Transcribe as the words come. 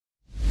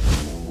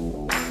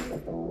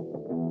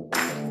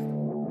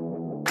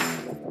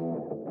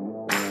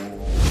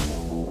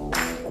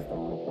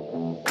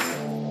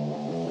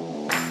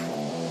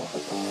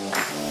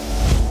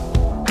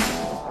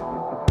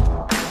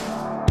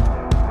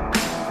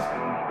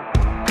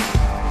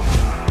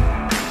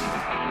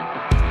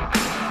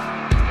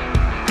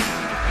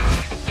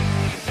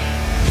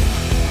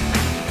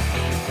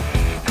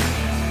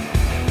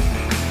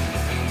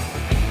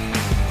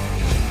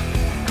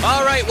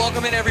right,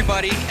 welcome in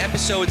everybody.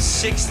 Episode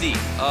 60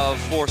 of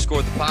Four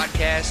Score the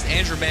podcast.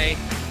 Andrew May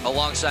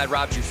alongside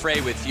Rob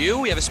Giuffre with you.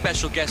 We have a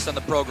special guest on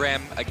the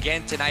program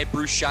again tonight.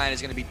 Bruce Shine is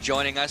going to be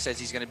joining us as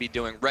he's going to be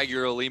doing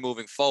regularly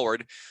moving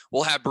forward.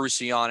 We'll have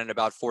Brucey on in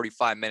about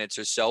 45 minutes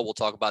or so. We'll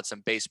talk about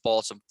some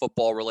baseball, some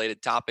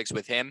football-related topics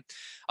with him.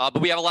 But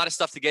we have a lot of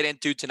stuff to get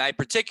into tonight,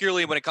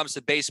 particularly when it comes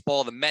to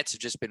baseball. The Mets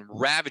have just been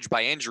ravaged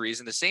by injuries,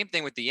 and the same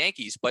thing with the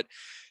Yankees. But,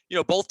 you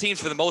know, both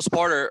teams for the most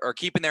part are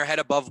keeping their head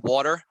above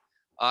water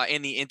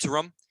in the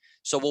interim.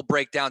 So we'll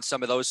break down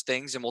some of those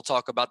things, and we'll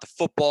talk about the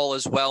football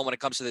as well when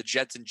it comes to the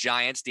Jets and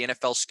Giants. The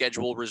NFL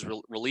schedule was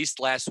released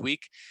last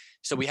week,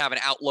 so we have an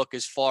outlook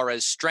as far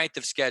as strength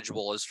of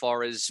schedule, as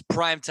far as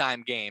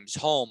primetime games,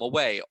 home,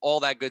 away,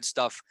 all that good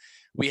stuff.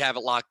 We have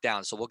it locked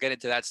down, so we'll get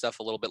into that stuff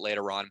a little bit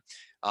later on.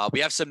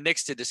 We have some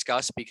Knicks to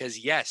discuss because,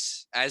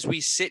 yes, as we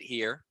sit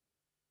here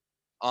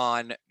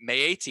on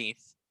May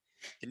 18th,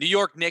 the New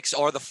York Knicks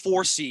are the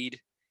 4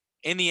 seed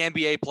in the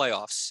NBA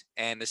playoffs,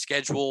 and the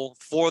schedule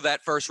for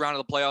that first round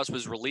of the playoffs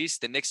was released.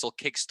 The Knicks will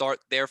kickstart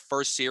their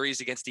first series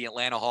against the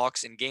Atlanta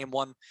Hawks, and game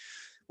 1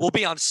 will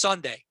be on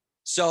Sunday.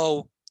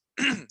 So,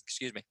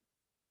 excuse me.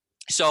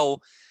 So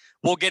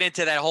we'll get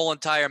into that whole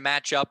entire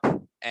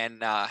matchup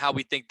and how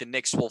we think the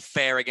Knicks will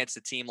fare against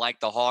a team like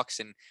the Hawks.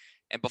 And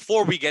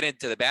before we get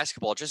into the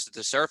basketball, just at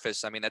the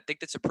surface, I mean, I think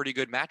that's a pretty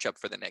good matchup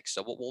for the Knicks.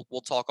 So we'll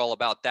talk all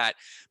about that.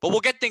 But we'll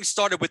get things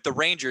started with the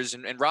Rangers.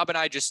 And Rob and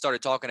I just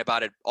started talking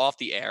about it off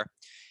the air.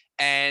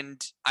 And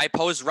I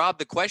posed Rob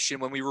the question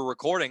when we were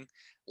recording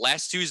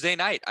last Tuesday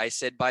night. I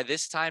said, by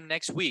this time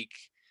next week,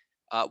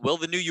 will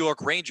the New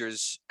York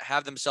Rangers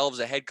have themselves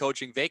a head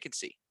coaching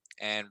vacancy?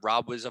 And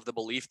Rob was of the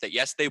belief that,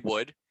 yes, they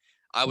would.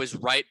 I was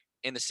right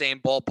in the same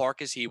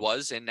ballpark as he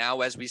was. And now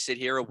as we sit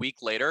here a week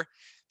later,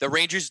 the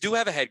Rangers do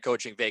have a head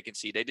coaching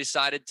vacancy. They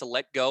decided to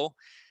let go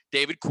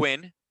David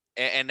Quinn,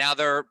 and now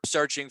they're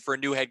searching for a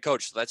new head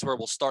coach. So that's where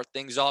we'll start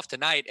things off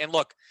tonight. And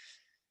look,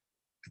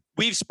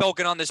 we've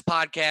spoken on this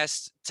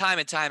podcast time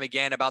and time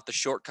again about the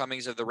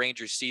shortcomings of the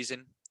Rangers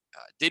season.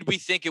 Did we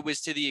think it was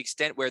to the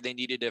extent where they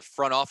needed a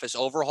front office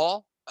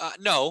overhaul?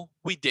 No,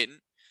 we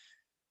didn't.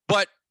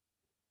 But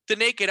the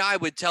naked eye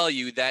would tell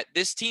you that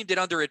this team did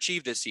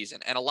underachieve this season.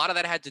 And a lot of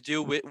that had to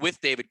do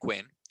with David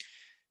Quinn.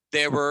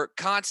 There were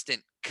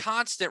constant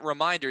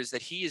reminders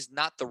that he is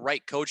not the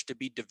right coach to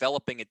be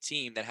developing a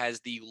team that has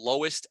the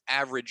lowest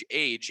average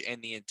age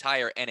in the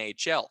entire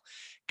NHL.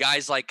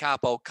 Guys like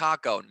Capo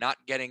Caco not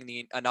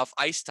getting enough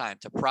ice time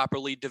to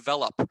properly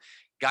develop.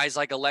 Guys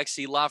like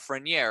Alexis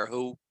Lafreniere,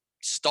 who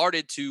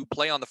started to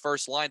play on the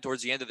first line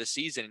towards the end of the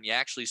season, and you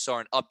actually saw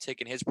an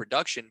uptick in his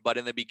production. But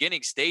in the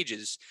beginning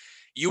stages,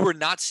 you were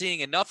not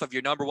seeing enough of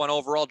your number 1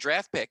 overall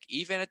draft pick,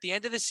 even at the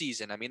end of the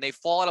season. I mean, they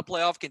fall out of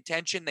playoff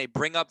contention. They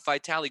bring up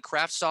Vitaly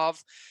Kravtsov,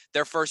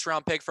 their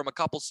first-round pick from a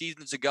couple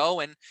seasons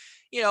ago. And,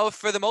 you know,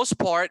 for the most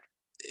part,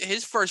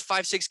 his first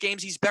 5-6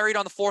 games, he's buried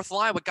on the 4th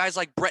line with guys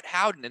like Brett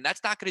Howden, and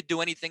that's not going to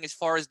do anything as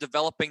far as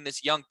developing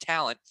this young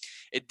talent.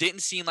 It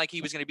didn't seem like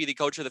he was going to be the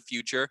coach of the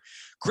future.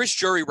 Chris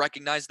Drury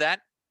recognized that,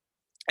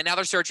 and now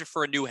they're searching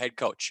for a new head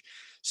coach.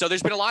 So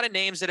there's been a lot of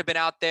names that have been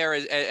out there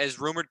as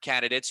rumored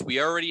candidates. We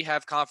already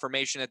have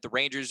confirmation that the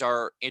Rangers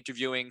are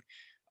interviewing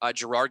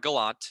Gerard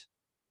Gallant,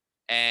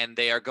 and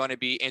they are going to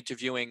be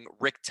interviewing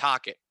Rick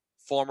Tocchet,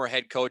 former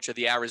head coach of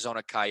the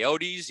Arizona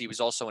Coyotes. He was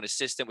also an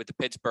assistant with the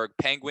Pittsburgh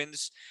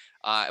Penguins,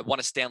 won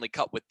a Stanley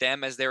Cup with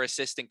them as their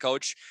assistant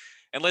coach.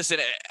 And listen,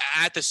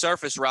 at the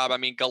surface, Rob, I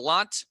mean,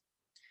 Gallant,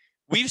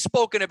 we've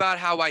spoken about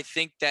how I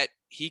think that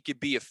he could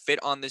be a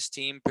fit on this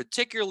team,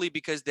 particularly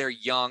because they're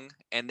young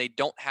and they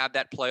don't have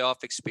that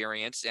playoff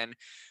experience. And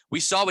we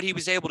saw what he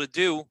was able to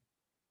do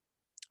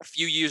a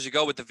few years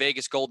ago with the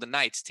Vegas Golden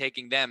Knights,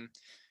 taking them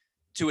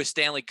to a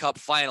Stanley Cup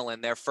final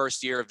in their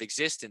first year of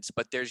existence.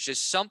 But there's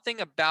just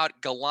something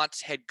about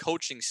Gallant's head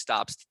coaching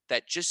stops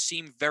that just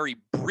seem very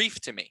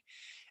brief to me.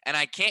 And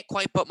I can't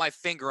quite put my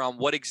finger on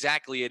what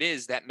exactly it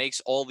is that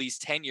makes all these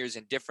tenures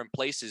in different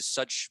places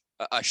such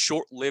a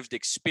short-lived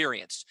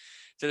experience.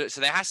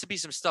 So there has to be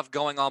some stuff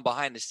going on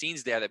behind the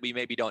scenes there that we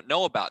maybe don't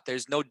know about.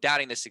 There's no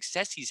doubting the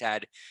success he's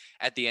had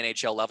at the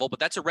NHL level, but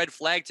that's a red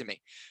flag to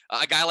me.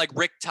 A guy like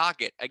Rick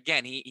Tocchet,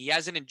 again, he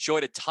hasn't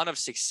enjoyed a ton of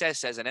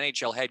success as an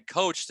NHL head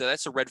coach, so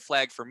that's a red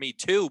flag for me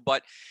too.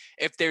 But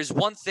if there's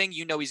one thing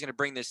you know he's going to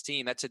bring this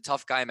team, that's a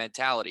tough guy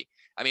mentality.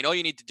 I mean, all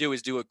you need to do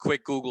is do a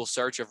quick Google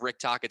search of Rick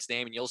Tocchet's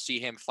name, and you'll see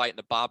him fighting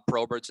the Bob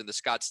Proberts and the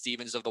Scott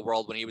Stevens of the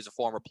world when he was a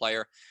former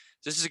player.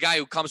 This is a guy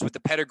who comes with the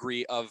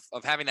pedigree of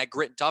having that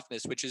grit and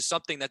toughness, which is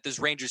something that this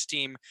Rangers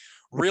team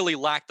really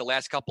lacked the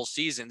last couple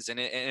seasons. And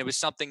it was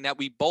something that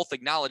we both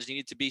acknowledged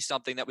needed to be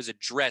something that was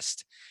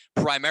addressed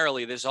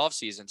primarily this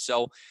offseason.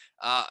 So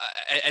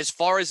as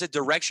far as the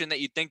direction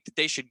that you think that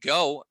they should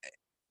go,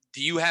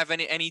 do you have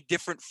any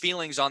different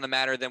feelings on the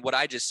matter than what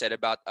I just said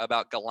about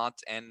Gallant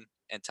and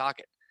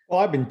Tocchet? Well,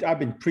 I've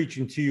been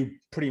preaching to you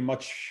pretty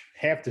much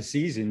half the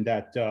season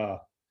that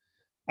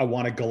I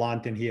wanted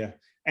Gallant in here.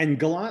 And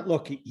Gallant,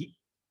 look,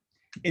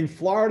 in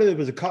Florida, there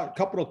was a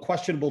couple of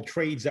questionable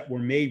trades that were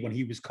made when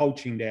he was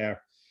coaching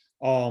there.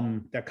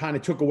 that kind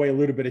of took away a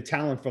little bit of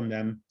talent from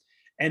them.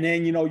 And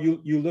then,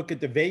 you look at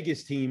the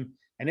Vegas team,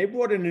 and they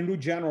brought in a new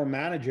general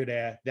manager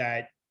there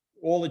that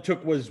all it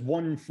took was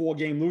 1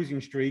 4-game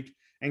losing streak,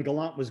 and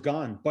Gallant was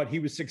gone. But he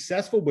was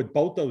successful with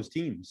both those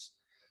teams.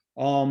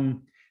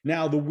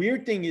 Now, the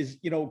weird thing is,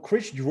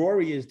 Chris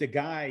Drury is the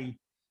guy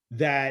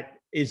that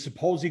is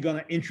supposedly going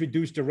to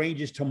introduce the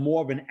Rangers to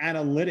more of an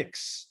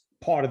analytics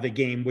part of the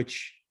game,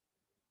 which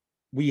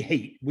we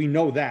hate. We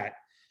know that.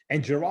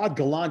 And Gerard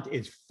Gallant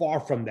is far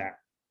from that.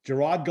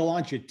 Gerard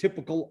Gallant's your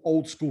typical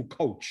old school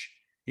coach.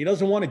 He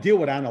doesn't want to deal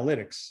with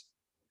analytics.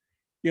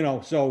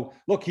 So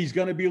look, he's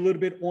going to be a little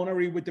bit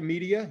ornery with the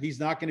media. He's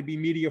not going to be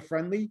media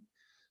friendly,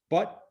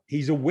 but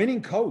he's a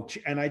winning coach.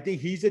 And I think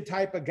he's the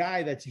type of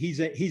guy he's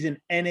an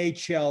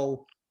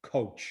NHL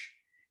coach.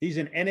 He's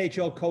an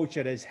NHL coach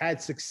that has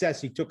had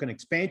success. He took an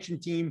expansion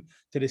team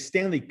to the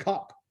Stanley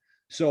Cup.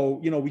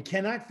 So, we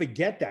cannot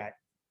forget that.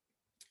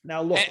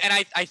 Now, look.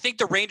 And I think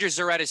the Rangers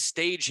are at a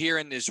stage here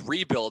in this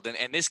rebuild,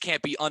 and this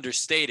can't be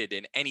understated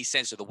in any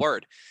sense of the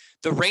word.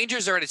 The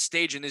Rangers are at a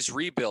stage in this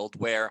rebuild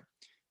where,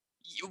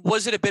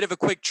 was it a bit of a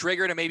quick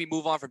trigger to maybe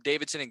move on from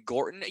Davidson and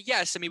Gorton?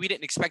 Yes. I mean, we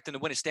didn't expect them to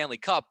win a Stanley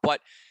Cup,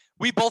 but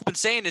we've both been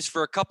saying this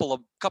for a couple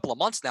of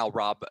months now,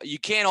 Rob. You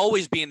can't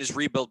always be in this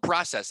rebuild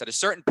process. At a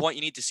certain point,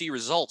 you need to see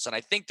results. And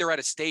I think they're at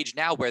a stage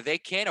now where they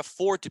can't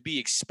afford to be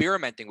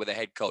experimenting with a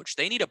head coach.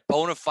 They need a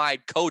bona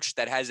fide coach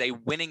that has a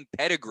winning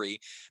pedigree,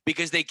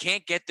 because they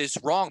can't get this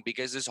wrong,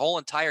 because this whole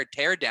entire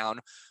teardown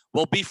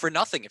will be for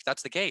nothing if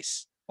that's the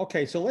case.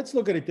 Okay, so let's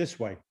look at it this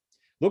way.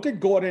 Look at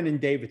Gordon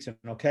and Davidson,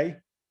 okay?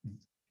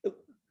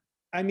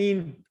 I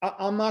mean,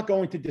 I'm not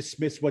going to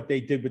dismiss what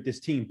they did with this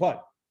team,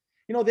 but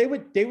they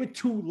were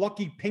 2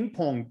 lucky ping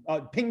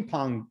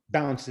pong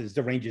bounces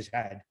the Rangers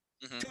had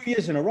 2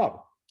 years in a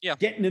row. Yeah,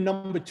 getting the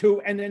number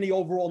 2 and then the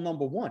overall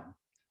number 1.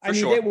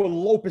 Sure. There were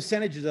low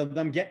percentages of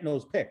them getting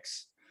those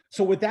picks.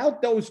 So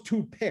without those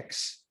 2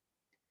 picks,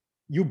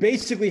 you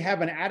basically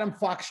have an Adam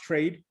Fox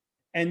trade,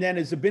 and then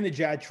a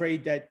Zibanejad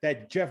trade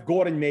that Jeff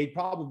Gordon made,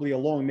 probably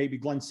along maybe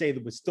Glenn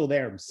Sather was still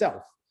there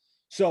himself.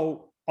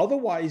 So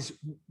otherwise,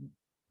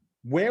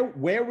 where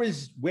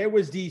was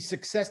the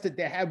success that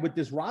they had with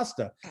this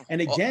roster?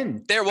 And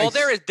again,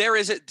 there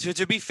is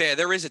to be fair,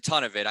 there is a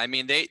ton of it. I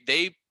mean,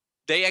 they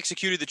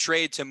executed the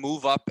trade to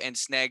move up and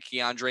snag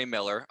Keandre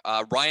Miller.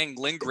 Ryan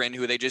Lindgren,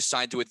 who they just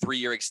signed to a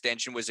 3-year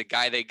extension, was a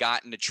guy they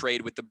got in a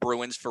trade with the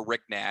Bruins for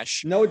Rick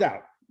Nash. No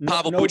doubt.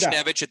 Pavel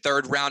Buchnevich, a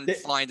 3rd-round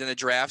find in the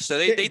draft. So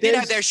they did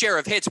have their share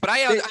of hits, but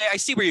I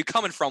see where you're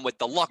coming from with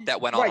the luck that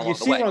went on along the way. Right,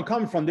 you see where I'm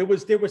coming from. There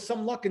was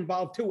some luck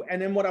involved too.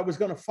 And then what I was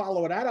going to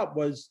follow that up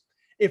was,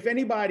 if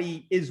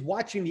anybody is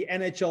watching the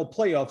NHL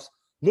playoffs,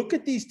 look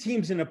at these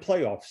teams in the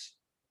playoffs,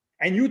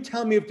 and you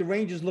tell me if the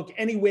Rangers look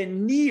anywhere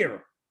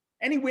near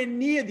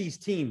these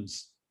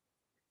teams.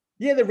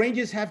 Yeah, the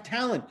Rangers have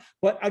talent,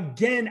 but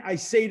again, I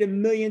say it a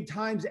million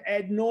times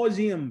ad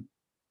nauseum.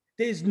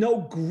 There's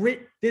no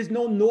grit. There's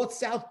no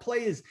north-south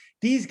players.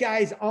 These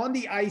guys on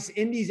the ice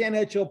in these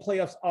NHL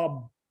playoffs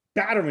are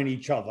battering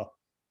each other.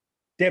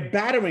 They're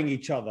battering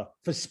each other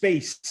for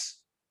space.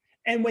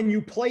 And when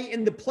you play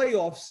in the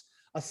playoffs,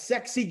 a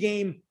sexy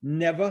game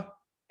never,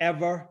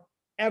 ever,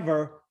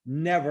 ever,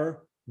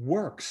 never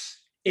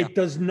works. It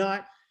does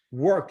not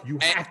work. You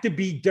have to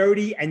be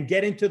dirty and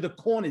get into the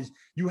corners.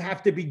 You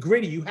have to be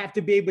gritty. You have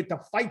to be able to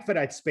fight for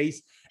that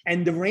space.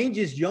 And the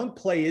Rangers' young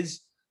players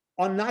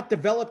are not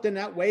developed in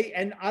that way.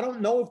 And I don't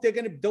know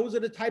if those are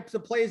the types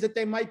of players that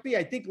they might be.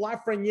 I think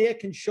Lafreniere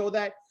can show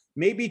that,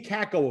 maybe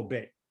Kakko a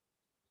bit.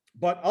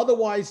 But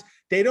otherwise,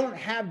 they don't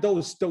have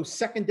those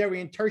secondary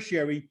and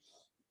tertiary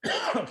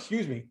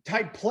excuse me,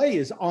 type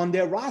players on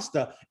their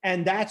roster.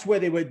 And that's where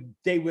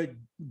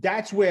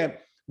that's where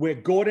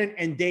Gordon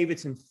and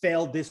Davidson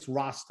failed this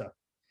roster.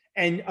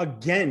 And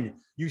again,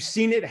 you've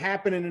seen it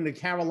happening in the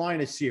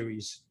Carolina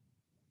series,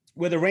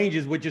 where the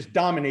Rangers were just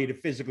dominated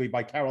physically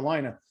by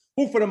Carolina,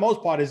 who for the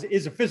most part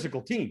is a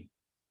physical team.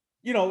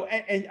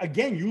 And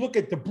again, you look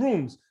at the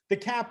Bruins, the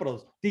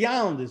Capitals, the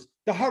Islanders,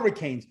 the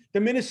Hurricanes, the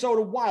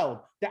Minnesota Wild,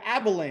 the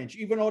Avalanche,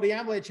 even though the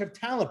Avalanche have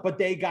talent, but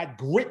they got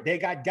grit. They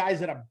got guys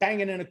that are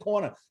banging in the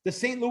corner. The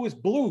St. Louis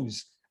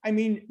Blues. I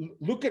mean,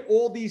 look at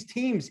all these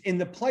teams in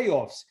the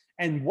playoffs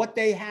and what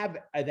they have.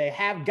 They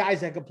have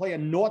guys that can play a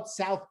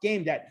north-south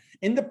game that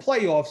in the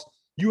playoffs,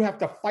 you have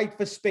to fight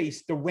for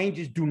space. The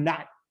Rangers do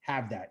not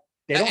have that.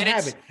 They don't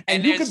have it.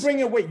 And you could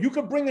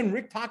bring in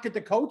Rick Tocchet,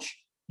 the coach.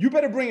 You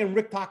better bring in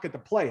Rick Tocchet, the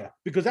player,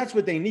 because that's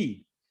what they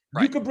need.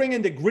 Right. You could bring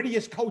in the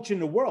grittiest coach in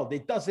the world.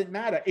 It doesn't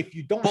matter if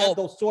you don't have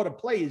those sort of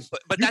players.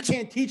 But you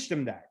can't teach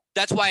them that.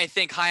 That's why I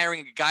think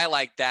hiring a guy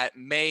like that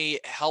may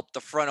help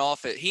the front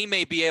office. He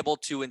may be able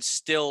to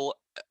instill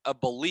a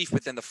belief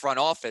within the front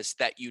office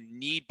that you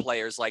need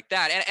players like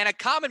that. And a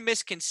common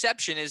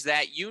misconception is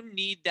that you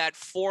need that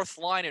 4th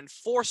line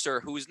enforcer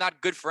who is not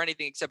good for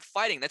anything except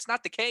fighting. That's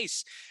not the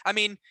case. I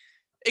mean,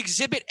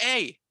 Exhibit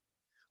A.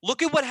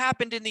 Look at what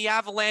happened in the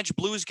Avalanche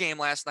Blues game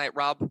last night,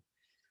 Rob.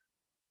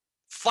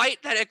 fight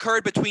that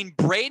occurred between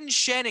Braden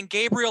Shen and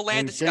Gabriel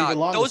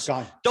Landeskog.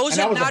 Those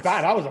and are not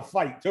that was a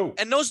fight too.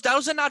 And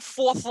those are not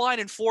fourth line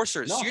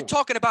enforcers. No. You're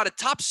talking about a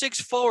top 6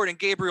 forward in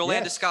Gabriel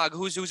Landeskog,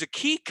 who's a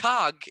key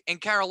cog in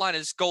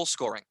Carolina's goal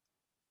scoring.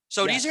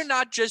 So these are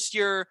not just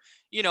your,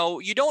 you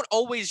don't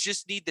always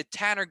just need the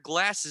Tanner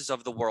Glasses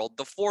of the world,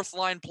 the fourth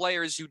line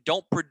players who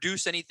don't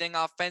produce anything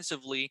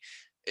offensively.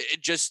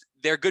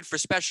 They're good for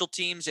special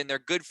teams and they're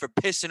good for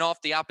pissing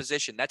off the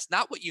opposition. That's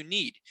not what you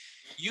need.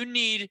 You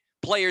need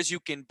players who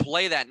can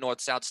play that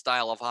north-south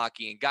style of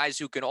hockey and guys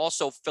who can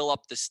also fill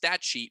up the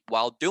stat sheet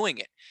while doing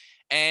it.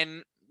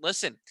 And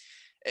listen,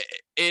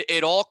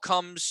 it all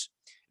comes.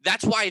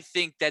 That's why I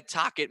think that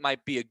Tocchet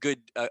might be a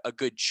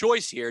good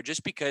choice here,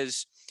 just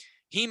because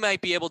he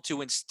might be able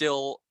to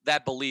instill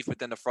that belief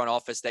within the front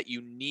office that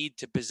you need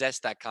to possess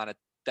that kind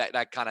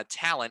of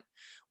talent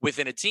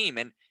within a team.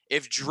 And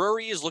if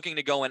Drury is looking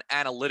to go an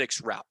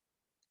analytics route,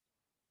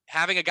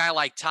 having a guy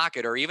like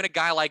Tocchet or even a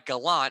guy like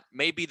Gallant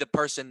may be the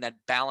person that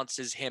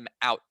balances him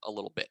out a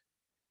little bit.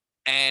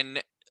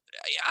 And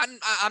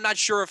I'm not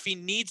sure if he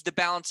needs the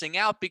balancing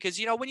out because,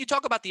 when you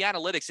talk about the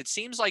analytics, it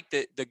seems like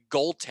the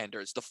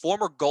goaltenders, the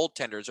former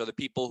goaltenders are the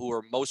people who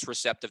are most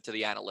receptive to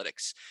the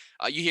analytics.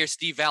 You hear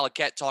Steve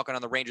Valiquette talking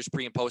on the Rangers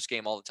pre and post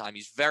game all the time.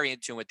 He's very in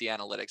tune with the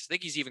analytics. I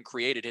think he's even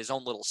created his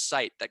own little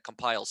site that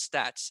compiles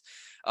stats.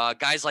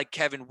 Guys like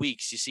Kevin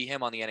Weeks, you see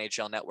him on the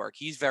NHL Network.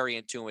 He's very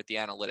in tune with the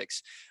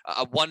analytics.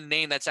 One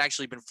name that's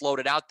actually been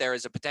floated out there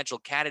as a potential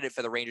candidate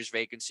for the Rangers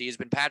vacancy has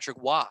been Patrick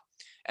Waugh.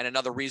 And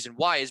another reason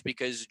why is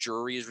because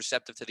Drury is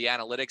receptive to the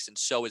analytics, and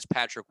so is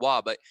Patrick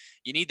Waugh. But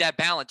you need that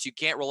balance. You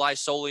can't rely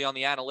solely on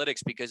the analytics,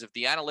 because if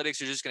the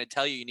analytics are just going to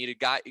tell you need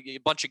a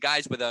bunch of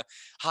guys with a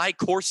high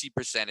Corsi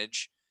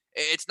percentage,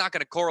 it's not going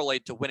to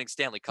correlate to winning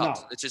Stanley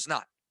Cups. No. It's just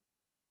not.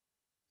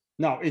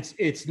 No,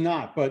 it's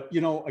not. But,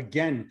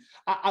 again,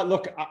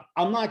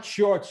 I'm not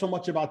sure it's so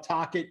much about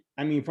Tocchet.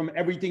 I mean, from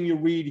everything you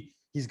read,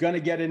 he's going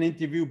to get an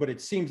interview, but it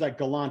seems like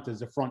Gallant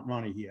is a front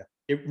runner here.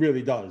 It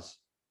really does.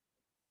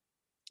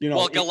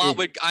 Gallant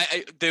would.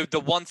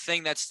 The one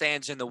thing that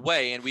stands in the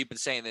way, and we've been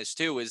saying this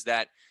too, is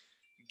that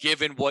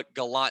given what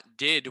Gallant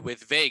did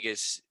with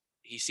Vegas,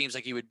 he seems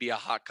like he would be a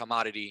hot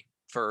commodity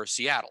for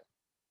Seattle.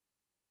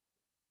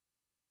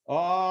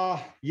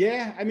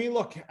 Yeah. I mean,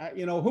 look,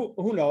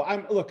 who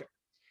knows?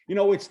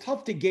 It's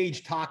tough to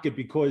gauge Tocchet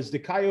because the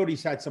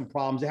Coyotes had some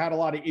problems. They had a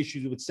lot of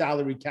issues with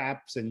salary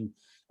caps and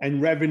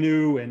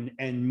revenue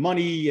and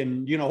money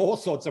and, all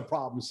sorts of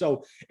problems.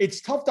 So it's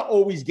tough to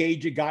always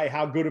gauge a guy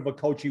how good of a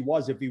coach he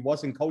was if he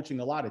wasn't coaching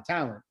a lot of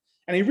talent.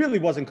 And he really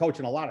wasn't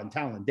coaching a lot of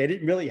talent. They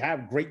didn't really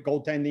have great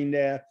goaltending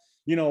there.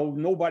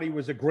 Nobody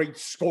was a great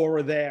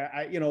scorer there.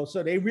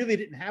 So they really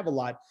didn't have a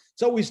lot.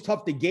 It's always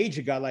tough to gauge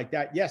a guy like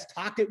that. Yes,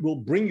 Tocchet will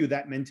bring you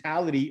that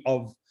mentality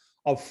of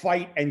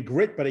fight and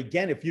grit. But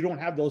again, if you don't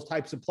have those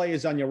types of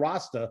players on your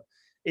roster,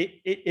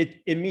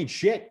 it means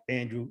shit,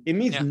 Andrew. It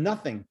means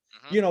nothing.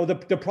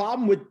 Mm-hmm. The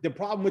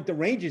problem with the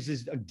Rangers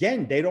is,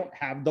 again, they don't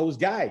have those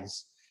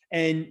guys,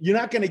 and you're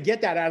not going to get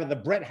that out of the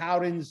Brett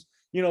Howdens,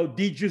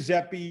 Di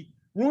Giuseppe.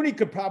 Rooney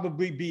could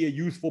probably be a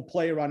useful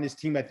player on this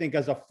team, I think,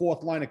 as a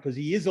fourth liner, because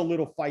he is a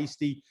little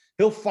feisty.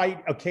 He'll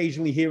fight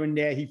occasionally here and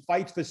there. He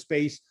fights for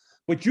space,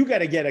 but you got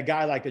to get a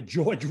guy like a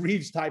George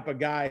Reeves type of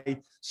guy,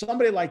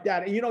 somebody like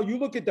that. And, you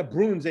look at the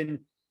Bruins, and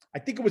I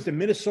think it was the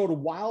Minnesota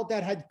Wild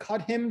that had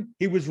cut him.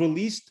 He was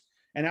released,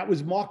 and that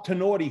was Mark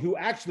Tinordi, who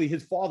actually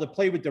his father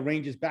played with the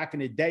Rangers back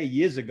in the day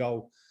years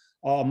ago.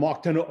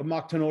 Mark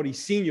Tinordi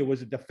Sr.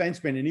 was a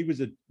defenseman, and he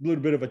was a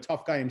little bit of a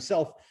tough guy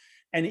himself.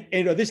 And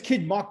this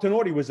kid, Mark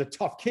Tinordi, was a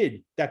tough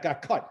kid that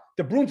got cut.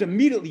 The Bruins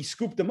immediately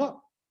scooped him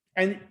up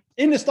and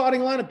in the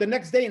starting lineup the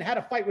next day and had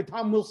a fight with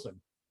Tom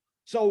Wilson.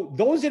 So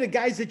those are the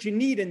guys that you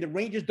need, and the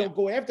Rangers don't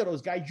go after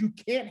those guys. You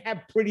can't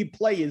have pretty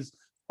players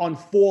on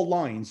four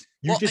lines.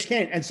 You just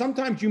can't. And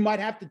sometimes you might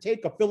have to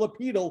take a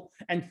Filipino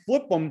and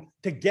flip them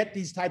to get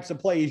these types of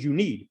players you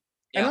need.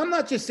 Yeah. And I'm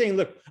not just saying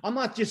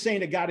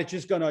a guy that's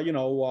just going to,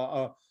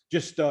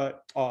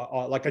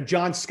 like a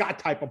John Scott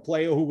type of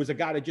player who was a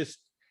guy that just,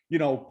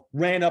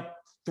 ran up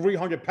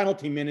 300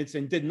 penalty minutes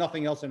and did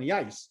nothing else on the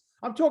ice.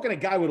 I'm talking a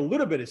guy with a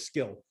little bit of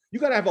skill. You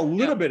got to have a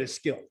little bit of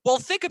skill. Well,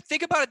 think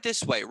about it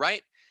this way,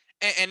 right?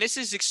 And this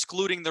is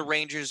excluding the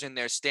Rangers and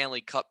their Stanley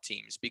Cup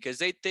teams, because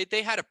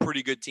they had a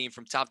pretty good team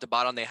from top to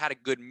bottom. They had a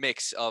good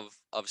mix of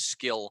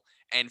skill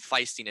and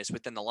feistiness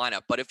within the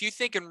lineup. But if you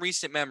think in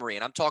recent memory,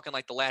 and I'm talking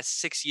like the last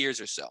 6 years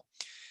or so,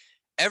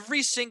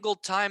 every single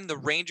time the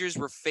Rangers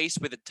were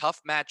faced with a tough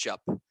matchup,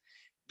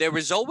 there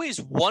was always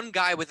one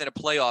guy within a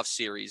playoff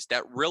series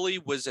that really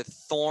was a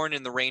thorn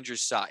in the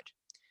Rangers' side.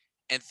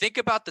 And think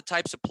about the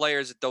types of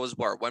players that those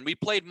were. When we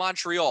played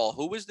Montreal,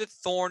 who was the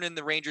thorn in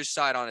the Rangers'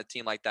 side on a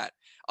team like that?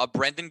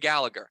 Brendan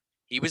Gallagher.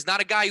 He was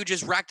not a guy who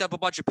just racked up a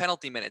bunch of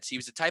penalty minutes. He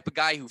was the type of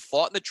guy who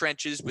fought in the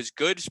trenches, was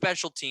good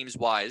special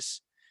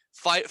teams-wise,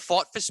 fought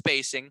for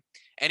spacing,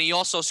 and he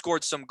also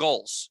scored some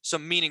goals,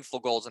 some meaningful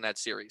goals in that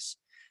series.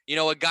 You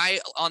know, a guy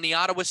on the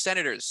Ottawa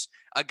Senators,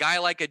 a guy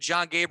like a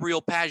John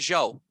Gabriel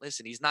Pageau.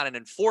 Listen, he's not an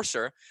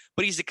enforcer,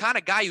 but he's the kind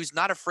of guy who's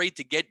not afraid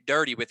to get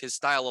dirty with his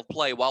style of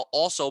play while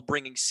also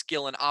bringing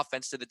skill and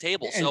offense to the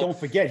table. And don't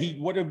forget,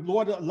 Lord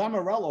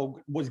Lamoriello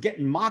was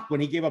getting mocked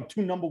when he gave up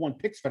 2 number 1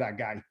 picks for that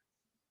guy.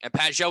 And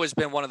Pageau has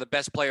been one of the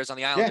best players on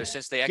the Islanders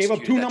since they executed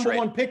gave up 2 that number trade.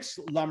 1 picks.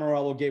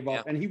 Lamoriello gave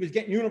up, and he was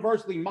getting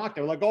universally mocked.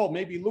 They were like, "Oh,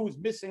 maybe Lou's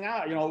missing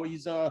out. You know,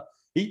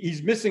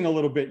 he's missing a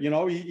little bit. You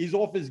know, he's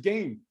off his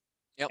game."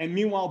 Yep. And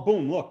meanwhile,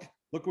 boom! Look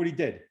what he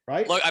did.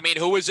 Right? Look, I mean,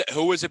 who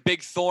was a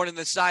big thorn in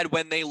the side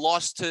when they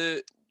lost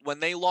to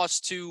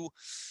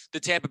the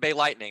Tampa Bay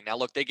Lightning? Now,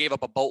 look, they gave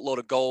up a boatload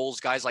of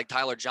goals. Guys like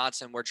Tyler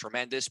Johnson were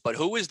tremendous, but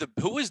who was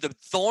the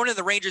thorn in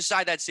the Rangers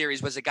side that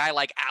series was a guy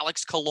like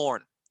Alex Killorn.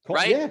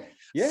 Right?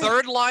 Yeah.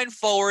 Third line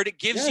forward,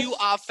 gives you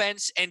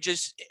offense, and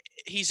just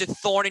he's a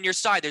thorn in your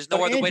side. There's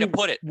no other way to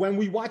put it. When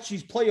we watch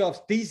these playoffs,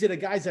 these are the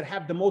guys that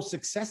have the most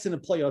success in the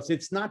playoffs.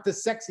 It's not the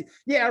sexy.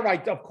 Yeah,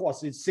 right. Of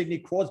course, it's Sidney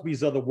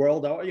Crosby's of the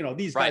world. You know,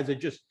 these guys are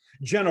just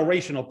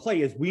generational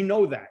players. We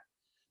know that.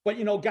 But,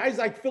 you know, guys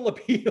like Philip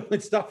Heel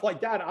and stuff like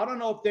that, I don't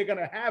know if they're going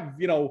to have,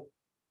 you know,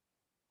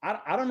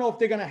 I don't know if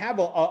they're going to have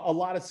a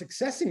lot of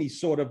success in these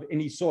sort of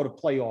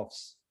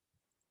playoffs.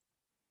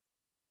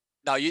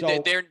 No,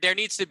 there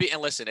needs to be,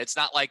 and listen, it's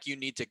not like you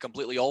need to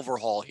completely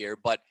overhaul here,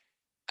 but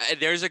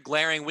there's a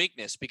glaring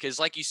weakness because,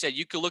 like you said,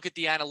 you can look at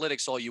the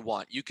analytics all you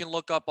want. You can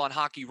look up on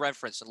Hockey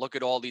Reference and look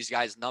at all these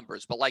guys'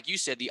 numbers. But like you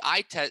said, the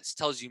eye test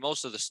tells you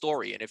most of the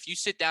story. And if you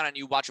sit down and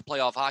you watch a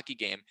playoff hockey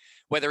game,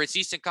 whether it's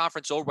Eastern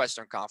Conference or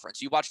Western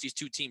Conference, you watch these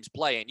two teams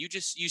play and you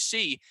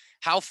see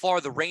how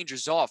far the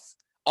Rangers or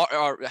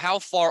how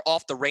far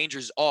off the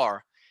Rangers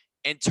are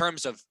in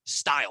terms of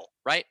style,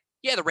 right?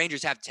 Yeah, the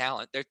Rangers have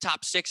talent. Their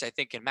top 6, I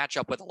think, can match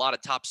up with a lot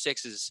of top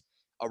 6s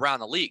around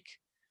the league.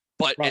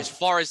 But as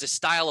far as the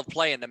style of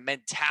play and the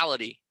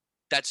mentality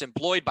that's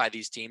employed by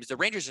these teams, the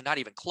Rangers are not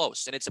even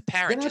close. And it's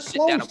apparent just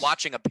sit down and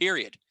watching a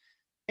period.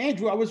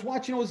 Andrew, I was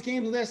watching those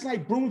games last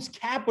night, Bruins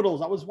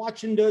Capitals. I was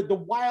watching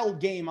the Wild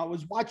game. I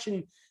was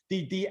watching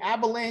the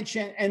Avalanche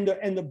and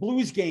the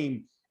Blues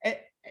game.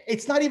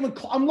 It's not even,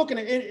 I'm looking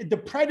at it. The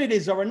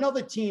Predators are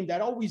another team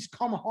that always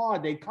come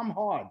hard. They come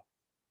hard.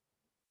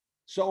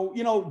 So,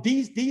 you know,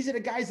 these are the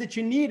guys that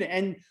you need.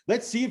 And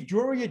let's see if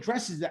Drury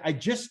addresses that. I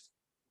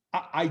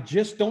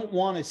just don't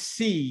want to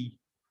see,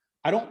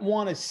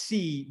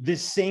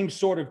 this same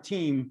sort of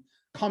team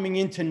coming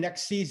into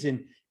next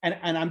season.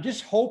 And I'm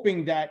just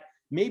hoping that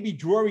maybe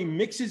Drury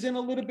mixes in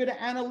a little bit of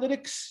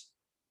analytics,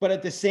 but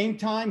at the same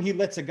time, he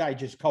lets a guy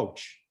just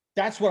coach.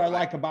 That's what I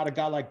like about a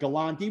guy like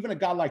Gallant, even a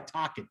guy like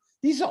Tocchet.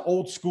 These are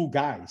old school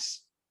guys.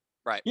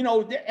 Right. You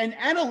know, and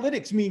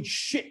analytics mean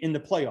shit in the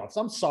playoffs.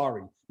 I'm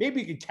sorry.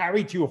 Maybe you could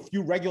carry to a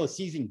few regular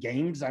season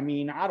games. I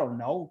mean, I don't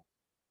know.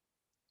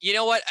 You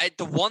know what?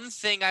 The one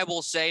thing I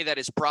will say that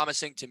is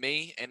promising to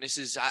me, and this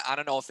is, I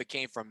don't know if it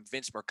came from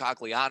Vince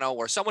Mercogliano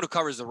or someone who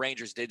covers the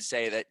Rangers did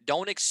say that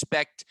don't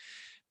expect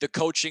the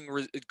coaching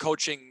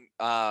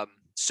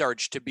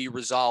search to be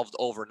resolved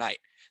overnight.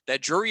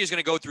 That Drury is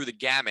going to go through the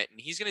gamut, and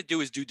he's going to do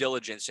his due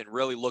diligence and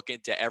really look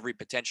into every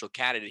potential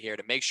candidate here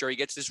to make sure he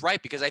gets this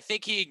right, because I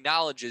think he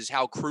acknowledges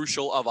how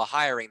crucial of a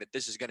hiring that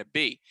this is going to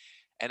be.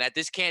 And that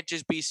this can't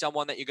just be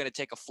someone that you're going to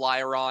take a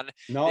flyer on.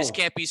 No. This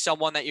can't be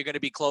someone that you're going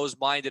to be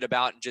closed-minded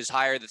about and just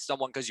hire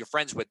someone because you're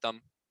friends with them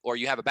or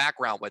you have a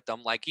background with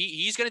them. Like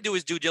he's going to do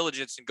his due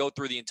diligence and go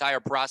through the entire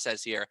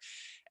process here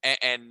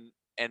and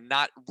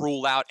not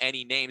rule out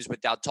any names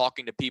without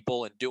talking to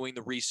people and doing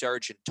the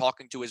research and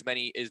talking to as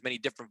many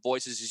different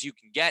voices as you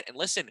can get. And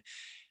listen,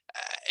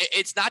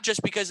 it's not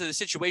just because of the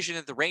situation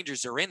that the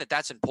Rangers are in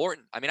that's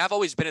important. I mean, I've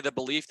always been of the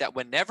belief that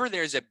whenever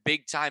there's a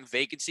big-time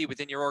vacancy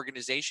within your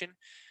organization,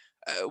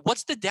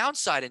 what's the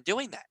downside in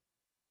doing that?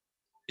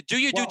 Do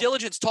your due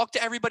diligence. Talk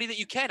to everybody that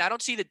you can. I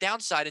don't see the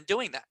downside in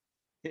doing that.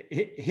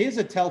 Here's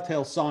a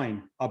telltale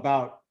sign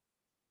about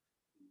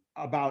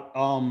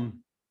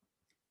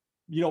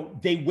you know,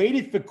 they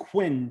waited for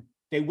Quinn.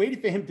 They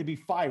waited for him to be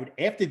fired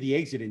after the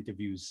exit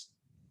interviews.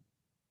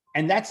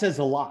 And that says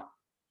a lot,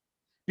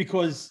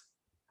 because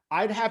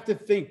I'd have to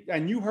think,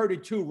 and you heard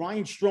it too,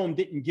 Ryan Strome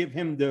didn't give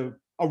him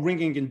a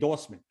ringing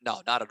endorsement.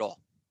 No, not at all.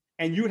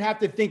 And you'd have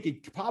to think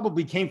it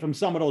probably came from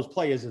some of those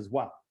players as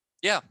well.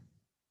 Yeah.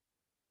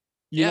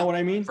 You know what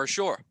I mean? For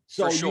sure.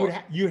 So for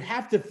sure. You'd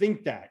have to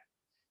think that.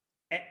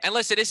 And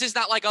listen, this is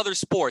not like other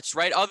sports,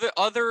 right?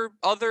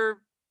 Other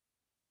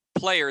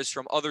players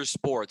from other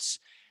sports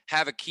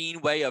have a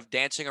keen way of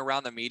dancing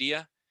around the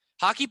media.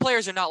 Hockey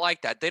players are not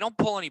like that. They don't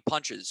pull any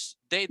punches.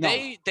 They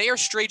are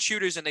straight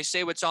shooters and they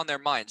say what's on their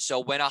mind.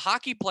 So when a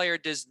hockey player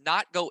does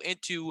not go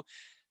into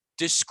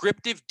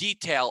descriptive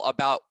detail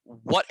about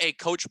what a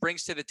coach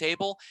brings to the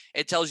table,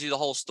 it tells you the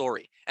whole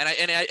story. And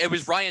it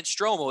was Ryan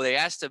Strome who they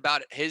asked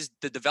about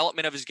the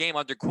development of his game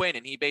under Quinn,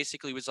 and he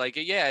basically was like,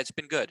 "Yeah, it's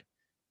been good,"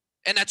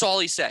 and that's all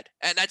he said,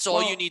 and that's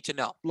all you need to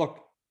know. Look,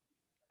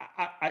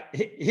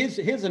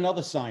 here's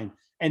another sign,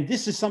 and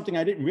this is something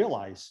I didn't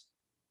realize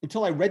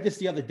until I read this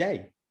the other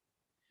day.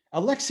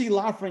 Alexis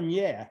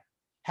Lafreniere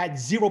had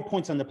 0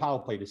 points on the power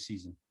play this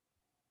season.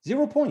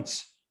 0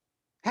 points.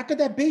 How could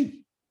that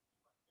be?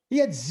 He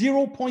had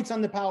 0 points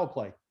on the power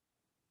play.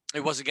 He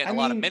wasn't getting a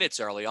lot of minutes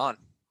early on.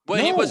 Well,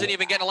 no. He wasn't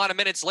even getting a lot of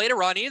minutes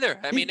later on either.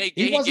 I mean, he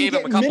gave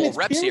him a couple minutes, of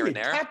reps period. here and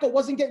there. Tackle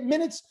wasn't getting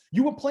minutes.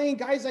 You were playing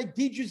guys like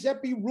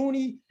DiGiuseppe,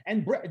 Rooney,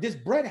 and this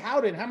Brett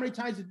Howden. How many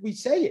times did we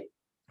say it?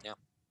 Yeah.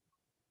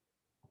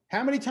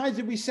 How many times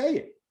did we say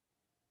it?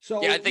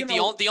 So yeah, I think the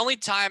only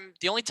time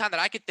that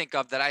I could think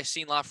of that I've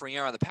seen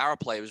Lafreniere on the power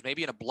play was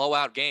maybe in a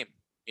blowout game.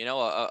 You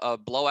know, a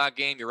blowout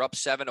game, you're up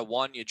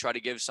 7-1. You try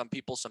to give some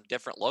people some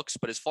different looks.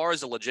 But as far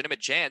as a legitimate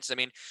chance, I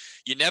mean,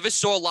 you never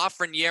saw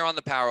Lafreniere on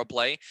the power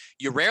play.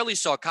 You rarely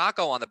saw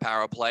Kakko on the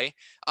power play.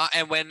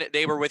 And when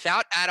they were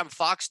without Adam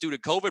Fox due to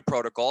COVID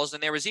protocols,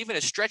 and there was even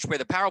a stretch where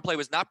the power play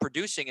was not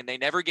producing and they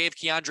never gave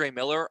Keandre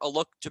Miller a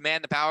look to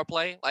man the power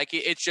play. Like,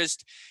 it's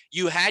just,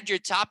 you had your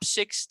top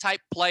 6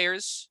 type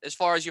players as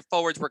far as your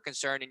forwards were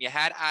concerned, and you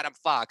had Adam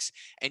Fox,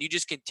 and you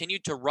just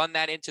continued to run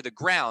that into the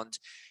ground.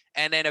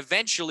 And then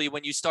eventually,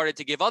 when you started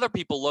to give other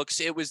people looks,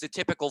 it was the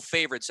typical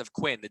favorites of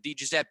Quinn, the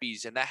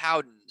DiGiuseppes and the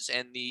Howdens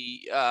and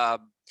the,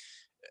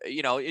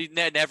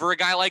 never a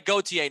guy like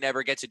Gauthier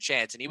never gets a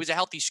chance. And he was a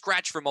healthy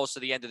scratch for most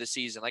of the end of the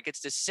season. Like,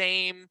 it's the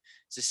same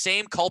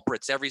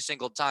culprits every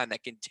single time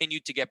that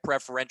continued to get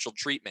preferential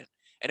treatment.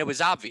 And it was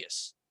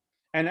obvious.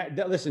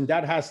 And listen,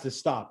 that has to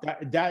stop.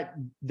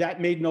 That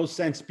made no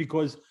sense,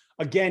 because,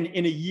 again,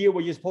 in a year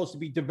where you're supposed to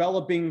be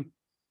developing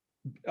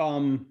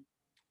your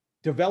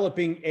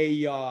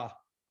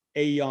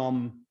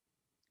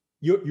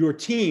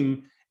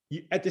team,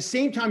 at the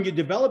same time you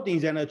develop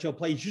these NHL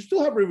players, you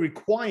still have a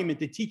requirement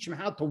to teach them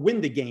how to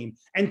win the game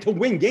and to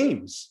win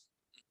games.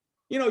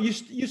 You know,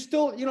 you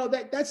still, you know,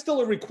 that's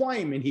still a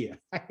requirement here.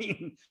 I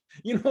mean,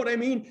 you know what I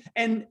mean?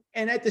 And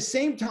at the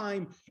same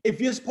time, if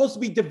you're supposed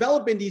to be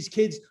developing these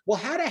kids, well,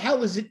 how the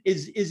hell is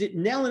it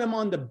nailing them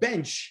on the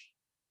bench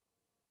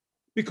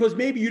because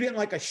maybe you didn't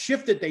like a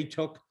shift that they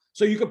took,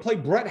 so you could play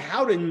Brett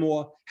Howden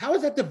more? How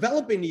is that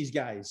developing these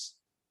guys?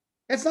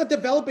 That's not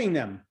developing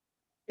them.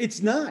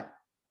 It's not.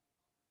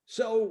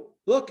 So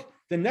look,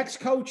 the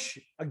next coach,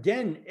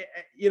 again,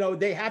 you know,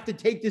 they have to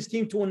take this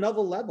team to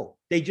another level.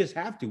 They just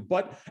have to.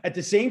 But at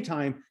the same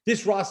time,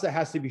 this roster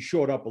has to be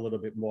shored up a little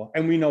bit more.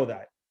 And we know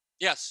that.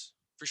 Yes,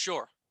 for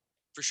sure.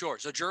 For sure.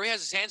 So Drury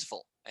has his hands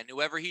full. And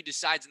whoever he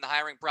decides in the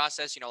hiring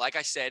process, you know, like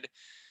I said,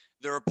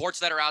 the reports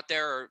that are out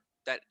there are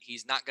that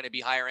he's not going to be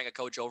hiring a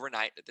coach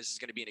overnight, that this is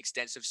going to be an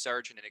extensive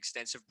search and an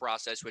extensive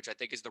process, which I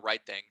think is the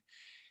right thing.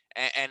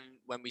 And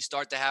when we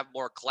start to have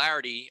more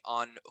clarity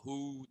on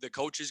who the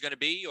coach is going to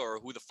be or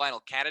who the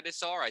final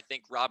candidates are, I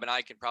think Rob and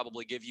I can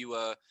probably give you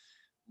a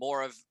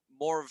more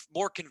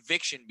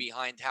conviction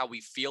behind how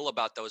we feel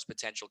about those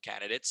potential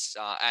candidates.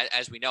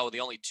 As we know, the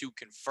only 2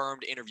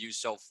 confirmed interviews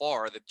so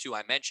far are the 2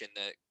 I mentioned,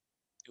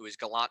 who is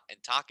Gallant and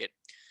Tocchet.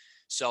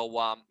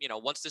 So, you know,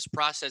 once this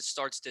process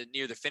starts to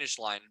near the finish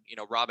line, you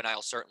know, Rob and I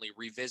will certainly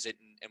revisit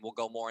and we'll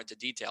go more into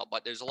detail.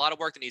 But there's a lot of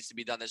work that needs to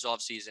be done this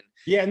offseason.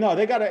 Yeah, no,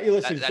 they got to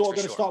listen. It's all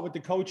going to start with the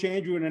coach,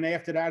 Andrew, and then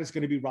after that, it's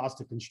going to be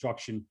roster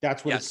construction.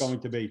 That's what it's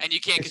going to be. And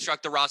you can't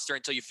construct the roster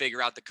until you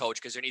figure out the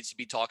coach, because there needs to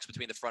be talks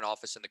between the front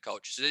office and the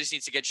coach. So this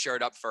needs to get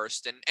shored up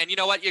first. And you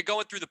know what? You're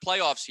going through the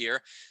playoffs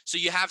here, so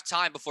you have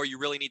time before you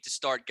really need to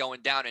start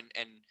going down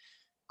and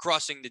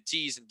crossing the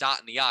T's and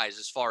dotting the I's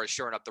as far as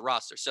shoring up the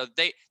roster. So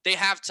they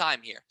have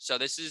time here. So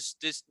there's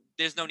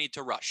no need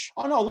to rush.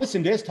 Oh no,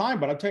 listen, there's time,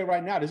 but I'll tell you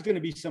right now, there's going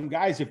to be some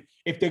guys,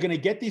 if they're going to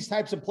get these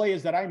types of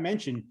players that I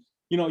mentioned,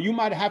 you know, you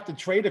might have to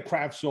trade a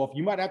Kravtsov,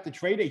 you might have to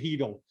trade a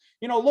Hedl.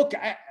 You know, look,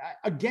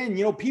 again,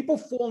 you know, people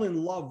fall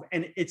in love,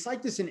 and it's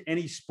like this in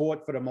any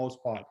sport for the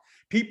most part.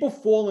 People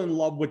fall in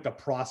love with the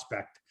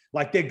prospect.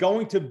 Like they're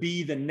going to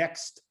be the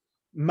next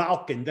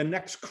Malkin, the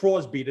next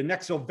Crosby, the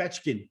next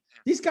Ovechkin.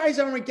 These guys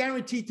aren't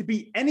guaranteed to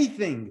be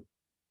anything,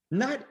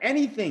 not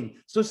anything.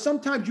 So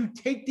sometimes you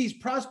take these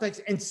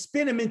prospects and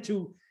spin them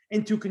into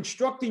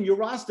constructing your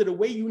roster the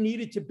way you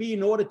need it to be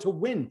in order to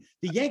win.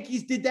 The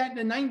Yankees did that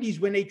in the 90s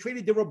when they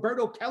traded the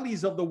Roberto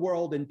Kellys of the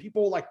world, and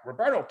people were like,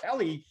 Roberto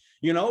Kelly,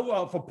 you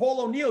know, for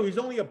Paul O'Neill, he's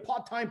only a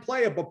part-time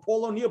player, but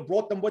Paul O'Neill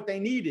brought them what they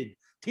needed.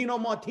 Tino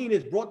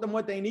Martinez brought them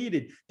what they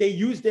needed. They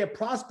used their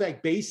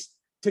prospect base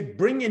to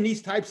bring in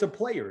these types of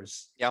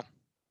players. Yeah.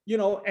 You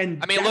know,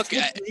 and I mean, look,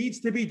 what needs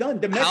to be done.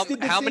 The Mets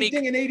did the same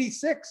thing in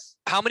 '86.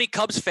 How many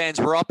Cubs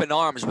fans were up in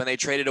arms when they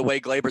traded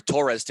away Gleyber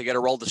Torres to get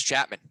Aroldis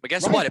Chapman? But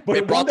guess what?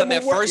 It brought them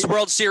their first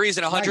World Series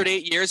in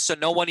 108 years, so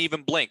no one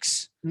even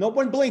blinks. No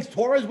one blinks.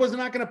 Torres was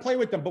not going to play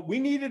with them, but we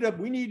needed a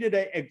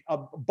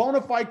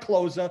bona fide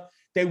closer.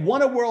 They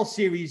won a World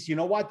Series. You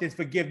know what? There's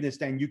forgiveness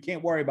then. You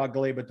can't worry about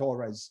Gleyber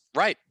Torres.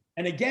 Right.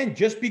 And again,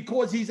 just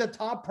because he's a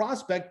top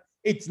prospect,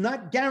 it's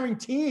not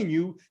guaranteeing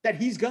you that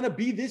he's going to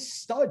be this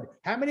stud.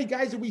 How many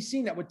guys have we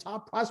seen that were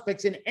top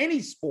prospects in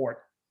any sport?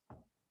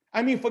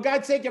 I mean, for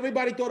God's sake,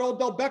 everybody thought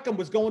Odell Beckham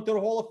was going to the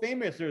Hall of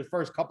Fame after his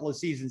first couple of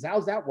seasons.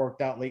 How's that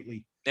worked out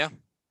lately? Yeah.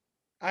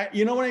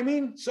 You know what I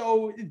mean?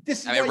 So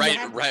this is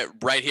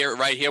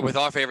right here with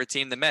our favorite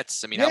team, the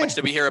Mets. I mean, how much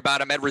did we hear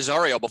about Ahmed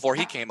Rosario before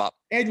he came up?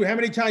 Andrew, how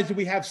many times did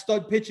we have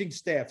stud pitching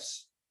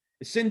staffs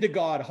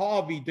Syndergaard,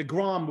 Harvey,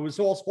 DeGrom. It was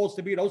all supposed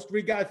to be those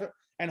three guys,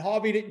 and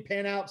Harvey didn't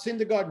pan out.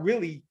 Syndergaard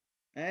really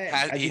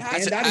he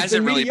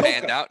hasn't really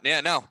panned out.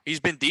 Yeah, no, he's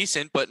been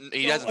decent, but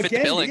he doesn't fit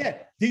the billing. Yeah,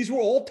 these were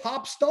all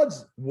top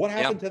studs. What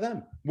happened to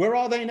them? Where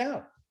are they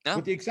now? No.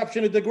 With the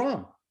exception of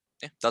DeGrom.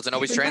 Yeah, doesn't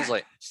always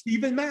translate.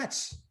 Steven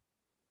Matz,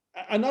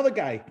 another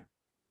guy.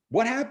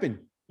 What happened?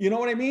 You know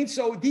what I mean?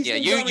 So these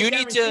things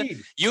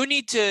you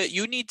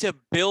need to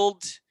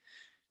build.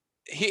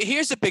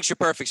 Here's the picture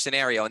perfect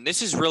scenario, and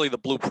this is really the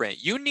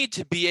blueprint. You need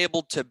to be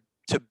able to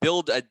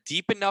build a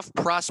deep enough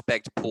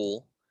prospect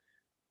pool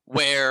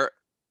where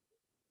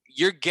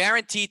you're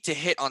guaranteed to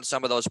hit on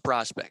some of those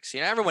prospects.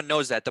 You know, everyone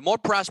knows that. The more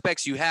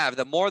prospects you have,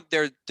 the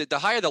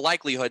higher the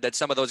likelihood that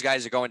some of those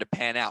guys are going to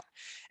pan out.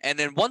 And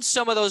then once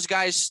some of those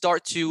guys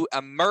start to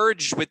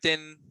emerge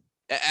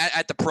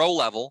at the pro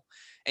level,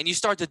 and you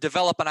start to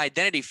develop an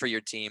identity for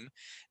your team,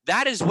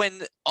 that is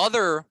when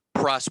other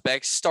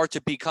prospects start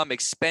to become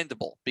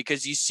expendable,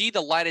 because you see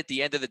the light at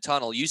the end of the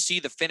tunnel. You see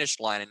the finish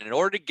line. And in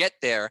order to get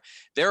there,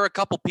 there are a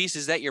couple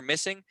pieces that you're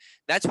missing.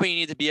 That's when you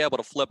need to be able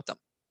to flip them.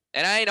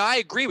 And I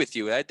agree with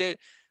you.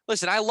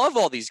 Listen, I love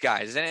all these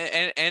guys,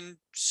 and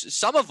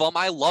some of them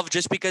I love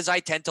just because I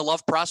tend to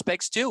love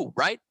prospects too,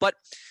 right? But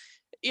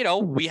you know,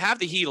 we have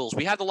the Heedles,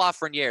 we have the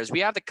Lafrenières,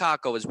 we have the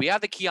Kakos, we have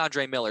the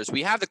Keandre Millers,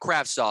 we have the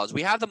Kravtsovs,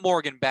 we have the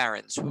Morgan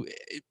Barons.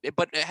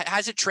 But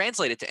has it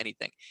translated to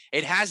anything?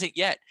 It hasn't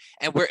yet.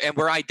 And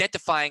we're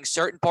identifying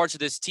certain parts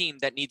of this team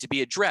that need to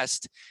be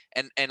addressed.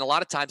 And a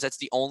lot of times that's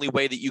the only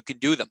way that you can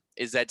do them,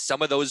 is that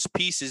some of those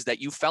pieces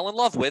that you fell in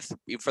love with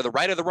for the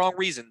right or the wrong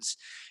reasons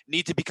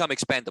need to become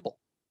expendable.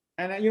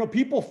 And, you know,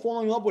 people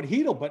fall in love with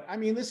Heedle, but I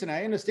mean, listen,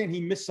 I understand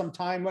he missed some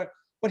time, but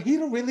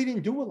Heedle really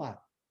didn't do a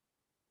lot.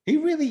 He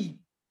really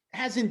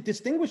hasn't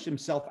distinguished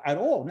himself at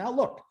all. Now,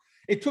 look,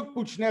 it took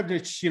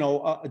Buchnevich,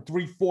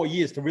 3-4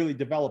 years to really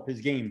develop his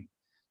game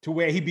to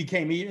where he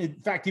became,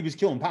 in fact, he was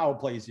killing power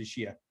plays this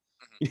year,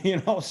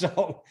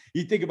 so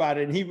you think about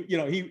it. And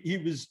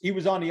he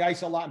was on the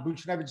ice a lot, and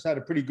Buchnevich had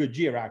a pretty good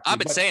year, actually. I've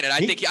been saying it.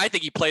 I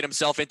think he played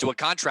himself into a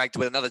contract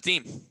with another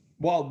team.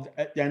 Well,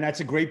 and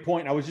that's a great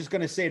point. I was just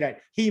going to say that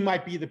he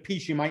might be the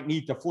piece you might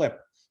need to flip,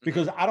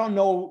 because I don't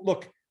know.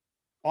 Look,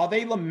 are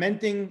they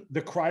lamenting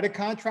the Kreider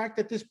contract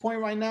at this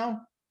point right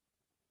now?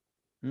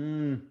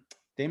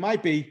 They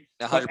might be.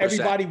 100%. But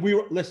everybody,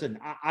 listen.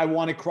 I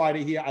wanted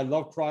Kreider here. I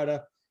love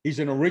Kreider. He's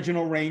an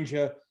original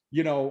Ranger.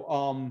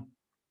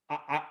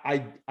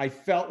 I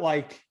felt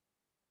like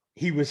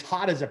he was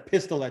hot as a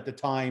pistol at the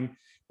time,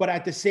 but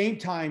at the same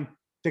time,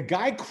 the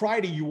guy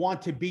Kreider you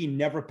want to be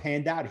never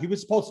panned out. He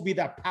was supposed to be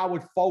that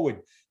powered forward,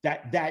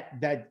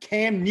 that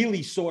Cam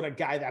Neely sort of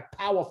guy, that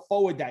power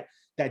forward,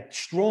 that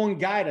strong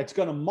guy that's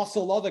going to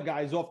muscle other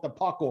guys off the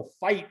puck or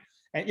fight.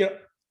 And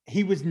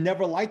he was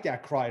never like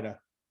that, Kreider.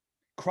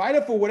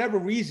 Kreider, for whatever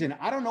reason,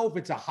 I don't know if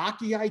it's a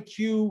hockey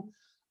IQ.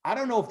 I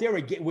don't know if there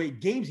are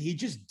games he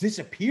just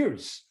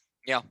disappears.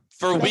 Yeah,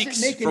 for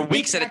weeks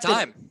at a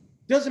time.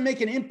 Doesn't make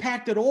an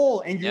impact at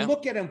all. And you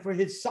look at him for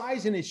his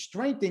size and his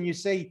strength, and you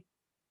say,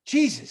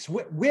 Jesus,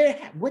 where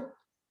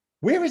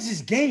is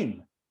his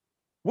game?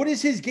 What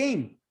is his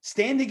game?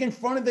 Standing in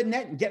front of the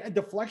net and getting a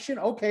deflection?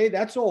 Okay,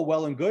 that's all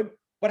well and good.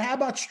 But how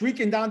about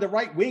streaking down the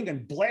right wing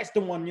and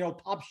blasting one,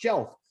 top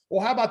shelf?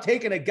 Or how about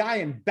taking a guy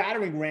and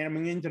battering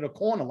ramming into the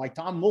corner like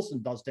Tom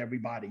Wilson does to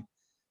everybody?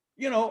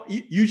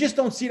 You just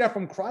don't see that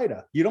from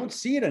Kreider. You don't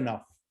see it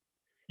enough.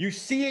 You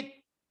see it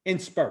in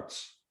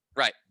spurts.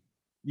 Right.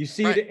 You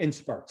see it in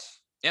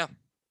spurts. Yeah.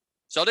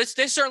 So there's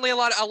certainly a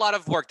lot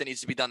of work that needs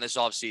to be done this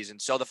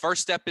offseason. So the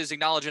first step is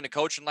acknowledging the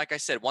coach. And like I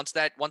said, once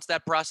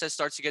that process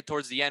starts to get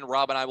towards the end,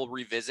 Rob and I will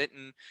revisit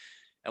and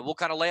we'll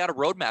kind of lay out a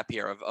roadmap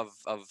here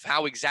of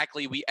how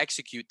exactly we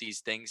execute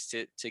these things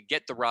to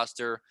get the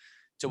roster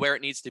to where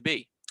it needs to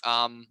be.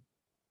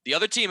 The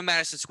other team in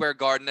Madison Square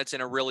Garden that's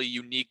in a really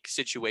unique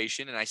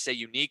situation, and I say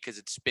unique because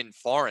it's been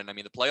foreign. I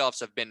mean, the playoffs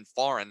have been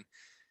foreign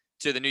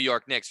to the New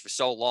York Knicks for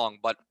so long,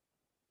 but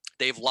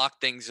they've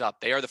locked things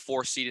up. They are the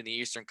 4th seed in the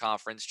Eastern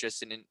Conference,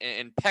 just an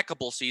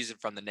impeccable season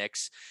from the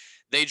Knicks.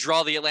 They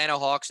draw the Atlanta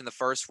Hawks in the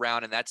first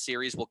round, and that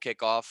series will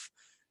kick off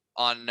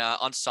on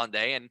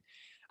Sunday. And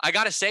I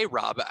got to say,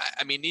 Rob,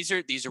 I mean, these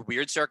are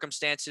weird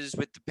circumstances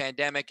with the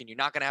pandemic, and you're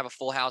not going to have a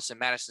full house in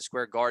Madison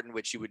Square Garden,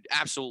 which you would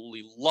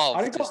absolutely love.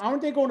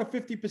 Aren't they going to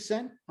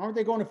 50%? Aren't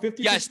they going to 50%?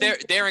 Yes,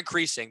 they're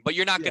increasing, but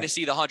you're not going to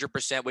see the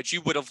 100%, which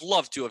you would have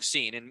loved to have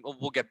seen. And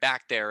we'll get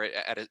back there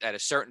at a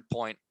certain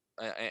point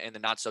in the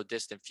not so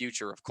distant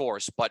future, of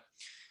course. But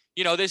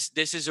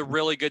this is a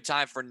really good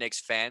time for Knicks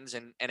fans.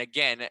 And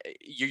again,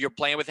 you're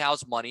playing with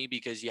house money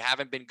because you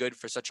haven't been good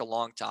for such a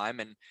long time.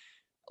 And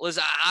Liz,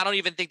 I don't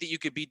even think that you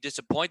could be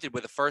disappointed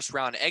with a first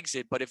round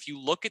exit. But if you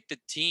look at the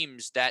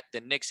teams that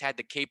the Knicks had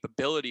the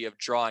capability of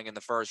drawing in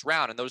the first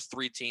round, and those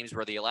 3 teams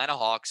were the Atlanta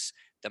Hawks,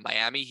 the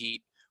Miami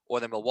Heat, or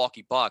the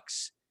Milwaukee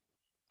Bucks.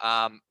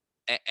 And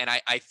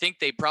I think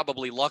they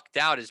probably lucked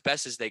out as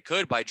best as they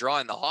could by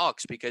drawing the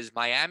Hawks, because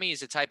Miami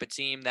is the type of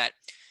team that,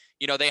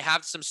 they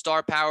have some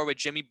star power with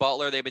Jimmy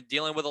Butler. They've been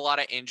dealing with a lot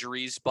of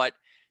injuries, but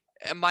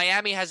And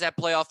Miami has that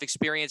playoff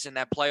experience and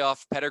that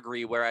playoff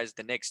pedigree, whereas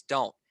the Knicks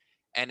don't.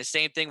 And the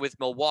same thing with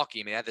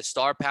Milwaukee. I mean, they have the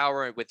star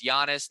power with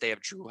Giannis. They have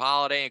Drew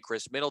Holiday and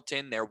Chris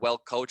Middleton. They're well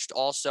coached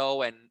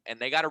also, and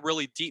they got a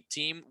really deep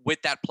team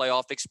with that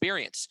playoff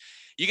experience.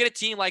 You get a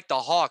team like the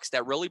Hawks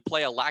that really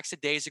play a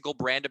lackadaisical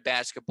brand of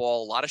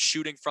basketball, a lot of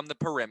shooting from the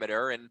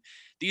perimeter, and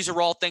these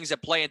are all things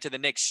that play into the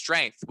Knicks'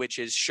 strength, which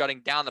is shutting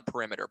down the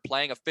perimeter,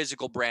 playing a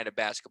physical brand of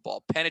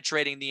basketball,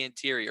 penetrating the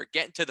interior,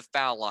 getting to the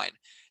foul line,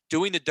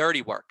 doing the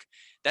dirty work.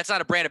 That's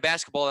not a brand of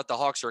basketball that the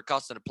Hawks are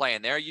accustomed to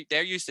playing. They're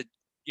used to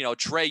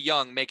Trae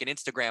Young making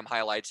Instagram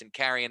highlights and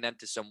carrying them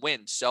to some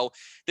wins. So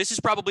this is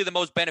probably the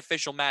most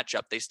beneficial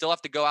matchup. They still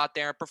have to go out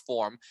there and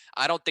perform.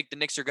 I don't think the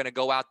Knicks are going to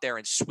go out there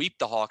and sweep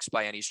the Hawks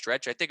by any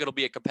stretch. I think it'll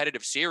be a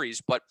competitive series,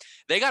 but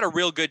they got a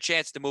real good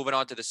chance to moving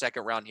on to the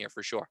second round here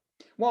for sure.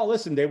 Well,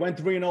 listen, they went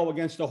 3-0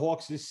 against the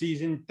Hawks this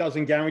season.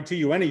 Doesn't guarantee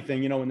you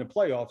anything, in the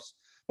playoffs.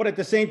 But at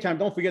the same time,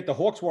 don't forget the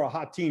Hawks were a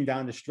hot team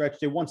down the stretch.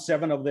 They won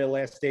 7 of their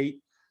last 8.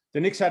 The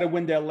Knicks had to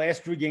win their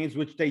last 3 games,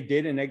 which they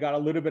did, and they got a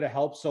little bit of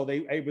help, so they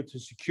were able to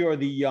secure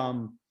the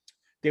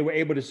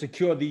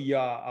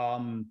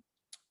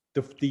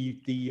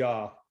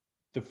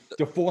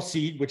 4th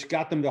seed, which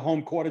got them the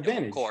home court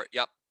advantage. Home court,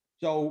 yep.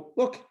 So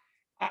look,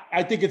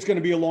 I think it's going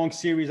to be a long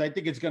series. I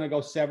think it's going to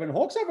go 7.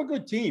 Hawks have a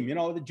good team.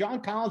 The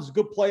John Collins is a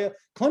good player.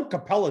 Clint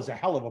Capella is a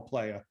hell of a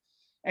player,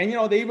 and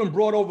they even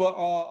brought over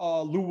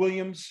Lou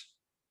Williams.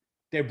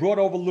 They brought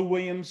over Lou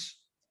Williams,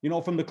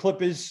 from the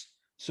Clippers.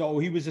 So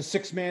he was a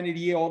 6th man of the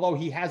year, although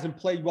he hasn't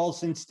played well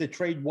since the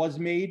trade was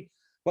made.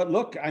 But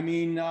look, I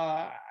mean,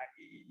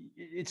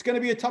 it's going to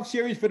be a tough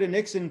series for the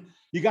Knicks, and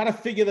you got to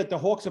figure that the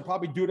Hawks will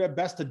probably do their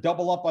best to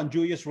double up on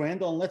Julius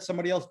Randle and let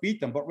somebody else beat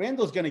them. But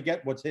Randle's going to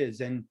get what's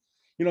his. And,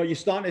 you're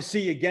starting to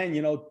see again,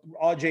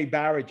 RJ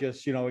Barrett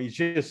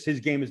his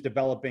game is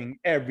developing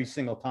every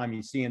single time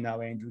you see him now,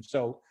 Andrew.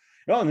 So,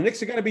 the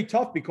Knicks are going to be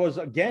tough because,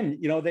 again,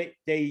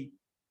 they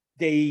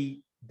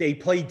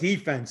play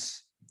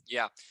defense.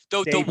 Yeah.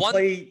 They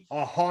play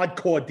a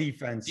hardcore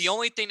defense. The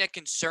only thing that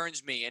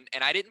concerns me,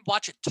 and I didn't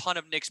watch a ton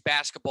of Knicks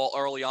basketball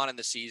early on in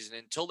the season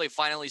until they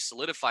finally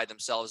solidified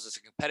themselves as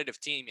a competitive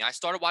team. I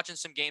started watching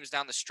some games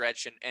down the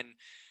stretch, and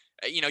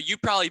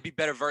you'd probably be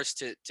better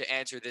versed to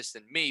answer this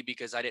than me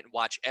because I didn't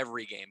watch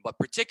every game, but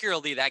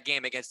particularly that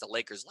game against the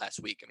Lakers last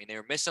week. I mean, they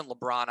were missing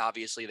LeBron,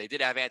 obviously. They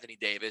did have Anthony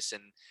Davis,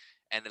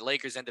 and the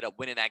Lakers ended up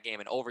winning that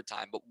game in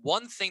overtime. But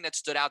one thing that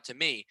stood out to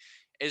me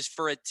is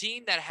for a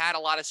team that had a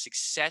lot of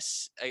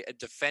success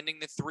defending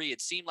the 3, it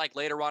seemed like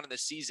later on in the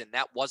season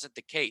that wasn't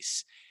the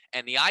case.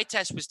 And the eye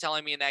test was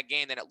telling me in that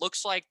game that it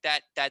looks like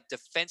that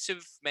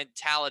defensive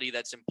mentality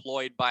that's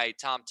employed by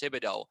Tom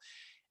Thibodeau,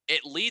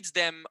 it leads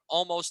them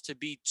almost to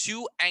be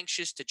too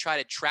anxious to try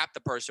to trap the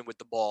person with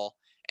the ball,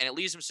 and it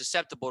leaves them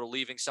susceptible to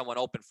leaving someone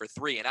open for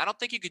 3. And I don't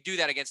think you could do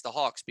that against the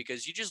Hawks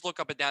because you just look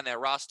up and down their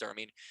roster. I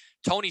mean,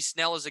 Tony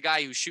Snell is a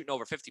guy who's shooting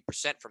over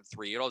 50% from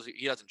 3.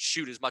 He doesn't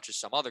shoot as much as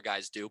some other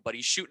guys do, but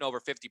he's shooting over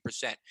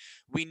 50%.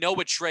 We know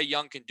what Trae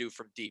Young can do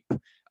from deep.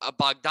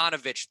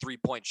 Bogdanovich,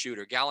 3-point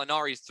shooter.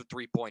 Gallinari's the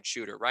 3-point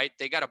shooter, right?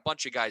 They got a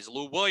bunch of guys.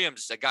 Lou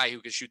Williams, a guy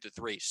who can shoot the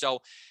 3. So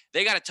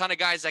they got a ton of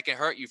guys that can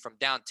hurt you from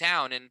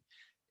downtown, and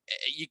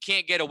you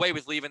can't get away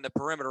with leaving the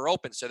perimeter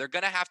open. So they're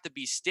going to have to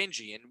be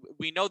stingy. And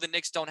we know the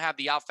Knicks don't have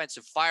the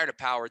offensive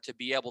firepower to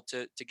be able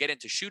to get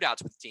into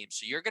shootouts with teams.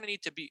 So you're going to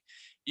need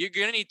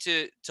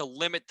to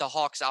limit the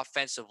Hawks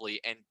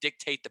offensively and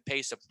dictate the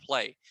pace of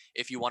play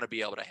if you want to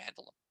be able to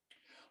handle them.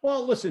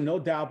 Well, listen, no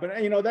doubt. But,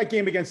 that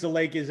game against the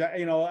Lakers,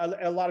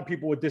 a lot of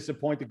people were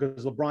disappointed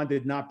because LeBron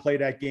did not play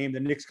that game.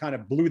 The Knicks kind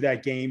of blew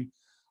that game.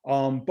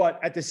 But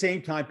at the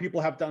same time, people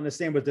have to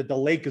understand that the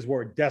Lakers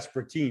were a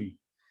desperate team.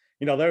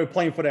 They were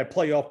playing for that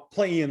playoff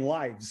play-in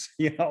lives,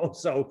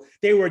 so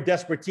they were a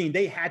desperate team.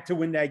 They had to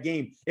win that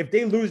game. If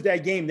they lose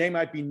that game, they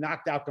might be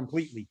knocked out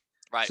completely.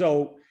 Right.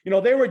 So,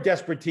 they were a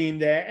desperate team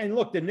there. And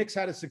look, the Knicks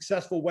had a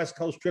successful West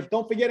Coast trip.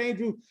 Don't forget,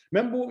 Andrew,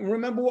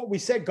 remember what we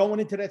said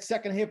going into that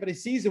second half of the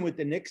season with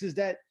the Knicks is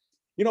that,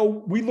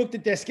 we looked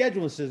at their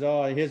schedule and says,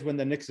 oh, here's when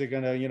the Knicks are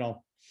going to,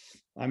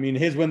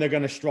 here's when they're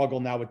going to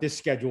struggle now with this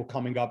schedule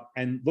coming up.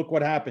 And look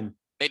what happened.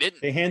 They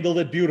didn't. They handled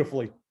it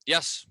beautifully.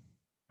 Yes.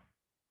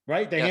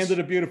 Right? They handled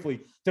it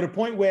beautifully to the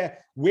point where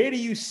do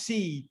you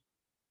see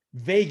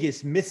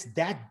Vegas miss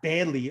that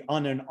badly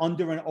on an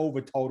under and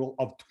over total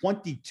of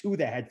 22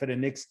 they had for the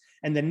Knicks,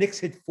 and the Knicks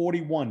hit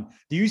 41?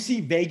 Do you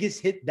see Vegas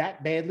hit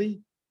that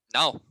badly?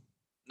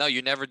 No,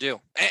 you never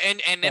do.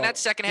 And in that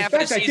second half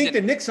of the season, I think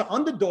the Knicks are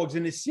underdogs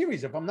in this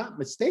series, if I'm not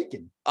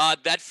mistaken.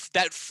 That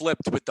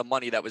flipped with the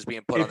money that was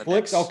being put on the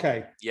Knicks.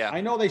 Okay. Yeah.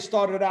 I know they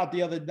started out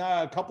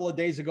a couple of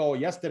days ago or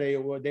yesterday,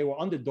 they were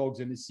underdogs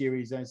in this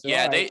series. And so,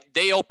 yeah,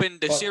 they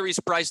opened the series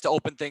price to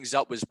open things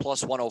up was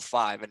plus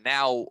 105, and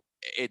now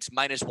it's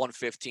minus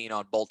 115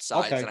 on both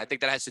sides. Okay. And I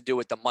think that has to do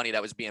with the money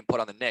that was being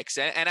put on the Knicks.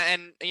 And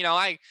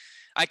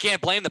I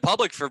can't blame the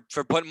public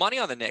for putting money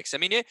on the Knicks. I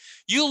mean,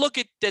 you look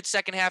at that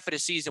second half of the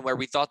season where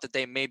we thought that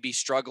they may be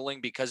struggling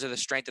because of the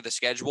strength of the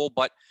schedule.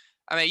 But,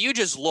 you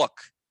just look.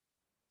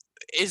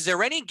 is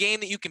there any game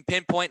that you can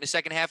pinpoint in the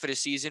second half of the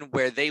season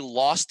where they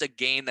lost a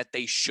game that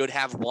they should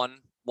have won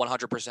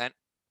 100%?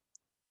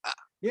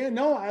 Yeah,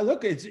 no,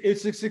 look, it's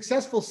a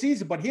successful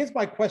season, but here's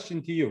my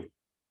question to you.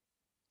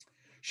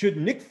 Should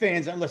Knicks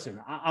fans, and listen,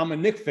 I'm a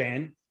Knicks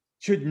fan,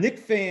 should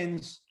Knicks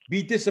fans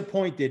be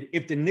disappointed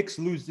if the Knicks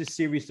lose this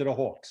series to the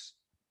Hawks?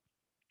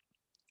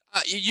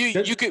 Does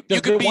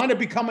it wind up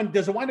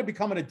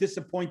becoming a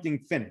disappointing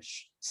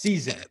finish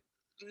season?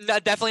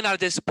 Definitely not a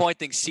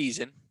disappointing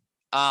season.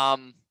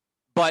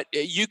 But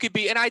you could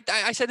be, and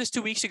I said this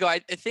 2 weeks ago, I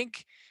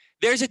think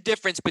there's a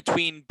difference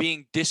between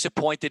being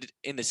disappointed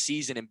in the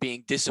season and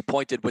being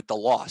disappointed with the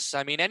loss.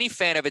 I mean, any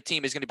fan of a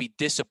team is going to be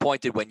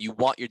disappointed when you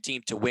want your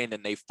team to win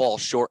and they fall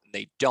short and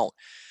they don't.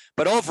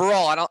 But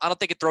overall, I don't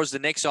think it throws the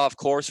Knicks off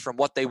course from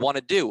what they want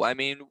to do. I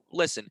mean,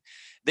 listen,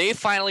 they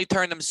finally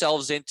turned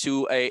themselves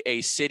into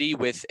a city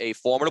with a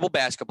formidable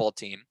basketball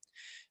team.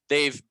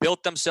 They've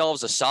built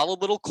themselves a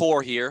solid little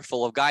core here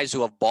full of guys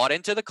who have bought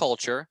into the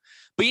culture.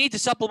 But you need to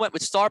supplement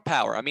with star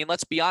power. I mean,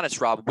 let's be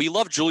honest, Rob. We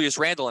love Julius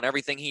Randle and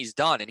everything he's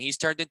done, and he's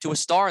turned into a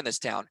star in this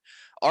town.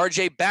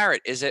 RJ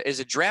Barrett is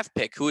a draft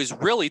pick who has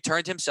really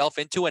turned himself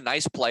into a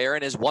nice player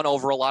and has won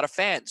over a lot of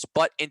fans.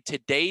 But in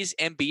today's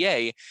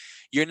NBA,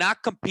 you're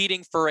not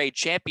competing for a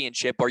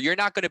championship, or you're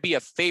not going to be a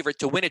favorite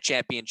to win a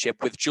championship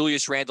with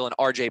Julius Randle and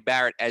RJ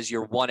Barrett as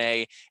your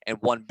 1A and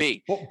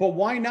 1B. But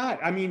why not?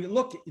 I mean,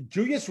 look,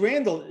 Julius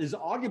Randle is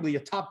arguably a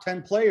top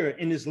 10 player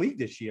in this league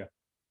this year.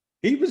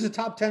 He was a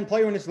top 10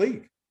 player in this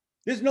league.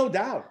 There's no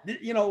doubt.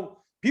 You know,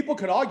 people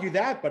could argue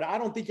that, but I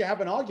don't think you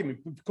have an argument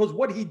because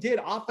what he did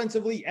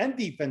offensively and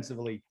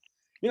defensively,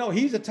 you know,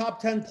 he's a top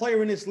 10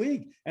 player in this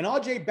league. And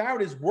RJ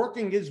Barrett is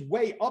working his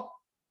way up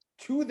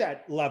to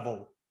that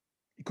level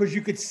because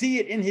you could see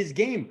it in his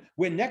game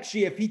where next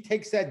year, if he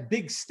takes that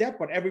big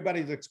step, what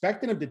everybody's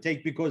expecting him to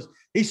take, because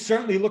he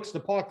certainly looks the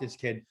part, this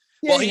kid.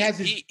 Yeah, well, he has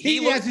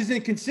his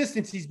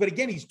inconsistencies, but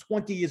again, he's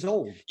 20 years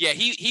old. Yeah,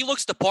 he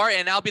looks the part,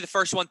 and I'll be the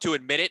first one to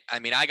admit it. I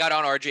mean, I got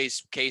on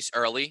RJ's case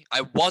early.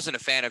 I wasn't a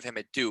fan of him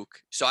at Duke,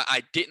 so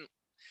I didn't.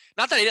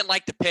 Not that I didn't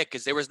like the pick,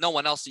 because there was no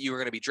one else that you were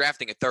going to be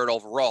drafting at third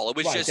overall. It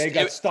was right, just they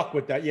got stuck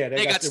with that. Yeah,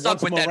 they got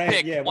stuck with that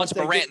pick. Yeah, once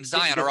Morant and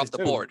Zion are off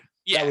the board.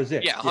 Yeah, that was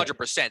it. Yeah,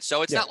 100%.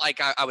 So it's not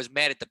like I was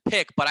mad at the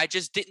pick, but I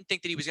just didn't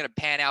think that he was going to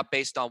pan out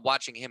based on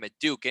watching him at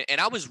Duke,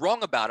 and I was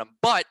wrong about him.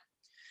 But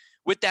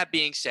with that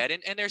being said,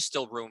 and there's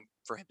still room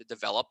for him to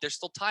develop. There's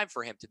still time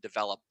for him to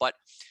develop, but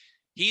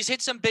he's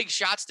hit some big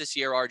shots this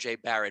year,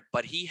 RJ Barrett,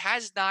 but he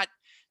has not,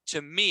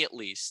 to me at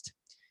least,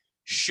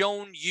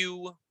 shown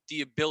you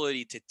the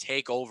ability to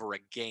take over a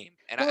game.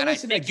 And I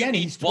think again,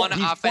 you need one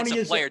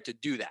offensive player to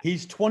do that.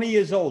 He's 20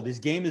 years old. His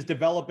game is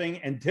developing,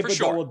 and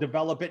Thibodeau will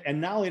develop it. And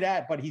not only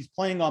that, but he's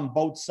playing on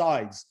both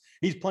sides.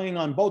 He's playing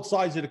on both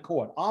sides of the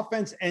court,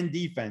 offense and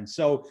defense.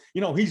 So,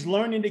 you know, he's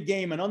learning the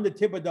game. And under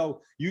Thibodeau,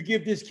 you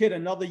give this kid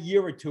another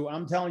year or two,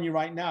 I'm telling you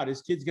right now,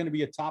 this kid's going to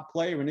be a top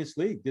player in this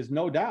league. There's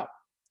no doubt.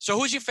 So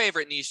who's your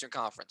favorite in the Eastern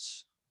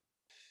Conference?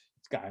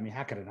 I mean,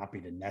 how could it not be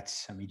the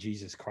Nets? I mean,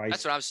 Jesus Christ.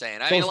 That's what I'm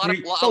saying. I mean, a lot of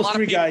people,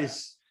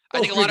 I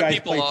think a lot of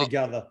people play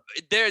together.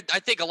 I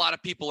think a lot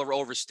of people are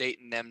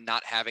overstating them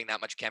not having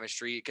that much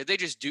chemistry, because they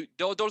just do.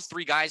 Those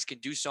three guys can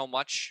do so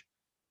much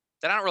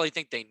that I don't really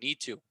think they need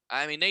to.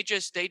 I mean, they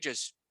just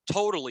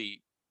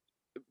totally,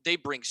 they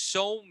bring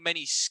so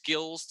many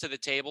skills to the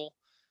table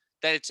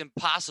that it's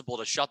impossible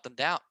to shut them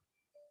down.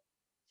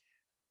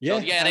 Yeah,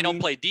 so, they don't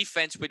play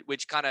defense,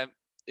 which kind of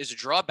is a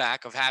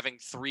drawback of having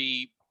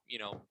three, you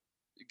know,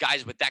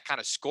 guys with that kind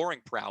of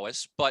scoring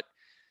prowess. But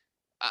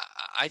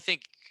I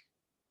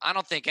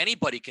don't think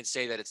anybody can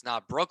say that it's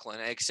not Brooklyn,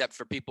 except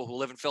for people who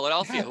live in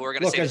Philadelphia who are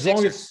going to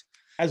say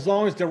as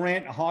long as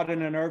Durant,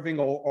 Harden, and Irving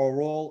are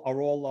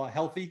all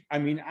healthy. I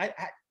mean,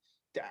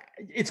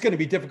 it's going to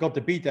be difficult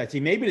to beat that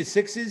team. Maybe the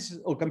Sixers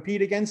will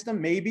compete against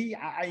them. Maybe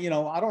I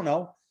don't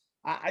know.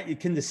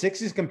 Can the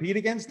Sixers compete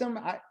against them?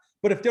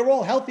 But if they're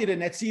all healthy, the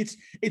Nets, see,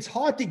 it's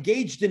hard to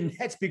gauge the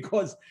Nets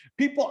because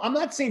I'm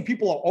not saying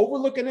people are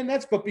overlooking the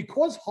Nets, but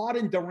because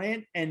Harden,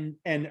 Durant, and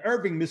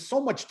Irving missed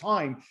so much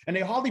time and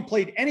they hardly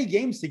played any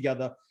games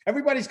together,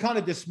 everybody's kind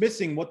of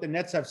dismissing what the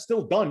Nets have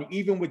still done,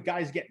 even with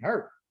guys getting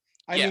hurt.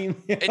 I mean,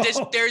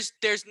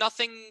 there's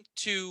nothing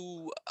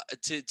to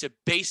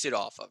base it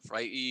off of,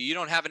 right? You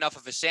don't have enough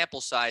of a sample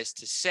size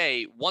to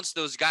say once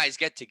those guys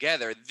get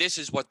together, this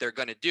is what they're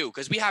going to do,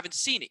 because we haven't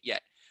seen it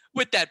yet.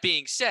 With that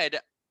being said,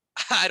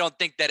 I don't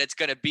think that it's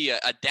going to be a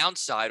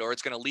downside or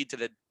it's going to lead to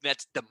the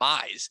Nets'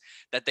 demise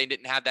that they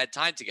didn't have that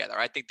time together.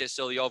 I think they're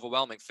still the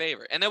overwhelming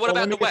favorite. And then what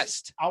about the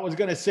West? I was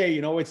going to say,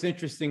 it's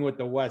interesting with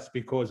the West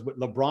because with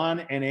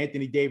LeBron and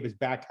Anthony Davis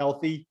back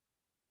healthy,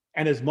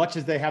 and as much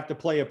as they have to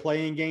play a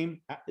playing game,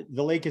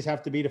 the Lakers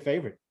have to be the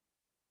favorite.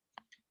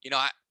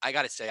 I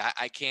got to say,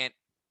 I can't,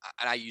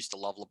 and I used to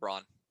love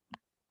LeBron.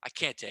 I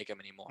can't take him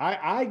anymore.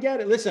 I get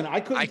it. Listen, I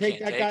couldn't take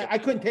that guy. I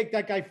couldn't take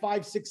that guy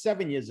 5, 6,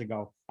 7 years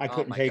ago. I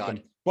couldn't take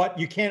him. But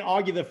you can't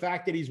argue the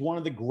fact that he's one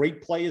of the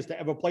great players to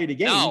ever play the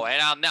game. No,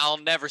 and I'll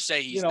never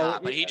say he's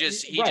not. But you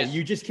just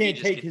can't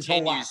take his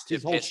whole act,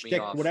 his whole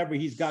shtick, whatever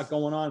he's got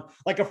going on.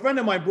 Like a friend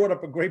of mine brought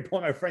up a great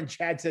point. My friend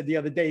Chad said the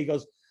other day. He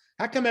goes,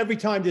 "How come every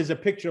time there's a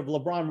picture of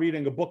LeBron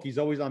reading a book, he's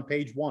always on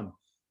page 1?"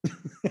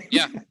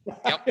 Yeah.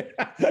 Yep.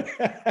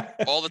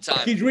 All the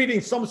time. He's reading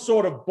some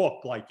sort of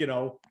book, Well,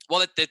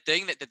 the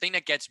thing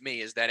that gets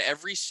me is that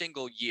every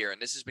single year,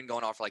 and this has been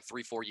going on for like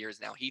 3-4 years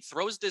now, he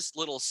throws this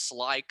little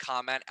sly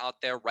comment out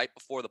there right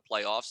before the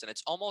playoffs, and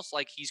it's almost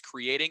like he's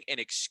creating an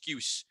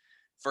excuse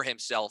for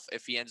himself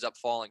if he ends up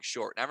falling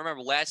short. And I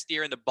remember last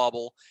year in the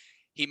bubble,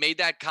 he made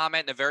that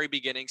comment in the very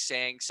beginning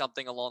saying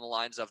something along the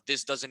lines of,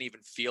 "This doesn't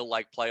even feel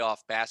like playoff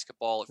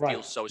basketball. It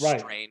feels so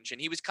strange." And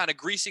he was kind of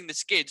greasing the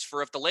skids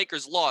for if the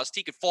Lakers lost,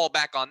 he could fall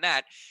back on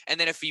that. And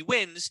then if he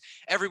wins,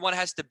 everyone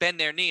has to bend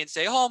their knee and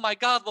say, "Oh my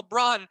God,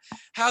 LeBron,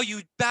 how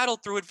you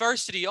battled through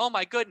adversity. Oh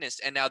my goodness."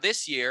 And now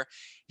this year,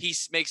 he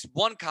makes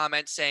one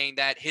comment saying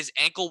that his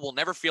ankle will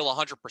never feel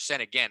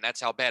 100% again. That's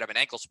how bad of an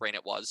ankle sprain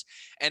it was.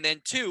 And then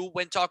 2,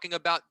 when talking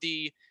about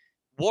the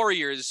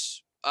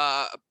Warriors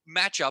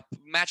matchup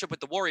with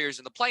the Warriors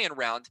in the play-in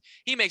round,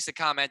 he makes the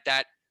comment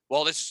that,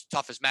 "Well, this is the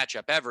toughest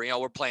matchup ever.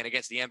 We're playing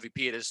against the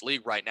MVP of this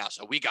league right now,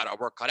 so we got our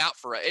work cut out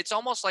for it." It's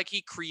almost like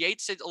he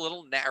creates a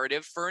little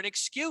narrative for an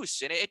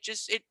excuse, and it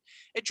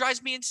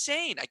drives me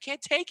insane. I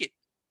can't take it.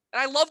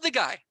 And I love the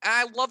guy.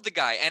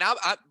 And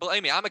I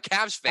believe me, I'm a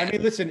Cavs fan. I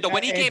mean, listen. So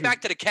when he came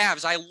back to the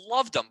Cavs, I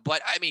loved him.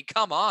 But I mean,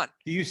 come on.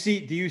 Do you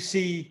see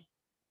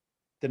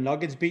the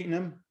Nuggets beating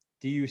him?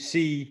 Do you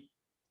see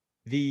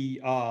the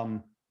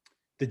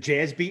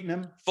Jazz beating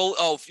them? When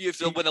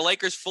the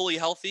Lakers fully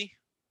healthy,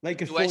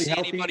 do I see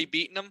anybody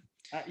beating them?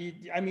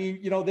 I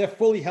mean, they're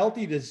fully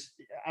healthy.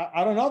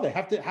 I don't know.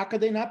 How could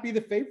they not be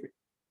the favorite?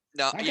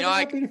 No, be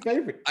the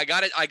favorite. I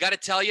got to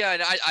tell you,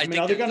 and I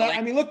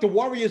think look, the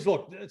Warriors.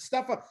 Look,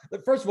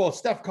 First of all,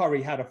 Steph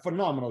Curry had a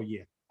phenomenal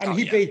year.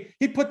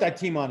 He put that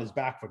team on his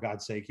back, for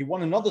God's sake. He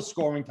won another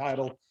scoring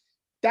title.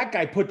 That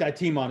guy put that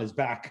team on his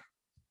back.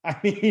 I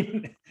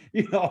mean,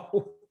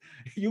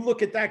 you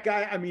look at that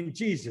guy. I mean,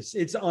 Jesus,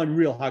 it's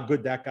unreal how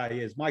good that guy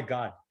is. My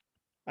God.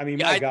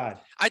 God.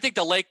 I think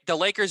the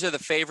Lakers are the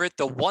favorite.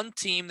 The one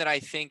team that I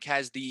think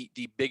has the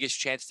biggest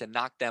chance to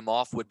knock them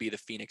off would be the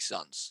Phoenix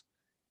Suns.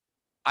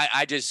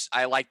 I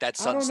like that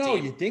Suns team. I don't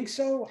know. You think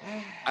so?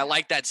 I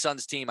like that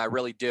Suns team. I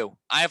really do.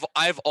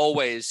 I've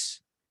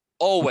always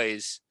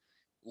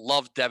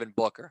loved Devin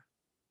Booker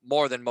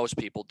more than most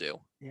people do.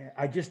 Yeah,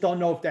 I just don't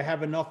know if they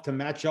have enough to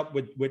match up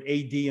with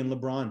AD and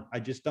LeBron. I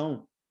just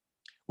don't.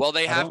 Well,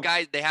 they have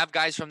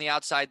guys from the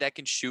outside that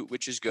can shoot,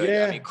 which is good.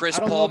 Yeah, I mean, Chris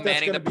Paul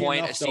manning the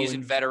point, a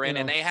seasoned veteran,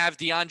 and they have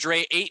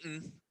DeAndre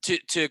Ayton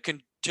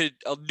to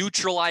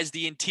neutralize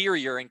the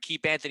interior and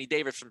keep Anthony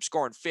Davis from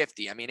scoring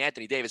 50. I mean,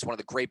 Anthony Davis is one of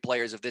the great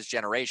players of this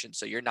generation,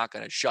 so you're not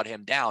going to shut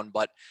him down.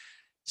 But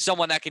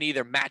someone that can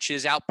either match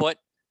his output,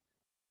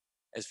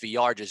 as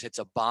VR just hits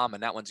a bomb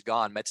and that one's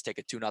gone. Mets take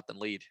a 2-0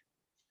 lead.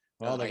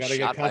 Well, they got to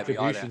get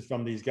contributions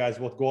from these guys.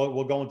 We'll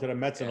go into the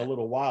Mets in a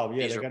little while.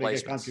 Yeah, they got to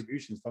get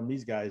contributions from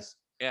these guys.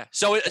 Yeah.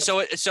 So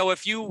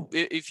if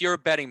you're a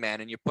betting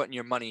man and you're putting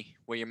your money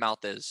where your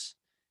mouth is,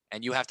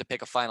 and you have to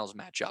pick a finals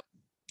matchup,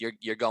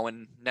 you're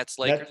going Nets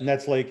Lakers.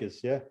 Nets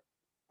Lakers, yeah.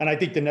 And I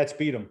think the Nets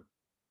beat them.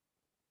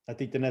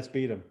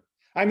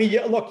 I mean,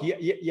 look,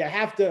 you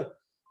have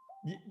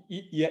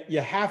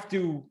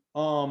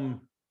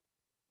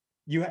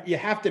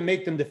to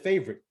make them the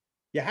favorite.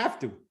 You have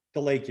to.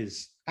 The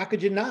Lakers. How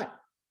could you not?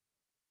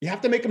 You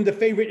have to make them the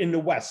favorite in the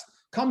West.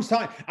 Comes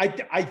time.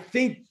 I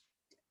think.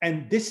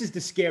 And this is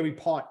the scary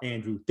part,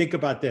 Andrew. Think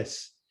about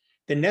this.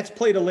 The Nets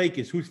play the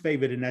Lakers. Who's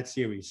favored in that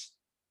series?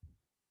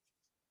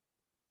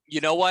 You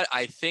know what?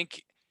 I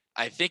think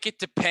it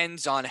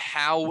depends on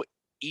how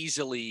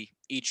easily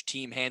each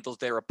team handles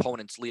their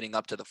opponents leading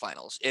up to the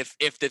finals. If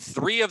the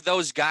three of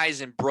those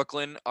guys in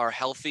Brooklyn are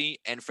healthy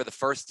and for the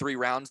first 3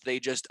 rounds they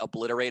just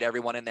obliterate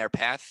everyone in their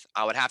path,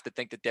 I would have to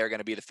think that they're going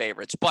to be the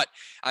favorites. But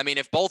I mean,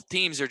 if both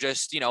teams are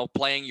just,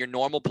 playing your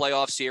normal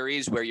playoff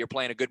series where you're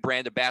playing a good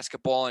brand of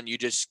basketball and you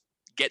just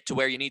get to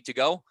where you need to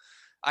go,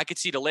 I could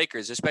see the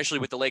Lakers, especially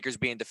with the Lakers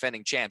being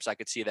defending champs. I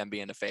could see them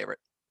being the favorite.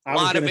 A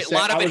lot of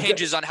it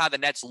hinges on how the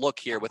Nets look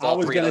here with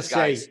all 3 of those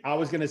guys. I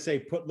was going to say,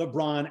 put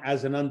LeBron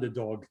as an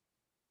underdog.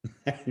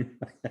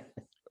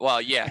 Well,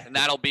 yeah, and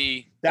that would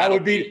be the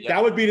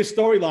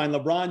storyline.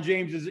 LeBron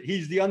James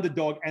he's the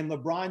underdog, and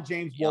LeBron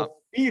James will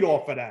feed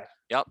off of that.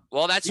 Yep.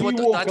 Well, that's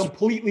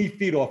completely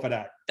feed off of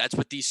that. That's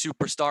what these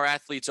superstar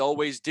athletes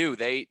always do.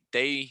 They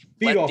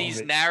let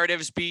these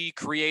narratives be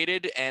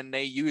created, and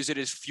they use it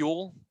as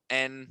fuel.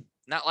 And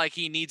not like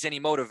he needs any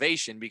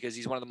motivation because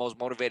he's one of the most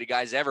motivated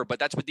guys ever, but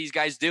that's what these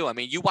guys do. I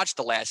mean, you watched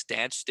The Last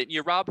Dance, didn't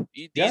you, Rob?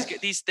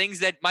 These things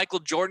that Michael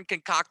Jordan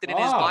concocted in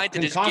his mind to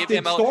just give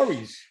him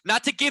stories.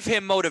 Not to give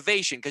him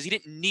motivation because he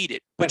didn't need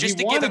it, but just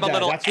to give him a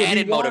little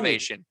added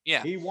motivation.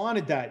 Yeah. He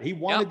wanted that. He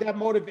wanted that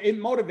motive. It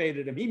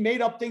motivated him. He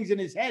made up things in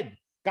his head.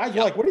 Guys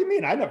were like, what do you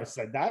mean? I never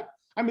said that.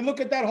 I mean,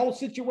 look at that whole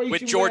situation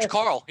with George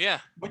Karl. Yeah.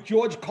 With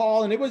George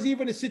Karl. And it was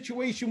even a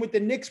situation with the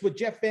Knicks with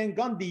Jeff Van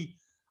Gundy.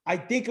 I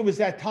think it was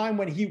that time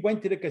when he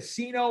went to the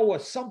casino or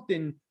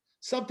something.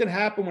 Something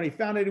happened when he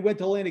found out he went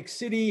to Atlantic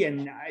City,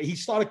 and he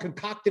started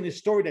concocting his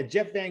story that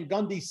Jeff Van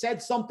Gundy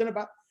said something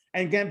about,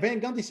 and Van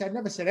Gundy said,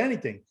 never said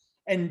anything.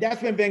 And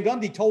that's when Van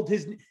Gundy told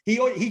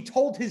he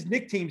told his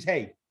Knick teams,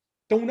 hey,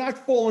 do not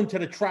fall into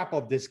the trap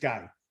of this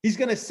guy. He's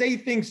going to say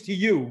things to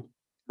you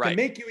to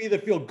make you either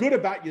feel good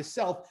about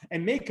yourself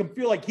and make him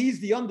feel like he's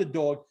the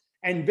underdog.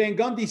 And Van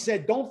Gundy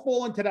said, don't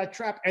fall into that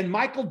trap. And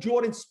Michael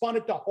Jordan spun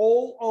it the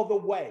whole other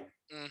way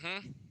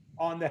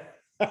on that.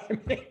 I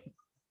mean,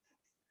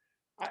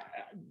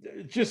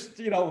 just,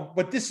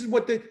 but this is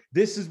what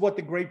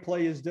the great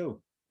players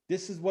do.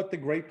 This is what the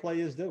great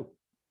players do.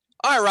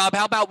 All right, Rob,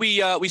 how about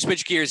we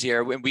switch gears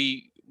here when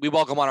we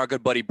welcome on our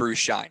good buddy Bruce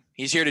Shine.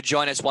 He's here to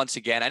join us once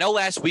again. I know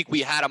last week we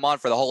had him on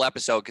for the whole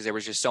episode because there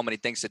was just so many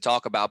things to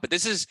talk about, but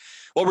this is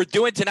what we're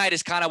doing tonight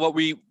is kind of what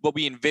we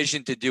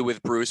envisioned to do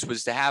with Bruce,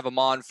 was to have him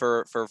on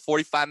for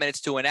 45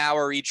 minutes to an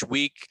hour each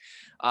week,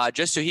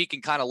 just so he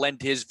can kind of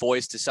lend his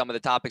voice to some of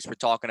the topics we're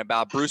talking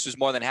about. Bruce was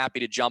more than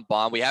happy to jump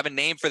on. We have a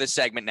name for the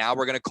segment now.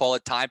 We're going to call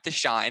it Time to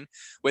Shine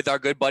with our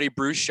good buddy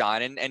Bruce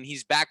Shine, and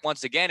he's back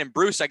once again. And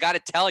Bruce, I got to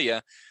tell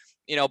you,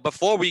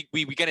 before we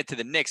get into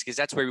the Knicks, because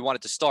that's where we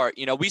wanted to start,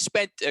 we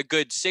spent a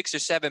good 6 or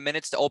 7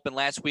 minutes to open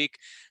last week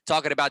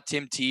talking about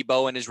Tim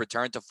Tebow and his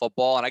return to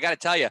football. And I got to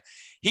tell you,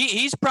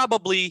 he's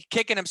probably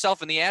kicking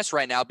himself in the ass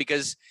right now,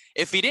 because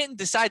if he didn't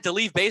decide to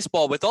leave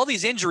baseball with all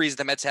these injuries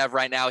the Mets have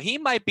right now, he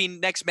might be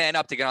next man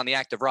up to get on the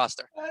active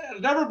roster.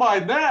 Never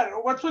mind that.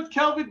 What's with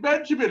Kelvin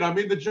Benjamin? I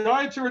mean, the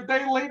Giants are a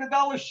day late,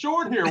 $1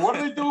 short here. What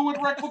are they doing with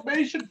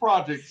reclamation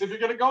projects? If you're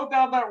going to go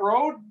down that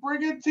road,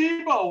 bring in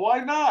Tebow. Why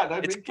not?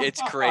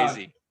 It's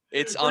crazy.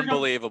 It's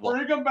unbelievable.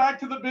 Bring them back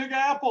to the Big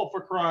Apple,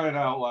 for crying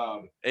out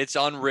loud. It's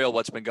unreal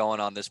what's been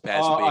going on this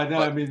past week. I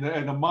know.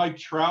 And the Mike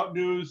Trout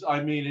news,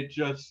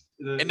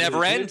 it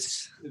never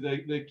ends.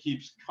 That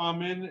keeps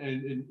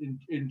coming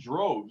in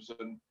droves.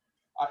 And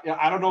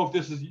I don't know if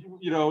this is,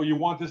 you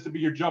want this to be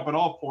your jumping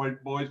off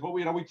point, boys, but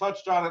we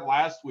touched on it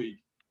last week.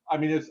 I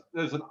mean,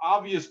 there's an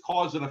obvious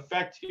cause and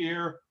effect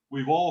here.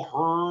 We've all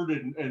heard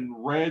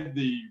and read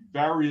the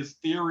various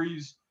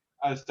theories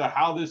as to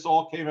how this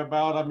all came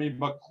about. I mean,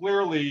 but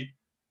clearly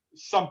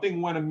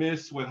something went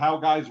amiss with how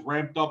guys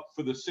ramped up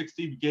for the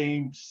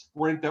 60-game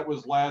sprint that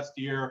was last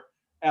year.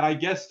 And I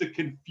guess the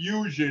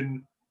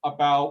confusion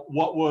about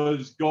what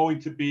was going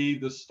to be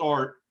the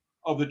start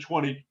of the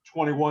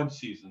 2021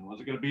 season. Was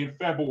it going to be in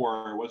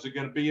February? Was it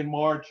going to be in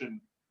March? And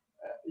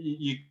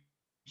you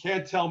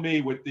can't tell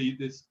me with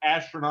this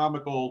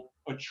astronomical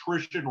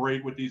attrition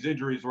rate with these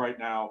injuries right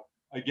now,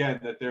 again,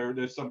 that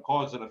there's some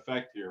cause and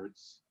effect here.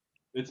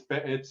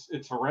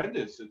 It's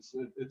horrendous.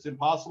 It's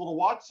impossible to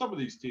watch some of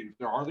these teams.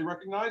 They're hardly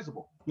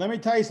recognizable. Let me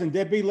tell you something.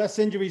 There'd be less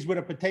injuries with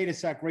a potato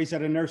sack race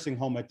at a nursing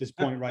home at this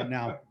point right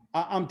now.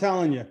 I'm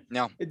telling you.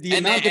 No. And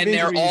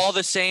they're all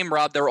the same,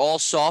 Rob. They're all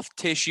soft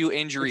tissue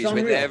injuries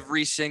with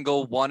every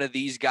single one of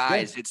these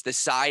guys. Yeah. It's the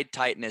side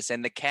tightness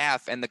and the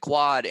calf and the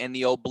quad and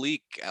the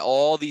oblique.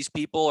 All these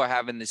people are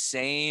having the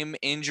same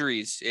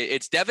injuries.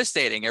 It's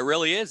devastating. It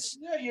really is.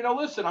 Yeah,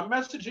 listen, I'm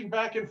messaging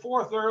back and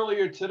forth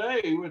earlier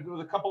today with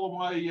a couple of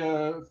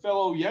my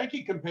fellow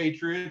Yankee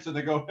compatriots, and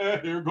they go, hey,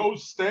 here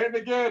goes Stan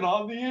again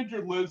on the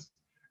injured list.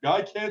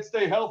 Guy can't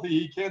stay healthy.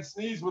 He can't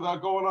sneeze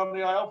without going on the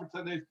IL for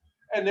 10 days.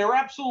 And they're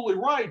absolutely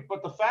right.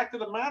 But the fact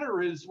of the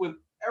matter is, with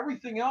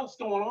everything else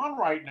going on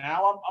right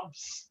now, I'm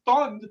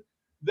stunned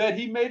that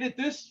he made it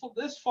this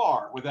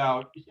far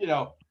without,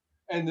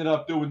 ended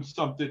up doing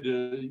something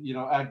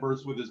to,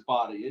 adverse with his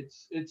body.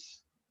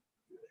 It's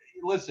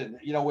listen,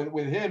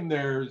 with him,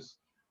 there's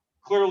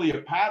clearly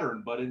a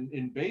pattern, but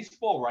in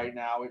baseball right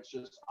now, it's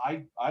just,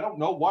 I don't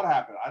know what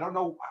happened. I don't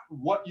know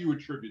what you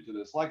attribute to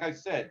this. Like I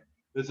said,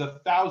 there's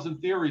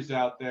 1,000 theories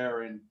out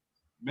there, and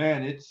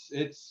man,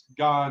 it's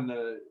gone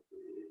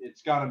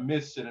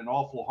amiss in an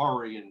awful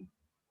hurry and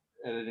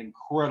at an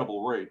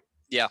incredible rate.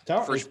 Yeah,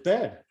 it's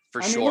bad.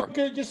 For sure.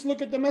 Just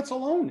look at the Mets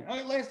alone.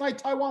 Last night,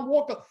 Taijuan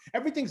Walker,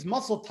 everything's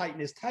muscle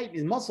tightness,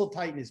 muscle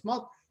tightness,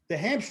 the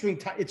hamstring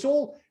tight. It's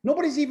all,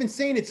 nobody's even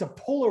saying it's a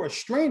pull or a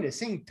strain. They're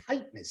saying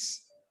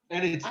tightness.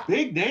 And it's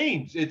big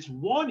names. It's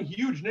one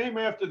huge name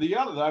after the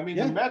other. I mean,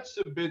 The Mets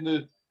have been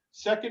the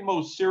second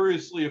most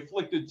seriously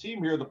afflicted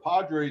team here, the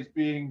Padres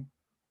being,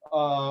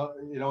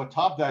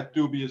 atop that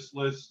dubious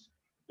list,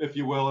 if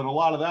you will. And a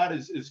lot of that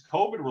is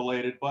COVID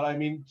related. But I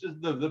mean,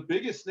 just the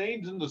biggest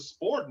names in the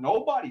sport,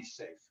 nobody's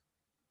safe.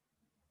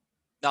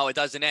 No, it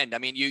doesn't end. I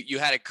mean, you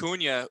had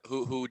Acuna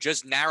who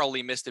just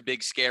narrowly missed a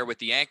big scare with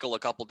the ankle a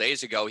couple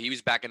days ago. He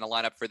was back in the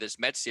lineup for this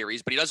Mets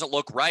series, but he doesn't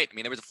look right. I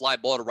mean, there was a fly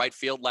ball to right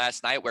field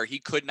last night where he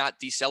could not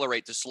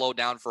decelerate to slow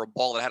down for a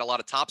ball that had a lot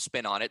of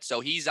topspin on it. So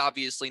he's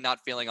obviously not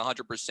feeling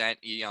 100%.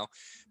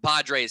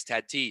 Padres,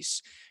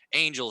 Tatis,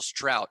 Angels,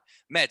 Trout,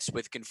 Mets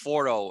with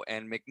Conforto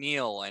and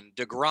McNeil and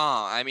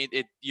DeGrom. I mean,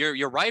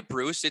 you're right,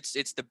 Bruce. It's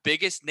the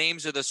biggest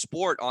names of the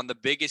sport on the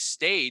biggest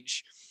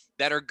stage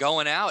that are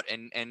going out,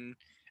 and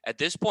At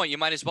this point, you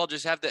might as well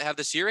just have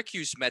the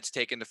Syracuse Mets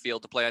taking the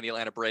field to play on the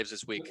Atlanta Braves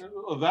this week.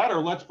 That,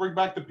 or let's bring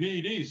back the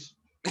PEDs.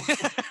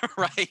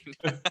 Right.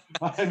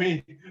 I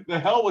mean, the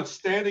hell with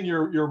standing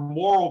your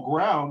moral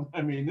ground.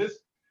 I mean,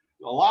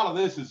 a lot of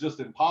this is just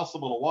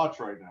impossible to watch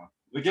right now.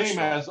 The game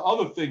has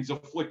other things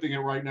afflicting it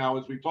right now,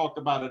 as we talked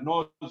about ad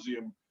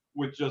nauseum,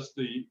 with just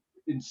the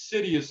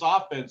insidious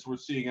offense we're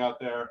seeing out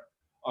there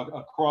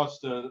across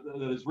that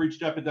has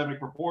reached epidemic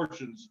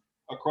proportions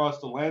across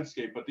the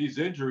landscape. But these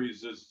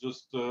injuries is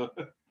just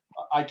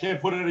I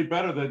can't put it any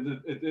better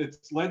than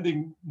it's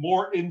lending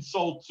more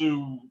insult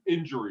to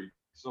injury,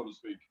 so to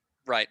speak.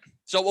 Right.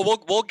 So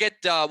we'll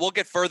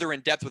get further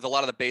in depth with a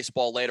lot of the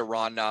baseball later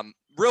on.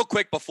 Real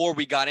quick before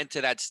we got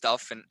into that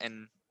stuff,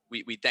 and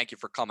we thank you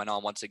for coming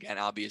on once again.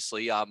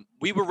 Obviously,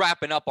 we were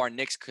wrapping up our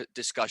Knicks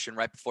discussion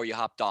right before you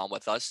hopped on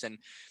with us, and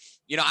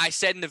I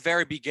said in the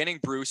very beginning,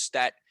 Bruce,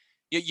 that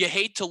you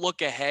hate to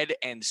look ahead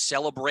and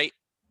celebrate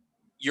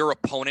your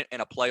opponent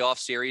in a playoff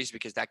series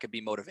because that could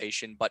be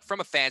motivation. But from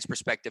a fan's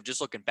perspective,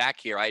 just looking back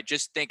here, I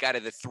just think out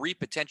of the 3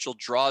 potential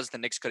draws the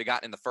Knicks could have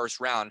gotten in the first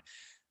round,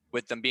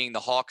 with them being the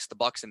Hawks, the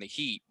Bucks, and the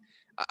Heat,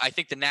 I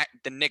think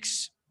the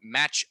Knicks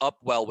match up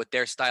well with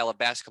their style of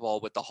basketball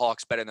with the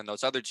Hawks better than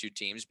those other 2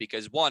 teams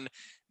because, one,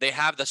 they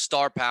have the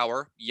star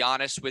power,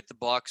 Giannis with the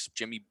Bucks,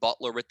 Jimmy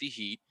Butler with the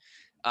Heat.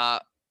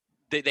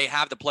 They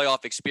have the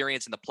playoff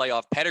experience and the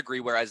playoff pedigree,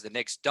 whereas the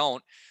Knicks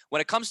don't.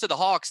 When it comes to the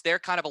Hawks, they're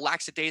kind of a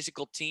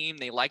lackadaisical team.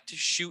 They like to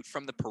shoot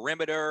from the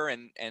perimeter,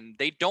 and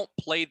they don't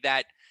play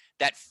that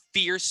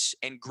fierce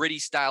and gritty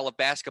style of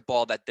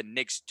basketball that the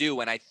Knicks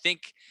do. And I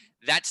think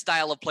that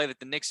style of play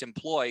that the Knicks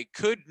employ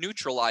could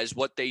neutralize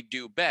what they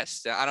do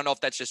best. I don't know if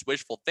that's just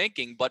wishful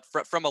thinking, but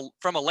from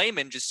a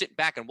layman just sitting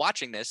back and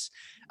watching this,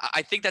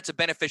 I think that's a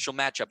beneficial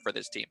matchup for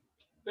this team.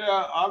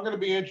 Yeah, I'm going to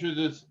be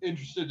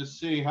interested to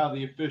see how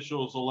the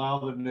officials allow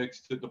the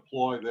Knicks to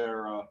deploy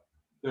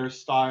their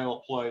style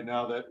of play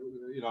now that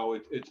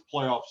it's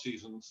playoff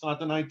season. It's not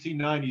the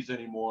 1990s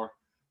anymore.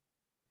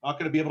 Not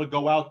going to be able to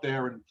go out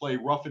there and play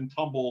rough and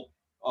tumble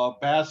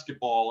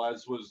basketball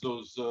as was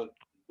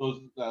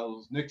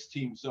those Knicks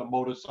teams'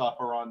 modus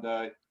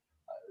operandi.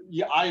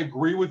 Yeah, I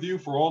agree with you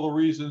for all the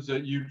reasons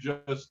that you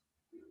just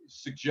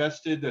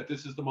suggested, that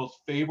this is the most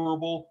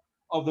favorable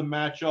of the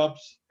matchups.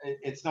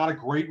 It's not a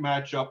great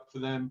matchup for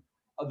them.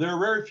 There are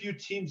very few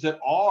teams that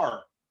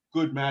are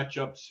good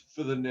matchups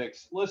for the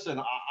Knicks. Listen,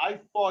 I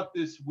thought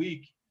this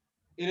week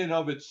in and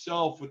of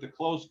itself, with the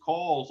close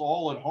calls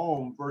all at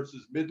home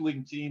versus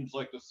middling teams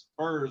like the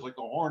Spurs, like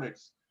the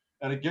Hornets,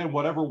 and again,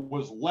 whatever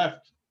was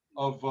left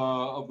of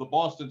the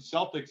Boston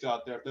Celtics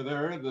out there,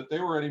 if they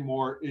were any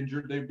more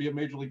injured, they'd be a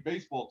Major League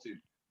Baseball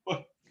team.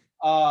 But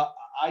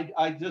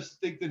I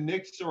just think the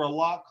Knicks are a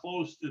lot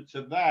closer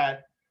to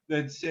that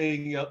than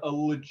saying a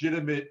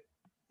legitimate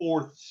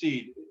 4th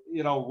seed.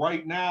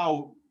 Right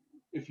now,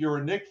 if you're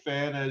a Knicks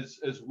fan,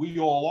 as we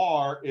all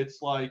are,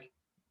 it's like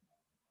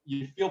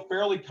you feel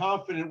fairly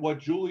confident what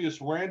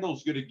Julius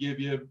Randle's going to give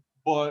you,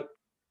 but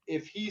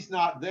if he's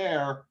not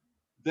there,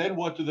 then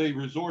what do they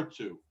resort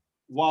to?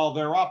 While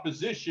their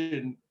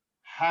opposition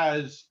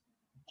has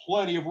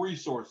plenty of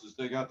resources.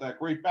 They got that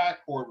great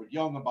backcourt with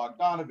Young and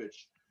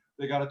Bogdanovich.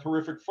 They got a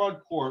terrific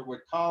front court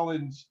with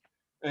Collins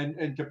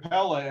and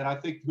Capella. And I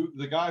think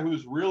the guy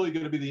who's really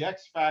going to be the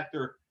X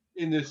factor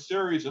in this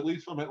series, at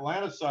least from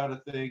Atlanta's side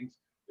of things,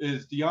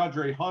 is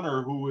DeAndre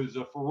Hunter, who is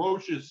a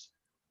ferocious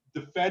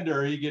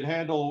defender. He can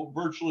handle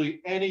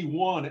virtually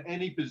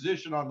any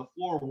position on the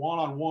floor,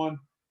 one-on-one.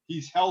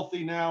 He's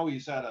healthy now.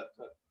 He's had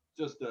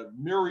just a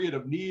myriad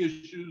of knee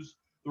issues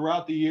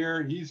throughout the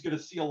year. He's going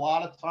to see a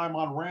lot of time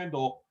on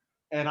Randle.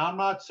 And I'm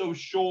not so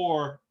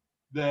sure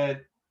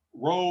that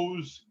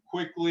Rose,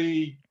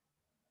 Quickly,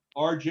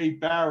 RJ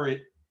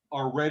Barrett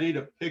are ready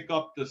to pick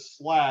up the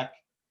slack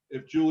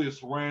if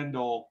Julius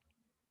Randle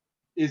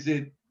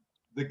isn't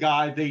the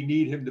guy they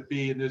need him to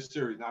be in this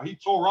series. Now, he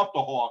tore up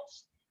the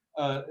Hawks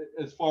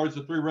as far as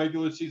the 3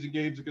 regular season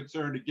games are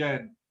concerned.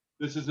 Again,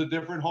 this is a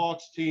different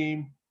Hawks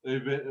team.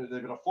 They've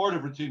been a far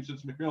different team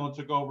since McMillan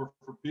took over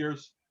for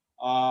Pierce.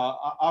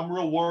 I'm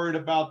real worried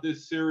about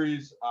this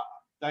series.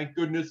 Thank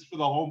goodness for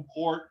the home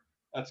court.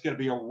 That's going to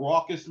be a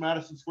raucous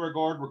Madison Square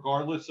Garden,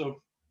 regardless of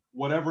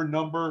whatever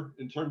number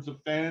in terms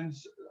of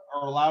fans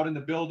are allowed in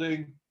the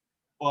building.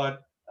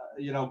 But,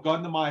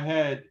 gun to my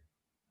head,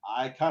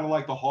 I kind of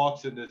like the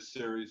Hawks in this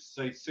series,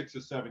 say 6 or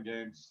 7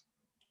 games.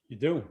 You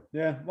do?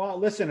 Yeah. Well,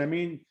 listen, I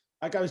mean,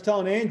 like I was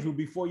telling Andrew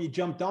before you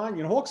jumped on,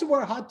 Hawks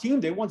were a hot team.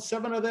 They won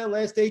 7 of their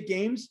last 8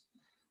 games.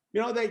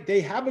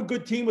 They have a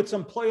good team with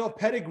some playoff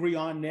pedigree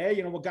on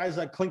there, with guys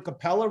like Clint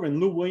Capella and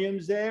Lou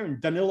Williams there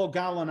and Danilo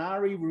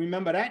Gallinari. We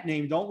remember that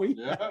name, don't we?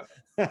 Yeah.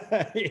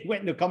 He went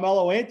in the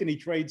Carmelo Anthony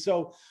trade.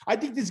 So I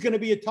think this is going to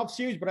be a tough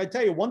series. But I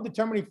tell you, one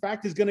determining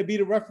factor is going to be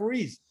the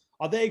referees.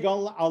 Are they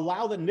going to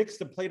allow the Knicks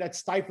to play that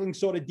stifling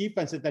sort of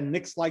defense that the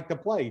Knicks like to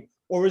play?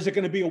 Or is it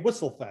going to be a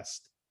whistle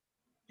fest?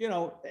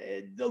 The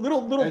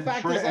little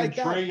factors like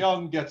that. Trae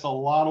Young gets a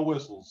lot of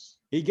whistles.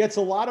 He gets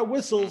a lot of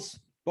whistles.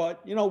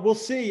 But, we'll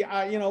see.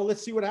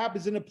 Let's see what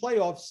happens in the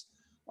playoffs.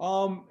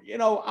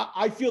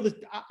 I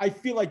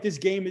feel like this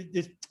game,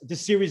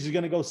 this series is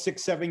going to go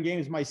 6-7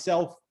 games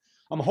myself.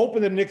 I'm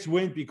hoping the Knicks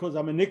win because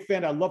I'm a Knicks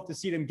fan. I'd love to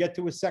see them get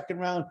to a second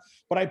round.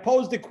 But I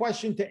posed the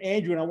question to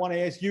Andrew, and I want to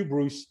ask you,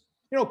 Bruce.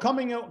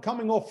 Coming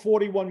off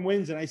 41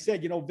 wins, and I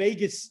said,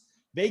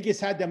 Vegas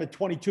had them at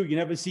 22. You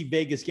never see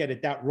Vegas get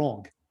it that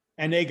wrong,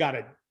 and they got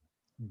it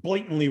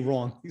blatantly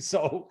wrong.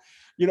 So,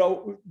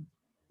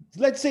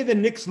 let's say the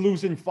Knicks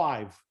lose in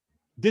 5.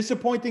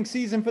 Disappointing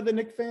season for the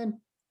Knicks fan?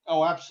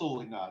 Oh,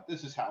 absolutely not.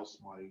 This is house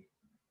money.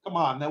 Come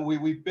on, now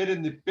we've been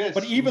in the bits.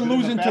 But even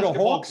losing to the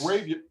Hawks,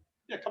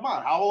 yeah, come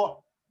on.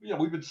 How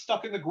we've been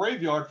stuck in the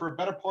graveyard for a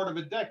better part of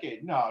a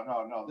decade.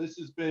 No. This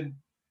has been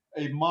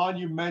a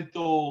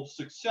monumental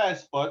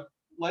success, but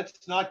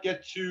let's not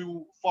get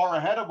too far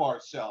ahead of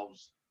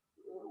ourselves.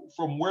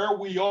 From where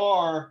we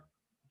are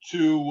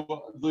to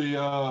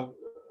the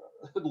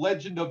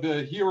Legend of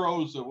the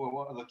Heroes,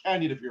 or the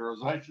Canyon of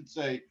Heroes, I should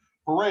say,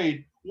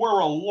 parade, we're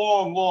a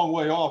long, long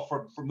way off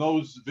from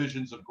those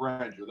visions of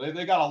grandeur.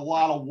 They got a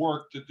lot of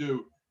work to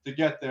do to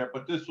get there,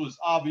 but this was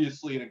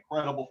obviously an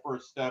incredible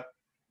first step.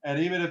 And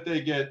even if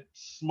they get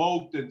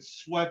smoked and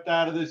swept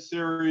out of this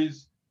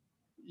series,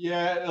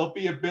 yeah, it'll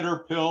be a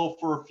bitter pill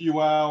for a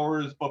few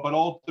hours, but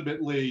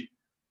ultimately,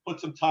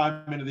 put some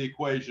time into the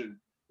equation.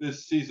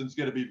 This season's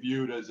going to be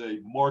viewed as a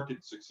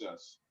market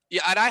success.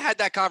 Yeah, and I had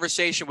that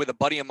conversation with a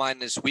buddy of mine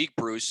this week,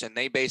 Bruce, and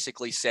they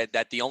basically said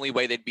that the only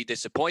way they'd be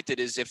disappointed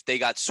is if they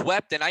got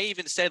swept. And I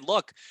even said,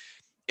 look,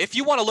 if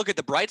you want to look at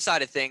the bright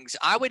side of things,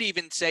 I would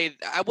even say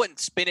I wouldn't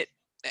spin it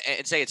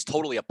and say it's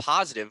totally a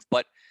positive,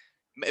 but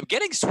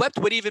getting swept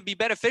would even be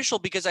beneficial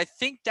because I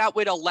think that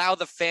would allow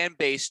the fan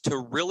base to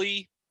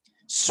really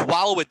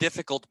swallow a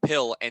difficult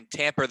pill and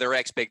tamper their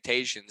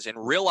expectations and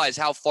realize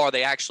how far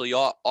they actually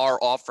are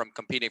off from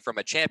competing from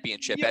a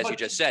championship, as you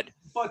just said.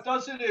 But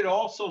doesn't it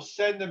also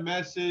send a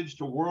message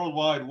to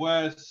Worldwide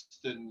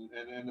West and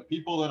the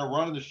people that are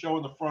running the show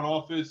in the front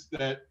office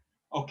that,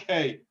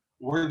 okay,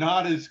 we're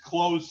not as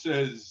close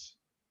as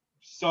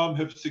some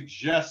have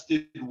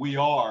suggested we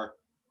are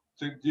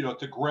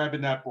to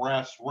grabbing that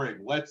brass ring.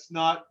 Let's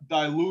not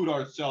dilute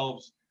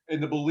ourselves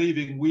into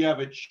believing we have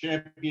a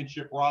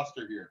championship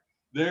roster here.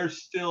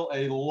 There's still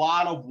a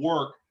lot of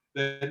work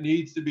that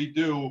needs to be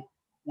done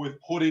with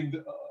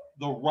putting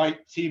the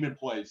right team in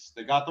place.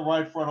 They got the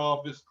right front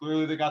office.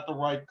 Clearly, they got the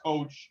right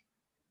coach.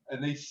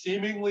 And they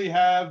seemingly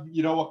have,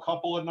 a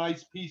couple of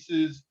nice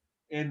pieces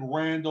in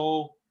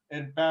Randall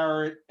and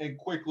Barrett and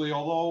Quickly,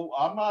 although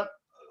I'm not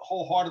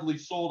wholeheartedly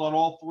sold on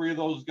all three of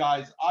those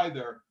guys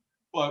either.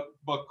 But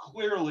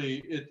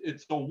clearly,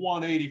 it's the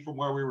 180 from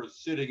where we were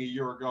sitting a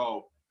year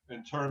ago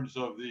in terms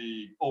of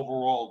the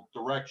overall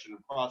direction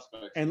and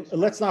prospects. And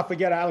let's not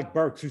forget Alec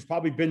Burks, who's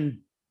probably been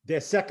their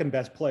second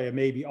best player,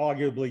 maybe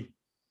arguably.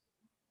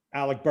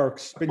 Alec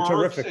Burks been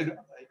terrific.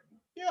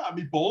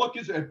 Bullock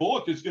is going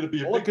to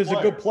be Bullock is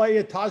a good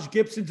player. Taj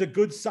Gibson's a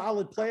good,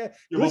 solid player.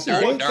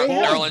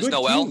 Nerlens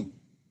Noel.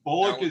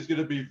 Bullock is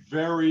going to be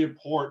very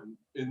important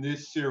in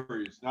this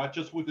series, not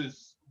just with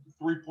his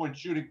 3-point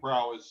shooting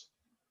prowess,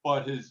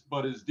 but his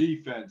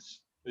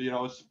defense.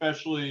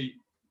 Especially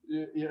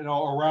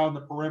around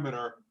the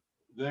perimeter.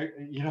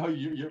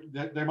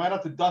 They might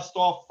have to dust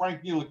off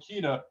Frank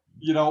Ntilikina,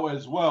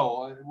 as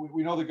well.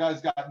 We know the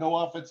guy's got no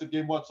offensive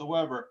game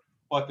whatsoever,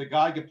 but the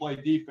guy can play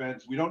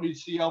defense. We don't need to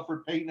see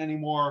Elfrid Payton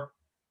anymore.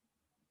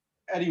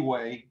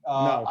 Anyway,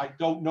 no. I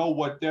don't know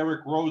what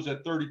Derrick Rose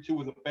at 32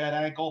 with a bad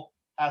ankle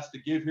has to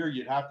give here.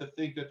 You'd have to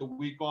think that the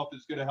week off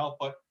is going to help,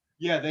 but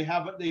yeah, they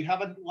have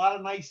a lot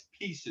of nice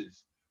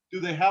pieces. Do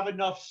they have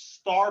enough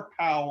star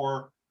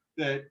power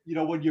that,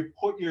 when you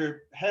put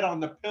your head on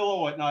the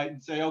pillow at night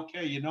and say,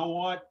 okay, you know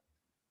what,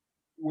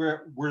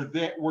 we're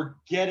there, we're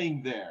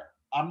getting there.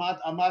 I'm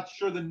not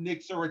sure the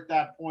Knicks are at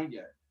that point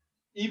yet.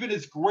 Even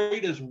as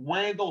great as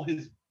Randall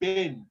has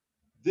been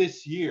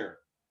this year,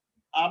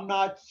 I'm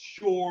not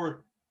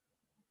sure,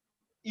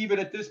 even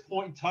at this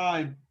point in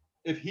time,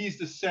 if he's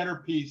the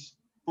centerpiece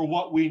for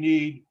what we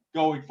need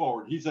going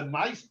forward. He's a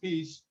nice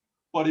piece,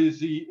 but is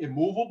he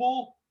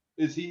immovable?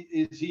 Is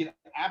he an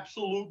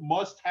absolute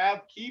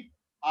must-have keep?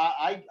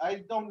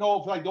 I don't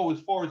know if I go as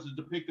far as to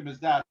depict him as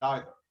that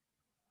either.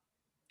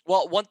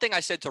 Well, one thing I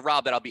said to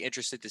Rob that I'll be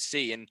interested to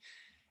see, and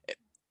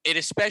it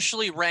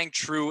especially rang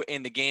true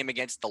in the game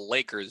against the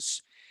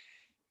Lakers,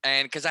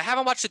 and because I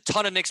haven't watched a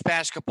ton of Knicks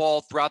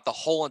basketball throughout the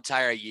whole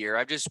entire year.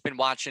 I've just been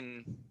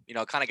watching,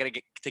 kind of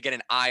to get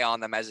an eye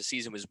on them as the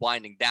season was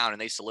winding down, and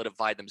they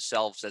solidified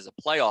themselves as a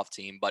playoff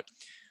team. But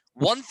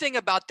one thing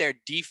about their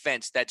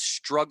defense that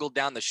struggled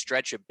down the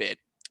stretch a bit,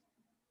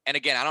 and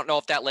again, I don't know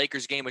if that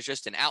Lakers game was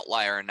just an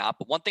outlier or not,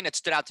 but one thing that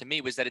stood out to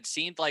me was that it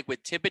seemed like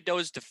with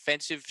Thibodeau's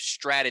defensive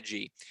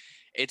strategy,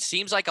 it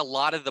seems like a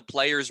lot of the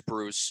players,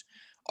 Bruce,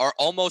 are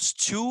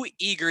almost too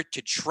eager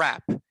to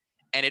trap,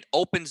 and it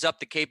opens up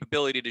the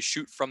capability to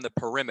shoot from the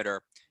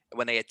perimeter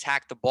when they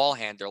attack the ball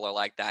handler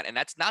like that. And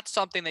that's not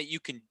something that you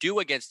can do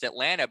against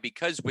Atlanta,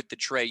 because with the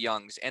Trae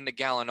Youngs and the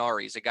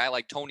Gallinaris, a guy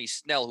like Tony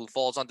Snell who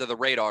falls under the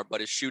radar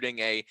but is shooting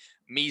a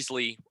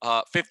measly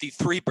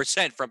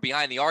 53% from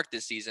behind the arc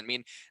this season. I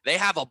mean, they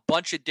have a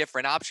bunch of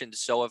different options.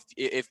 So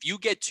if you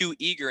get too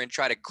eager and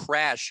try to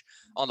crash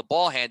on the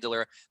ball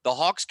handler, the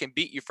Hawks can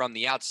beat you from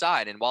the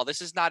outside. And while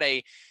this is not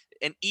an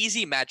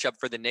easy matchup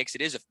for the Knicks,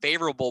 it is a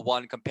favorable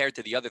one compared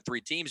to the other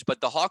three teams.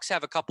 But the Hawks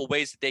have a couple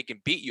ways that they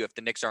can beat you if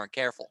the Knicks aren't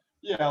careful.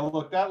 Yeah,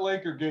 look, that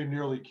Laker game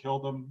nearly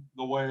killed them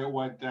the way it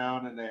went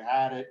down, and they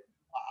had it.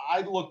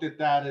 I looked at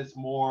that as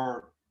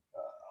more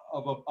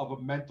of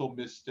a mental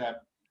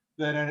misstep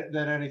than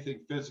anything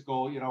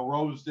physical. You know,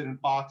 Rose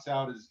didn't box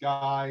out his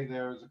guy.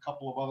 There's a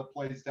couple of other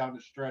plays down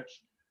the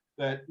stretch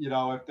that, you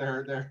know, if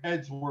their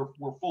heads were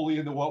fully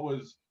into what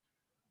was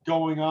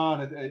going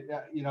on,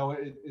 you know,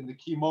 in the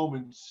key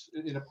moments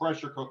in a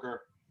pressure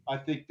cooker, I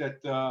think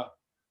that the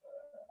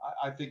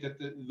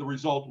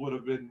result would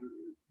have been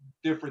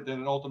different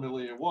than it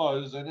ultimately it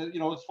was. And, you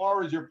know, as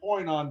far as your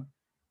point on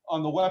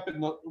the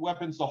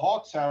weapons the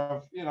Hawks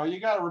have, you know, you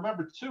got to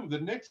remember too, the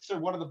Knicks are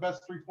one of the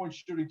best 3-point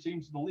shooting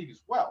teams in the league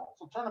as well.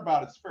 So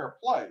turnabout is fair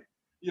play.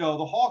 You know,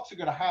 the Hawks are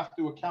going to have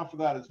to account for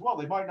that as well.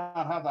 They might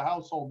not have the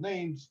household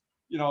names,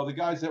 you know, the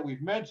guys that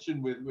we've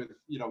mentioned with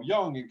you know,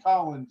 Young and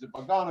Collins and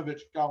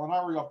Bogdanovich,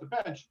 Gallinari off the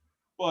bench.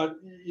 But,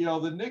 you know,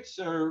 the Knicks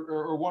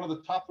are one of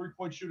the top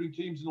 3-point shooting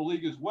teams in the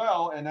league as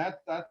well. And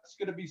that's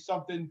going to be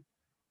something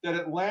that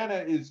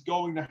Atlanta is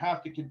going to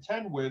have to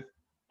contend with.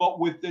 But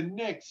with the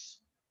Knicks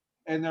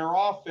and their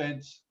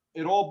offense,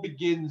 it all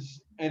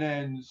begins and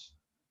ends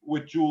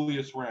with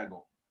Julius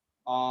Randle.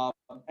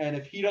 And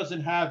if he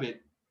doesn't have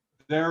it,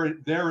 they're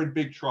in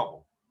big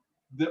trouble.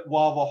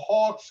 While the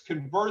Hawks,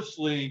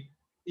 conversely,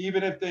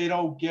 even if they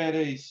don't get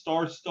a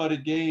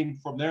star-studded game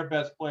from their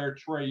best player,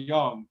 Trae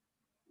Young,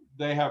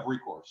 they have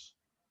recourse.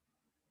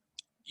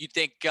 You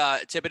think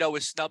Thibodeau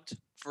was snubbed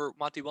for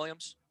Monty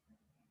Williams?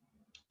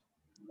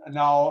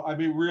 No, I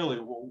mean, really,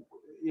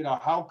 you know,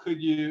 how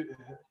could you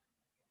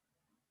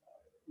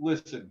 –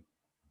 listen,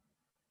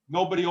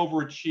 nobody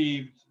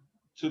overachieved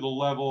to the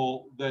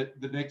level that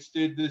the Knicks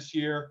did this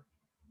year.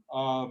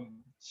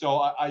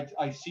 So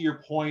I see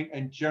your point,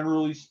 and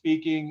generally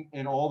speaking,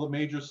 in all the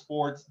major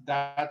sports,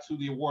 that's who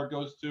the award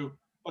goes to.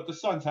 But the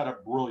Suns had a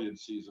brilliant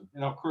season.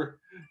 You know,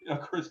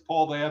 Chris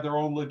Paul, they had their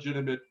own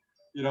legitimate,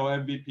 you know,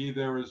 MVP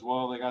there as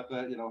well. They got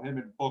that, you know, him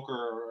and Booker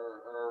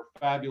are a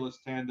fabulous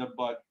tandem.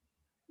 But,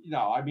 you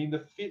know, I mean,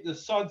 the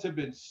Suns have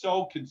been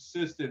so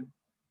consistent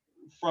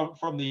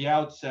from the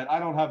outset. I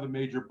don't have a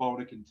major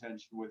bone of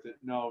contention with it.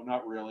 No,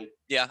 not really.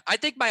 Yeah, I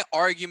think my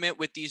argument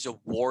with these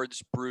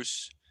awards,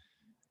 Bruce,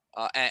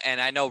 and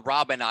I know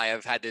Rob and I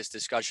have had this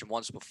discussion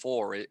once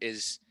before,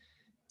 is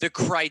the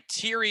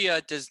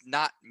criteria does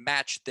not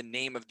match the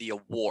name of the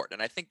award.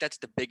 And I think that's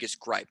the biggest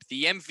gripe.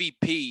 The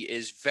MVP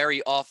is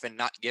very often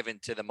not given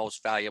to the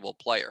most valuable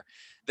player.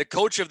 The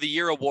Coach of the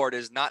Year award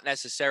is not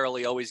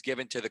necessarily always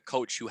given to the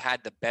coach who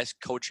had the best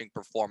coaching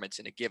performance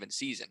in a given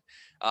season.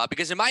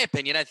 Because in my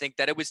opinion, I think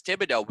that it was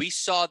Thibodeau. We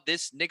saw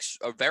this Knicks,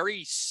 a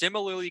very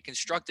similarly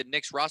constructed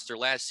Knicks roster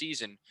last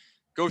season,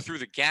 go through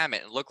the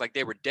gamut and look like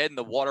they were dead in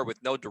the water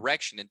with no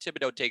direction. And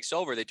Thibodeau takes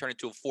over. They turn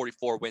into a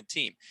 44-win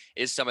team.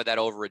 Is some of that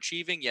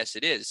overachieving? Yes,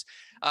 it is.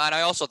 And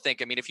I also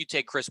think, I mean, if you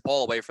take Chris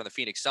Paul away from the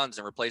Phoenix Suns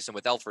and replace him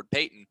with Elfrid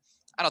Payton,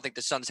 I don't think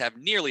the Suns have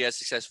nearly as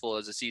successful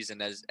as a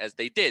season as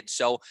they did.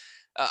 So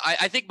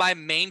I think my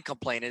main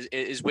complaint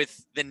is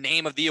with the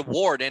name of the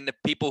award and the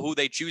people who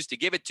they choose to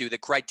give it to. The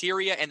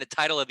criteria and the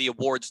title of the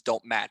awards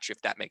don't match,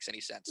 if that makes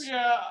any sense.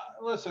 Yeah,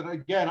 listen,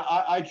 again,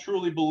 I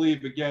truly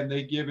believe, again,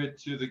 they give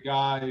it to the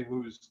guy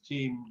whose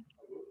team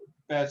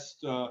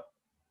best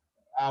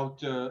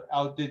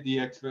overdid the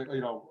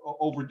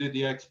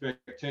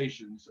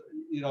expectations.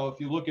 You know, if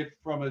you look at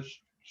from a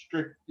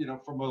strict, you know,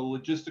 from a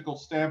logistical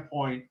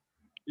standpoint,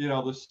 you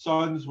know, the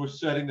Suns were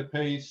setting the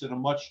pace in a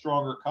much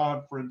stronger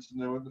conference, and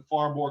they were the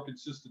far more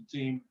consistent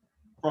team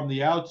from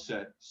the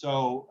outset.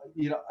 So,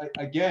 you know,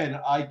 again,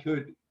 I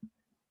could,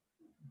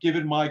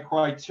 given my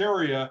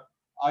criteria,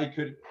 I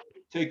could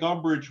take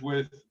umbrage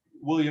with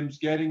Williams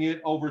getting it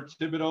over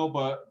Thibodeau,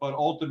 but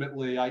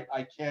ultimately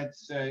I can't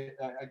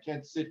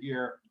sit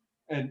here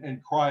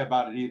and cry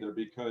about it either,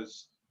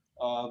 because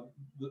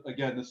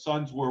again, the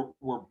Suns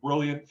were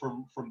brilliant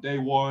from day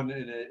one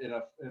in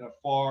a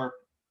far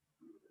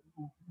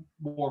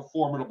more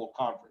formidable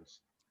conference.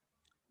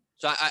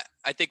 So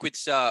I think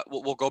it's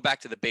we'll go back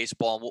to the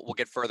baseball, and we'll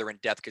get further in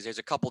depth because there's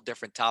a couple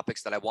different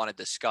topics that I want to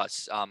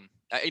discuss.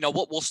 You know,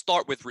 we'll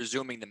start with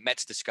resuming the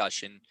Mets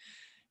discussion.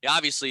 Yeah,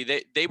 obviously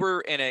they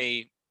were in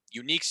a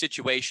unique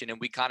situation, and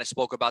we kind of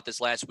spoke about this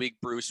last week,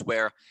 Bruce,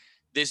 where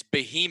this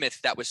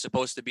behemoth that was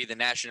supposed to be the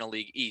National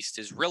League East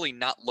has really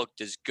not looked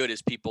as good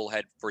as people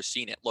had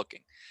foreseen it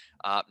looking.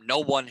 No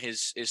one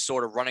is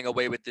sort of running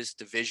away with this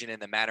division in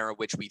the manner in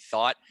which we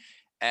thought.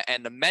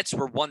 And the Mets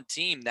were one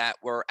team that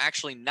were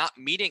actually not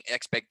meeting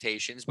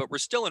expectations, but were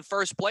still in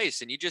first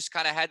place. And you just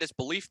kind of had this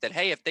belief that,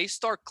 hey, if they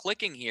start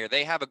clicking here,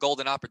 they have a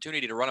golden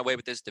opportunity to run away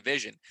with this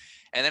division.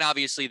 And then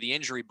obviously the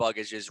injury bug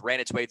has just ran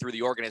its way through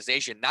the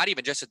organization, not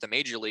even just at the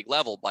major league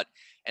level, but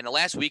in the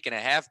last week and a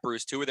half,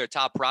 Bruce, two of their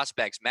top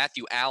prospects,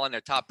 Matthew Allen, their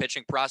top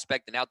pitching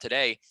prospect, and now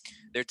today,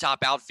 their top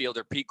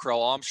outfielder, Pete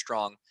Crow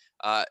Armstrong,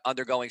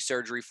 undergoing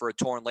surgery for a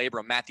torn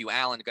labrum. Matthew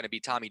Allen going to be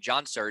Tommy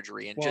John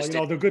surgery. And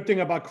well, the good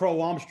thing about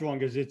Crow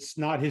Armstrong is it's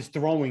not his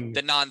throwing.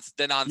 The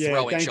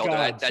non-throwing thank shoulder.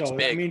 God. That's so,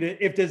 big. I mean,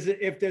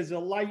 if there's a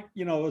light,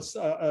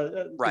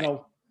 right.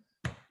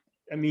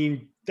 I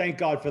mean, thank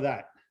God for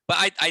that.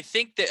 But I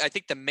think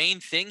the main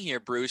thing here,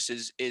 Bruce,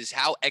 is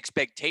how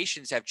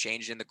expectations have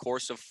changed in the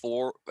course of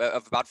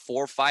about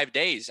 4 or 5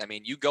 days. I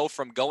mean, you go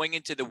from going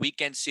into the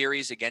weekend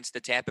series against the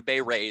Tampa Bay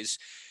Rays,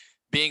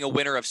 being a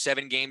winner of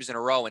 7 games in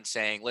a row and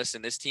saying,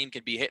 listen, this team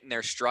can be hitting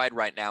their stride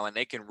right now and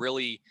they can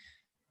really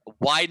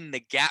widen the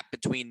gap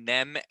between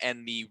them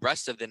and the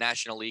rest of the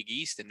National League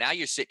East. And now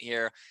you're sitting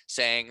here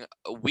saying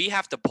we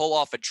have to pull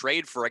off a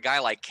trade for a guy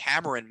like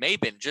Cameron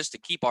Maybin just to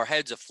keep our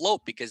heads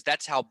afloat, because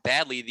that's how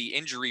badly the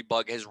injury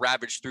bug has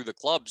ravaged through the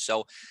club.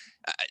 So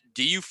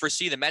do you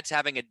foresee the Mets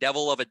having a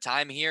devil of a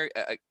time here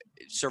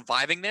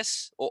surviving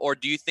this? Or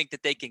do you think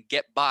that they can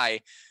get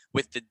by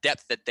with the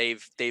depth that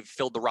they've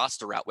filled the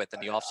roster out with in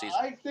the offseason?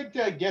 I think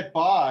they get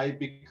by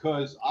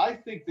because I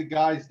think the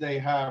guys they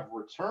have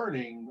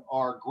returning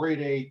are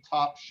grade A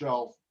top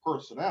shelf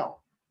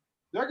personnel.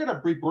 They're going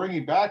to be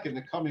bringing back in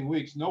the coming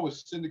weeks Noah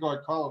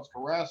Syndergaard, Carlos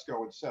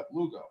Carrasco, and Seth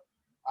Lugo.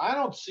 I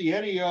don't see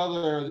any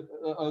other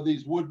of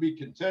these would-be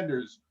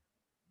contenders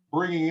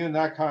bringing in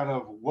that kind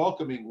of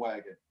welcoming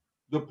wagon.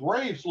 The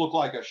Braves look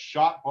like a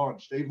shot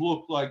bunch. They've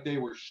looked like they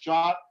were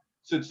shot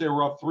since they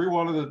were up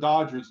 3-1 to the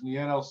Dodgers in the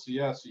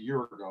NLCS a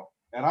year ago.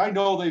 And I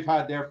know they've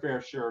had their fair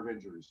share of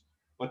injuries,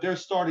 but their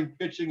starting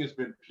pitching has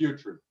been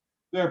putrid.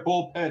 Their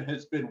bullpen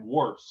has been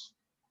worse.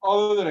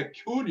 Other than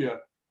Acuna,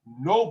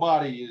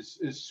 nobody is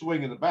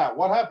swinging the bat.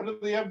 What happened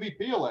to the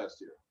MVP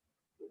last year?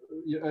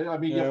 I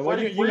mean,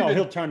 Freeman,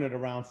 he'll turn it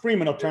around.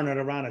 Freeman will turn it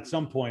around at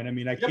some point. I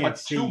mean, I can't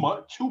see 2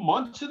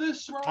 months of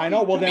this. Right? I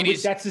know. Well, then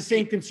that's the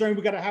same concern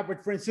we got to have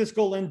with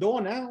Francisco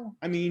Lindor now.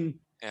 I mean,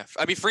 yeah,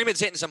 I mean, Freeman's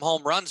hitting some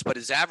home runs, but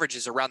his average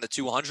is around the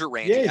 200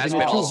 range. He has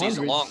been all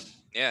season long.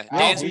 Yeah,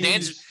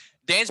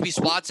 Dansby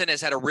Swanson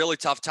has had a really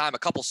tough time a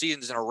couple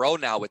seasons in a row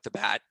now with the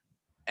bat.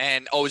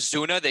 And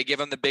Ozuna, they give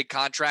him the big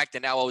contract,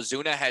 and now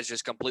Ozuna has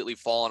just completely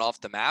fallen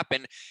off the map.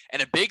 And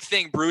a big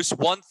thing, Bruce,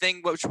 one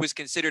thing which was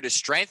considered a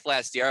strength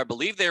last year, I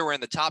believe they were in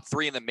the top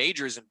 3 in the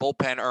majors in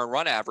bullpen earned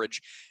run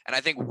average. And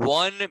I think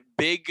one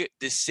big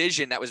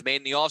decision that was made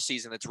in the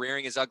offseason that's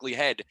rearing his ugly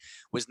head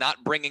was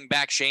not bringing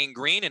back Shane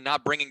Green and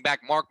not bringing back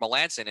Mark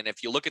Melancon. And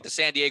if you look at the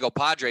San Diego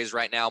Padres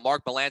right now,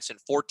 Mark Melancon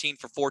 14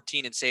 for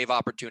 14 in save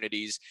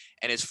opportunities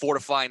and is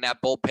fortifying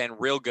that bullpen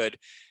real good.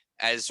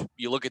 As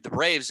you look at the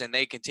Braves, and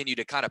they continue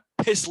to kind of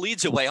piss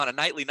leads away on a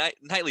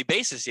nightly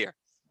basis here.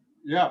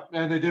 Yeah,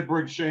 and they did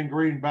bring Shane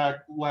Green back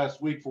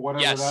last week for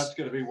whatever that's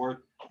going to be worth.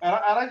 And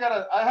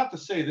I have to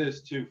say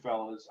this too,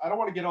 fellas. I don't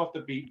want to get off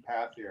the beaten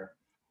path here,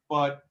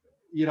 but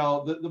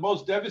the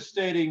most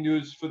devastating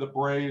news for the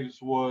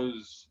Braves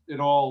was, in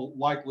all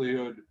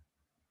likelihood,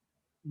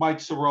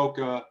 Mike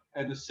Soroka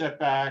and the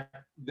setback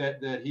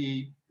that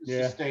he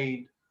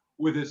sustained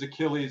with his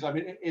Achilles. I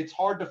mean, it's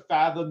hard to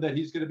fathom that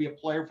he's going to be a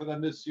player for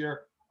them this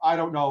year. I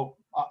don't know.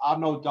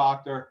 I'm no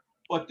doctor.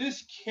 But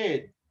this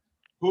kid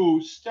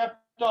who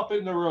stepped up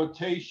in the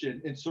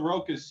rotation in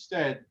Soroka's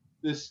stead,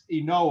 this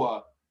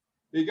Inoa,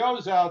 he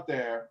goes out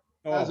there.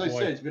 I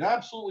said, he's been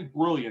absolutely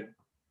brilliant.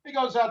 He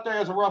goes out there,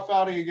 has a rough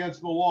outing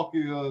against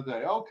Milwaukee the other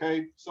day.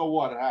 Okay, so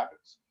what? It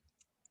happens.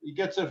 He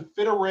gets a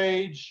fit of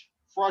rage,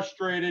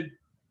 frustrated,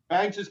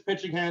 bangs his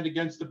pitching hand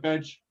against the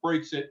bench,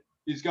 breaks it.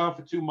 He's gone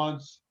for 2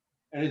 months.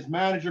 And his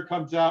manager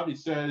comes out, he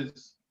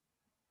says,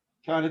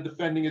 kind of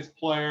defending his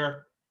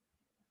player,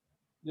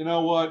 you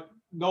know what?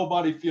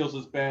 Nobody feels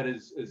as bad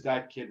as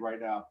that kid right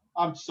now.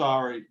 I'm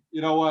sorry.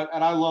 You know what?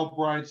 And I love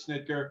Brian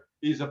Snitker.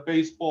 He's a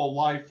baseball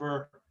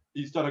lifer.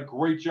 He's done a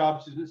great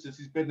job since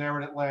he's been there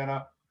in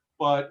Atlanta.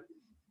 But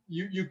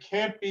you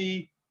can't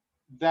be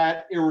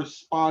that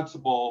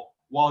irresponsible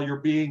while you're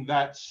being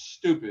that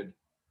stupid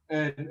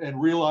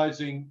and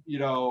realizing,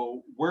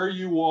 where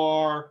you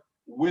are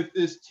with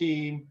this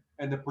team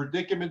and the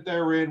predicament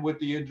they're in with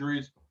the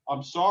injuries.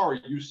 I'm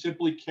sorry, you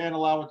simply can't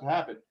allow it to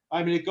happen.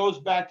 I mean, it goes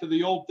back to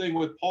the old thing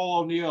with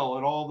Paul O'Neill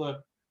and all the,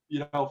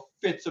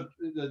 fits of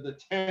the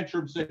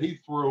tantrums that he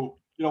threw,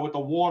 with the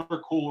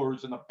water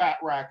coolers and the bat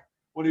rack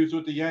when he was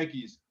with the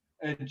Yankees.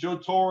 And Joe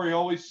Torre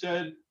always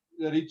said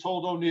that he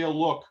told O'Neill,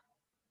 look,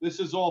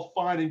 this is all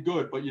fine and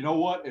good, but you know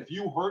what? If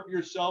you hurt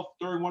yourself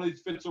during one of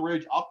these fits of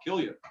rage, I'll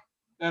kill you.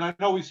 And I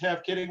know he's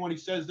half kidding when he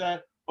says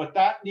that, but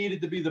that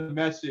needed to be the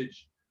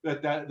message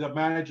that the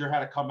manager had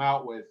to come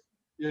out with.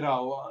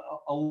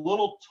 A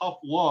little tough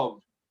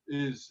love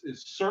is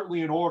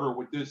certainly in order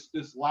with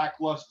this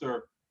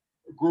lackluster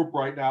group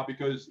right now,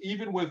 because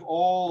even with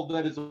all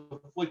that has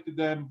afflicted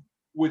them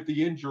with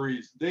the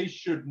injuries, they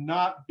should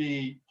not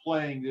be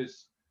playing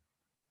this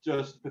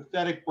just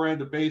pathetic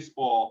brand of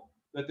baseball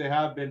that they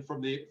have been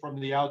from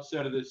the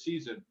outset of this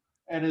season.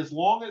 And as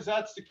long as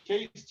that's the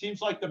case, teams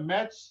like the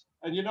Mets,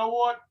 and you know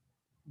what?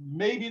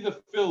 Maybe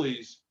the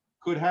Phillies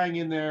could hang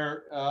in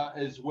there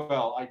as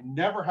well. I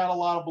never had a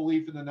lot of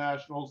belief in the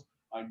Nationals.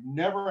 I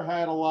never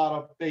had a lot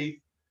of faith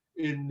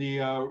in the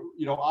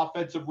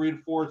offensive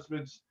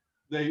reinforcements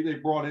they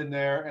brought in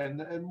there,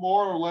 and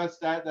more or less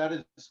that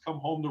has come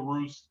home to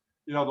roost.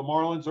 The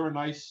Marlins are a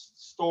nice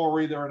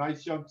story. They're a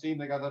nice young team.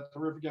 They got that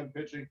terrific young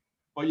pitching.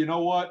 But you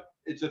know what?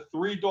 It's a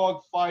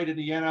 3-dog fight in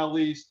the NL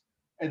East,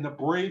 and the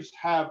Braves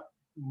have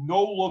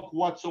no look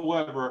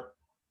whatsoever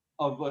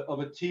of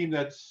a team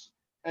that's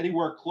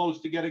anywhere close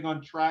to getting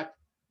on track.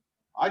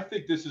 I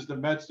think this is the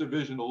Mets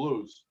division to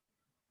lose.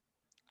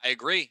 I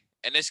agree.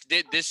 And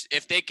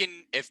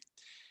if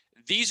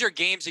these are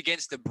games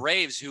against the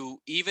Braves,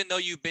 who, even though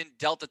you've been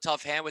dealt a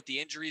tough hand with the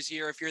injuries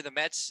here, if you're the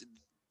Mets,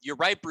 you're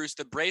right, Bruce,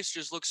 the Braves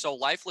just look so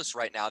lifeless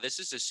right now. This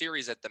is a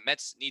series that the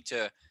Mets need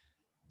to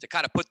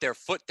kind of put their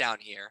foot down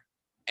here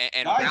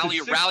and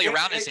rally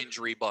around this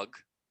injury bug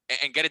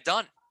and get it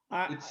done.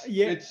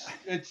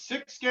 It's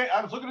 6 games.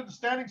 I was looking at the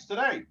standings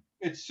today.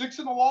 It's 6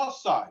 in the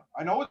loss side.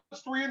 I know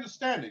it's 3 in the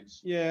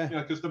standings. Yeah.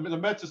 Because the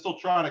Mets are still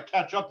trying to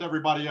catch up to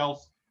everybody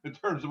else in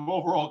terms of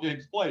overall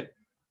games played.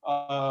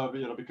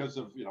 Because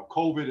of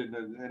COVID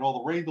and all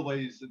the rain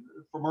delays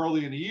from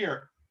early in the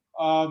year.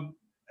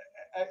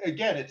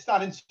 Again, it's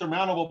not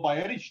insurmountable by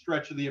any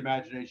stretch of the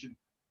imagination.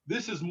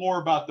 This is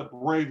more about the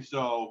Braves,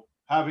 though,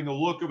 having a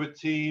look of a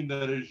team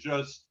that is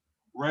just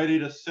ready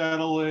to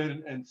settle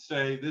in and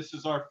say, this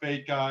is our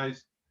fate,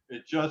 guys.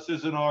 It just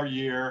isn't our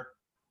year.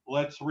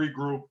 Let's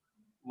regroup.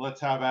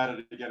 Let's have at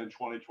it again in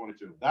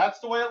 2022. That's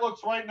the way it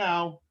looks right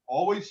now.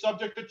 Always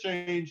subject to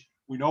change.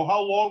 We know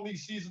how long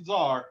these seasons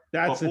are.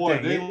 That's but boy,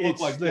 the thing. They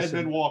look like dead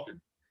men walking.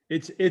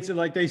 It's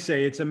like they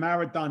say, it's a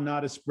marathon,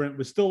 not a sprint.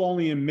 We're still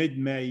only in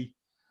mid-May.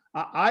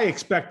 I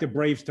expect the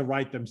Braves to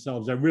right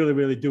themselves. I really,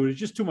 really do. There's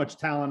just too much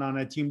talent on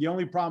that team. The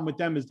only problem with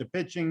them is the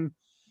pitching.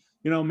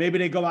 Maybe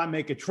they go out and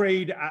make a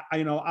trade.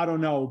 I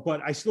don't know,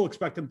 but I still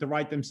expect them to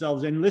right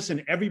themselves. And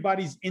listen,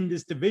 everybody's in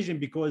this division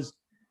because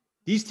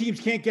these teams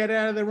can't get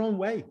out of their own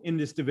way in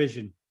this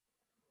division.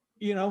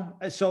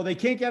 So they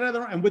can't get out of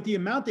their own. And with the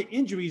amount of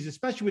injuries,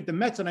 especially with the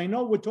Mets, and I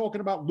know we're talking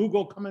about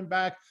Lugo coming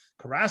back,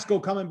 Carrasco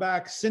coming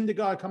back,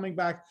 Syndergaard coming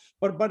back,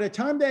 but by the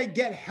time they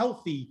get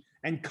healthy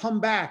and come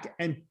back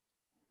and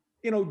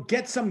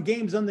get some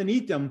games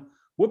underneath them,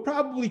 we're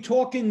probably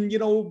talking,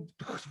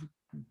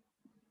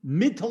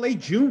 mid to late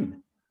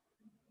June,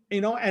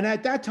 and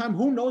at that time,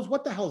 who knows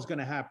what the hell is going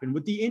to happen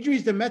with the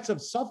injuries the Mets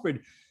have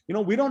suffered.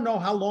 We don't know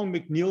how long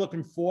McNeil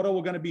and Conforto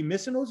are going to be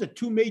missing. Those are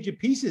 2 major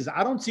pieces.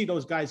 I don't see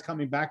those guys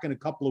coming back in a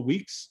couple of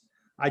weeks.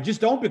 I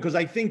just don't, because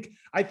I think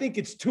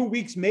it's 2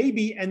 weeks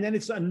maybe, and then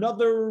it's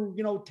another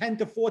 10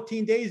 to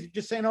 14 days.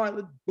 Just saying, all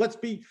right, let's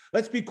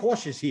be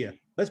cautious here.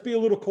 Let's be a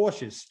little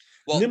cautious.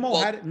 Nimmo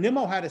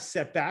had a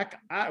setback.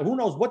 Who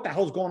knows what the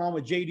hell's going on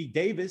with JD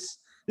Davis?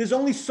 There's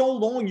only so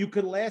long you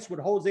could last with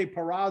Jose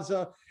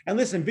Peraza. And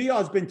listen,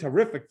 VR's been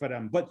terrific for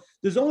them, but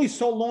there's only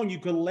so long you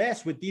could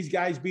last with these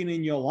guys being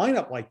in your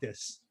lineup like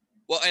this.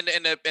 Well, and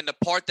the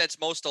part that's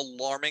most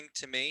alarming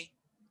to me,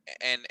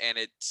 and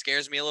it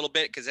scares me a little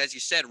bit, because as you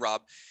said,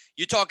 Rob,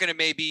 you're talking to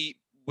maybe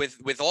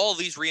with all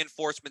these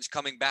reinforcements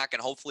coming back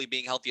and hopefully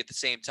being healthy at the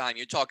same time,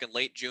 you're talking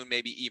late June,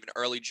 maybe even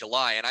early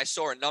July. And I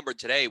saw a number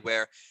today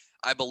where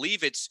I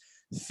believe it's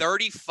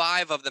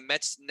 35 of the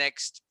Mets'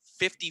 next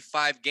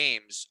 55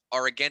 games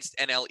are against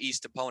NL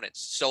East opponents.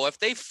 So if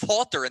they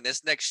falter in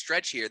this next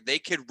stretch here, they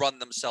could run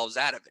themselves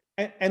out of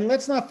it. And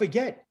let's not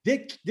forget,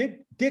 they're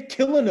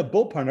killing the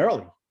bullpen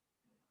early.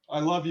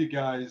 I love you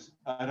guys.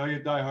 I know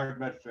you're diehard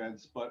Met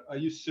fans, but are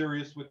you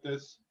serious with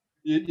this?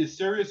 You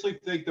seriously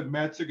think the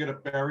Mets are going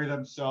to bury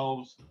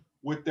themselves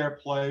with their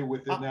play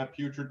within that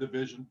putrid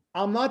division?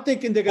 I'm not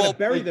thinking they're going to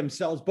bury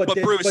themselves, but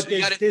Bruce, you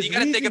got to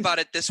think about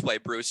it this way,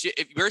 Bruce.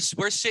 If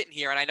we're sitting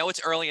here, and I know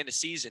it's early in the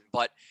season,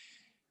 but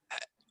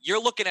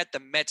you're looking at the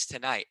Mets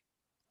tonight,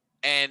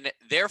 and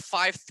their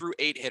 5 through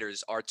 8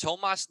 hitters are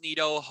Tomas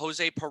Nido,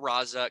 Jose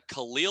Peraza,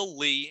 Khalil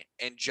Lee,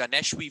 and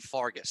Janeshwi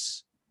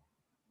Fargas.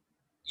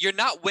 You're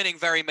not winning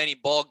very many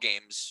ball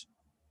games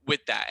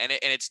with that, and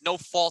it's no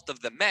fault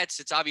of the Mets.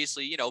 It's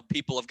obviously,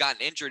 people have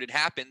gotten injured. It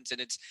happens, and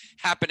it's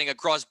happening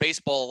across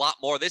baseball a lot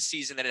more this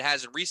season than it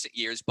has in recent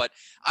years. But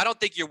I don't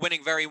think you're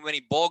winning very many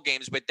ball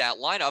games with that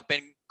lineup.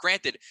 And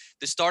granted,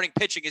 the starting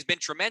pitching has been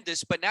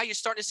tremendous, but now you're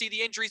starting to see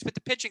the injuries with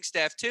the pitching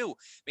staff too.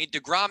 I mean,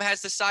 DeGrom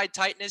has the side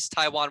tightness.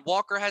 Taijuan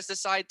Walker has the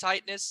side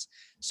tightness.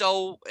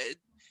 So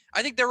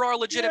I think there are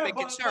legitimate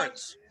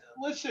concerns.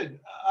 Listen,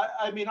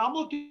 I mean, I'm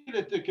looking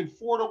at the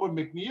Conforto and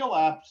McNeil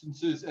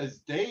absences as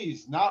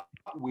days, not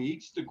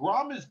weeks.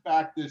 DeGrom is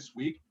back this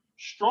week.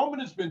 Stroman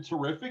has been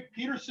terrific.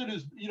 Peterson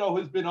has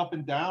been up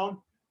and down.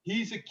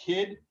 He's a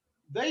kid.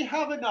 They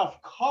have enough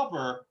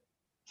cover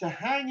to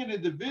hang in a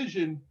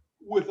division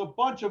with a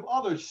bunch of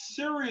other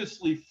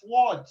seriously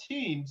flawed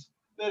teams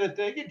that if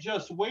they could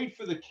just wait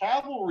for the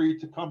cavalry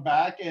to come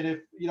back, and if,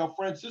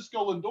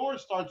 Francisco Lindor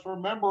starts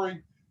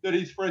remembering that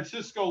he's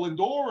Francisco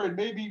Lindor, and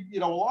maybe,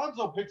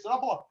 Alonso picks it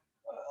up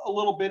a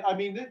little bit. I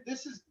mean,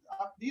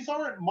 these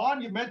aren't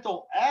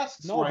monumental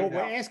asks No, right but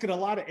now. We're asking a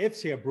lot of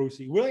ifs here,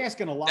 Brucey. We're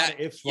asking a lot of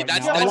ifs right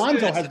that's now.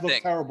 Alonso has the looked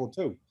thing. terrible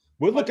too.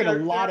 We're looking at a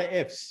lot of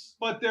ifs.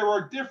 But there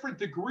are different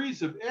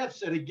degrees of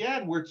ifs. And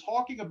again, we're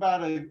talking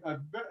about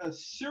a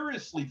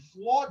seriously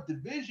flawed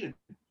division.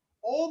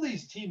 All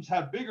these teams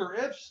have bigger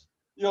ifs,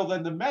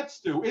 than the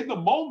Mets do. In the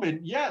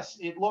moment, yes,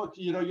 it looked,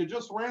 you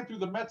just ran through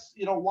the Mets,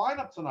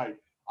 lineup tonight.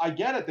 I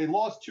get it. They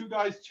lost 2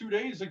 guys 2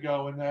 days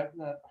ago, and that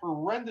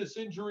horrendous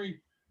injury,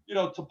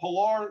 to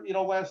Pilar,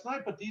 last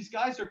night. But these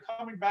guys are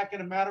coming back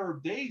in a matter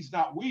of days,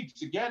 not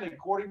weeks. Again,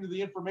 according to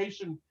the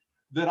information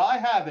that I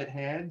have at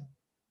hand,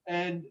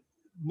 and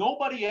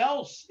nobody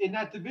else in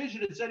that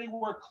division is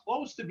anywhere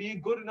close to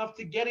being good enough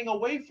to getting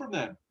away from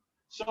them.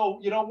 So,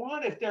 you know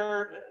what? If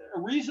they're a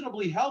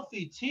reasonably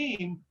healthy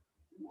team,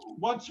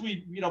 once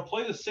we,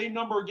 play the same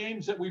number of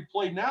games that we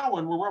play now,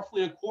 and we're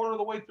roughly a quarter of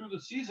the way through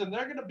the season,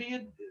 they're going to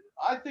be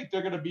I think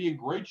they're going to be in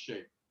great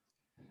shape.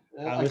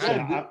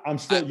 Listen, I'm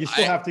still. You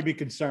still have to be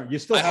concerned. You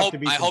still have to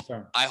be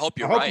concerned. I hope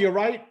you're right. You're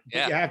right.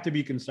 Yeah. But you have to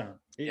be concerned.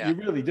 You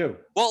really do.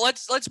 Well,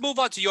 let's move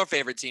on to your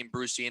favorite team,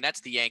 Brucey, and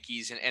that's the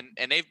Yankees.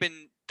 And they've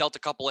been dealt a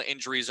couple of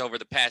injuries over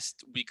the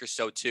past week or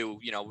so too.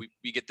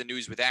 We get the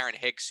news with Aaron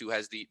Hicks, who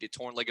has the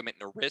torn ligament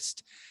in the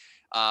wrist.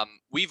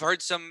 We've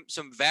heard some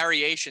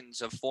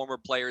variations of former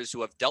players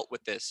who have dealt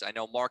with this. I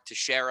know Mark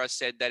Teixeira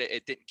said that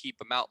it didn't keep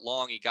him out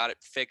long. He got it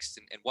fixed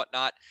and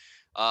whatnot.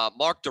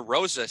 Mark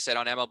DeRosa said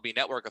on MLB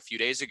Network a few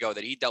days ago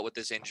that he dealt with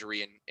this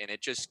injury and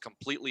it just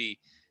completely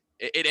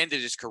it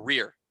ended his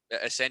career,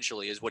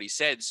 essentially, is what he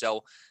said.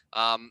 So,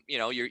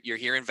 you're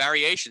hearing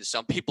variations.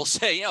 Some people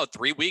say,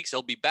 3 weeks,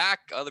 he'll be back.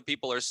 Other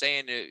people are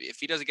saying if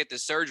he doesn't get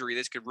this surgery,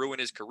 this could ruin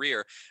his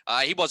career.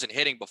 He wasn't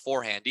hitting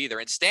beforehand either.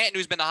 And Stanton,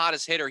 who's been the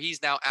hottest hitter,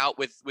 he's now out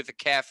with a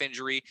calf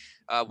injury.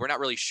 We're not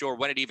really sure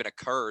when it even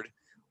occurred.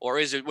 Or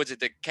was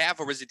it the calf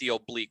or was it the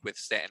oblique with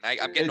Stanton?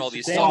 I'm getting all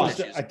these It was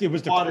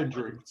the quad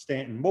injury.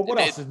 Stanton. Well, what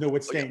else is new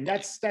with Stanton?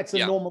 That's a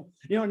normal.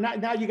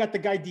 Now you got the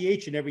guy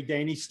DHing every day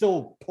and he's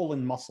still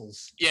pulling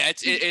muscles. Yeah,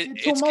 it's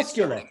too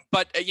muscular.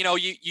 But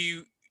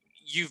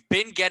you've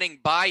been getting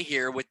by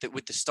here with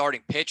the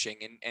starting pitching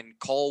and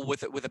Cole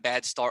with a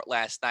bad start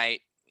last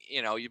night.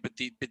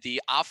 But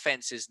the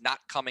offense is not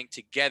coming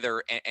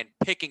together and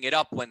picking it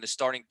up when the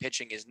starting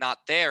pitching is not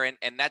there,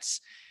 and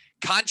that's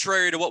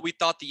contrary to what we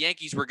thought the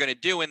Yankees were going to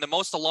do. And the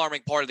most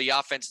alarming part of the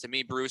offense to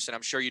me, Bruce, and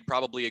I'm sure you'd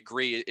probably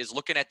agree, is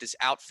looking at this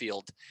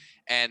outfield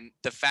and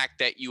the fact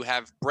that you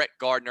have Brett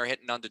Gardner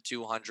hitting under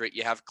 200.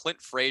 You have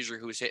Clint Frazier,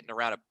 who's hitting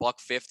around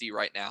 $150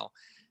 right now.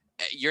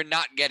 You're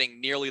not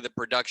getting nearly the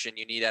production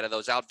you need out of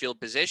those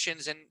outfield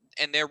positions.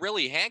 And they're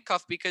really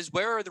handcuffed because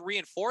where are the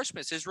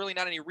reinforcements? There's really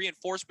not any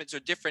reinforcements or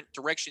different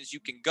directions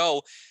you can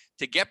go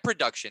to get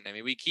production. I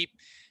mean, we keep,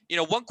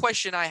 one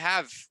question I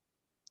have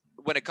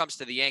when it comes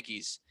to the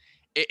Yankees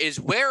is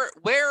where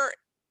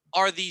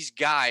are these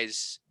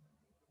guys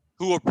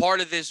who are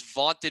part of this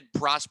vaunted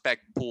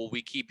prospect pool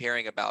we keep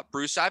hearing about?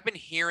 Bruce, I've been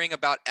hearing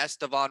about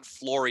Estevan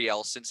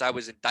Florial since I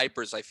was in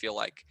diapers, I feel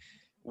like.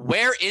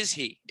 Where is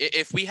he?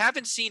 If we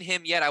haven't seen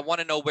him yet, I want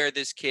to know where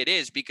this kid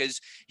is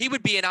because he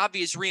would be an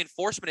obvious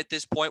reinforcement at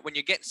this point when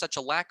you're getting such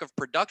a lack of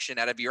production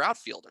out of your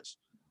outfielders.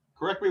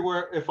 Correct me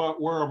where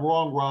I'm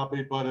wrong,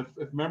 Robbie, but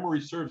if memory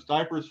serves,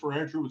 diapers for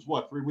Andrew was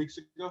what, 3 weeks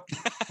ago?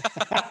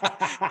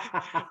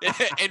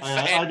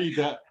 I need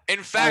that.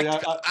 In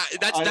fact,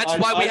 that's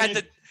why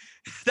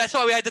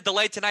we had to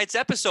delay tonight's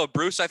episode,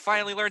 Bruce. I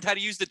finally learned how to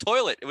use the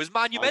toilet. It was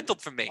monumental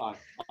for me.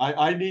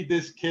 I need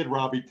this kid,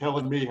 Robbie,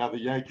 telling me how the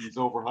Yankees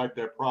overhyped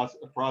their process.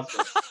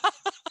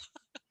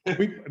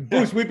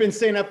 Bruce, we've been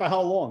saying that for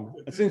how long?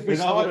 Since we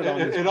started on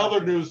this. In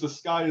other news, the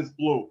sky is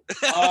blue.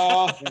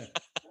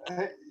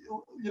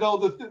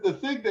 The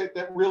thing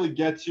that really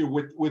gets you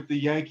with the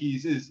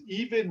Yankees is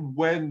even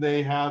when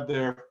they have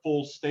their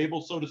full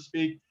stable, so to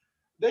speak,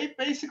 they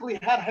basically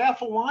had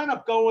half a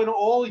lineup going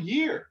all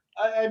year.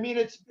 I mean,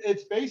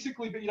 it's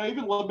basically,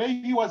 even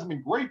LeMahieu hasn't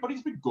been great, but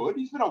he's been good.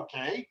 He's been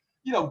okay.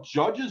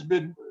 Judge has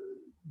been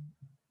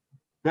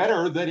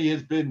better than he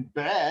has been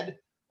bad.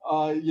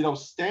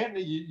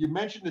 Stanton, you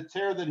mentioned the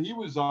tear that he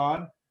was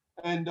on.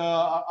 And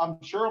I'm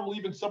sure I'm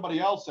leaving somebody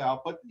else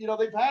out, but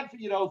they've had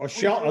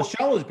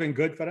Urshela has been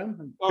good for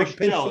them.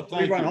 Urshela,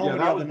 thank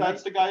you.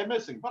 That's the guy I'm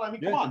missing. But I mean,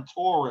 come on,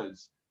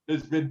 Torres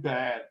has been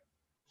bad.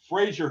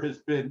 Frazier has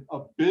been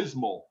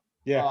abysmal.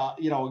 Yeah.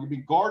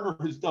 Gardner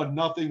has done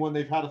nothing when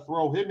they've had to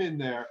throw him in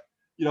there.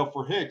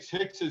 For Hicks.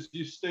 Hicks, as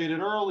you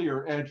stated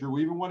earlier, Andrew,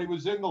 even when he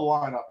was in the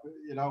lineup,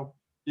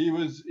 he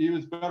was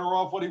better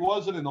off when he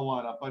wasn't in the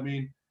lineup. I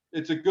mean,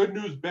 it's a good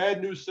news,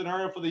 bad news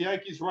scenario for the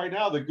Yankees right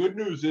now. The good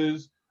news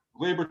is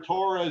Gleyber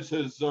Torres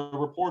has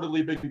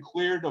reportedly been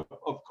cleared of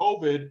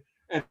COVID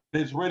and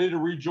is ready to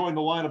rejoin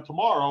the lineup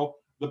tomorrow.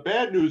 The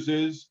bad news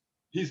is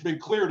he's been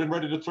cleared and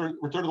ready to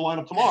return to the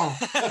lineup tomorrow.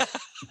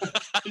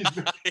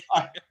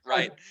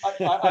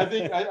 I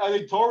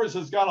think Torres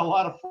has got a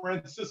lot of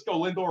Francisco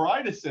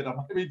Lindor-itis in him.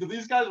 I mean, do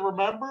these guys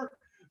remember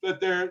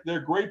that they're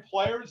great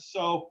players?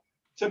 So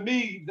to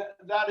me,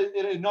 that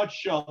in a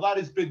nutshell, that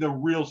has been the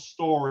real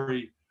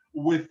story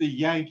with the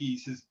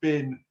Yankees, has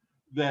been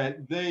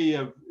that they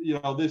have,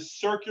 this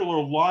circular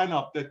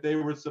lineup that they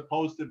were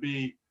supposed to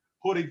be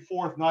putting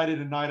forth night in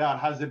and night out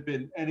hasn't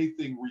been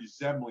anything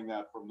resembling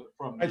that from the.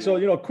 And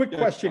so, quick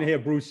question here,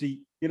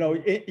 Brucey.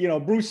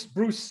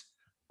 Bruce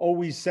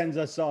always sends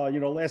us,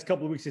 last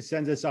couple of weeks, it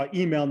sends us our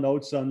email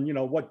notes on,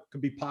 what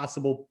could be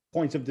possible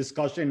points of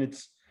discussion.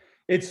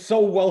 It's so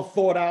well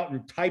thought out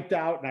and typed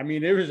out. And I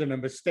mean, there isn't a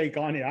mistake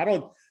on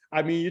here.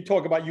 You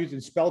talk about using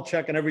spell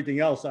check and everything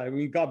else. I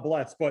mean, God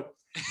bless. But,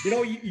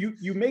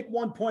 you make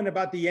one point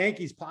about the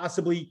Yankees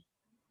possibly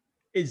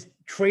is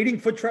trading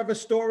for Trevor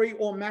Story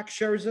or Max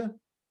Scherzer.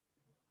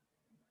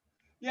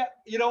 Yeah,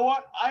 you know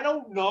what? I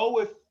don't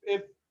know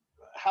if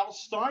Hal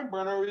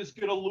Steinbrenner is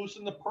going to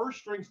loosen the purse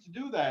strings to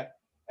do that.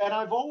 And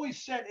I've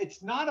always said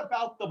it's not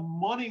about the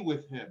money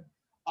with him.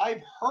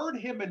 I've heard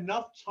him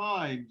enough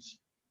times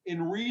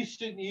in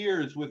recent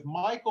years with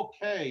Michael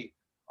Kay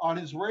on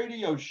his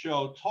radio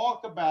show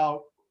talk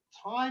about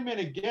time and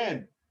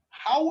again,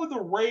 how are the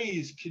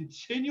Rays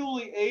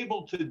continually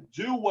able to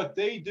do what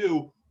they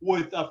do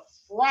with a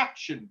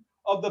fraction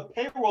of the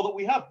payroll that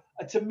we have?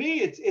 To me,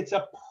 it's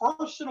a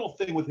personal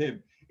thing with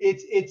him.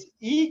 It's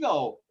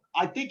ego.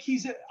 I think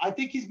he's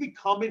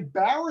become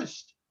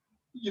embarrassed,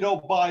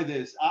 by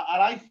this.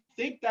 And I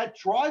think that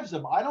drives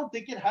him. I don't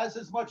think it has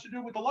as much to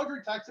do with the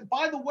luxury tax. And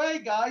by the way,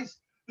 guys,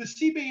 the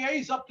CBA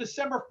is up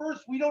December 1st.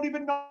 We don't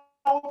even know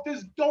if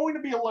there's going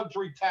to be a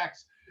luxury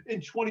tax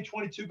in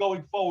 2022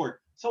 going forward.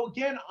 So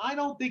again, I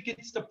don't think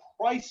it's the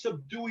price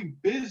of doing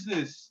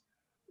business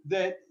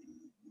that,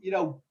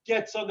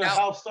 gets under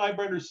Hal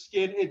Steinbrenner's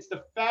skin. It's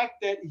the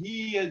fact that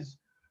he has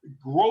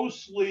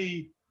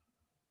grossly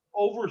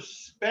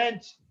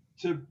overspent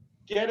to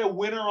get a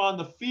winner on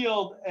the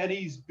field, and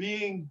he's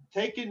being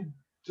taken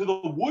to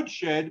the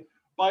woodshed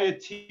by a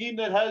team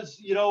that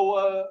has,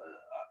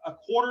 a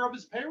quarter of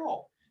his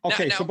payroll.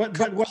 Okay, but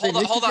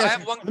hold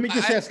on. Let me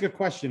just ask a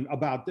question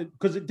about it,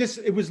 because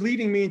it was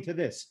leading me into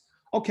this.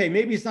 Okay,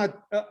 maybe it's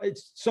not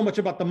it's so much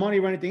about the money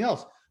or anything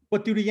else,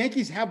 but do the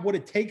Yankees have what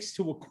it takes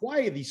to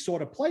acquire these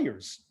sort of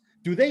players?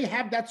 Do they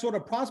have that sort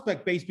of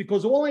prospect base?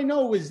 Because all I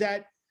know is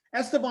that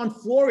Estevan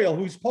Florial,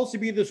 who's supposed to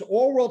be this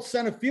all-world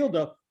center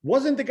fielder,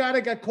 wasn't the guy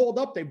that got called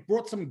up. They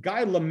brought some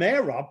guy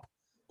Lemaire up,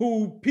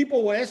 who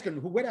people were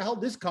asking, where the hell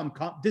this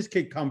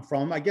kid come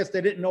from? I guess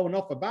they didn't know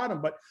enough about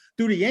him. But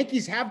do the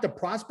Yankees have the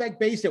prospect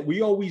base that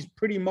we always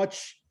pretty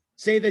much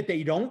say that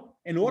they don't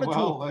in order to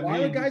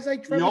acquire guys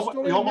like Trevor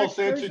Story? You almost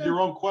answered your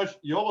own question.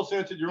 You almost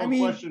answered your own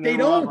question. They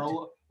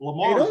don't.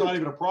 Lamar's not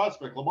even a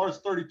prospect. Lamar's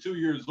 32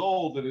 years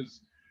old and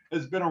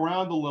has been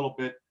around a little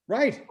bit.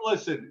 Right.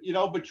 Listen,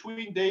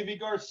 between Davy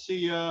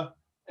Garcia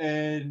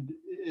and,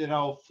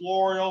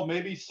 Florial,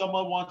 maybe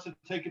someone wants to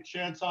take a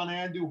chance on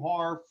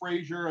Andujar,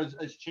 Frazier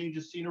as change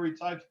of scenery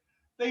types.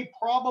 They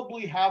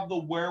probably have the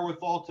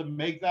wherewithal to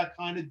make that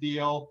kind of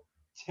deal,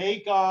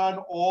 take on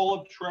all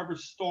of Trevor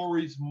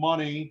Story's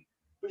money,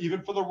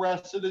 even for the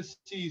rest of the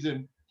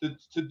season,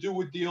 to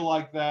do a deal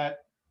like that.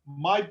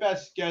 My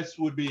best guess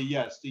would be,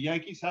 yes, the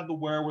Yankees have the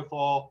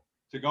wherewithal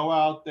to go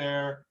out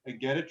there and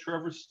get a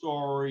Trevor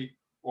Story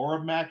or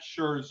a Max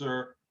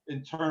Scherzer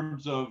in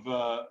terms of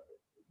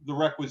the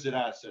requisite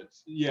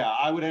assets. Yeah,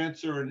 I would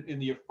answer in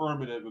the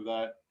affirmative of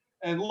that.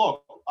 And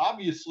look,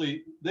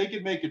 obviously, they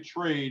could make a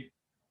trade,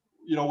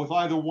 with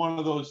either one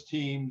of those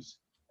teams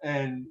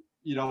and,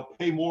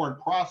 pay more in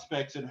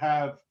prospects and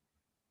have,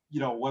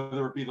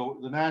 whether it be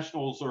the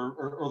Nationals or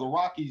the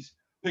Rockies,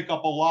 pick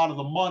up a lot of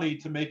the money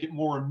to make it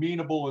more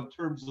amenable in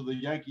terms of the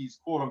Yankees'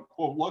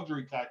 quote-unquote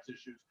luxury tax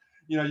issues.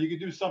 You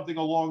could do something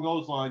along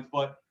those lines.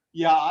 But,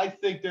 yeah, I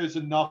think there's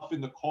enough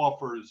in the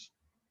coffers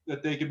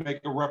that they can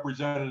make a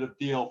representative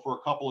deal for a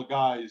couple of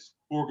guys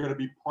who are going to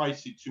be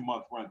pricey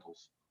 2-month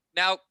rentals.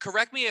 Now,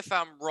 correct me if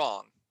I'm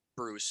wrong,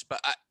 Bruce, but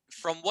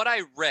from what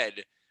I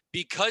read,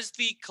 because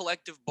the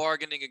collective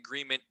bargaining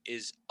agreement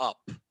is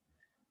up,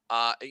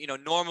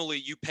 normally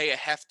you pay a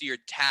heftier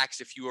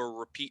tax if you are a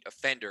repeat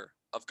offender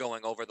of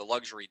going over the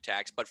luxury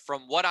tax. But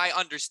from what I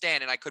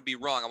understand, and I could be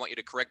wrong, I want you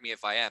to correct me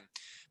if I am,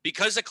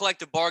 because the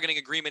collective bargaining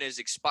agreement is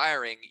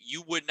expiring,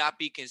 you would not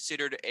be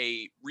considered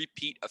a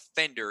repeat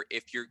offender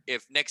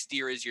if next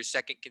year is your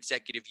second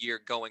consecutive year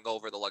going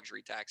over the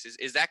luxury tax.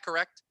 Is that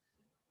correct?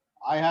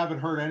 I haven't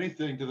heard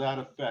anything to that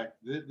effect.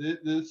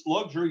 This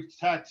luxury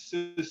tax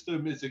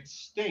system is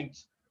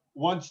extinct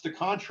once the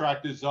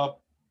contract is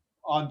up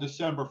on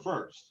December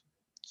 1st.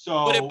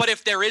 So, but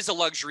if there is a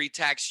luxury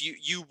tax,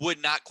 you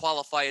would not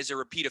qualify as a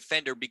repeat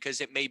offender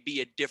because it may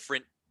be a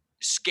different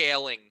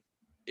scaling.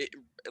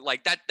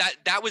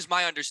 That was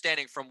my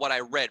understanding from what I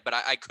read, but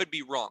I could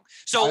be wrong.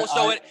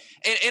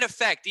 In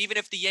effect, even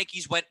if the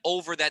Yankees went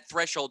over that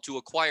threshold to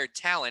acquire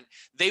talent,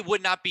 they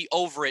would not be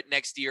over it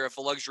next year if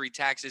a luxury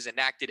tax is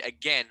enacted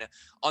again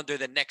under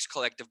the next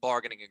collective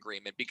bargaining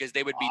agreement, because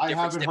they would be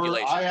different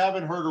stipulations. I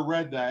haven't heard or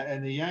read that,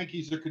 and the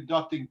Yankees are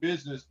conducting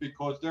business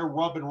because they're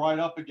rubbing right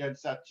up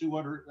against that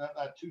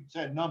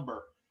 210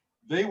 number.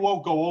 They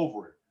won't go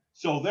over it,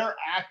 so they're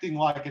acting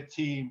like a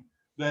team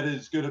that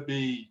is going to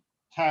be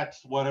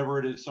taxed, whatever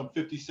it is, some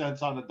 50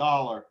 cents on the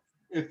dollar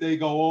if they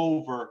go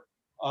over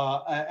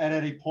at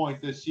any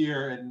point this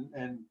year,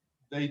 and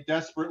they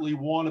desperately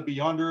want to be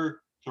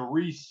under to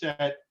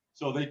reset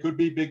So they could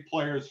be big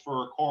players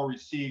for a Corey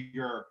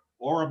Seager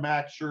or a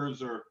Max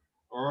Scherzer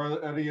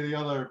or any of the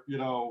other,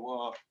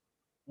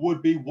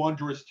 would be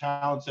wondrous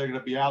talents that are going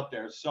to be out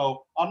there.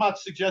 So I'm not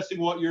suggesting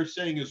what you're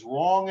saying is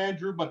wrong,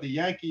 Andrew, but the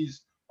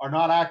Yankees are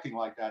not acting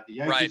like that. The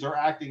Yankees are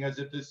acting as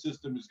if this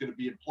system is going to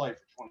be in play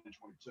for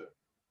 2022.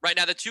 Right.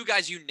 Now, the two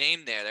guys you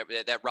named there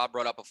that Rob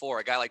brought up before,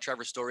 a guy like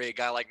Trevor Story, a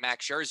guy like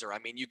Max Scherzer. I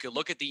mean, you could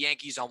look at the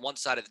Yankees on one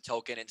side of the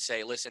token and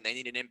say, listen, they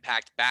need an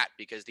impact bat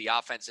because the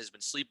offense has been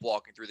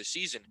sleepwalking through the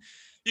season.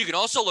 You can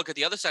also look at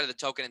the other side of the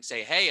token and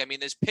say, hey, I mean,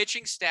 this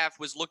pitching staff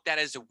was looked at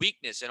as a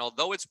weakness. And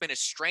although it's been a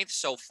strength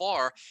so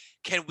far,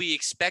 can we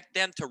expect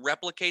them to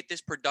replicate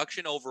this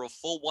production over a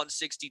full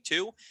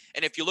 162?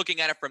 And if you're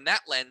looking at it from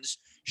that lens,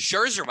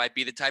 Scherzer might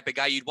be the type of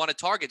guy you'd want to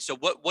target. So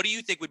what do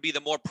you think would be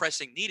the more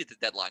pressing need at the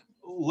deadline?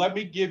 Let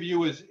me give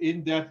you as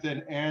in-depth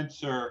an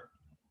answer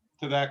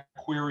to that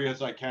query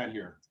as I can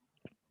here.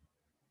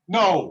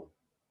 No,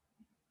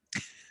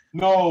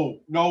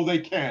 they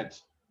can't.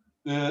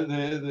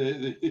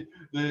 The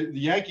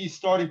Yankees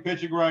starting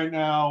pitching right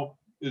now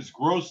is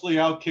grossly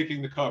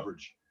outkicking the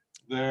coverage.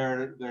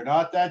 They're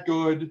not that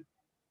good.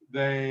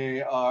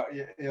 They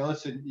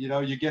listen,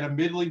 you get a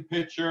middling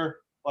pitcher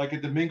like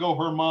a Domingo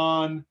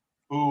Germán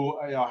who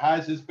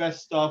has his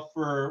best stuff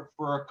for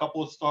a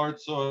couple of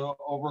starts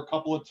over a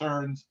couple of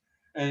turns,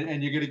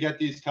 and you're going to get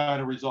these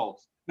kind of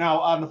results. Now,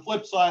 on the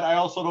flip side, I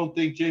also don't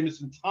think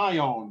Jameson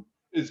Taillon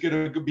is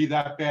going to be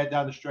that bad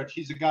down the stretch.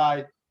 He's a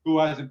guy who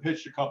hasn't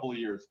pitched a couple of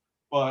years.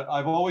 But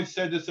I've always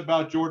said this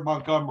about Jordan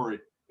Montgomery.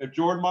 If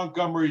Jordan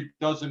Montgomery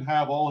doesn't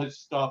have all his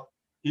stuff,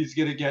 he's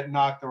going to get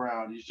knocked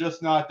around. He's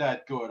just not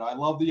that good. I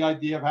love the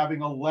idea of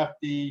having a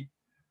lefty,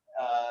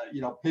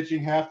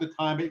 pitching half the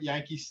time at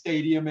Yankee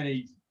Stadium, and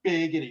he's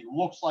big and he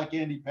looks like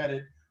Andy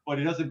Pettitte, but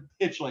he doesn't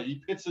pitch like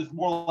he pitches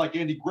more like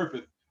Andy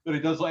Griffith than he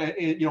does like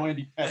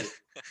Andy Pettitte.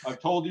 I've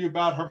told you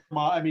about her.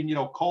 I mean,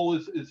 Cole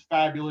is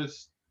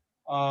fabulous.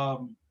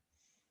 No,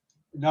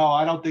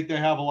 I don't think they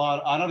have a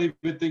lot. I don't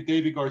even think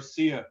David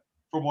Garcia,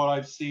 from what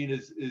I've seen,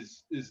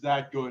 is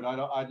that good.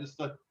 I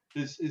just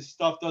his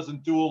stuff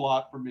doesn't do a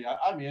lot for me.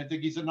 I mean, I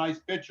think he's a nice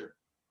pitcher,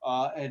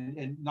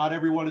 and not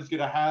everyone is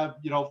going to have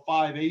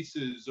 5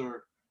 aces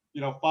or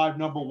 5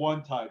 number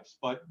 1 types.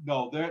 But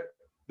no,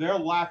 their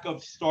lack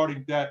of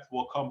starting depth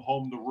will come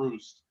home to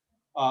roost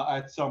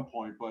at some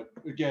point. But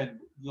again,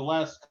 the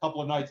last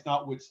couple of nights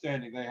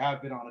notwithstanding, they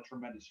have been on a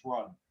tremendous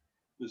run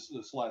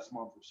this last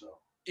month or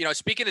so.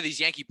 Speaking of these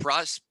Yankee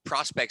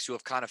prospects who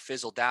have kind of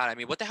fizzled out, I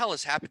mean, what the hell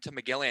has happened to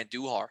Miguel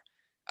Andujar?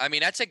 I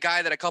mean, that's a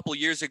guy that a couple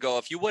years ago,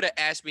 if you would have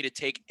asked me to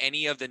take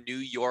any of the New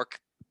York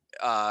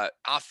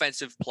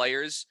offensive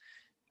players,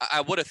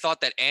 I would have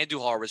thought that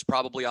Andujar was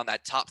probably on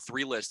that top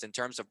 3 list in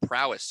terms of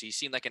prowess. He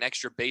seemed like an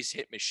extra base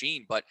hit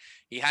machine, but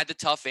he had the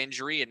tough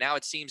injury, and now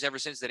it seems ever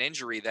since that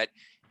injury that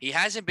he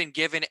hasn't been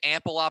given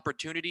ample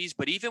opportunities,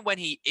 but even when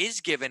he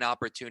is given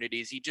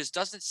opportunities, he just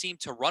doesn't seem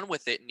to run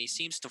with it, and he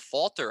seems to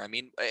falter. I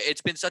mean,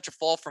 it's been such a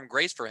fall from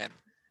grace for him.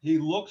 He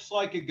looks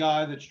like a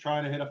guy that's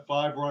trying to hit a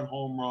 5-run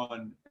home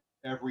run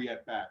every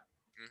at bat.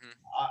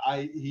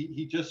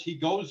 Mm-hmm. He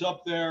goes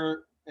up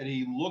there and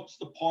he looks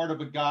the part of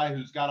a guy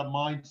who's got a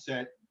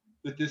mindset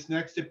that this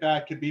next at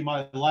bat could be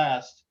my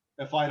last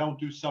if I don't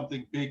do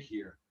something big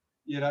here.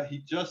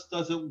 He just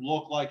doesn't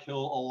look like he'll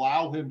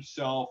allow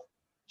himself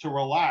to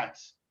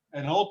relax.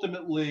 And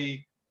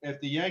ultimately, if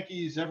the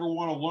Yankees ever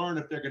want to learn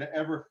if they're going to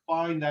ever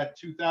find that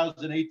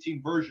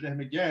 2018 version of him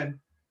again,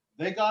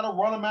 they got to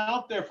run him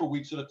out there for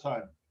weeks at a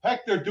time.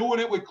 Heck, they're doing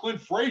it with Clint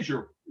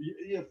Frazier.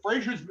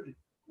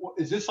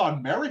 Is this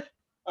on merit?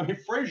 I mean,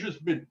 Frazier's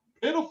been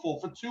pitiful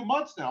for 2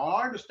 months now, and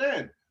I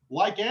understand.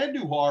 Like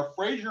Andujar,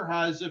 Frazier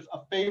has a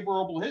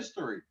favorable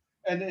history,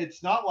 and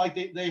it's not like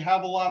they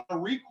have a lot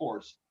of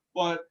recourse.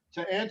 But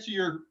to answer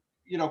your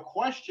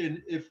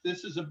question, if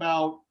this is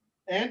about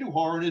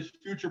Andujar and his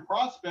future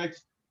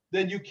prospects,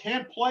 then you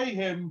can't play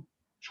him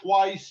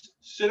twice,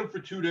 sit him for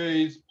 2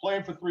 days, play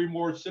him for 3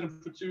 more, sit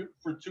him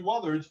for two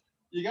others.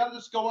 You got to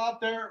just go out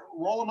there,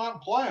 roll them out,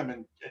 and play them.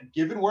 And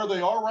given where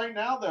they are right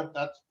now,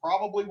 that's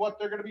probably what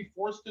they're going to be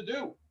forced to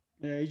do.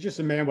 Yeah, he's just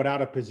a man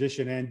without a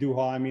position.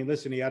 Andujar, I mean,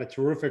 listen, he had a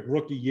terrific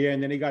rookie year,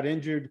 and then he got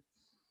injured.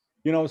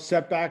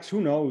 Setbacks, who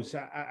knows?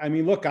 I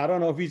mean, look, I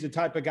don't know if he's the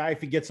type of guy,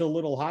 if he gets a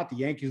little hot, the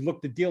Yankees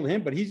look to deal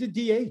him, but he's a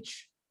DH.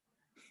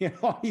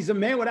 He's a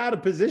man without a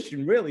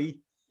position, really.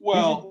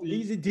 Well,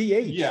 he's a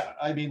DH. Yeah,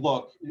 I mean,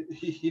 look,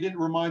 he didn't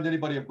remind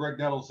anybody of Greg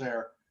Nettles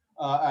there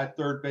at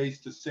third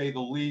base, to say the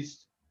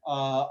least.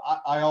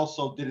 I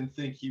also didn't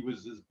think he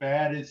was as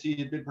bad as he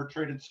had been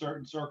portrayed in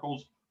certain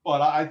circles,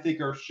 but I think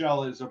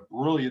Urshela is a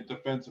brilliant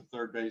defensive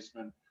third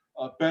baseman,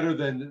 better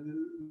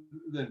than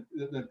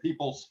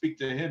people speak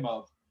to him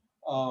of.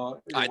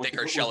 I think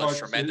Urshela is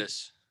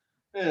tremendous.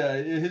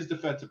 His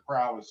defensive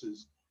prowess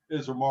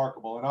is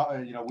remarkable,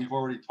 and we've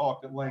already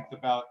talked at length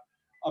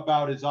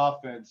about his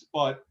offense.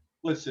 But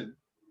listen,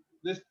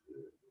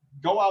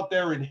 go out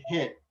there and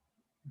hit.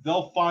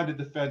 They'll find a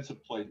defensive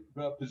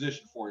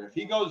position for you. If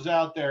he goes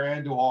out there,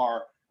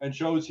 Andujar, and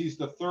shows he's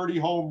the 30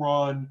 home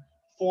run,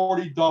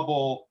 40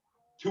 double,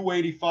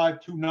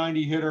 285,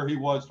 290 hitter he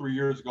was 3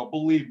 years ago.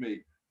 Believe me,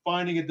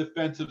 finding a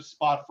defensive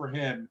spot for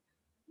him,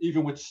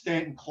 even with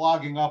Stanton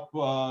clogging up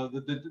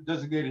the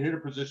designated hitter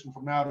position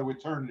from now to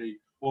eternity,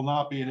 will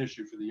not be an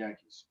issue for the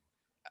Yankees.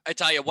 I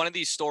tell you, one of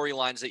these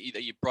storylines that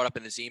you brought up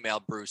in this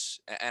email, Bruce,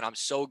 and I'm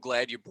so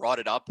glad you brought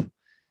it up.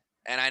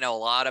 And I know a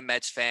lot of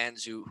Mets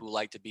fans who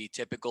like to be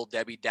typical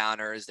Debbie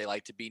Downers. They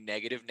like to be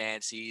negative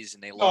Nancys,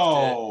 and they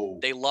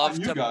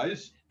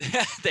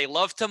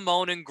love to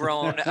moan and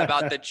groan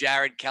about the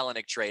Jarred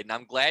Kelenic trade. And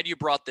I'm glad you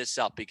brought this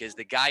up because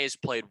the guy has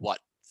played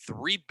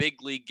 3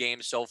 big league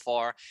games so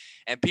far,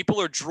 and people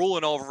are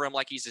drooling over him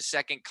like he's the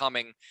second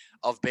coming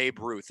of Babe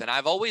Ruth. And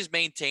I've always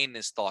maintained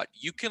this thought.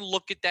 You can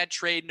look at that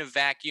trade in a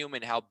vacuum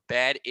and how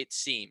bad it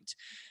seemed,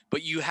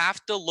 but you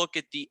have to look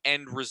at the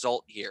end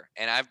result here.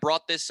 And I've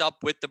brought this up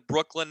with the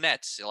Brooklyn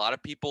Nets. A lot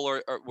of people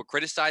were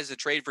criticized the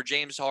trade for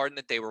James Harden,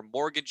 that they were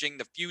mortgaging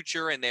the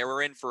future and they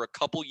were in for a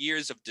couple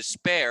years of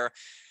despair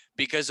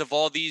because of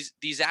all these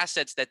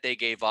assets that they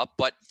gave up.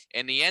 But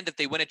in the end, if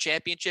they win a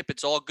championship,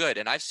 it's all good.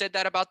 And I've said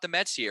that about the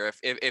Mets here.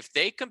 If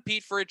they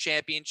compete for a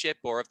championship,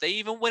 or if they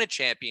even win a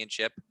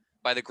championship,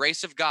 by the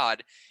grace of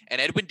God,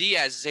 and Edwin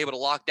Diaz is able to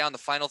lock down the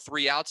final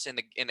 3 outs in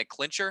the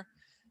clincher,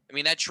 I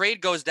mean, that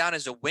trade goes down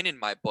as a win in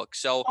my book.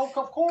 So of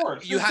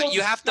course, you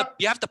have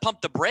to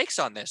pump the brakes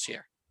on this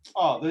here.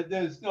 Oh,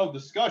 there's no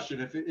discussion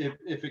if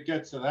it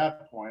gets to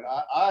that point.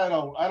 I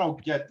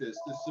don't get this.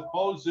 The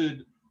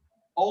supposed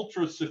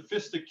ultra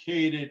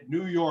sophisticated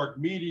New York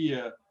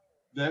media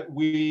that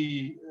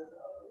we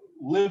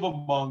live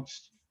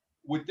amongst,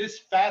 with this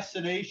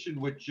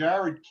fascination with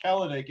Jarred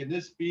Kelenic and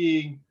this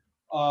being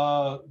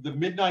the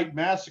Midnight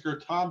Massacre,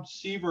 Tom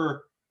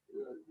Seaver,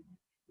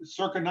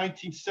 circa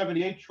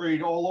 1978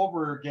 trade all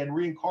over again,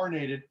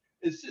 reincarnated,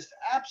 is just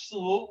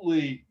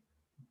absolutely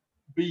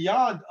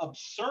beyond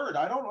absurd.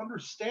 I don't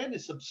understand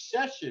this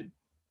obsession,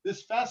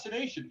 this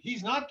fascination.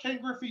 He's not Ken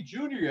Griffey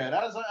Jr. yet.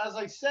 As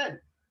I said,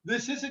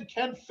 this isn't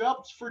Ken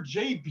Phelps for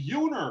Jay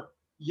Buhner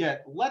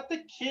yet. Let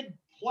the kid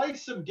play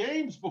some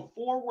games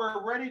before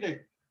we're ready to,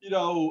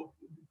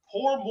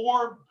 pour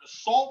more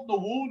salt in the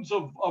wounds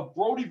of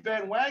Brodie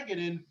Van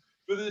Wagenen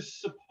for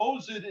this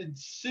supposed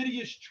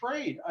insidious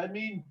trade. I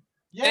mean,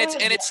 yeah,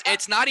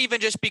 it's not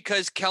even just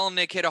because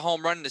Kelenic hit a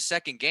home run in the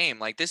second game.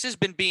 Like, this has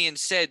been being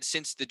said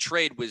since the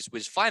trade was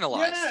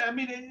finalized. Yeah, I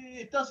mean,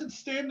 it doesn't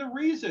stand to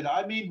reason.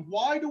 I mean,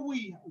 why do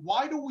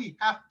we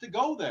have to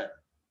go there?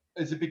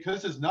 Is it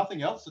because there's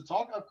nothing else to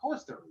talk? Of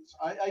course there is.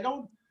 I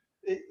don't.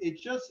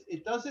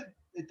 It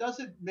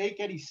doesn't make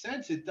any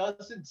sense. It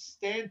doesn't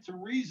stand to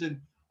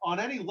reason on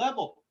any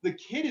level. The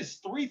kid is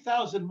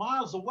 3,000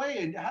 miles away,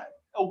 and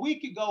a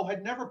week ago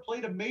had never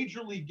played a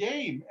major league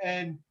game.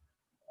 And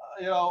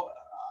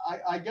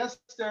I guess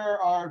there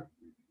are,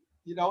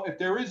 if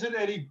there isn't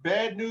any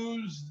bad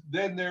news,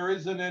 then there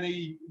isn't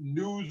any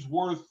news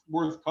worth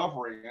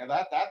covering. And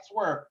that's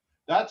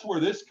where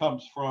this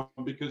comes from,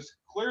 because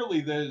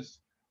clearly there's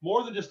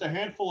more than just a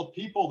handful of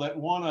people that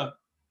want to,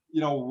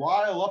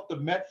 rile up the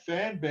Met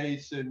fan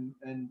base and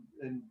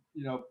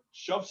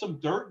shove some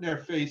dirt in their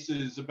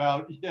faces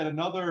about yet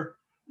another,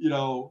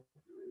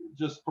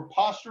 just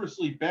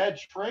preposterously bad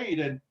trade.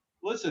 And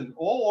listen,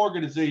 all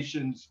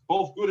organizations,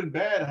 both good and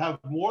bad, have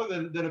more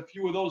than a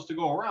few of those to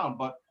go around.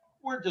 But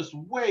we're just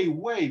way,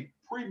 way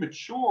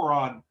premature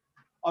on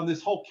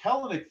this whole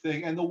Kelenic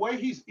thing, and the way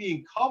he's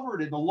being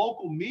covered in the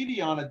local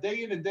media on a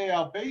day in and day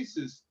out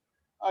basis.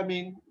 I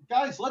mean,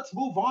 guys, let's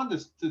move on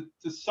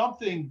to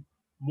something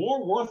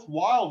more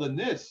worthwhile than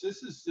this.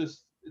 This is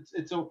just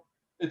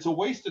it's a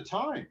waste of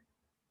time.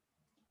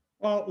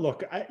 Well,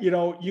 look,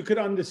 you could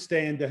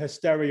understand the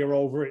hysteria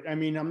over it. I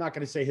mean, I'm not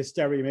going to say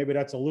hysteria. Maybe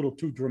that's a little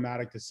too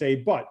dramatic to say,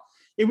 but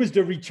it was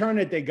the return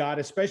that they got,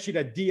 especially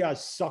that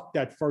Diaz sucked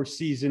that first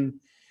season.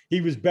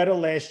 He was better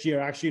last year,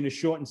 actually, in a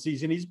shortened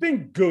season. He's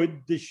been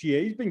good this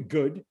year. He's been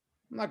good.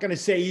 I'm not going to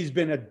say he's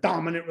been a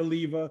dominant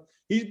reliever.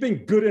 He's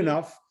been good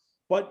enough.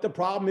 But the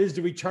problem is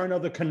the return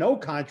of the Cano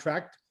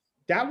contract.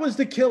 That was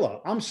the killer.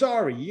 I'm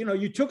sorry.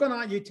 You take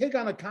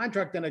on a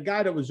contract and a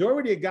guy that was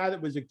already a guy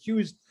that was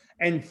accused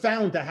and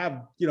found to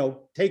have,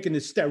 taken the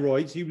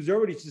steroids. He was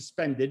already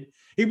suspended.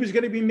 He was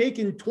going to be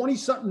making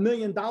 $20-something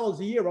million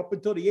a year up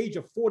until the age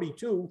of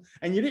 42.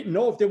 And you didn't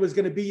know if there was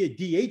going to be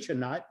a DH or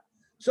not.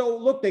 So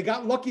look, they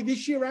got lucky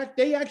this year.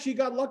 They actually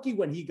got lucky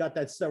when he got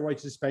that steroid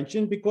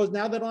suspension, because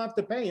now they don't have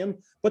to pay him,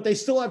 but they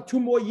still have 2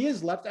 more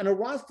years left and a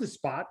roster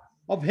spot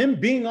of him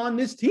being on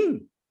this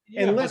team.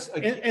 Yeah,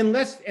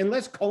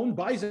 unless Cone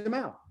buys him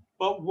out.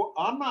 But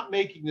I'm not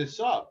making this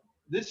up.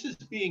 This is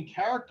being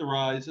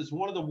characterized as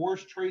one of the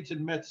worst trades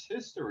in Mets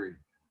history.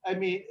 I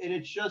mean, and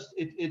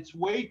it's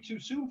way too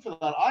soon for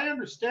that. I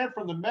understand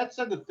from the Mets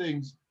end of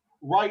things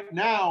right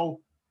now,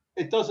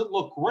 it doesn't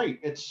look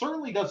great. It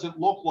certainly doesn't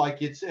look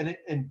like it's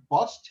in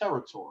bust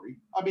territory.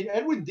 I mean,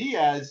 Edwin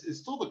Diaz is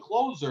still the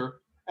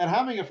closer and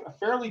having a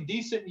fairly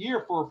decent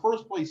year for a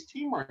first place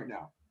team right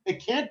now.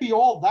 It can't be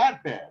all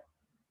that bad.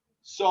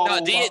 So No,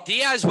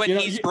 Diaz, when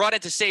he's you- brought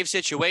into save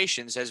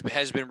situations,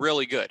 has been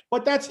really good.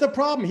 But that's the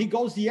problem. He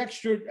goes the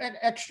extra.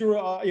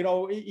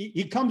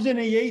 He comes in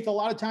the eighth. A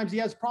lot of times he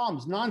has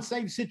problems.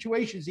 Non-save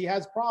situations, he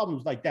has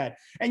problems like that.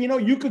 And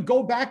you could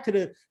go back to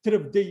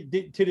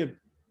the,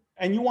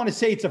 and you want to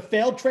say it's a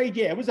failed trade.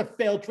 Yeah, it was a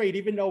failed trade,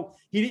 even though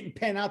he didn't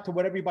pan out to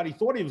what everybody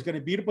thought he was going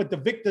to be. But the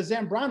Victor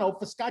Zambrano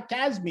for Scott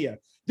Kazmir.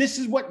 This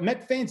is what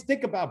Met fans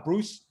think about,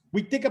 Bruce.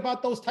 We think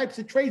about those types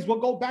of trades. We'll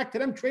go back to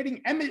them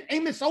trading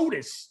Amos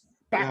Otis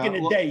back in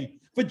the day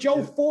for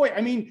Joe Foy.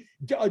 I mean,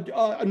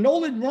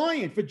 Nolan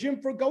Ryan for Jim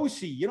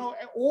Fregosi,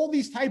 all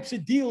these types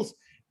of deals.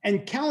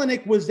 And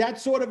Kalanick was that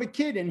sort of a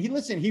kid. And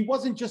he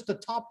wasn't just a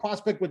top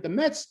prospect with the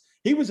Mets.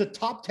 He was a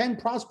top 10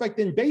 prospect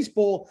in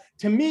baseball.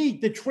 To me,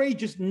 the trade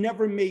just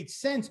never made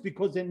sense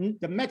because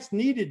the Mets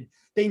needed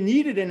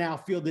an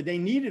outfielder. They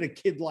needed a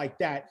kid like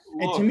that.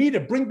 And to me, to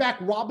bring back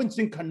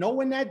Robinson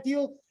Cano in that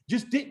deal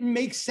just didn't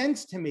make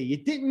sense to me.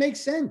 It didn't make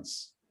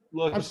sense.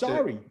 Look, I'm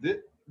sorry.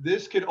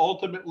 This could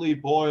ultimately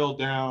boil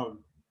down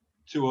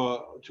to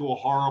a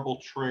horrible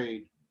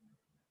trade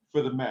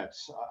for the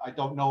Mets. I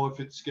don't know if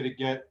it's going to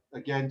get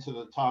again to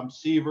the Tom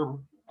Seaver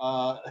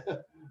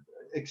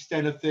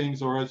extent of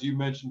things, or as you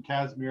mentioned,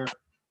 Kazmir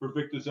for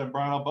Victor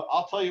Zambrano. But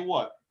I'll tell you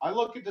what, I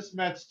look at this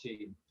Mets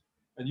team,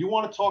 and you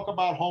want to talk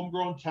about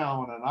homegrown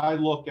talent, and I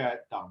look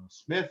at Dom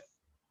Smith,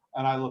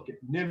 and I look at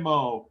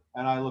Nimmo,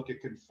 and I look at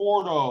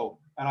Conforto,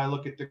 and I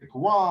look at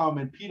DeGrom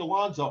and Pete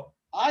Alonso.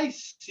 I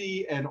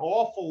see an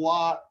awful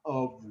lot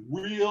of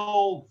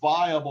real,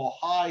 viable,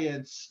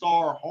 high-end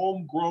star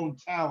homegrown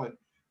talent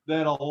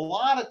that a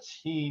lot of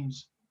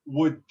teams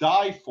would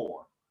die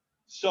for.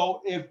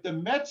 So if the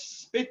Mets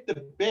spit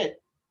the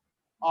bit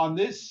on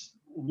this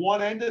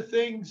one end of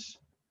things,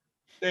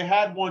 they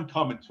had one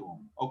coming to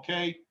them,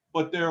 okay?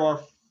 But there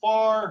are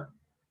far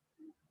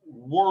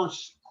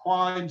worse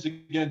crimes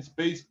against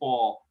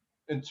baseball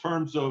in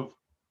terms of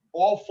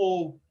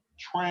awful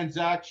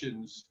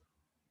transactions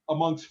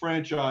amongst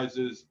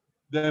franchises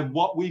than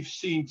what we've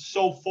seen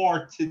so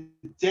far to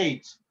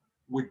date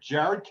with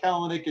Jared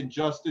Kelenic and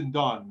Justin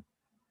Dunn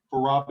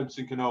for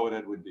Robinson Cano and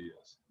Edwin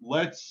Diaz.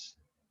 Let's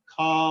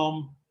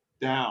calm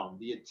down.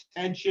 The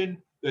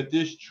attention that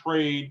this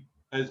trade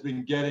has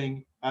been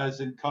getting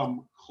hasn't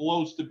come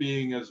close to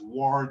being as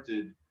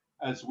warranted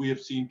as we have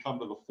seen come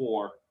to the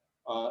fore,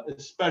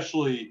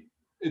 especially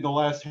in the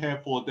last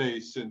handful of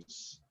days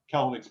since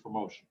Kelenic's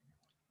promotion.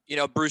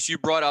 Bruce, you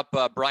brought up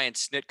Brian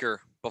Snitker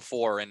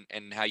before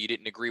and how you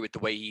didn't agree with the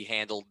way he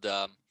handled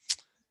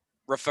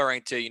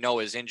referring to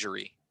his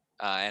injury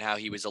and how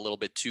he was a little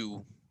bit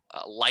too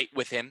light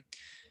with him.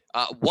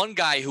 One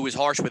guy who was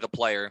harsh with a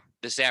player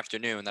this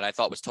afternoon that I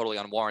thought was totally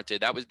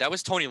unwarranted, that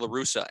was Tony La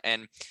Russa.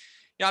 And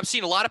I've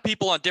seen a lot of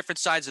people on different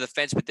sides of the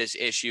fence with this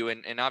issue,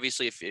 and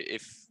obviously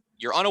if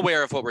you're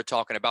unaware of what we're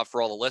talking about,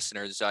 for all the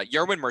listeners,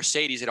 Yerwin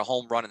Mercedes hit a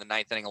home run in the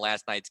ninth inning of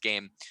last night's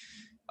game.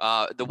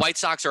 The White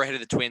Sox are ahead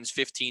of the Twins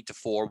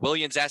 15-4.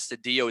 Willians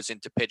Astudillo is in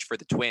to pitch for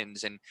the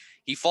Twins, and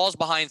he falls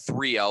behind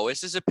 3-0.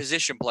 This is a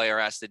position player,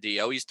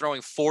 Astudillo. He's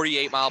throwing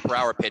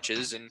 48-mile-per-hour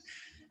pitches, and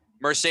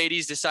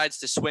Mercedes decides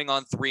to swing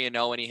on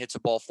 3-0, and he hits a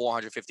ball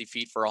 450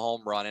 feet for a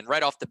home run. And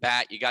right off the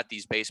bat, you got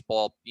these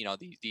baseball,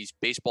 these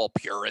baseball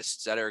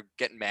purists that are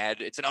getting mad.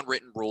 It's an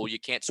unwritten rule. You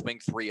can't swing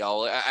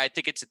 3-0. I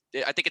think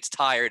it's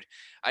tired.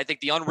 I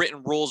think the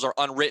unwritten rules are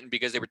unwritten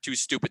because they were too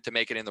stupid to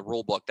make it in the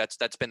rule book. That's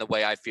been the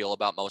way I feel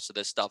about most of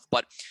this stuff.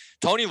 But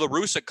Tony La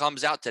Russa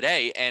comes out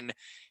today and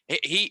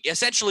he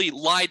essentially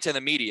lied to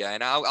the media,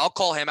 and I'll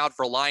call him out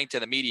for lying to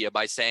the media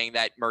by saying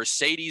that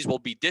Mercedes will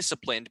be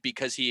disciplined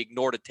because he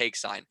ignored a take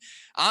sign.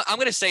 I'm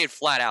going to say it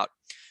flat out.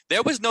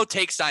 There was no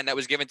take sign that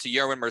was given to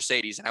Yerwin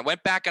Mercedes, and I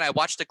went back and I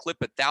watched the clip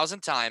 1,000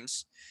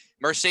 times.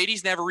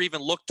 Mercedes never even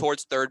looked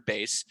towards third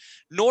base,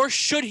 nor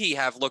should he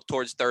have looked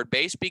towards third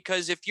base,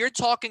 because if you're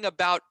talking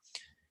about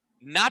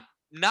not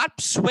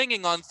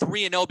swinging on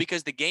 3-0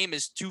 because the game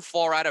is too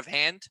far out of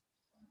hand,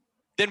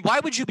 then why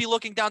would you be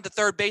looking down to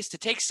third base to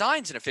take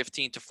signs in a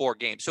 15-4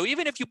 game? So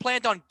even if you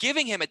planned on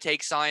giving him a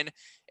take sign,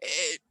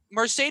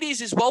 Mercedes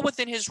is well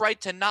within his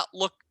right to not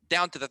look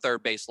down to the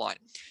third base line.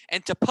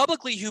 And to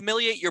publicly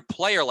humiliate your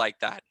player like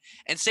that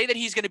and say that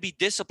he's going to be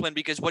disciplined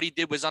because what he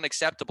did was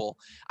unacceptable,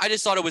 I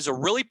just thought it was a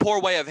really poor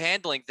way of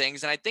handling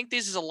things. And I think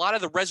this is a lot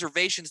of the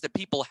reservations that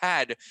people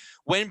had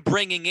when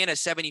bringing in a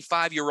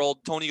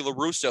 75-year-old Tony La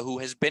Russa, who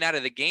has been out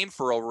of the game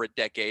for over a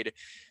decade,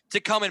 to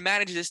come and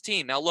manage this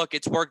team. Now, look,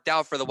 it's worked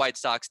out for the White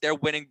Sox. They're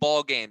winning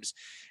ball games.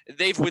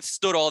 They've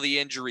withstood all the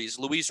injuries.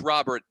 Luis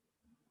Robert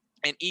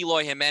and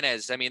Eloy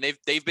Jimenez, I mean,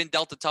 they've been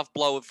dealt a tough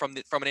blow from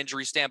an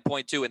injury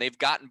standpoint too, and they've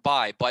gotten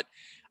by. But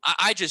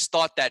I just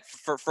thought that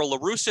for La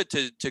Russa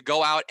to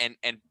go out and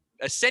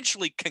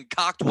essentially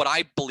concoct what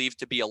I believe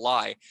to be a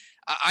lie,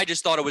 I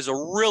just thought it was a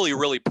really,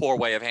 really poor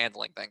way of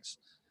handling things.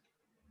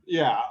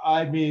 Yeah,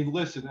 I mean,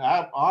 listen,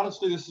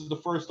 honestly, this is the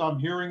first I'm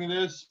hearing of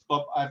this,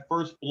 but at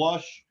first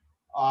blush,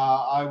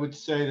 I would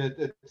say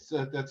that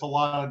that's a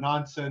lot of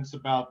nonsense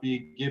about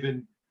being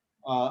given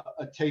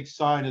a take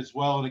sign as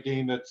well in a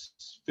game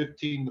that's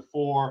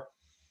 15-4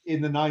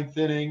 in the ninth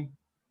inning.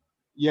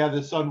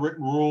 this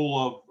unwritten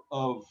rule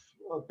of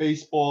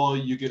baseball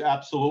you could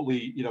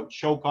absolutely,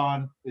 choke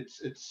on.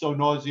 It's so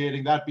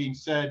nauseating. That being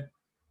said,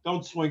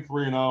 don't swing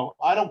 3-0.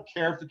 I don't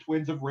care if the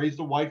Twins have raised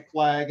a white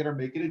flag and are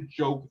making a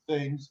joke of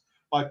things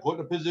by putting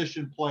a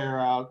position player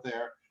out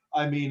there.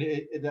 I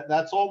mean,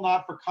 that's all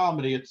not for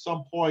comedy. At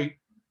some point,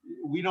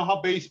 we know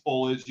how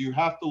baseball is. You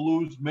have to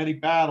lose many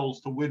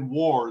battles to win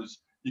wars.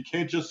 You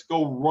can't just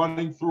go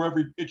running through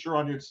every pitcher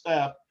on your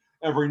staff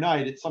every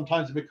night.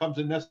 Sometimes it becomes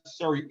a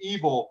necessary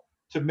evil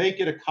to make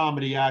it a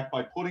comedy act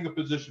by putting a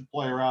position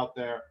player out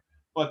there.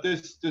 But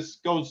this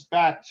goes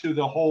back to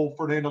the whole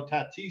Fernando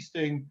Tatis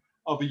thing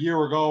of a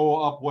year ago,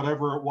 up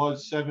whatever it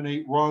was,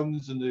 7-8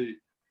 runs in the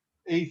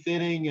 8th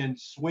inning and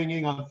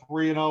swinging on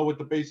 3-0 with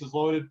the bases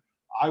loaded.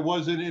 I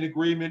wasn't in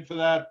agreement for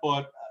that,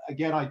 but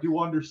again, I do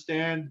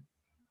understand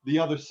the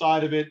other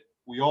side of it.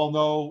 We all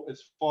know,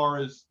 as far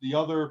as the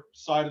other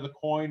side of the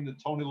coin, the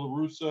Tony La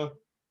Russa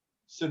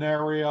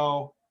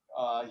scenario,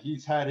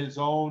 he's had his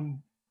own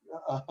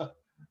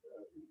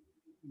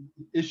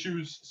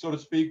issues, so to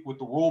speak, with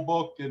the rule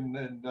book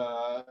and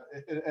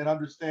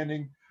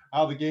understanding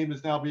how the game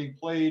is now being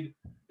played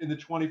in the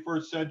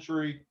 21st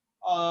century.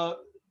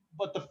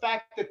 But the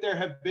fact that there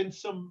have been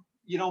some,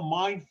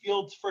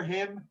 minefields for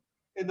him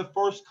in the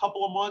first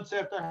couple of months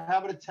after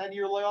having a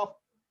 10-year layoff,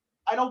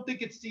 I don't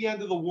think it's the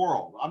end of the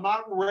world. I'm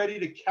not ready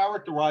to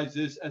characterize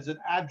this as an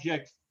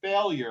abject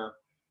failure,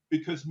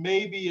 because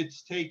maybe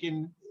it's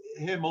taken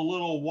him a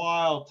little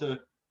while to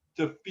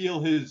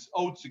feel his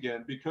oats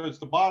again, because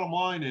the bottom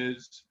line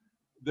is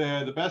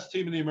they're the best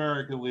team in the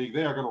American League.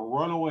 They are going to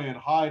run away and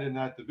hide in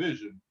that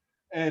division.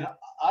 And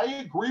I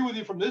agree with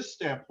you from this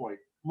standpoint.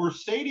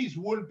 Mercedes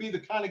wouldn't be the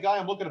kind of guy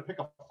I'm looking to pick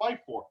a fight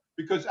for,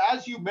 because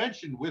as you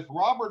mentioned, with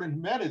Robert and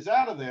Jimenez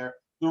out of there,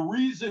 the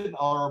reason,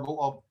 or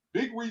a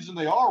big reason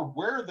they are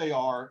where they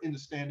are in the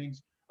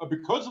standings are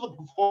because of the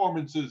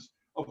performances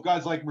of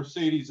guys like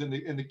Mercedes and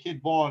the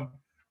Kid Vaughn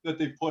that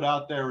they put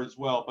out there as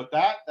well. But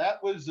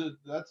that's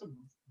a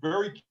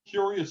very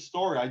curious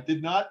story. I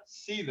did not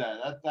see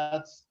that.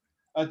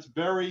 That's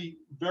very,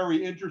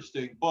 very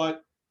interesting.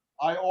 But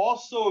I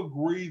also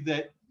agree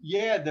that,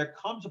 there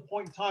comes a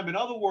point in time. In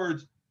other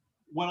words,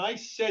 when I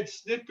said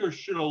Snitker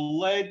should have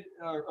led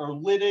or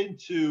lit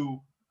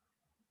into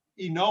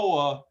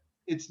Inoa,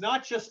 it's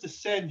not just to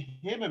send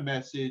him a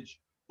message,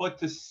 but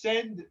to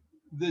send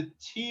the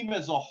team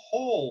as a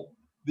whole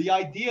the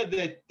idea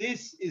that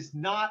this is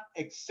not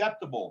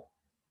acceptable.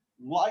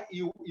 Like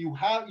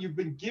you've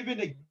been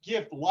given a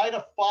gift, light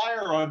a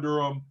fire under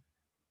him.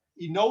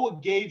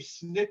 Inoa gave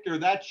Snitker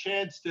that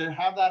chance to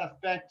have that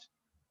effect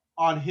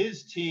on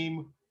his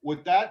team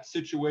with that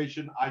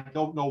situation. I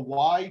don't know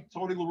why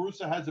Tony La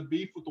Russa has a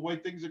beef with the way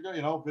things are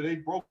going. If it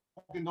ain't broken,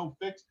 don't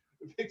fix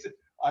it.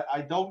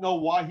 I don't know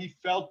why he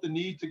felt the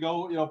need to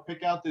go,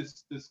 pick out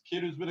this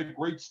kid who's been a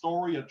great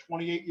story, a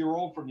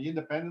 28-year-old from the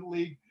Independent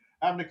League,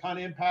 having the kind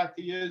of impact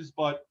he is.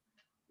 But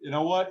you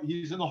know what?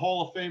 He's in the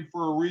Hall of Fame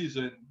for a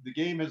reason. The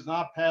game has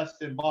not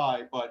passed him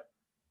by. But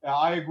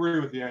I agree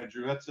with you,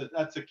 Andrew.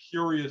 That's a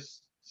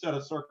curious set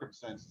of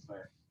circumstances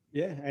there.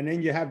 Yeah, and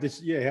then you have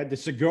this. You had the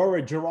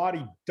Segura,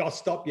 Girardi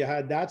dust up. You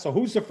had that. So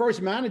who's the first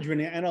manager in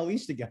the NL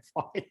East to get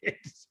fired?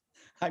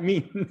 I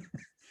mean,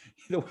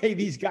 the way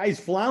these guys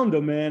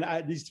flounder,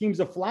 man. These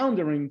teams are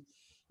floundering.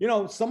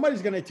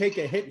 Somebody's going to take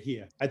a hit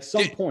here at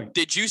some point.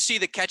 Did you see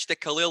the catch that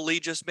Khalil Lee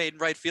just made in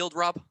right field,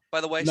 Rob? By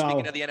the way,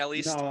 speaking of the NL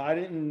East. No, I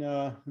didn't.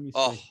 Let me see.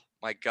 Oh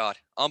my God,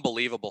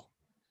 unbelievable!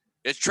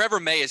 Trevor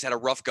May has had a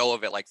rough go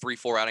of it, like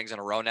 3-4 outings in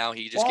a row now.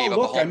 He just gave up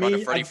a home run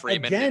to Freddie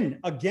Freeman.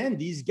 Again,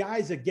 these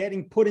guys are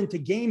getting put into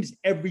games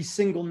every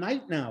single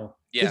night now.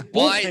 Yeah, his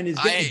bullpen is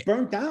getting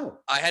burnt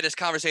out. I had this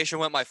conversation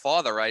with my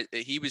father.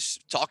 He was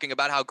talking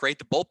about how great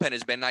the bullpen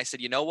has been. And I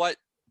said, you know what?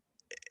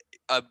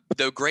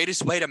 The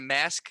greatest way to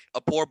mask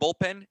a poor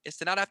bullpen is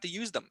to not have to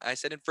use them. I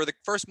said, and for the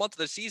first month of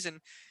the season,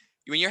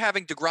 when you're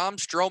having DeGrom,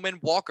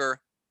 Stroman,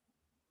 Walker,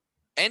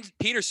 and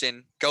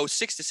Peterson go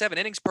 6 to 7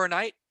 innings per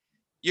night,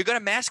 you're going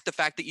to mask the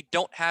fact that you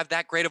don't have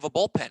that great of a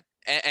bullpen.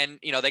 And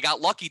they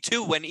got lucky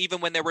too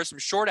even when there were some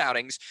short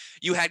outings,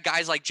 you had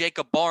guys like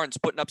Jacob Barnes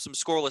putting up some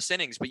scoreless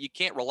innings, but you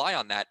can't rely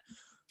on that.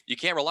 You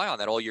can't rely on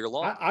that all year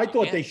long. I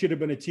thought they should have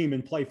been a team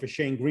in play for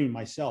Shane Green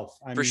myself.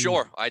 For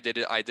sure. I did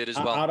as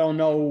well. I don't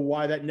know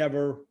why that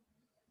never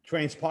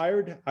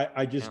transpired.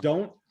 I just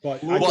don't.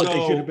 But I thought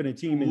they should have been a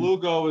team.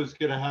 Lugo is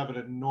going to have an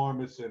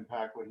enormous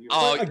impact when he.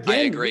 Again, I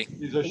agree.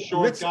 He's a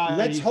short guy.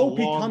 Let's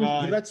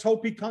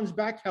hope he comes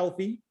back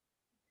healthy.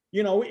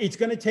 It's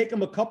going to take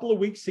him a couple of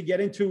weeks to get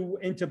into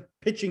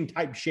pitching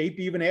type shape,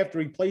 even after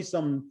he plays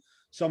some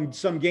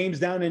games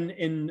down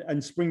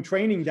in spring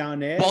training down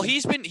there. Well,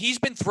 he's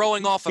been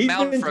throwing off a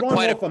mound for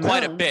quite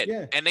a bit,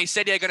 yeah. And they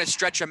said they're going to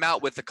stretch him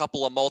out with a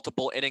couple of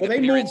multiple inning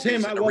appearances. They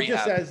moved him.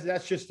 Well,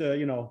 that's just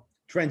a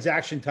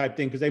transaction type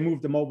thing, because they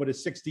moved him over to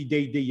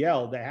 60-day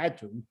DL. They had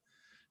to,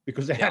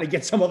 because they had to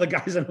get some other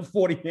guys on the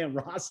 40-man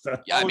roster.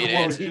 Yeah, I mean,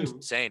 it's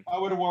insane. I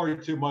wouldn't worry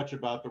too much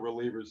about the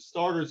relievers.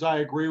 Starters, I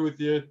agree with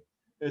you.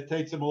 It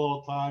takes them a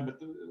little time, but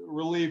the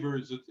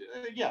relievers,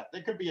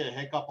 there could be a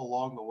hiccup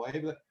along the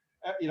way. But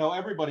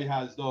everybody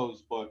has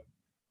those, but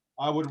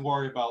I wouldn't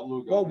worry about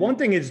Lugo. Well, one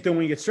thing it's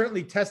doing, it's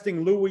certainly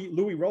testing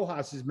Louis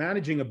Rojas's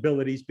managing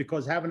abilities,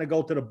 because having to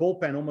go to the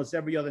bullpen almost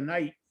every other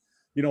night,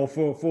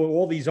 for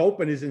all these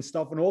openers and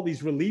stuff and all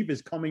these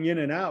relievers coming in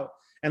and out.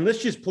 And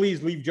let's just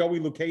please leave Joey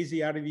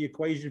Lucchesi out of the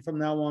equation from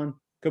now on.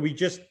 Could we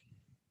just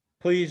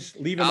please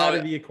leave him out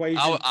of the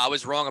equation? I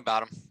was wrong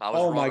about him.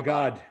 Oh my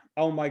God.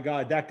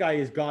 That guy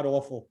is god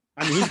awful.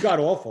 I mean, he's god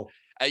awful.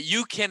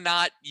 You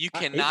cannot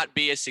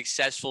be a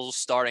successful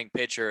starting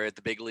pitcher at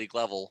the big league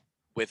level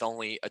with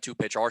only a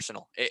 2-pitch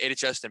arsenal.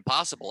 It's just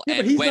impossible. Yeah,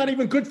 but he's not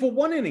even good for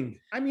one inning.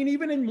 I mean,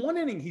 even in one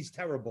inning, he's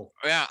terrible.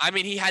 Yeah, I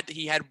mean, he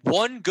had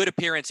one good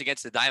appearance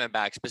against the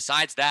Diamondbacks.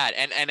 Besides that,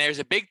 and there's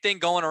a big thing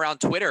going around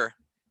Twitter,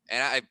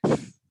 and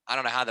I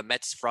don't know how the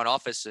Mets front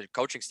office and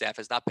coaching staff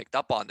has not picked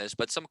up on this,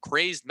 but some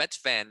crazed Mets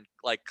fan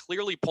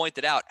clearly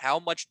pointed out how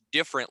much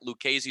different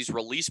Lucchesi's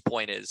release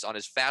point is on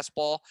his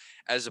fastball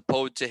as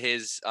opposed to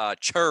his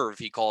curve.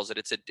 He calls it.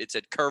 It's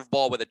a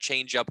curveball with a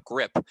changeup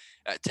grip.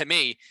 To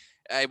me,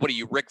 what are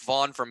you, Rick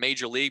Vaughn from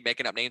Major League,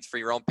 making up names for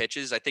your own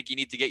pitches? I think you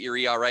need to get your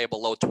ERA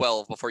below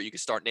 12 before you can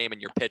start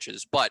naming your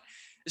pitches. But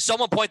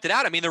someone pointed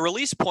out, I mean, the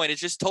release point is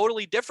just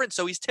totally different.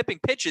 So he's tipping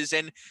pitches,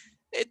 and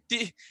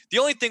the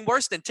only thing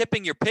worse than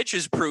tipping your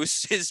pitches,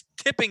 Bruce, is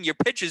tipping your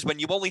pitches when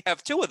you only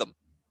have 2 of them.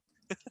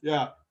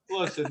 Yeah,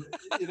 listen,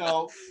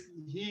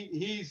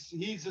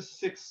 he's a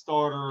 6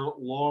 starter,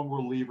 long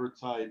reliever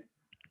type.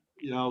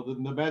 The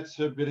Mets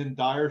have been in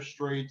dire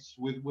straits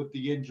with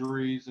the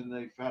injuries, and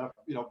they've had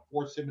to,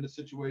 force him into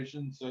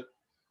situations that,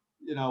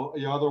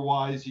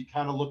 otherwise you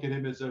kind of look at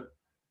him as a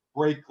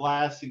break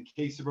glass in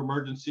case of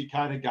emergency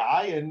kind of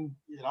guy. And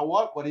you know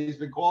what? When he's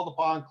been called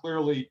upon,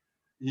 clearly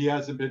he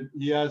hasn't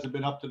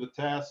been up to the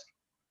task.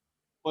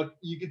 But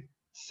you could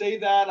say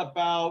that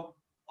about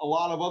a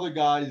lot of other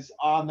guys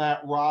on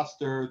that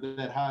roster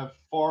that have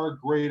far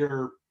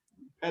greater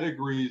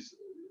pedigrees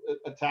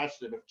attached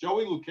to them. If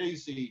Joey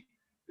Lucchesi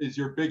is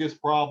your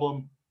biggest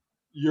problem,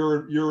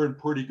 you're in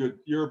pretty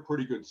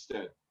good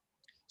stead.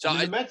 So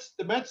the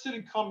Mets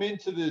didn't come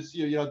into this,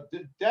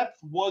 depth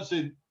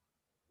wasn't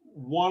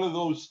one of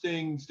those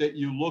things that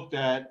you looked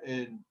at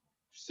and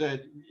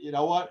said, you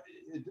know what,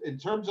 in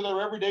terms of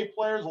their everyday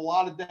players, a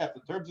lot of depth.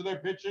 In terms of their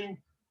pitching,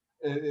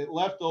 it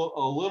left a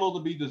little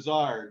to be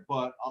desired.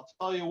 But I'll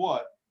tell you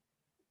what,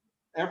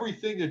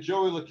 everything that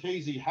Joey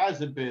Lucchesi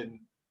hasn't been,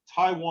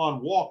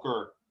 Taijuan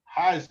Walker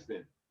has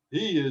been.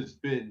 He has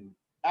been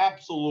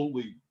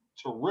absolutely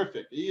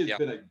terrific. He has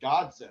been a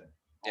godsend.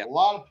 A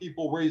lot of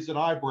people raised an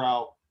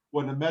eyebrow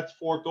when the Mets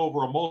forked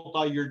over a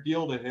multi-year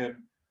deal to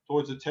him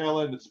towards the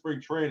tail end of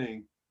spring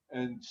training.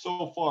 And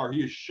so far,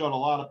 he has shut a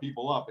lot of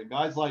people up. And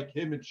guys like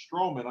him and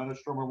Stroman, I know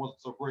Stroman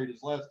wasn't so great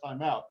his last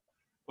time out,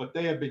 but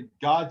they have been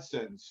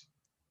godsends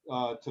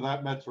to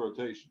that Mets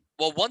rotation.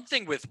 Well, one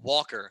thing with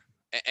Walker,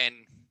 and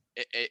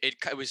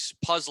it was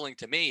puzzling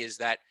to me, is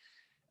that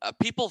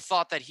people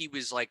thought that he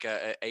was like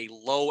a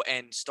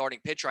low-end starting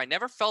pitcher. I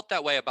never felt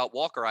that way about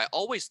Walker. I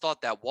always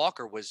thought that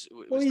Walker was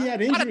he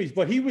had injuries,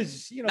 but he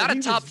was, not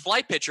a top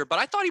flight pitcher, but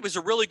I thought he was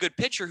a really good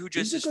pitcher who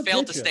just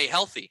failed to stay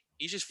healthy.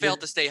 He just failed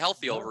to stay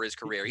healthy over his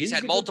career. He's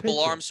had multiple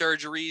arm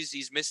surgeries.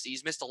 He's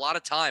missed a lot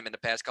of time in the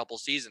past couple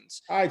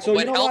seasons. All right, so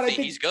when healthy,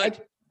 he's good.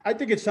 I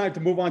think it's time to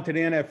move on to the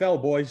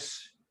NFL,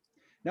 boys.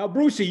 Now,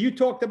 Brucey, you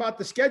talked about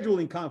the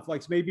scheduling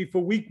conflicts maybe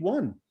for week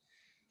 1.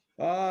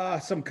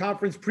 Some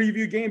conference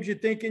preview games you're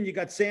thinking. You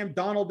got Sam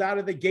Darnold out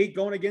of the gate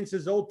going against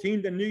his old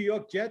team, the New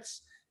York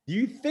Jets. Do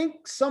you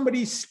think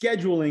somebody's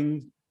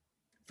scheduling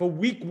for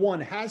week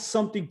 1 has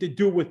something to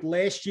do with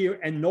last year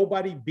and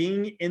nobody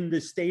being in the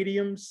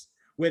stadiums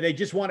where they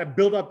just want to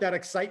build up that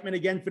excitement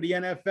again for the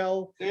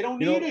NFL? They don't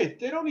need it.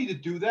 They don't need to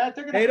do that.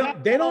 They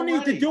don't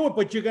need to do it,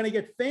 but you're going to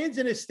get fans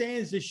in the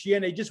stands this year,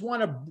 and they just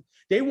want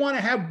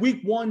to have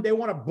week 1. They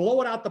want to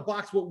blow it out the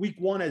box with week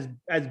 1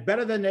 as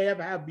better than they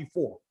ever have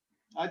before.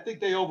 I think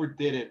they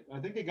overdid it. I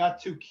think they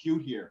got too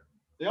cute here.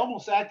 They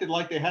almost acted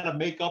like they had to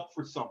make up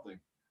for something.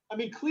 I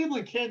mean,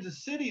 Cleveland,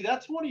 Kansas City,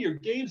 that's one of your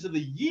games of the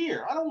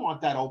year. I don't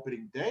want that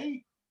opening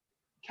day.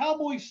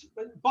 Cowboys,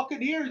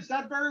 Buccaneers,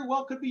 that very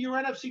well could be your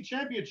NFC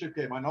Championship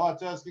game. I know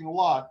that's asking a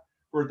lot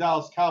for a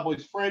Dallas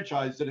Cowboys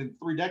franchise that in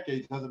 3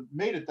 decades hasn't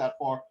made it that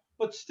far.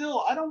 But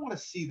still, I don't want to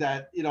see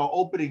that,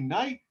 opening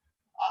night.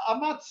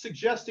 I'm not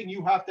suggesting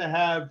you have to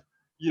have,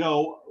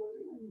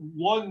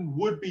 one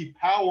would-be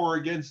power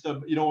against a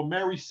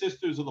Mary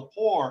Sisters of the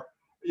Poor,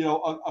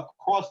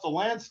 across the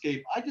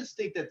landscape. I just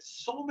think that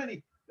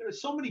there are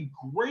so many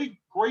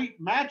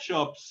great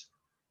matchups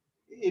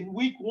in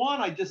week 1.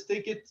 I just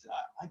think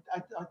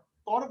I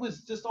thought it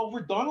was just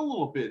overdone a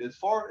little bit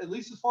at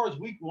least as far as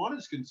week 1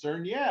 is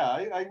concerned. Yeah,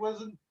 I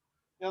wasn't,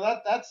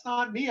 that's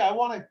not me. I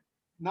want to,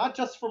 not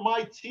just for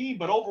my team,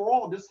 but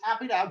overall, I'm just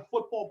happy to have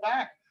football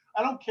back.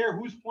 I don't care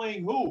who's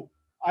playing who.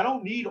 I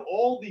don't need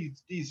all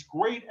these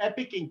great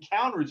epic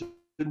encounters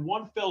in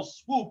one fell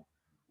swoop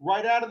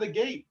right out of the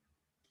gate.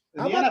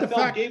 And How the about the NFL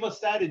fact- gave us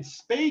that in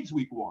spades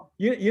week 1.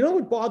 You know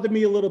what bothered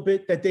me a little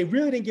bit? That they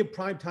really didn't give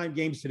primetime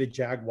games to the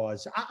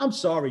Jaguars. I'm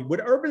sorry.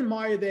 With Urban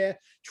Meyer there,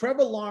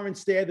 Trevor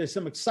Lawrence there, there's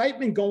some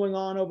excitement going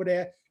on over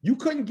there. You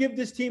couldn't give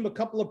this team a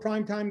couple of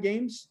primetime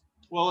games?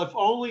 Well, if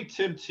only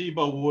Tim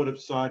Tebow would have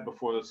signed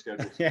before the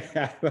schedule.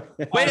 Yeah.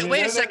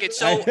 Wait a second.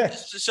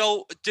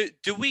 So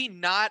do we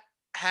not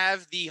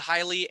have the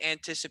highly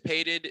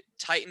anticipated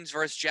Titans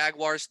versus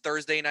Jaguars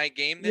Thursday night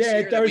game this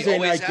year? Thursday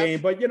night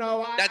game, but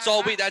that's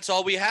all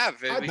we have.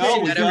 We No,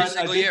 see we that every got,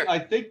 single year. I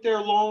think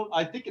they're loan.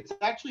 I think it's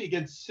actually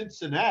against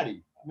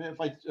Cincinnati. I mean,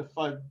 if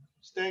I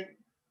stand,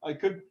 I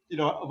could,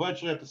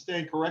 eventually have to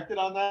stand corrected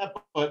on that.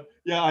 But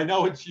yeah, I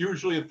know it's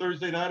usually a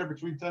Thursday nighter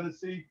between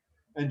Tennessee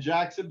and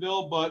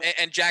Jacksonville, but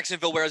and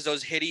Jacksonville wears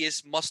those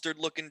hideous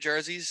mustard-looking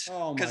jerseys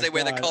because they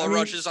wear the God. color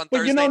rushes on but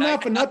Thursday night.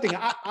 Not for nothing.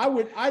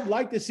 I'd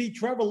like to see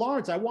Trevor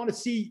Lawrence. I want to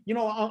see.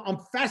 I'm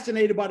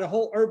fascinated by the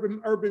whole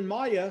Urban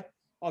Meyer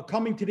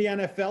coming to the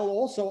NFL.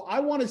 Also, I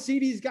want to see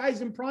these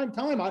guys in prime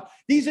time.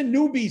 These are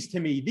newbies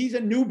to me. These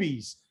are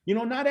newbies.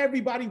 Not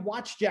everybody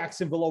watched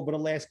Jacksonville over the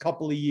last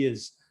couple of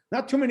years.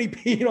 Not too many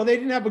people, they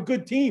didn't have a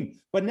good team.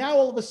 But now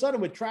all of a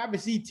sudden with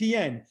Travis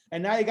Etienne,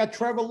 and now you got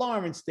Trevor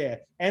Lawrence there,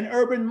 and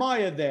Urban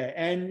Meyer there.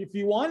 And if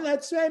you want,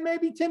 let's say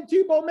maybe Tim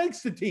Tebow makes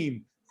the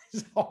team.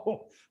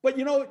 So, but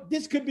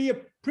this could be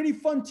a pretty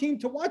fun team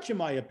to watch, in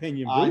my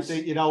opinion, Bruce. I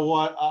think, you know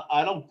what?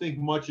 I don't think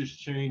much has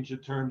changed in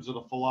terms of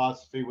the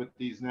philosophy with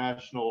these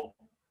national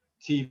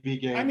TV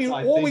games. I mean,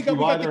 we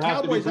got the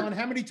Cowboys on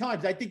how many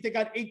times? I think they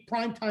got 8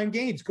 primetime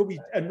games. Could we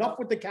enough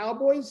with the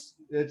Cowboys?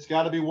 It's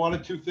got to be one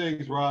of two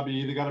things, Robbie.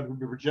 You either got to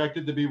be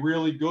projected to be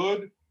really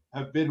good,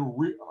 have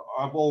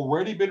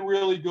already been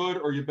really good,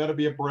 or you better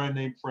be a brand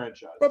name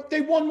franchise. But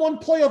they won one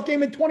playoff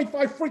game in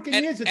 25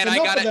 freaking years. It's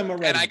enough of them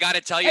already. And I got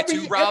to tell you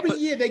too, Rob. Every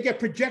year they get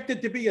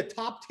projected to be a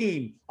top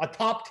team,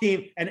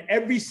 and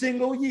every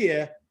single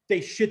year they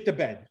shit the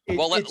bed.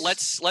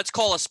 Let's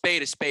call a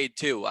spade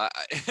too.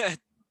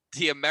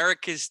 The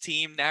America's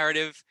team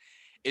narrative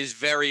is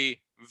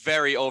very,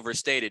 very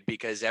overstated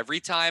because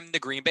every time the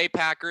Green Bay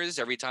Packers,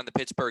 every time the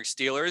Pittsburgh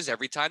Steelers,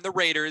 every time the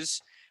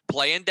Raiders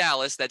play in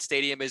Dallas, that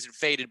stadium is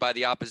invaded by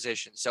the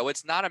opposition. So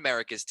it's not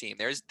America's team.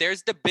 There's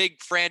the big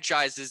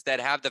franchises that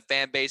have the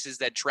fan bases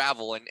that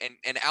travel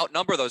and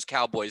outnumber those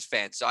Cowboys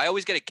fans. So I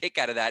always get a kick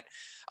out of that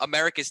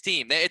America's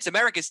team. It's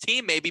America's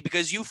team maybe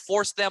because you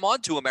forced them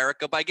onto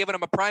America by giving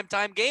them a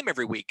primetime game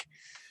every week.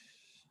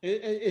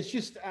 It's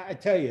just, I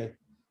tell you,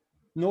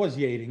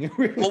 nauseating. It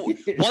really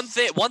is.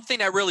 One thing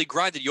that really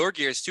grinded your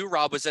gears too,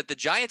 Rob, was that the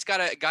Giants got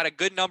a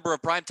good number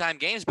of primetime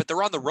games, but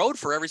they're on the road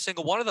for every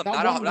single one of them.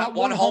 Not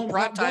one home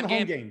primetime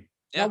game.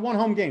 Yeah. Not one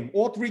home game.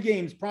 All 3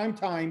 games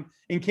primetime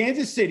in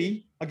Kansas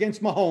City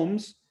against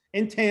Mahomes,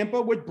 in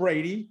Tampa with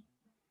Brady,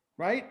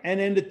 right?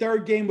 And then the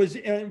 3rd game was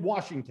in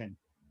Washington.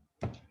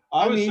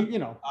 I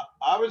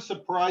was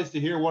surprised to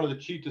hear one of the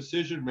chief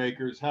decision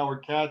makers,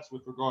 Howard Katz,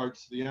 with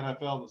regards to the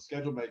NFL and the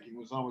schedule making,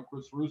 was on with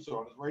Chris Russo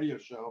on his radio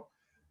show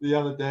the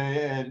other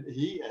day, and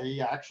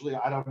he actually,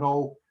 I don't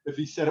know if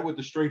he said it with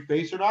a straight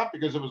face or not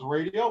because it was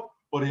radio,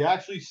 but he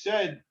actually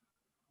said,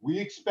 we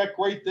expect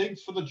great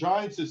things for the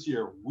Giants this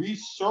year. We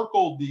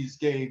circled these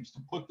games to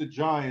put the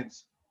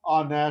Giants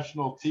on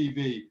national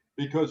TV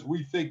because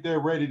we think they're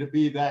ready to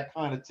be that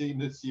kind of team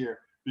this year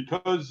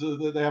because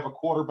they have a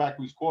quarterback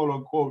who's quote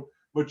unquote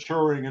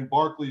maturing and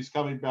Barkley's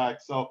coming back.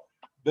 So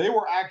they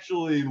were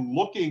actually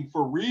looking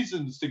for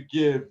reasons to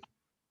give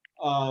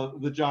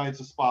the Giants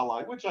a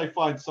spotlight, which I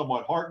find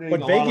somewhat heartening.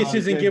 But Vegas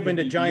isn't giving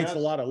the Giants a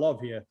lot of love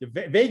here.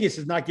 Vegas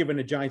is not giving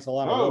the Giants a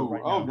lot of love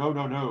right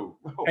now. No.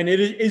 And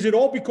is it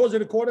all because of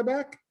the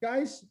quarterback,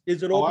 guys?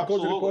 Is it all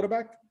because of the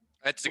quarterback?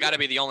 That's got to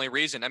be the only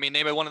reason. I mean,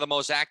 they were one of the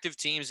most active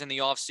teams in the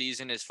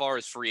offseason as far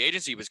as free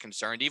agency was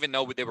concerned, even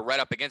though they were right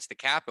up against the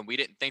cap and we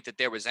didn't think that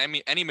there was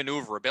any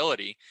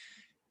maneuverability.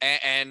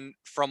 And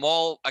from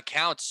all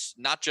accounts,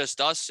 not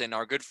just us and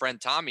our good friend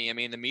Tommy, I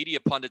mean, the media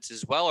pundits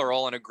as well are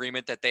all in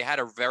agreement that they had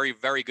a very,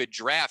 very good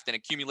draft and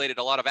accumulated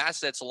a lot of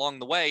assets along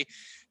the way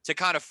to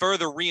kind of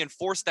further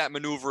reinforce that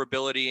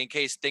maneuverability in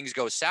case things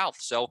go south.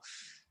 So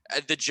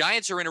the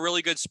Giants are in a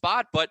really good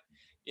spot. But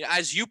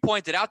as you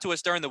pointed out to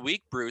us during the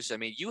week, Bruce, I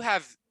mean, you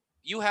have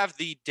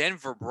the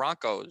Denver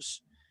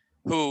Broncos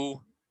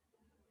who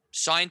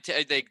signed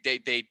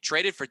they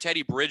traded for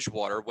Teddy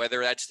Bridgewater,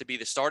 whether that's to be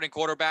the starting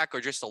quarterback or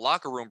just a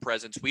locker room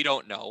presence, we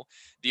don't know.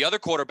 The other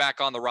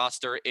quarterback on the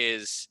roster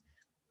is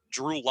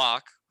Drew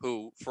Lock,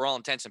 who for all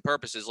intents and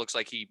purposes looks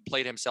like he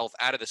played himself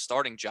out of the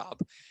starting job.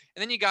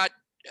 And then you got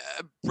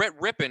Brett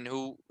Rippon,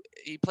 who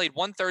he played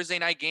one Thursday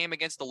night game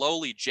against the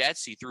lowly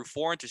Jets. He threw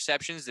 4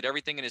 interceptions, did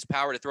everything in his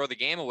power to throw the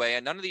game away.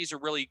 And none of these are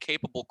really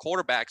capable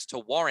quarterbacks to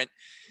warrant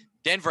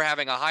Denver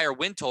having a higher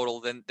win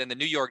total than the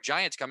New York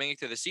Giants coming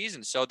into the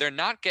season. So they're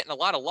not getting a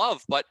lot of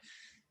love, but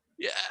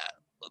yeah,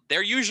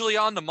 they're usually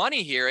on the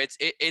money here.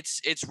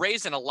 It's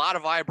raising a lot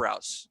of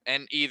eyebrows,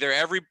 and either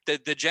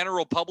the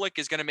general public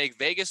is going to make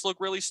Vegas look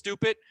really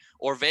stupid,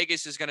 or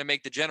Vegas is going to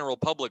make the general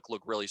public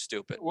look really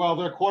stupid. Well,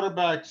 their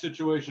quarterback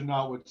situation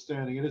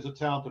notwithstanding, it is a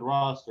talented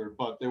roster,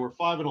 but they were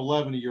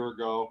 5-11 a year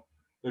ago.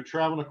 They're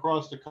traveling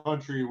across the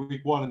country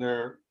week one, and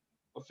they're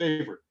a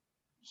favorite.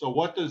 So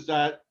what does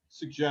that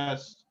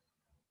suggest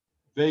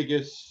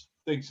Vegas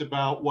thinks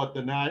about, what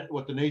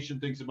the nation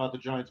thinks about the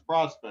Giants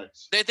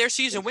prospects? Their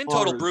season win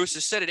total, Bruce,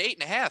 is set at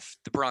 8.5.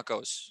 The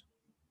Broncos,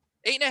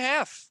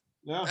 8.5.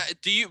 Yeah.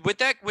 Do you with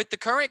the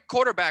current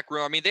quarterback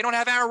room? I mean, they don't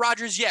have Aaron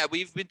Rodgers yet.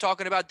 We've been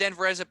talking about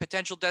Denver as a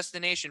potential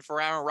destination for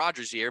Aaron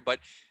Rodgers here, but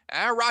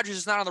Aaron Rodgers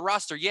is not on the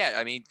roster yet.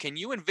 I mean, can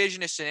you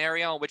envision a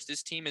scenario in which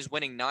this team is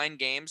winning 9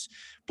 games,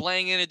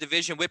 playing in a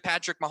division with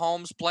Patrick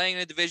Mahomes, playing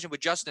in a division with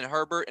Justin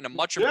Herbert, and a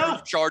much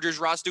improved Chargers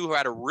roster who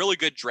had a really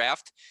good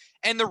draft,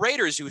 and the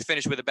Raiders who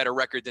finished with a better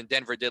record than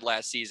Denver did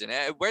last season?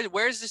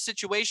 Where's the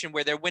situation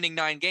where they're winning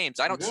 9 games?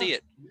 I don't see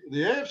it.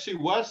 The AFC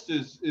West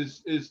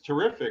is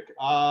terrific.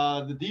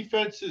 The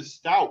defense is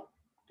stout.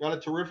 Got a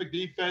terrific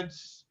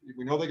defense.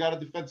 We know they got a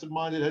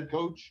defensive-minded head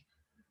coach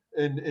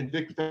in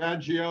Vic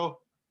Fangio.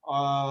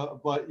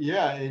 But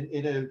yeah,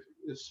 in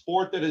a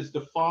sport that is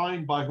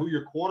defined by who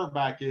your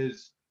quarterback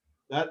is,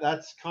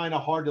 that's kind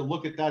of hard to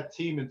look at that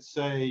team and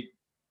say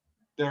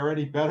they're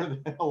any better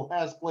than a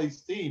last place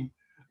team.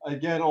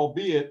 Again,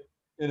 albeit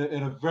in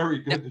a very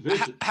good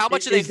division. How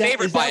much are they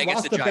favored by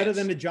against the Giants? Better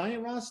than the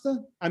Giant roster?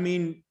 I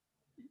mean,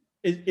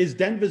 is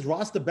Denver's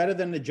roster better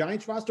than the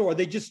Giants roster, or are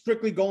they just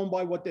strictly going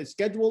by what their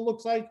schedule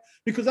looks like?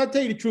 Because I'll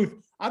tell you the truth,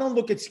 I don't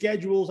look at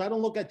schedules. I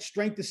don't look at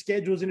strength of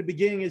schedules in the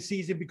beginning of the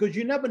season, because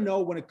you never know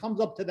when it comes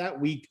up to that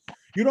week.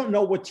 You don't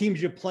know what teams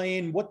you're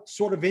playing, what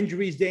sort of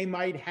injuries they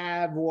might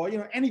have,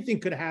 or, anything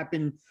could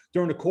happen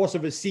during the course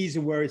of a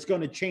season where it's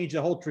going to change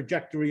the whole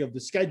trajectory of the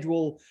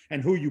schedule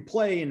and who you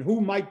play and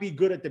who might be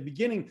good at the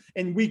beginning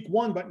in week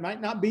 1, but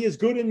might not be as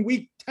good in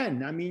week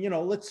 10. I mean,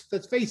 let's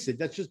face it.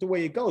 That's just the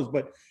way it goes.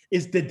 But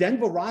is the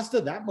Denver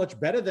roster that much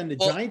better than the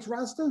Giants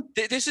roster?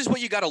 This is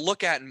what you got to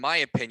look at, in my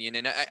opinion.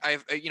 And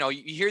I've you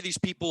hear these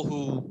people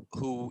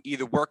who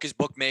either work as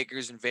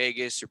bookmakers in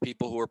Vegas or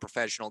people who are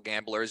professional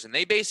gamblers, and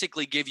they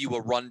basically give you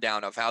a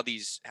rundown of how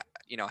these,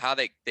 how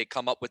they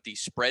come up with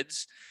these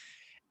spreads.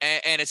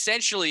 And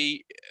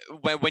essentially,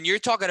 when you're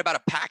talking about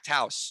a packed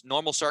house,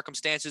 normal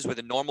circumstances with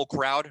a normal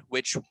crowd,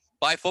 which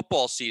by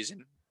football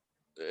season,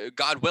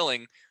 God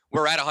willing,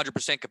 we're at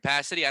 100%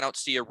 capacity. I don't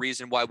see a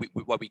reason why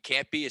we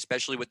can't be,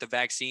 especially with the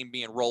vaccine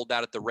being rolled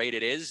out at the rate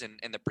it is and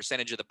the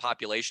percentage of the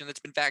population that's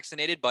been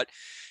vaccinated. But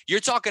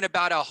you're talking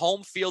about a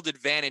home field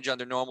advantage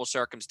under normal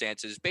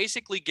circumstances,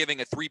 basically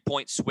giving a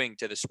 3-point swing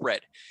to the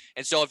spread.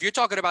 And so if you're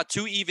talking about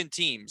 2 even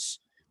teams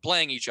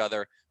playing each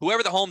other,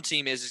 whoever the home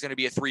team is going to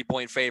be a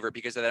 3-point favorite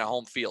because of that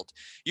home field.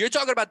 You're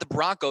talking about the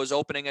Broncos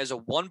opening as a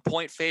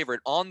 1-point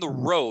favorite on the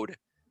road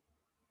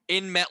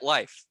in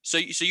MetLife. So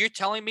you're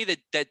telling me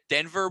that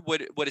Denver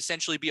would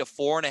essentially be a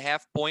 4.5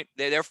 point.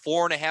 They're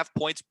 4.5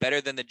 points better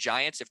than the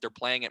Giants if they're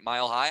playing at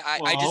Mile High.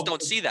 I just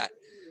don't see that.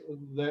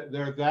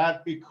 They're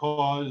that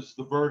because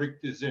the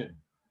verdict is in.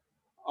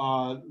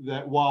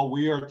 That while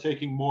we are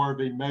taking more of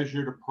a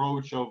measured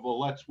approach of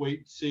let's wait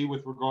and see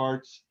with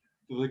regards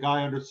to the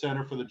guy under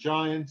center for the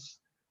Giants,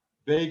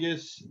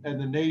 Vegas and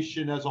the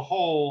nation as a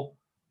whole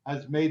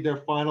has made their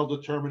final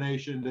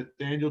determination that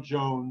Daniel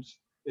Jones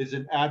is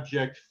an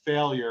abject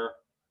failure,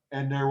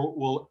 and there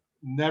will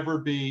never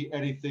be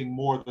anything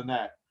more than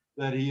that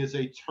he is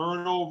a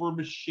turnover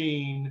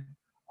machine,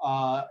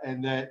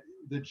 and that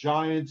the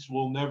Giants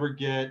will never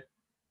get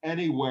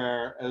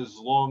anywhere as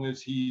long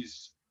as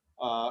he's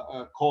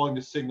calling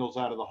the signals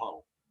out of the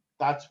huddle.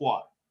 That's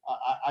why.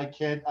 I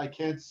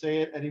can't say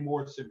it any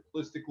more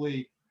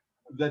simplistically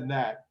than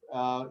that.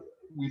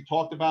 We've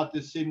talked about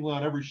this seemingly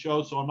on every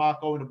show, so I'm not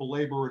going to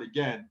belabor it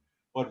again.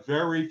 But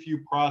very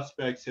few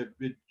prospects have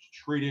been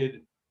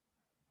treated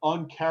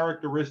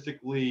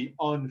uncharacteristically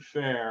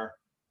unfair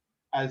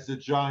as the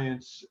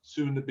Giants'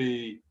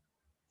 soon-to-be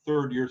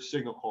third-year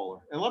signal caller.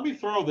 And let me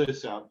throw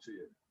this out to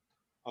you,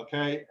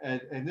 okay?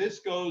 And this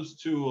goes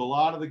to a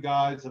lot of the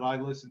guys that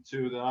I listen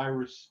to that I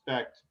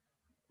respect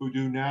who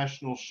do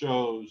national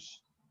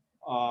shows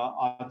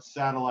on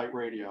satellite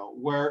radio,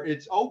 where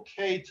it's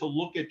okay to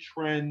look at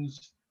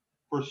trends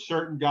for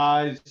certain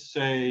guys,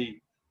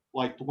 say,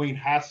 like Dwayne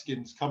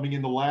Haskins coming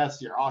into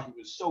last year. Oh, he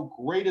was so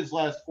great his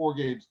last 4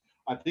 games.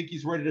 I think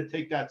he's ready to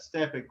take that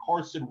step. And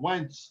Carson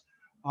Wentz,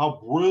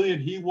 how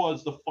brilliant he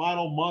was the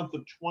final month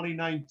of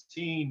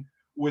 2019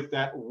 with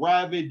that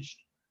ravaged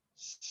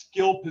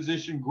skill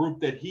position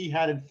group that he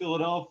had in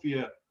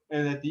Philadelphia,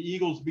 and that the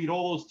Eagles beat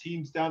all those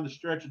teams down the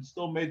stretch and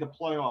still made the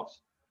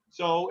playoffs.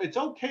 So it's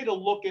okay to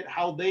look at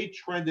how they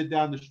trended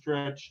down the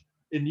stretch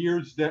in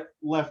years that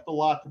left a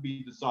lot to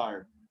be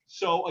desired.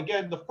 So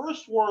again, the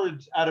first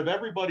words out of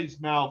everybody's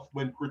mouth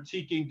when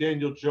critiquing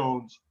Daniel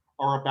Jones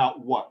are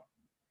about what?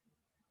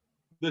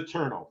 The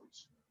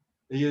turnovers.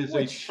 He is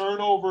a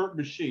turnover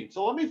machine.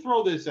 So let me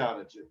throw this out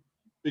at you,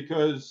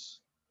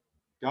 because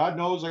God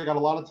knows I got a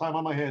lot of time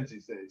on my hands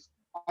these days.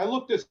 I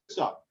looked this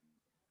up.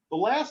 The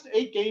last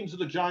 8 games of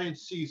the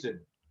Giants season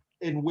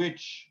in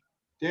which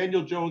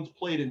Daniel Jones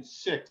played in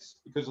 6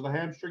 because of the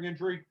hamstring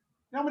injury, you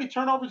know how many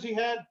turnovers he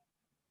had?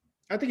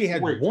 I think he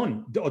had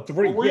 1 or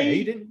 3. Yeah,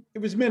 he didn't. It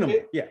was minimal.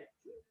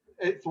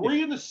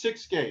 3 in the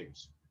 6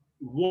 games.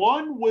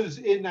 One was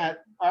in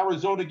that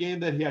Arizona game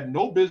that he had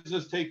no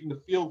business taking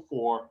the field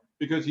for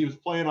because he was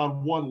playing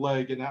on one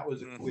leg, and that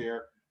was a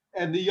clear.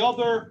 And the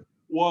other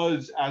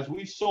was, as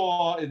we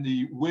saw in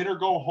the win or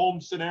go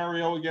home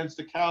scenario against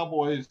the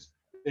Cowboys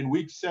in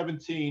week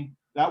 17,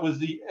 that was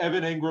the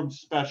Evan Ingram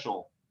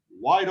special.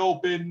 Wide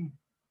open,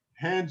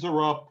 hands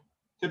are up,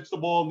 tips the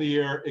ball in the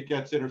air, it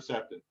gets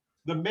intercepted.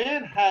 The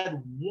man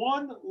had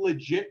one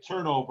legit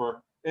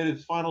turnover in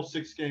his final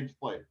 6 games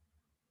played.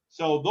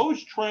 So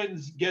those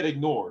trends get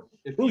ignored.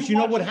 Bruce, you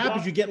know what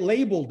happens? You get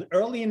labeled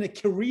early in the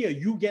career.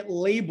 You get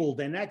labeled,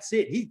 and that's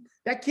it.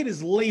 That kid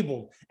is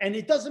labeled, and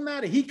it doesn't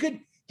matter. He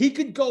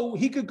could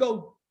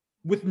go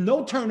with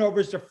no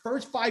turnovers the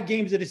first 5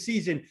 games of the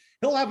season.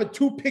 He'll have a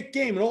 2-pick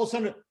game, and all of a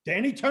sudden,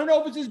 Danny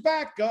turnovers is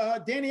back.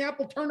 Danny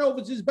Apple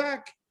turnovers is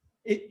back.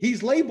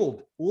 He's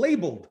labeled.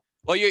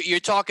 Well, you're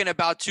talking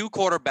about 2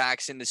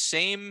 quarterbacks in the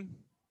same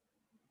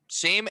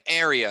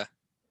area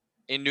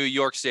in New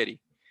York City.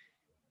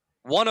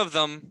 One of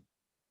them,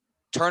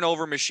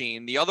 turnover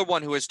machine. The other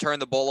one, who has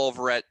turned the ball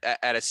over at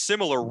a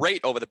similar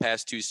rate over the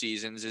past 2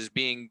 seasons, is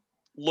being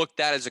looked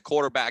at as a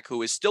quarterback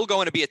who is still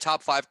going to be a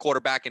top 5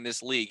 quarterback in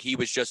this league. He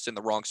was just in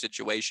the wrong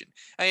situation.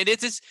 I mean,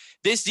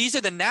 these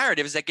are the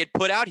narratives that get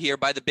put out here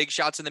by the big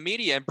shots in the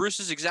media, and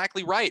Bruce is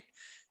exactly right.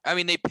 I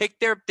mean, they pick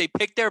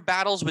their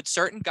battles with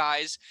certain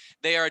guys.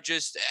 They are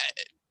just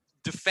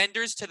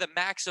defenders to the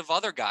max of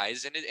other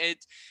guys, and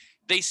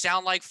they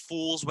sound like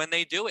fools when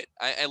they do it.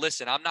 I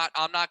listen. I'm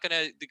not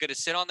gonna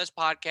sit on this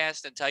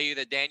podcast and tell you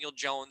that Daniel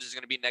Jones is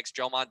gonna be next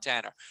Joe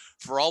Montana.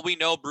 For all we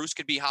know, Bruce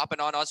could be hopping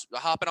on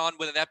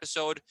with an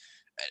episode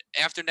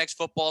after next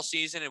football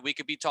season, and we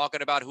could be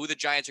talking about who the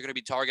Giants are going to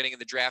be targeting in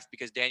the draft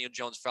because Daniel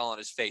Jones fell on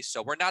his face.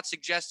 So we're not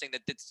suggesting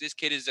that this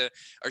kid is a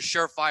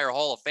surefire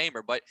Hall of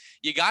Famer, but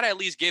you got to at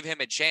least give him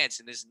a chance.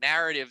 And this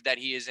narrative that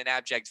he is an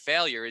abject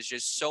failure is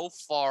just so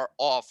far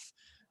off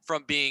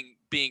from being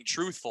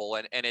truthful,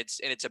 and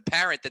it's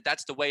apparent that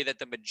that's the way that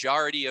the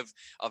majority of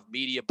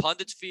media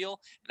pundits feel,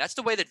 and that's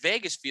the way that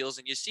Vegas feels,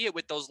 and you see it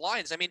with those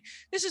lines. I mean,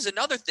 this is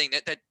another thing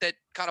that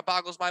kind of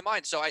boggles my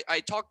mind. So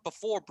I talked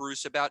before,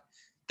 Bruce, about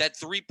that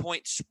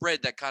 3-point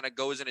spread that kind of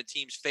goes in a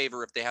team's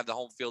favor if they have the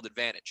home field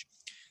advantage.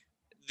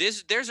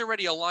 There's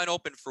already a line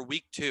open for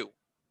week 2,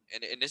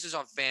 and this is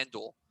on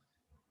FanDuel.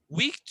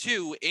 Week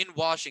 2 in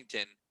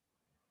Washington,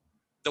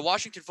 the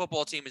Washington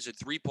football team is a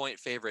 3-point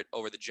favorite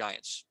over the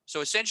Giants. So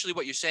essentially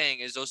what you're saying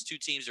is those 2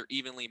 teams are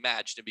evenly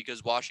matched, and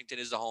because Washington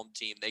is the home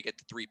team, they get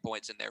the 3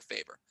 points in their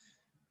favor.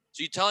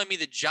 So you're telling me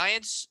the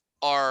Giants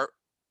are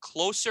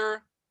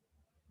closer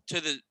to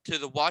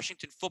the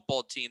Washington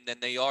football team than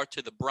they are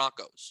to the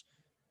Broncos?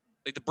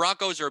 Like, the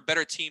Broncos are a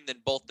better team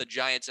than both the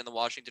Giants and the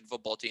Washington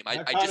football team.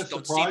 I just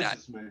don't see that.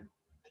 Me.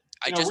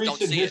 I just don't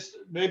see it.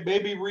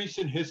 Maybe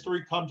recent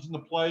history comes into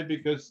play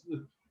because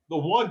the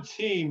one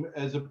team,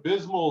 as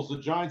abysmal as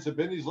the Giants have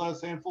been these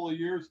last handful of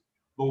years,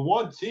 the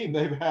one team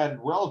they've had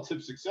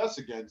relative success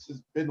against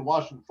has been the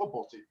Washington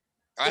football team.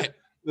 Right.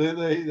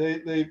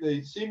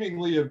 They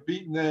seemingly have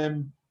beaten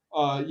them,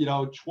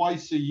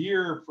 twice a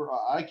year.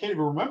 I can't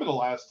even remember the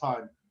last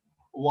time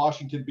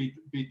Washington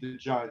beat the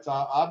Giants.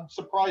 I'm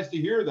surprised to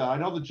hear that. I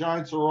know the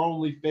Giants are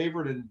only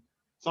favored in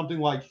something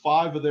like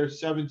 5 of their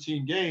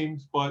 17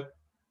 games, but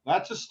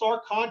that's a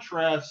stark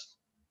contrast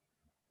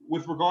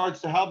with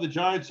regards to how the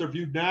Giants are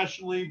viewed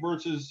nationally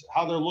versus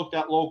how they're looked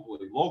at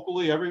locally.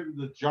 Locally,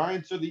 the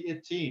Giants are the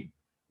it team.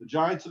 The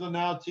Giants are the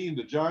now team.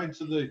 The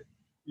Giants are the,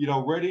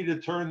 ready to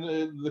turn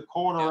the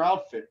corner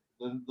outfit.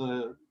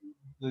 The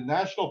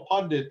national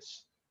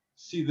pundits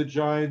see the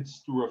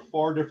Giants through a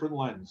far different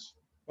lens.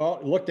 Well,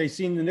 look, they've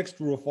seen the Knicks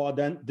through a far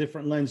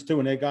different lens too,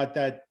 and they got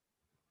that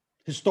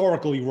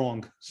historically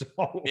wrong.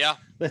 So yeah,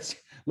 let's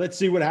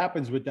see what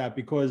happens with that,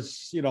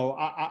 because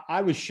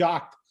I was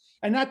shocked,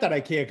 and not that I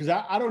care, because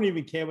I don't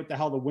even care what the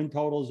hell the win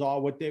totals are,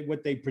 what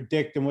they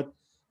predict, and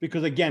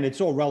because again,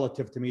 it's all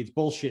relative to me. It's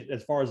bullshit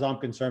as far as I'm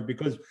concerned.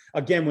 Because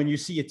again, when you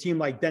see a team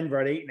like Denver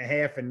at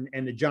 8.5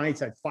 and the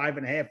Giants at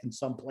 5.5 in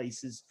some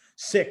places,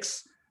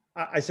 6,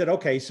 I said,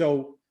 okay,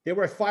 so they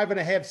were at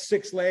 5.5,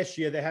 6 last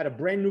year. They had a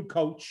brand new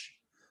coach,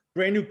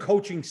 brand new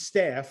coaching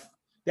staff.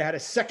 They had a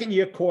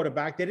second-year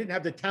quarterback. They didn't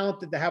have the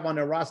talent that they have on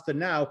their roster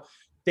now.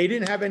 They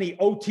didn't have any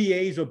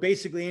OTAs or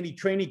basically any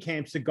training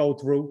camps to go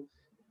through.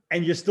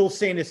 And you're still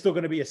saying it's still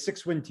going to be a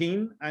 6-win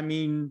team? I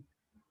mean,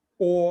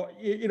 or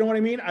you know what I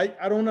mean?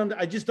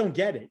 I just don't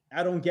get it.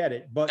 I don't get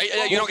it. But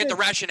you don't get the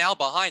rationale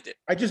behind it.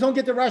 I just don't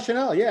get the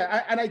rationale.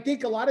 Yeah. And I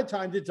think a lot of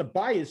times it's a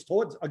bias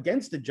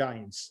against the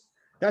Giants.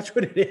 That's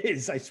what it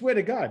is. I swear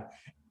to God.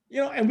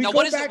 And we now,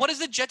 what is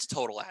the Jets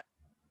total at?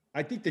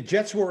 I think the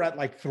Jets were at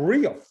like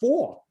 3 or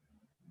 4.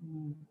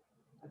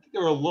 I think they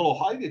were a little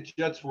high. The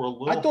Jets were a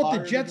little higher. I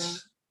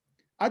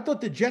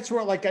thought the Jets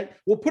were like,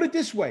 well, put it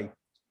this way.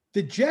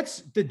 The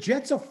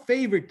Jets are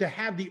favored to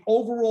have the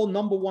overall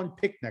number 1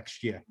 pick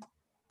next year.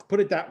 Put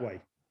it that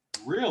way.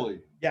 Really?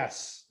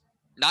 Yes.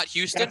 Not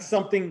Houston?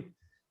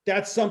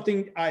 That's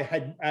something I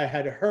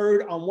had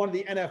heard on one of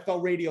the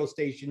NFL radio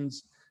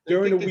stations They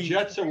during think the the week.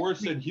 Jets are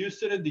worse than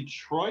Houston and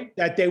Detroit.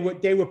 That they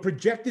were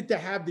projected to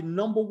have the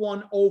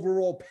 #1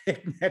 overall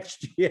pick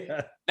next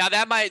year. Now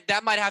that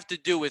might have to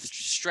do with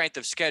strength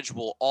of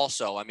schedule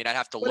also. I mean, I'd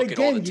have to But look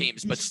again, at all the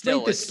teams, but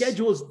strength still, of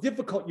schedule is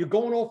difficult. You're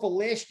going off of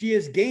last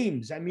year's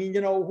games. I mean,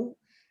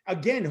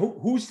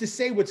 who's to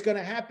say what's going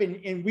to happen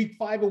in week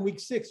 5 and week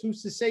 6?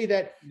 Who's to say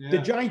that the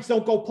Giants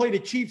don't go play the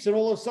Chiefs and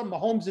all of a sudden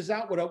Mahomes is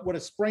out with a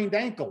sprained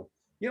ankle?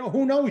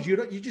 Who knows?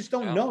 You just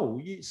don't know.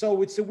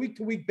 So it's a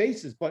week-to-week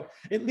basis. But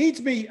it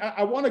leads me,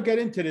 I want to get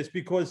into this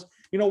because,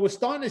 we're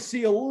starting to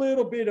see a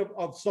little bit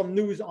of some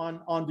news on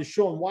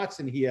Deshaun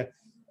Watson here.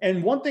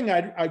 And one thing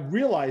I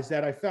realized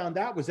that I found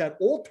out was that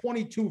all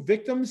 22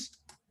 victims,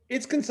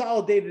 it's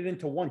consolidated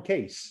into one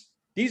case.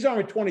 These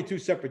aren't 22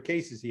 separate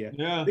cases here.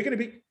 Yeah. They're going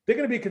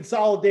to be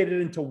consolidated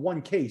into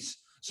one case.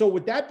 So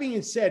with that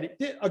being said,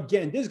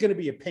 again, there's going to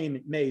be a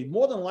payment made.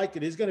 More than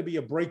likely, there's going to be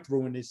a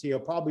breakthrough in this here,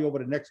 probably over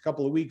the next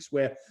couple of weeks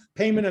where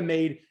payment are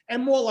made.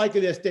 And more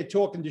likely, they're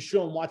talking to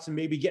Deshaun Watson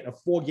maybe getting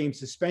a 4-game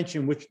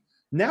suspension, which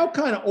now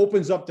kind of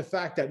opens up the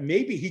fact that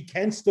maybe he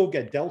can still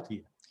get dealt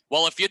here.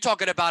 Well, if you're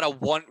talking about a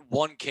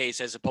one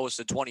case as opposed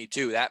to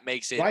 22, that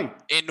makes it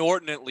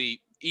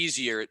inordinately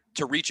easier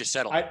to reach a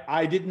settlement.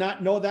 I did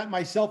not know that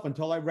myself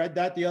until I read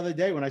that the other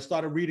day when I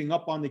started reading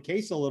up on the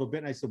case a little bit.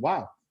 And I said,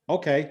 wow,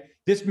 okay,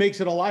 this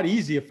makes it a lot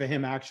easier for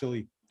him,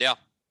 actually. Yeah.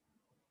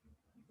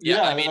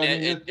 I mean,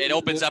 it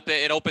opens up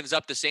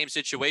the same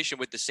situation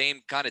with the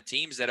same kind of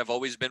teams that have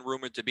always been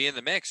rumored to be in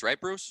the mix, right,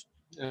 Bruce?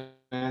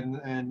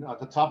 And at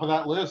the top of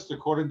that list,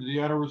 according to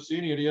Deanna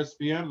Rossini at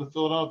ESPN, the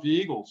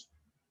Philadelphia Eagles.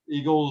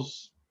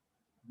 Eagles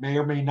may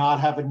or may not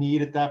have a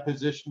need at that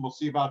position. We'll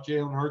see about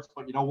Jalen Hurts,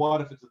 but you know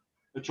what? If it's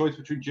a choice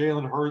between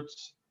Jalen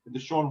Hurts and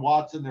Deshaun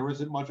Watson, there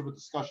isn't much of a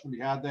discussion to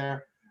be had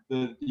there.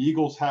 The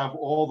Eagles have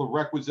all the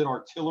requisite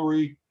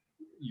artillery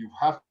you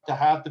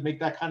have to make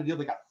that kind of deal.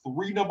 They got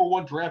 3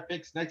 #1 draft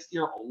picks next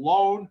year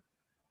alone.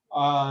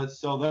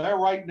 So they're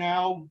right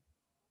now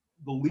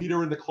the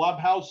leader in the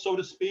clubhouse, so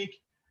to speak,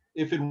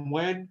 if and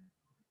when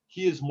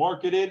he is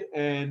marketed.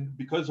 And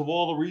because of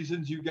all the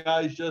reasons you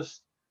guys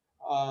just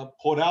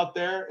put out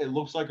there, it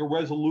looks like a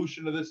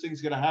resolution of this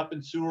thing's going to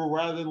happen sooner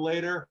rather than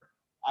later.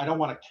 I don't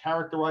want to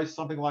characterize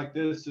something like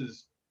this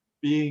as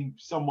being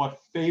somewhat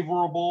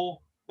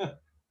favorable,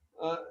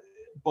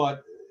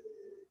 but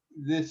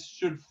this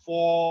should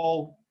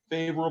fall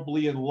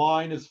favorably in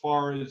line as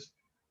far as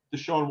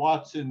Deshaun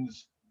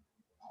Watson's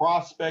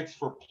prospects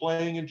for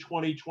playing in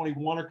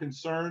 2021 are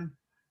concerned.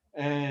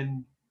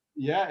 And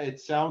yeah, it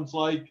sounds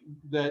like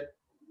that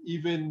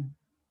even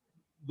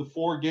the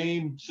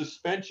 4-game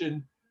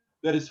suspension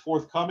that is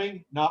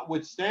forthcoming,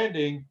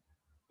 notwithstanding,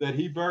 that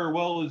he very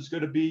well is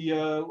going to be,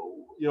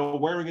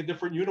 wearing a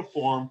different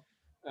uniform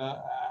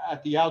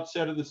at the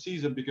outset of the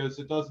season, because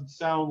it doesn't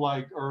sound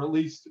like, or at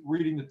least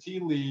reading the tea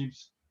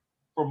leaves,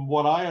 from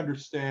what I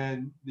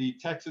understand, the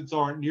Texans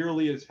aren't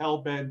nearly as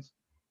hell-bent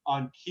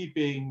on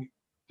keeping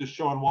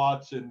Deshaun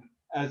Watson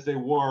as they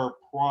were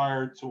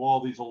prior to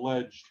all these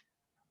alleged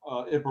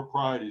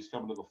improprieties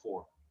coming to the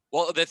fore.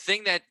 Well, the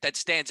thing that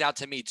stands out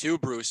to me too,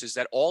 Bruce, is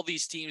that all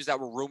these teams that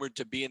were rumored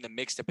to be in the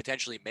mix to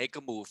potentially make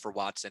a move for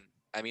Watson,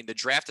 I mean, the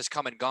draft has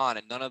come and gone,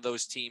 and none of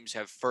those teams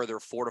have further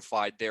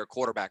fortified their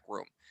quarterback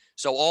room.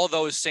 So all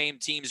those same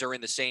teams are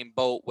in the same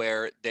boat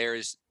where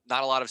there's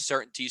not a lot of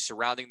certainty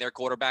surrounding their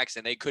quarterbacks,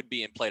 and they could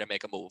be in play to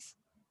make a move.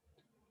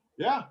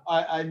 Yeah,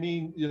 I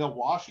mean,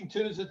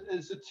 Washington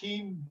is a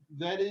team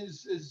that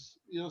is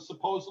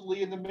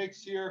supposedly in the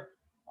mix here.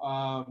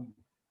 I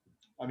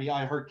mean,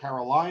 I heard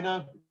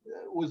Carolina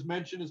was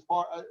mentioned as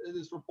part of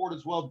this report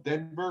as well.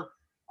 Denver,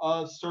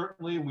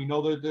 certainly. We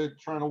know that they're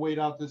trying to wait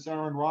out this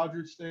Aaron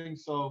Rodgers thing.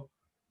 So,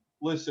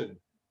 listen,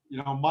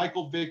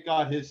 Michael Vick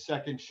got his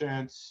second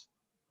chance,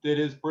 did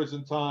his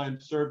prison time,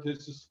 served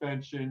his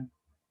suspension,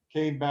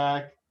 came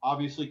back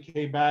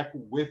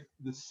with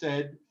the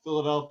said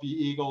Philadelphia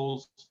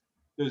Eagles.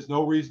 There's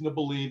no reason to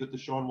believe that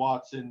Deshaun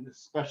Watson,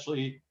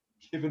 especially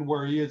given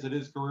where he is at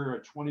his career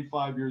at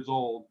 25 years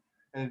old,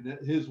 and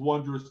his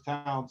wondrous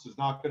talents, is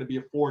not going to be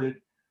afforded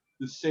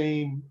the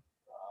same,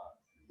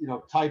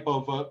 type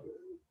of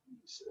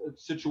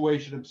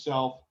situation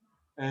himself.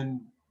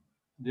 And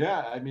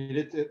yeah, I mean,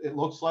 it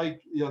looks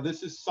like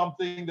this is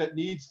something that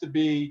needs to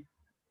be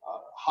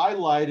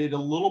highlighted a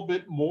little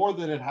bit more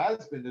than it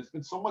has been. There's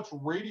been so much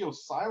radio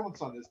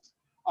silence on this.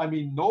 I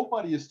mean,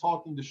 nobody is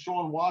talking to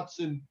Deshaun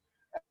Watson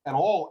at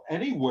all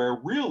anywhere,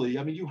 really.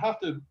 I mean, you have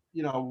to,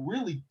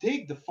 really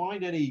dig to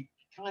find any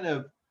kind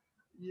of,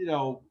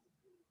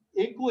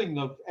 inkling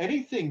of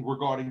anything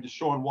regarding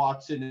Deshaun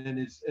Watson and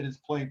his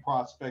playing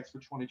prospects for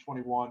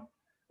 2021.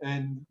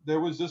 And there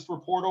was this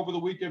report over the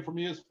weekend from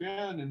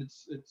ESPN, and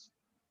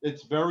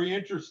it's very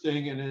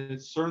interesting, and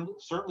it's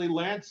certainly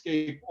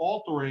landscape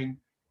altering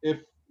if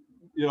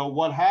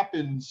what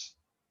happens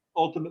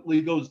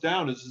ultimately goes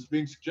down as is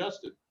being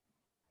suggested.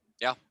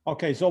 Yeah.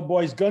 Okay, so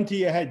boys, gun to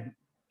your head.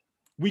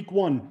 Week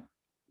 1,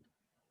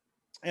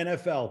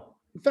 NFL.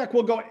 In fact,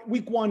 we'll go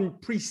week 1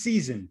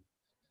 preseason.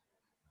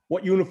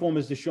 what uniform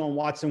is Deshaun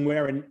Watson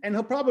wearing? And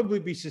he'll probably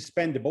be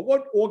suspended. But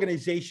what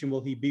organization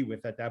will he be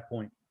with at that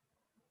point?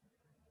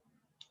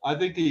 I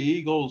think the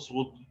Eagles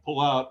will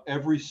pull out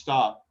every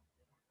stop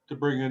to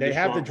bring in. They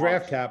have the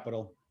draft Watson.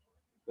 capital.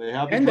 They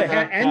have the And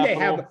draft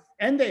capital.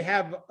 they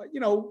have,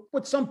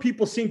 what some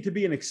people seem to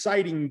be an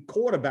exciting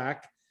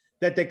quarterback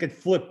that they could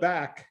flip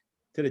back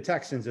to the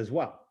Texans as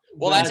well.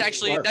 Well, that's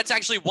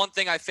actually one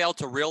thing I failed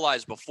to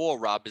realize before,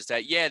 Rob, is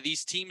that,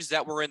 these teams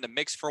that were in the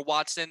mix for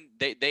Watson,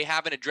 they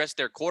haven't addressed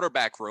their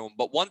quarterback room.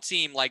 But one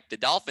team like the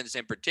Dolphins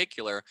in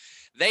particular,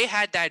 they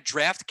had that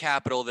draft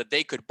capital that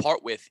they could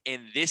part with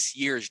in this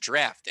year's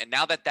draft. And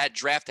now that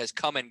draft has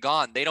come and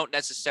gone, they don't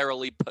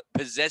necessarily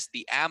possess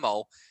the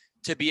ammo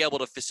to be able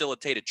to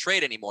facilitate a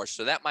trade anymore.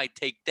 So that might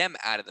take them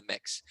out of the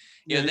mix.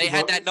 They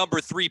had that number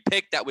 3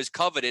 pick that was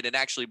coveted and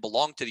actually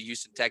belonged to the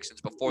Houston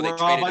Texans before they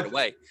traded it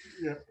away.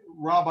 Yeah,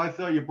 Rob, I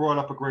thought you brought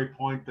up a great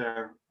point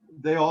there.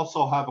 They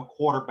also have a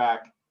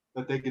quarterback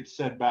that they could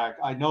send back.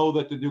 I know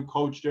that the new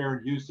coach there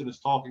in Houston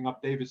is talking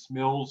up Davis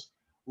Mills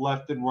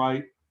left and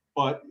right.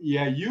 But,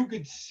 you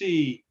could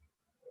see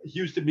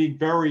Houston being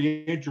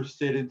very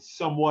interested in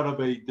somewhat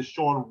of a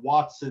Deshaun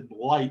Watson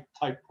light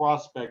type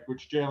prospect,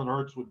 which Jalen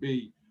Hurts would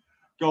be,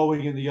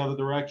 going in the other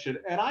direction.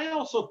 And I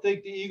also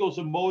think the Eagles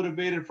are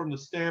motivated from the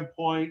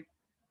standpoint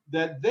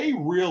that they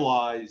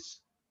realize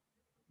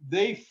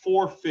they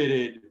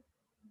forfeited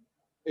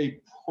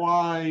a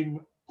prime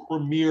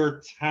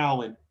premier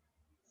talent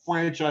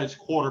franchise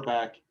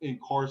quarterback in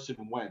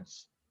Carson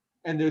Wentz.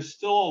 And there's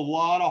still a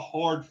lot of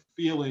hard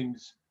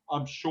feelings,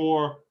 I'm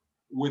sure,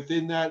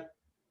 within that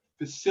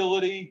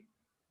facility,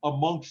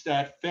 amongst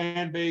that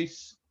fan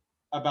base,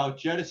 about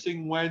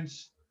jettisoning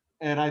Wentz.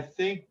 And I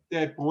think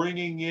that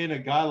bringing in a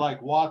guy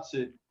like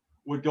Watson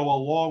would go a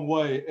long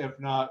way, if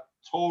not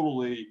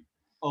totally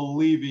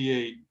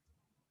alleviate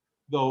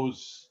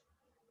those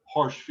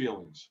harsh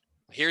feelings.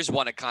 Here's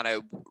one to kind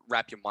of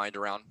wrap your mind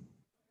around.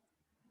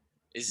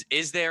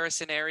 Is there a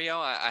scenario?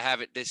 I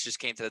haven't. This just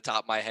came to the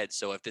top of my head.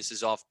 So if this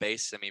is off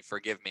base,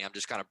 forgive me. I'm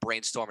just kind of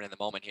brainstorming in the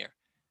moment here.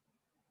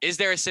 Is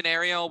there a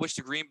scenario in which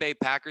the Green Bay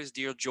Packers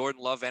deal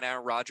Jordan Love and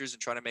Aaron Rodgers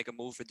and try to make a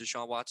move for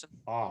Deshaun Watson?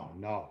 Oh,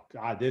 no.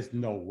 God, there's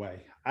no way.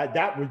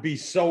 That would be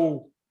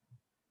so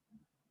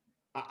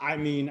 –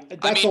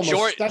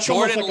 that's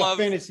Jordan Love,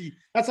 a fantasy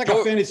 – that's like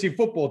a fantasy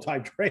football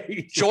type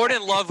trade.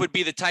 Jordan Love would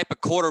be the type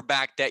of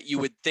quarterback that you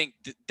would think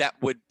that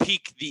would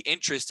pique the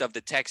interest of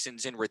the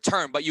Texans in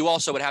return, but you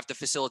also would have to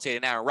facilitate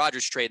an Aaron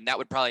Rodgers trade, and that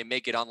would probably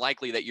make it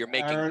unlikely that you're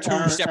making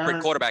two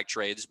separate quarterback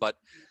trades, but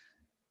 –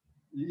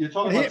 You're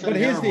talking about but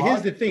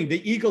here's the thing: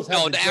 the Eagles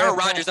have Aaron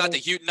Rodgers, not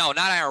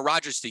Aaron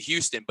Rodgers to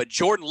Houston, but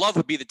Jordan Love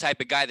would be the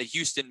type of guy that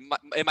Houston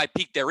it might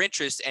pique their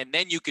interest, and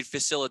then you could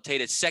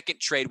facilitate a second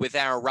trade with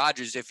Aaron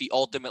Rodgers if he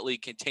ultimately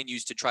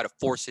continues to try to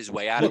force his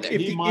way out of there. If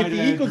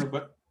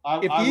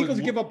the Eagles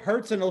give up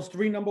Hurts and those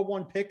 3 number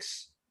 1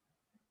 picks.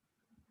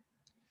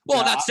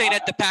 Well, I'm not saying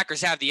that the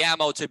Packers have the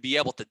ammo to be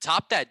able to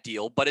top that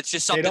deal, but it's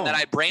just something that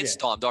I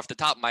brainstormed off the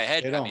top of my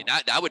head.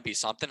 That would be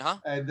something, huh?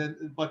 And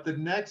then, but the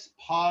next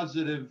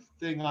positive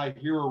thing I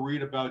hear or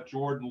read about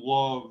Jordan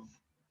Love,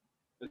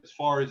 as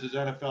far as his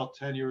NFL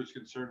tenure is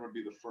concerned, would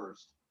be the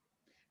first.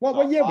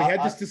 Well, we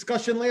had this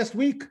discussion last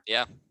week.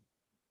 Yeah.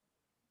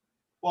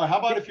 Well, how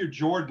about if you're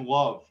Jordan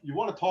Love? You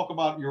want to talk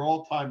about your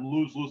all-time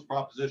lose-lose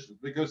propositions,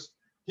 because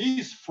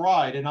he's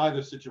fried in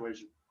either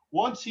situation.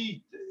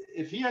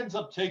 If he ends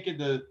up taking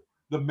the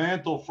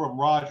mantle from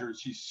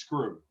Rodgers, he's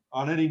screwed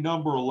on any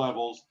number of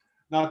levels,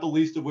 not the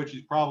least of which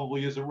he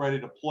probably isn't ready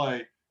to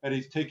play, and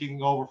he's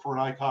taking over for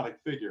an iconic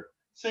figure.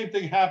 Same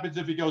thing happens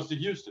if he goes to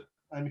Houston.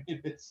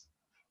 It's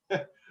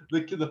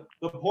the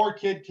poor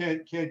kid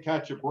can't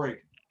catch a break.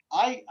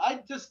 I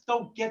just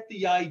don't get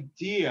the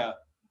idea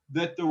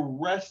that the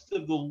rest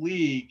of the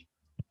league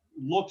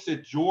looks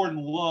at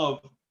Jordan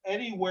Love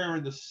anywhere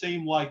in the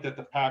same light that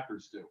the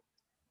Packers do.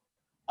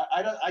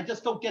 I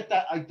just don't get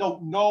that. I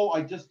don't know.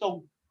 I just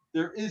don't.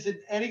 There isn't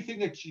anything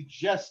that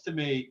suggests to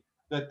me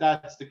that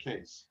that's the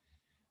case.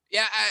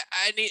 Yeah,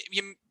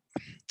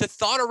 the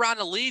thought around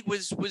the league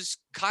was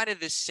kind of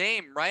the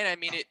same, right?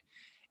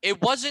 It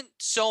wasn't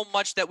so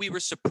much that we were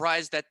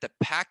surprised that the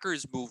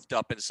Packers moved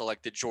up and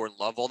selected Jordan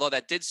Love, although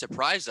that did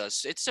surprise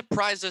us. It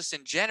surprised us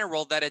in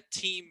general that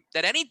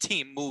any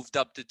team moved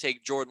up to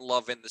take Jordan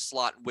Love in the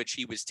slot in which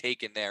he was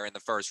taken there in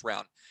the first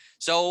round.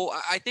 So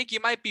I think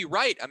you might be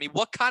right.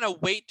 What kind of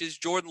weight does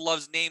Jordan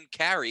Love's name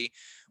carry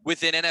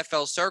within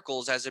NFL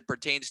circles as it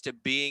pertains to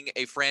being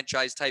a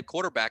franchise type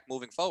quarterback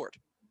moving forward?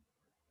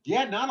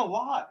 Yeah, not a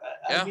lot.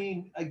 Yeah.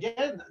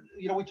 Again,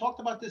 we talked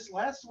about this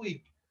last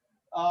week.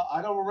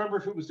 I don't remember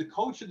if it was the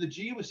coach or the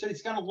GM who said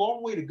he's got a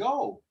long way to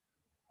go.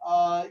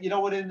 And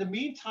in the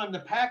meantime,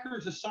 the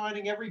Packers are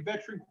signing every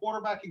veteran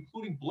quarterback,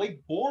 including Blake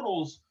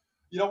Bortles,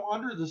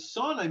 under the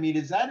sun.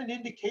 Is that an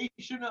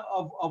indication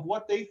of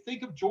what they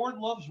think of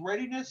Jordan Love's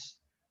readiness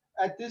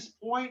at this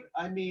point?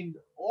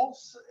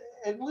 Also,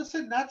 and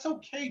listen, that's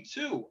okay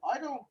too.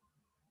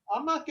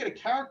 I'm not going to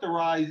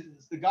characterize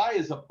the guy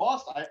as a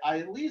bust. I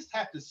at least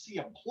have to see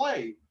him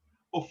play.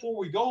 before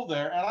we go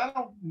there, and I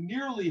don't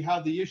nearly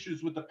have the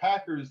issues with the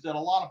Packers that a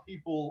lot of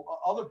people,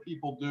 other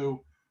people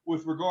do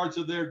with regards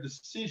to their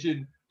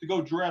decision to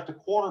go draft a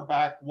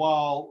quarterback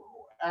while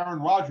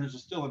Aaron Rodgers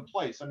is still in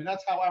place. I mean,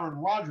 that's how Aaron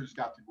Rodgers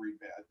got to Green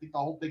Bay. I think the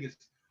whole thing is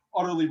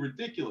utterly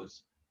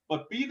ridiculous.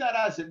 But be that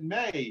as it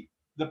may,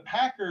 the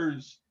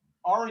Packers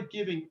aren't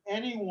giving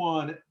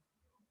anyone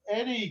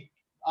any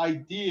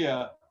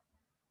idea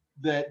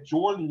that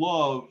Jordan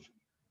Love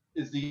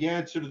is the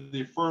answer to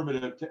the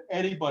affirmative to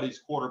anybody's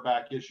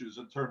quarterback issues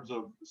in terms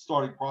of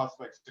starting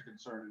prospects to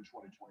concern in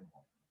 2021.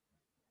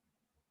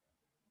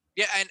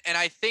 Yeah, and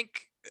I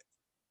think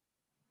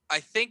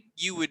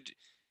you would,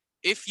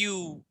 if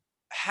you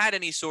had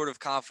any sort of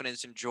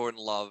confidence in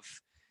Jordan Love,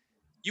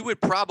 you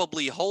would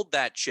probably hold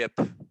that chip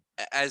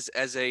as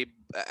a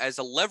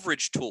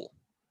leverage tool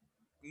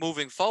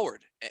moving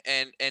forward.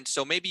 And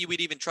so maybe you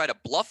would even try to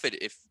bluff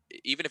it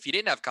even if you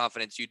didn't have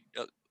confidence, you'd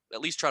at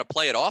least try to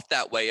play it off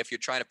that way if you're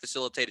trying to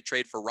facilitate a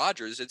trade for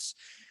Rodgers.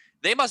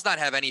 They must not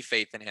have any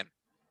faith in him.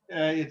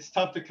 It's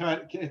tough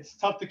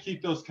to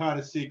keep those kind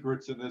of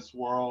secrets in this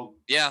world.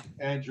 Yeah,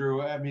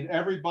 Andrew. I mean,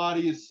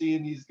 everybody is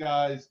seeing these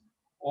guys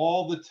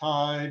all the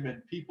time,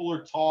 and people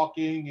are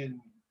talking and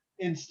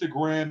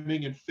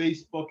Instagramming and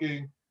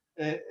Facebooking.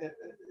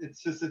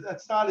 It's just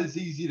that's not as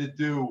easy to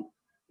do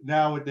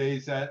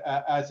nowadays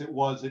as it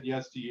was in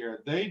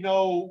yesteryear. They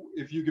know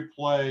if you could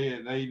play,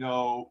 and they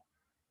know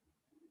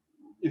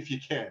if you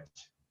can't.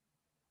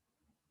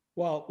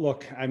 Well,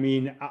 look, I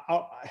mean,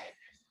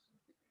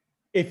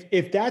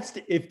 if that's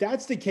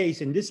the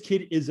case, and this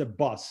kid is a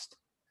bust,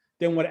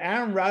 then what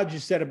Aaron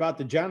Rodgers said about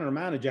the general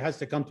manager has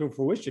to come to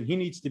fruition. He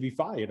needs to be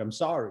fired. I'm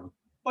sorry.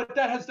 But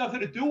that has nothing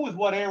to do with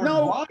what Aaron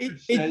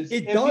Rodgers says.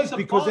 It does,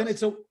 because then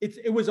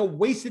it was a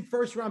wasted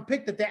first round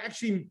pick that they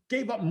actually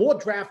gave up more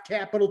draft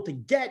capital to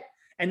get.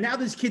 And now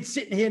this kid's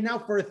sitting here now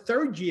for a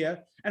third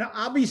year. And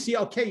obviously,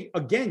 okay,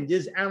 again,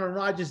 there's Aaron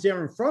Rodgers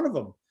there in front of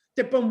him.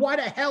 But why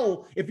the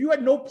hell, if you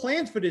had no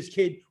plans for this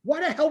kid,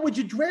 why the hell would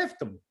you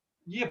draft him?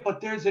 Yeah, but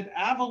there's an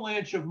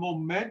avalanche of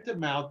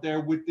momentum out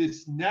there with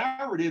this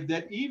narrative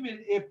that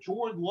even if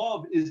Jordan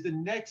Love is the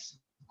next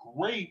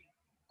great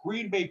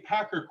Green Bay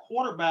Packer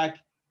quarterback,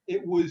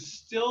 it was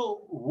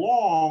still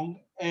wrong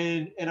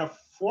and an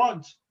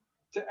affront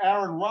to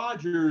Aaron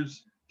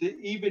Rodgers to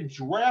even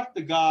draft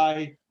the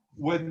guy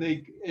when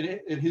they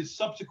in his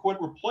subsequent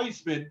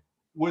replacement,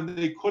 when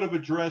they could have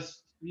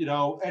addressed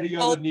any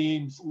other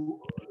needs,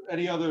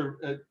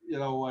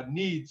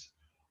 needs,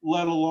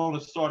 let alone a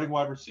starting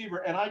wide receiver.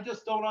 And I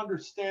just don't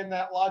understand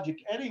that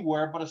logic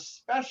anywhere, but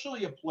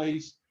especially a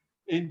place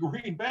in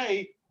Green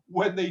Bay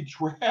when they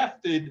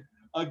drafted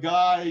a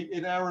guy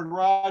in Aaron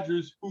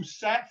Rodgers who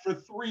sat for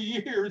 3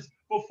 years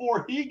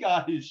before he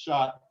got his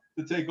shot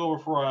to take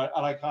over for an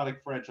iconic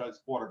franchise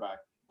quarterback.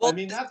 Well, I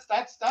mean, that's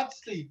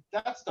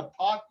the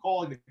pot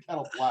calling the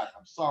kettle black.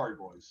 I'm sorry,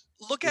 boys.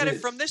 Look at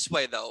it from this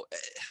way, though.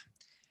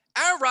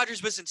 Aaron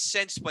Rodgers was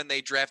incensed when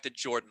they drafted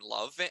Jordan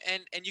Love,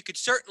 and you could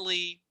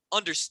certainly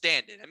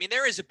understand it. I mean,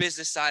 there is a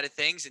business side of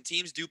things, and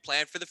teams do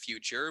plan for the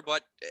future,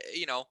 but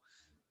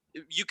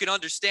you can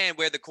understand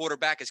where the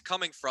quarterback is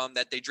coming from,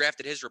 that they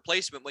drafted his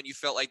replacement when you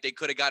felt like they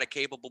could have got a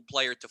capable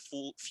player to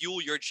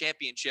fuel your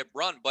championship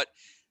run. But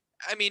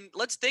I mean,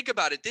 let's think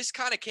about it. This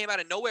kind of came out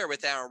of nowhere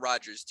with Aaron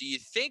Rodgers. Do you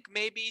think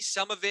maybe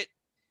some of it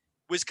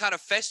was kind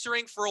of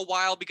festering for a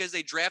while because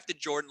they drafted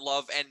Jordan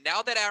Love, and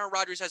now that Aaron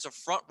Rodgers has a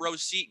front row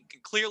seat and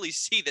can clearly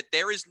see that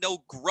there is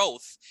no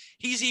growth,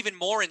 he's even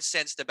more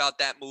incensed about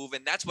that move,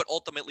 and that's what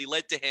ultimately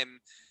led to him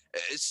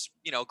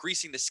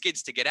greasing the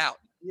skids to get out?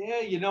 Yeah,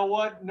 you know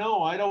what?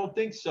 No, I don't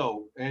think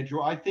so,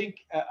 Andrew. I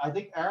think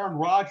Aaron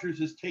Rodgers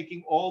is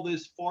taking all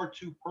this far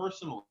too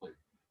personally.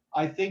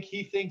 I think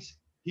he thinks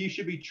he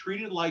should be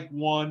treated like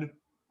one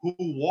who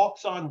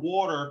walks on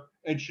water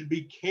and should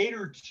be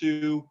catered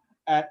to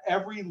at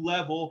every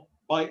level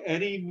by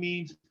any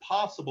means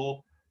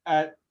possible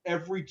at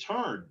every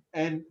turn.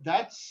 And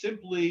that's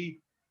simply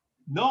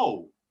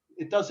no,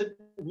 it doesn't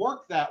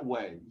work that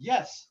way.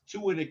 Yes,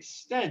 to an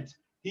extent,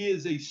 he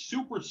is a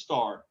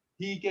superstar.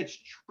 He gets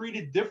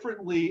treated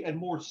differently and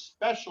more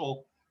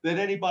special than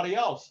anybody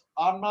else.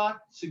 I'm not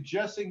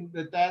suggesting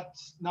that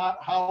that's not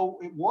how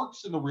it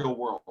works in the real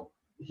world.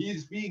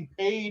 He's being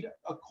paid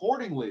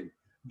accordingly.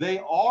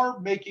 They are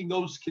making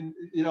those,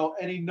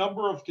 any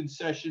number of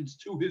concessions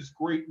to his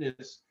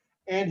greatness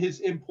and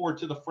his import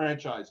to the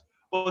franchise.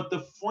 But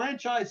the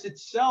franchise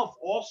itself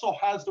also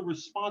has the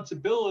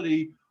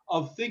responsibility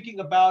of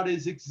thinking about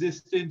his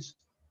existence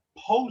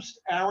post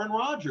Aaron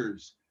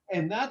Rodgers.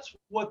 And that's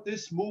what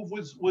this move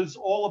was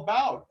all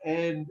about.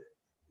 And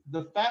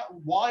the fact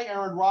why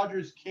Aaron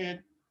Rodgers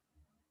can't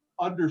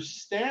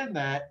understand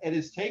that and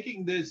is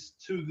taking this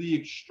to the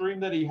extreme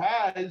that he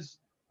has,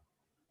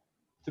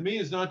 to me,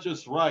 is not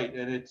just right.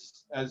 And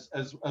it's as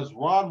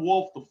Ron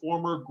Wolf, the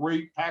former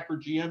great Packer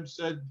GM,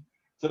 said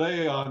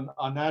today on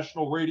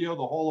national radio,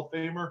 the Hall of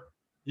Famer,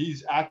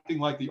 he's acting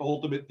like the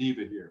ultimate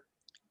diva here.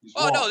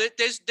 No,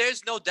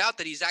 there's no doubt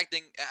that he's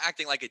acting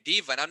like a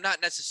diva, and I'm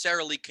not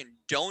necessarily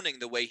condoning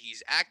the way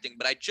he's acting,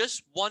 but I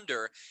just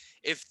wonder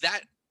if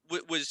that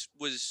was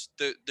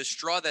the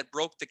straw that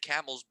broke the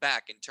camel's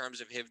back in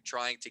terms of him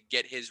trying to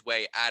get his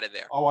way out of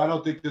there. Oh, I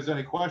don't think there's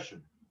any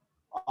question.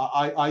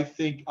 I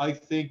think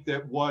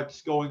that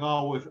what's going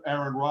on with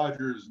Aaron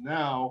Rodgers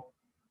now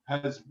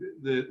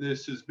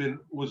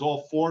was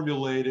all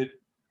formulated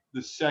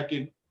the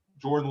second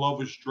Jordan Love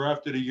was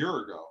drafted a year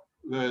ago.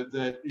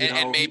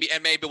 And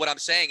maybe what I'm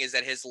saying is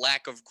that his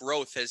lack of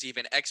growth has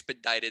even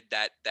expedited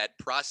that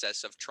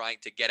process of trying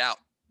to get out,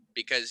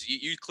 because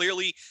you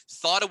clearly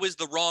thought it was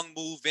the wrong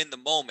move in the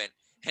moment,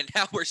 and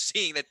now we're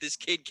seeing that this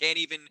kid can't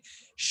even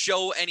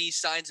show any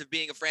signs of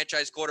being a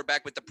franchise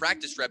quarterback with the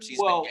practice reps he's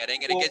been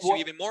getting, and it gets you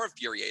even more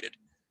infuriated.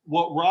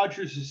 What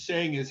Rodgers is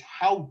saying is,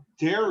 how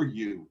dare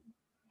you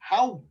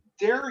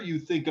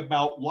think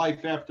about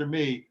life after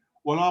me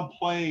when I'm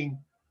playing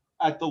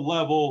at the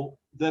level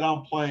that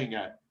I'm playing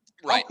at?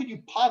 Right. How could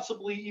you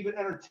possibly even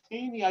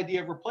entertain the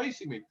idea of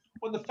replacing me?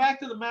 When the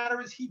fact of the matter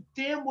is, he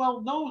damn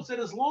well knows that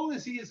as long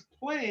as he is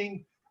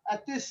playing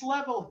at this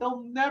level,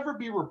 he'll never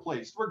be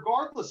replaced,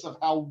 regardless of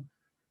how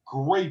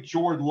great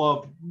Jordan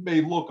Love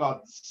may look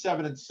on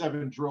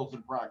 7-7 drills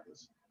in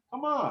practice.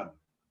 Come on.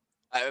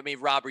 I mean,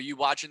 Rob, are you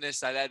watching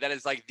this? That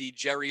is like the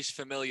Jerry's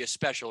Familia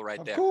special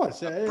right there. Of course.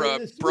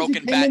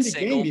 Broken bat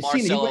single,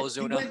 Marcelo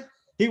Ozuna.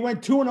 He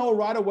went 2-0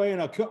 right away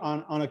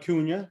on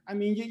Acuna. I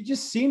mean, you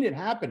just seen it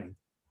happening.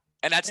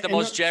 And that's the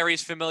most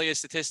Jerry's Familia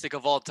statistic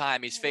of all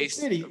time. He's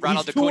faced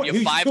Ronald Acuna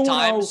 5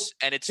 times,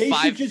 and it's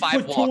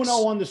five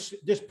walks.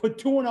 Just put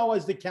 2-0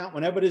 as the count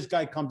whenever this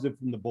guy comes in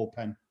from the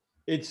bullpen.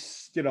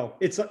 It's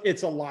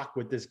a lock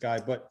with this guy.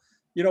 But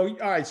all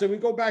right. So we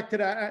go back to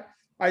that.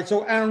 All right.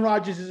 So Aaron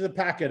Rodgers is a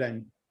Packer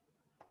then.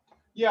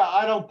 Yeah,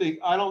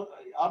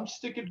 I'm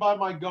sticking by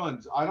my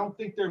guns. I don't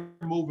think they're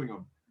moving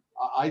him.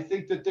 I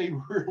think that they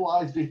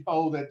realize,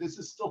 that this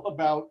is still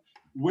about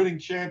winning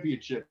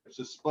championships,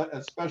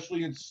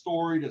 especially in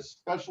storied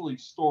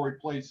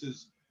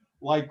places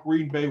like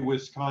Green Bay,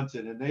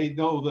 Wisconsin. And they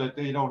know that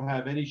they don't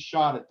have any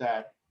shot at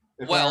that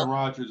if Aaron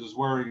Rodgers is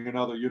wearing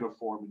another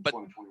uniform in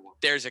 2021.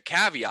 There's a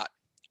caveat.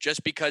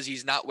 Just because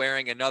he's not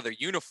wearing another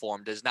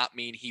uniform does not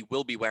mean he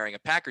will be wearing a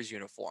Packers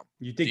uniform.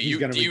 You think he's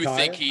going to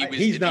retire?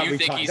 He's not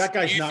retiring. That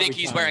guy's not retiring.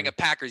 He's wearing a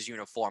Packers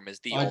uniform is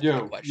the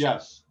ultimate question.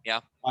 Yes.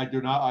 Yeah. I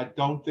do not. I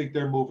don't think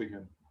they're moving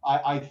him.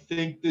 I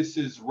think this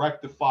is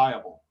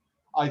rectifiable.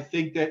 I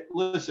think that,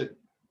 listen,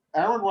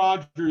 Aaron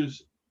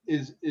Rodgers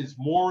is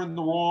more in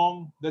the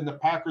wrong than the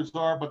Packers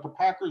are, but the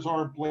Packers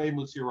aren't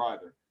blameless here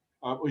either.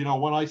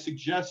 When I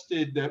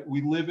suggested that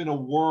we live in a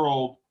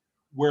world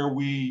where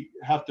we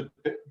have to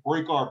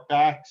break our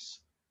backs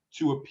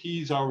to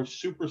appease our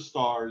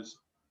superstars,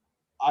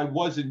 I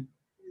wasn't,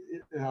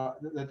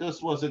 that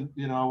this wasn't,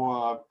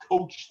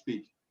 coach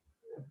speak.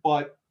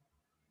 But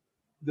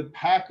the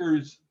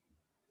Packers'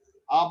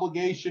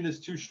 obligation is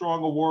too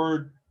strong a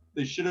word.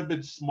 They should have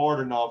been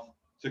smart enough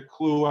to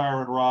clue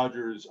Aaron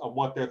Rodgers on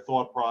what their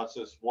thought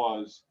process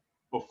was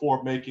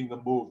before making the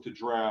move to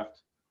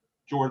draft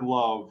Jordan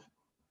Love,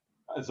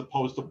 as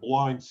opposed to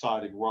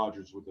blindsiding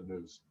Rodgers with the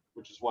news,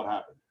 which is what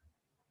happened.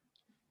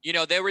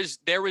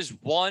 There was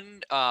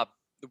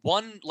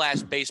one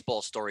last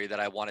baseball story that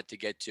I wanted to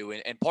get to,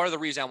 and part of the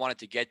reason I wanted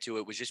to get to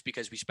it was just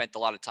because we spent a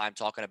lot of time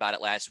talking about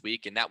it last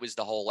week, and that was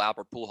the whole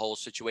Albert Pujols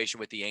situation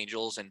with the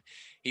Angels, and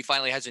he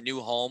finally has a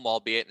new home,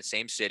 albeit in the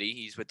same city.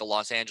 He's with the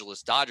Los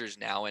Angeles Dodgers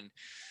now, and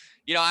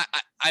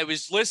I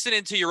was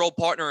listening to your old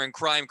partner in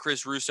crime,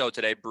 Chris Russo,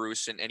 today,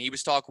 Bruce, and he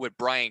was talking with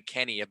Brian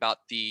Kenny about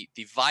the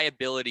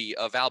viability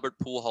of Albert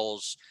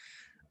Pujols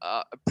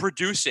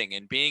producing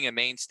and being a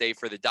mainstay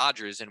for the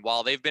Dodgers. And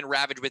while they've been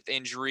ravaged with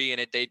injury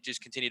and they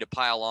just continue to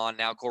pile on,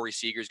 now Corey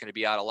Seager is going to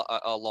be out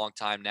a long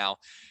time now.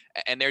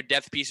 And their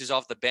depth pieces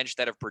off the bench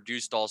that have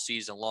produced all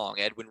season long,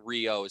 Edwin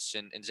Rios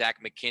and Zach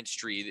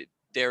McKinstry,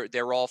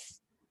 they're all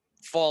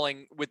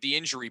falling with the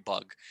injury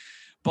bug.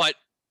 But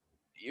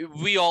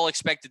we all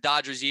expect the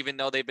Dodgers, even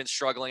though they've been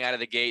struggling out of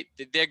the gate,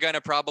 they're going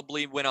to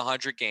probably win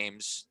 100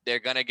 games. They're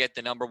going to get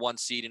the number 1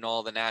 seed in all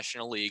of the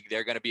National League.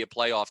 They're going to be a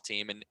playoff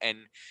team. And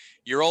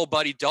your old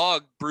buddy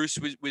Dog, Bruce,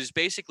 was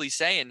basically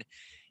saying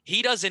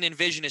he doesn't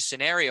envision a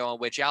scenario in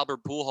which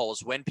Albert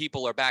Pujols, when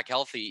people are back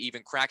healthy,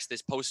 even cracks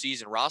this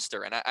postseason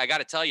roster. And I got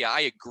to tell you,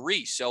 I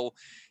agree. So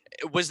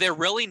was there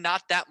really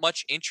not that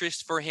much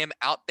interest for him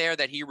out there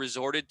that he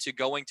resorted to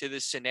going to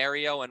this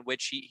scenario in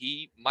which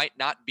he might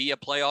not be a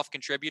playoff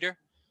contributor?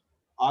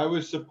 I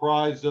was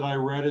surprised that I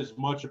read as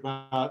much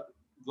about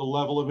the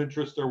level of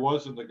interest there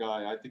was in the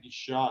guy. I think he's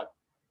shot.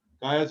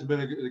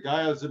 The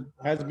guy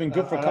hasn't been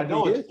good for a couple of years. I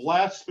know it's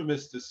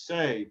blasphemous to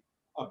say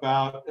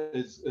about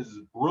as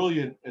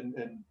brilliant and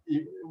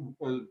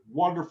as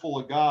wonderful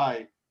a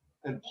guy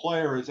and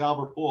player as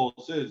Albert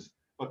Pujols is,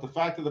 but the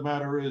fact of the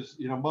matter is,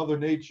 Mother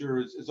Nature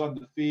is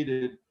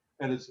undefeated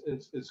and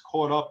is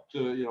caught up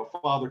to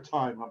Father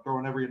Time. I'm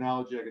throwing every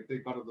analogy I can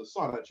think under the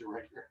sun at you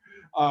right here.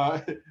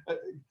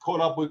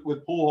 Caught up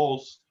with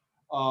Pujols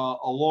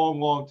a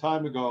long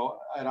time ago,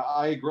 and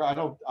I agree. I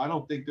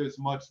don't think there's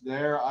much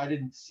there. I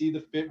didn't see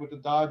the fit with the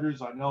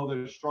Dodgers. I know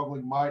they're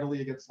struggling mightily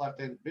against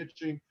left-handed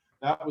pitching.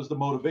 That was the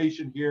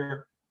motivation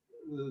here.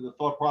 the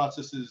thought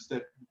process is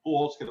that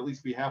Pujols can at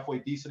least be halfway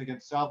decent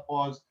against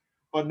southpaws.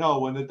 But no,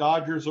 when the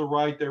Dodgers are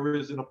right, there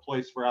isn't a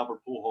place for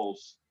Albert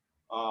Pujols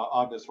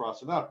on this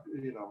roster. Not,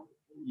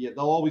 they'll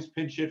always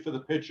pinch hit for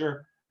the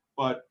pitcher,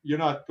 but you're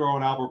not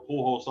throwing Albert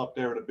Pujols up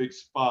there in a big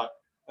spot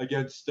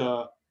against,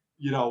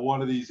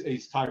 one of these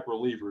ace-type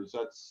relievers.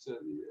 That's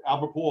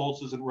Albert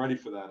Pujols isn't ready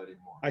for that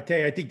anymore. I tell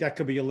you, I think that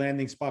could be a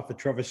landing spot for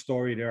Trevor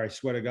Story there. I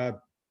swear to God.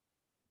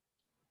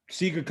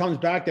 Seager comes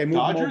back, they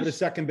move him over to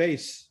second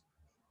base.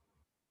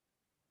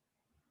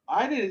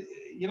 I didn't,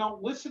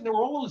 listen, there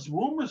were all these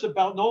rumors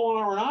about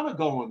Nolan Arenado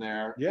going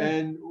there. Yeah.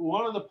 And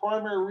one of the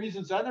primary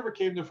reasons that never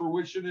came to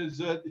fruition is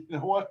that,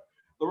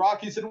 the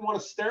Rockies didn't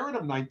want to stare at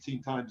him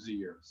 19 times a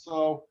year.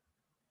 So,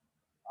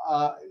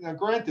 now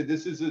granted,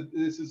 this is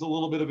a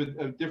little bit of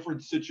a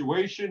different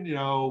situation.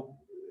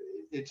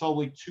 It's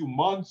only 2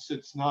 months.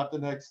 It's not the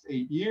next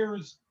 8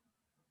 years.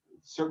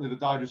 Certainly the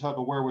Dodgers have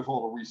the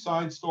wherewithal to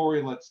re-sign Story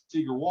and let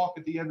Seager walk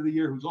at the end of the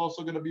year, who's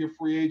also going to be a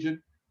free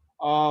agent.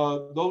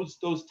 Those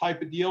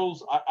type of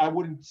deals, I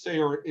wouldn't say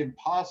are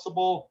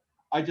impossible.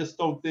 I just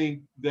don't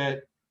think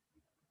that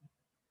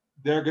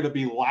they're going to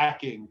be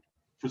lacking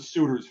for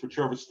suitors for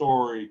Trevor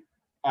Story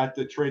at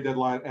the trade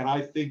deadline. And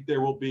I think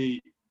there will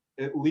be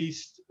at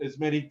least as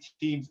many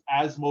teams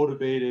as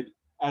motivated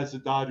as the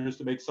Dodgers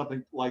to make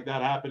something like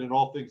that happen. And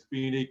all things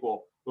being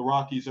equal, the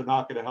Rockies are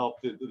not going to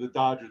help the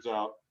Dodgers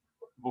out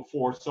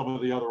before some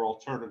of the other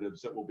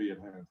alternatives that will be at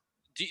hand.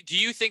 Do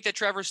you think that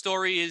Trevor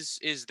Story is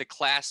the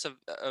class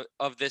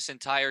of this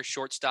entire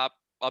shortstop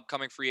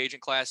upcoming free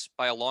agent class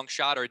by a long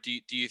shot, or do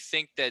you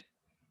think that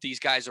these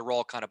guys are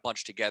all kind of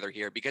bunched together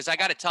here? Because I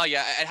got to tell you,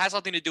 it has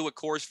nothing to do with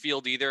Coors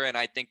Field either, and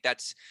I think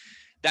that's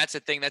a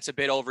thing that's a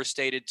bit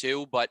overstated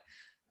too. But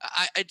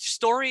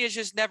Story has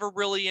just never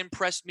really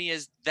impressed me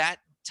as that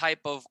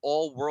type of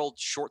all-world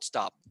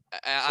shortstop.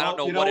 I don't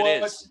know what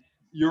it is.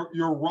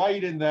 You're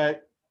right in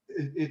that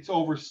it's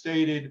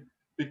overstated,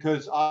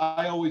 because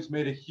I always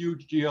made a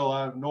huge deal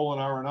out of Nolan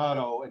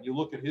Arenado, and you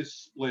look at his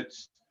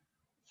splits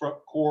from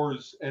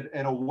Coors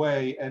and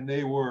away, and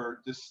they were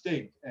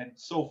distinct. And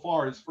so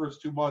far, his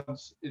first 2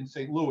 months in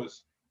St.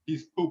 Louis,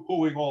 he's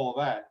poo-pooing all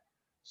of that.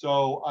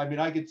 So, I mean,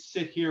 I could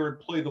sit here and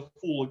play the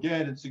fool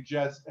again and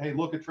suggest, hey,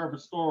 look at Trevor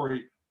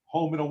Story,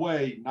 home and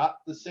away, not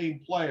the same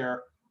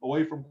player,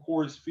 away from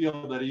Coors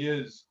Field that he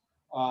is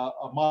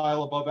a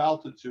mile above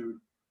altitude.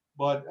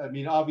 But, I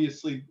mean,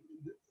 obviously,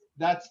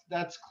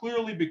 that's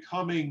clearly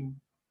becoming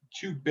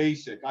too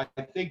basic. I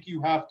think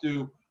you have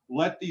to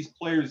let these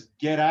players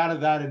get out of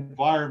that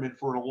environment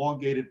for an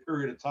elongated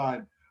period of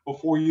time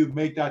before you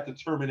make that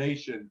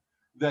determination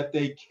that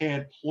they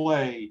can't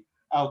play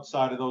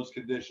outside of those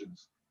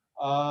conditions.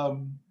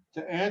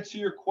 To answer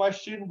your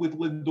question, with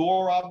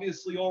Lindor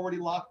obviously already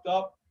locked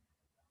up,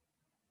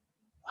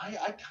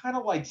 I kind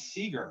of like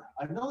Seager.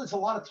 I know there's a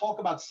lot of talk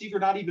about Seager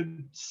not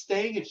even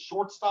staying at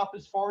shortstop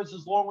as far as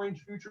his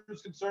long-range future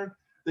is concerned,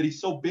 that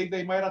he's so big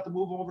they might have to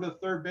move him over to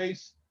third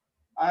base.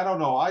 I don't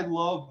know. I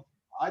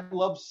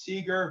love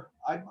Seager.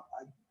 I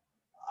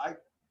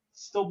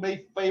still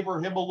may favor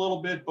him a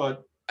little bit,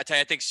 but I tell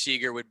you, I think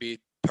Seager would be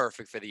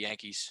perfect for the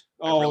Yankees.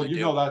 Oh,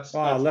 that's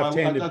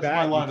left-handed bat.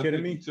 My line you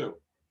kidding me? Too.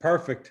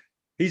 Perfect.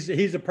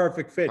 He's a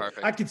perfect fit.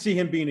 Perfect. I could see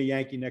him being a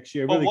Yankee next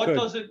year. But Really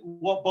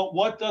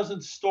what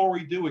doesn't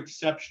Story do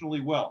exceptionally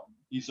well?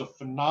 He's a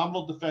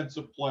phenomenal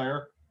defensive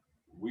player.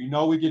 We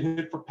know he can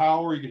hit for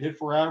power. He can hit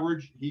for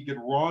average. He can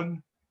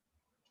run.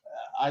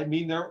 I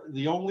mean,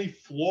 the only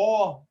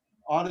flaw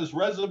on his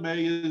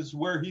resume is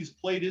where he's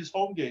played his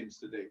home games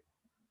to date.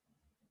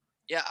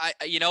 Yeah,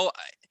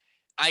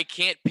 I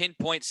can't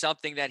pinpoint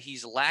something that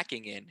he's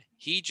lacking in.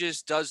 He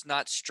just does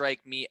not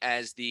strike me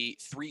as the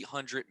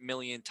 300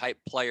 million type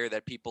player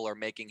that people are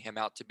making him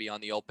out to be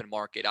on the open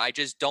market. I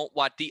just don't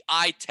want the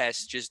eye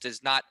test just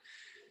does not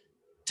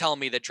tell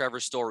me that Trevor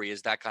Story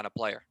is that kind of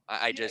player.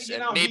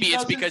 Maybe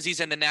it's because he's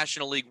in the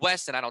National League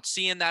West and I don't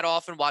see him that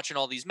often watching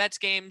all these Mets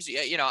games.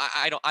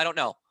 I don't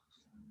know.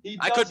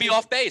 I could be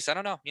off base. I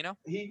don't know.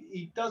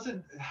 He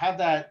doesn't have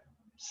that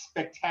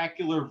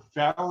spectacular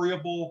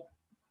variable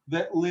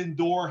that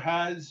Lindor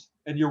has.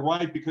 And you're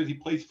right, because he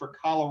plays for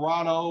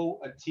Colorado,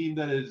 a team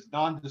that is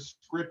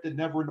nondescript and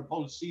never in the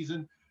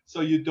postseason.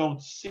 So you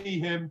don't see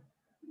him.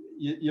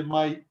 You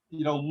might,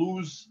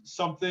 lose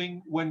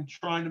something when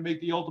trying to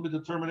make the ultimate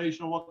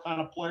determination of what kind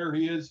of player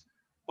he is.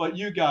 But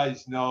you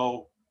guys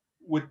know,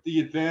 with the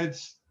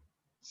advanced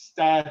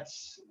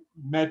stats,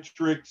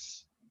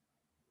 metrics,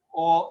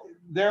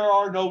 there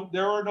are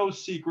no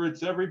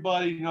secrets.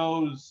 Everybody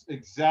knows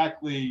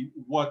exactly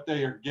what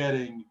they are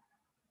getting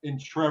in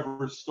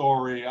Trevor's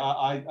Story.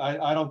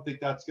 I don't think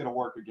that's going to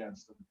work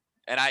against him.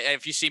 And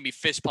if you see me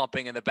fist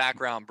pumping in the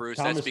background, Bruce,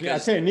 Thomas, that's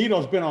because I say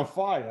Nito's been on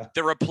fire.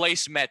 The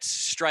replace Mets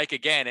strike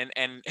again.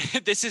 And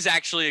this is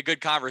actually a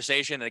good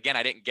conversation. And again,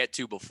 I didn't get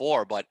to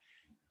before, but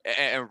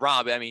and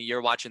Rob, I mean,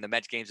 you're watching the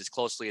Mets games as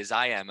closely as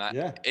I am.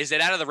 Yeah. Is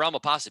it out of the realm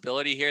of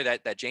possibility here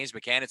that James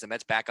McCann is the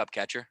Mets backup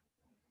catcher?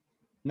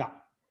 No.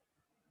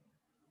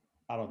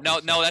 I don't No,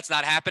 think so. no, that's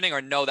not happening,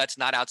 or no, that's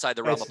not outside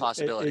the realm of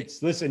possibility.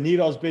 Listen,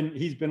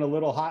 he's been a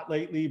little hot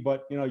lately,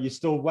 but you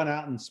still went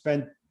out and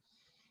spent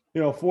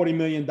 $40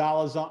 million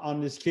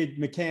on this kid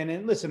McCann.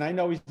 And listen, I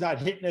know he's not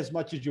hitting as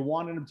much as you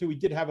wanted him to. He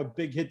did have a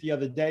big hit the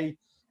other day,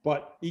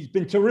 but he's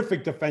been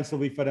terrific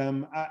defensively for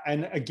them.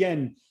 And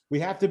again, we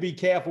have to be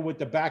careful with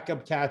the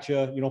backup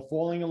catcher,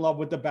 falling in love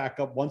with the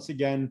backup. Once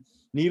again,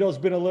 Nito's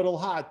been a little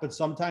hot, but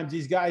sometimes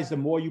these guys, the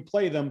more you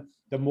play them,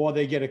 the more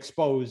they get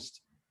exposed.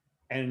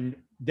 And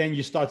then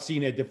you start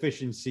seeing a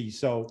deficiency.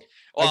 So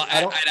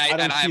I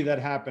don't see that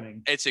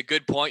happening. It's a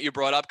good point you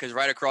brought up, because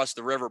right across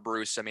the river,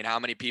 Bruce, I mean, how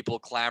many people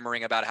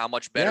clamoring about how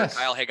much better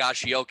Kyle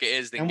Higashioka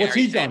is than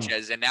Gary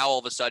Sanchez? And now all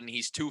of a sudden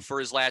he's 2 for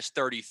his last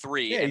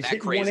 33, and that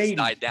craze has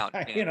died down.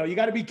 You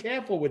got to be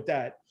careful with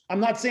that. I'm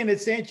not saying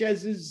that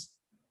Sanchez is,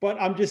 but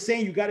I'm just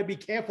saying you got to be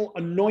careful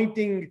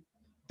anointing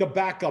the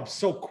backup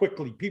so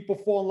quickly. People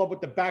fall in love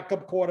with the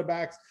backup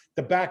quarterbacks,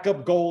 the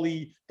backup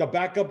goalie, the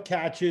backup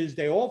catchers.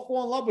 They all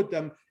fall in love with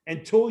them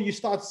until you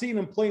start seeing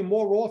them play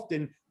more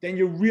often. Then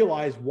you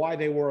realize why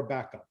they were a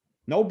backup.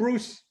 No,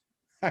 Bruce?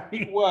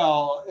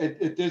 Well,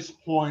 at this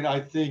point, I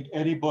think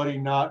anybody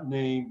not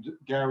named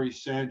Gary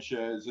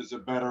Sanchez is a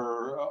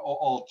better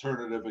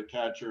alternative at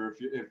catcher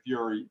if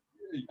you're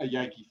a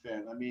Yankee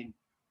fan. I mean,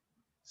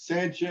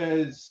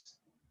 Sanchez,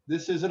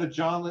 this isn't a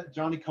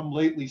Johnny come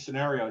lately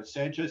scenario.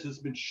 Sanchez has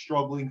been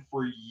struggling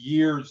for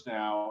years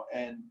now,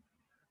 and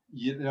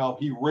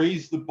he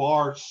raised the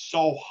bar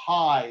so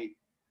high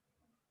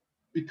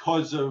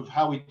because of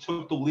how he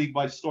took the league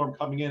by storm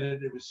coming in,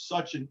 and it was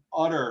such an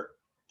utter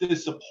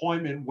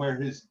disappointment where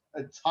his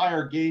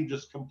entire game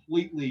just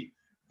completely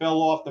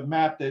fell off the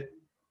map that,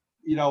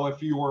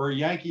 if you were a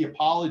Yankee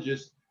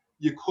apologist,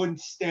 you couldn't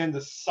stand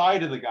the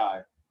sight of the guy.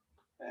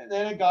 And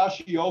then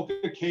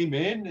Higashioka came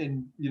in,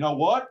 and you know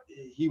what?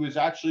 He was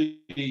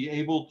actually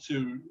able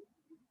to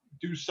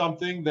do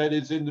something that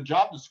is in the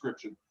job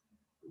description.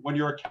 When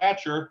you're a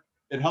catcher,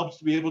 it helps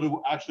to be able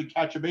to actually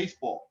catch a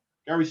baseball.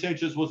 Gary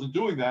Sanchez wasn't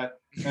doing that.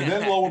 And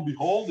then lo and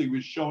behold, he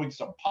was showing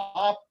some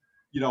pop.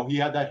 He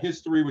had that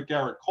history with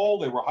Garrett Cole.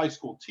 They were high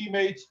school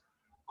teammates.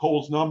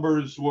 Cole's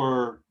numbers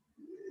were,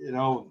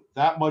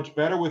 that much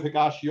better with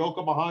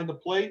Higashioka behind the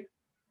plate.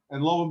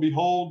 And lo and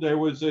behold, there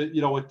was a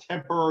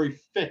temporary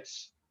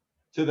fix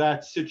to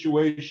that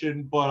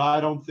situation. But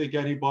I don't think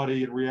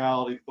anybody in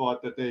reality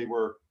thought that they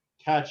were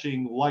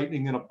catching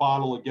lightning in a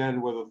bottle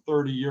again with a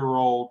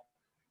 30-year-old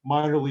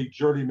minor league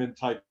journeyman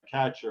type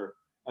catcher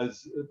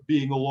as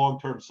being a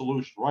long-term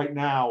solution. Right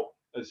now,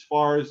 as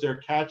far as their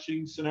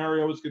catching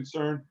scenario is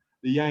concerned,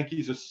 the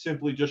Yankees are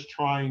simply just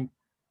trying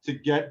to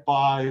get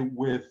by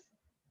with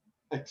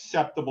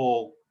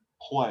acceptable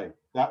play.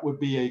 That would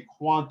be a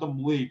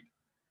quantum leap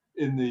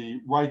in the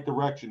right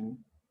direction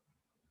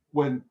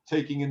when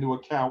taking into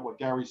account what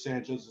Gary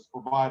Sanchez has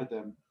provided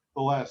them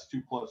the last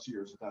 2+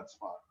 years at that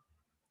spot.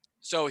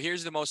 So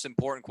here's the most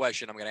important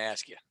question I'm going to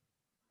ask you.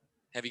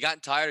 Have you gotten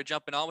tired of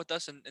jumping on with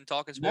us and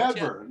talking sports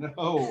Never. Yet?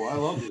 No, I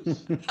love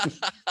this.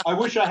 I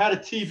wish I had a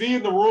TV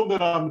in the room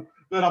that I'm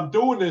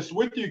doing this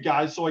with you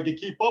guys so I can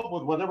keep up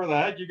with whatever the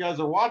heck you guys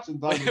are watching.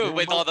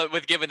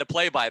 with giving the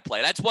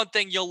play-by-play. That's one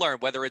thing you'll learn,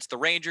 whether it's the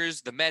Rangers,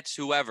 the Mets,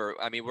 whoever.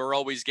 I mean, we're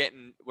always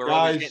getting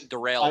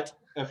derailed.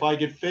 If I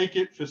could fake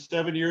it for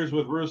 7 years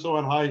with Russo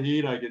on High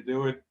Heat, I could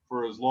do it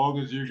for as long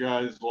as you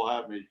guys will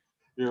have me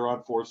here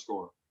on Four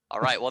Score. All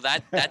right. Well,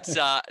 that's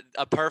a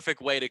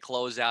perfect way to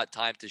close out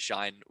Time to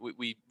Shine.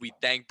 We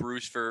thank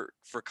Bruce for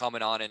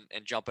coming on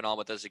and jumping on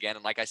with us again.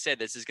 And like I said,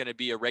 this is going to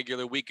be a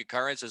regular week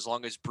occurrence as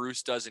long as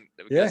Bruce doesn't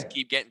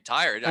keep getting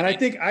tired. And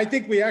I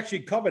think we actually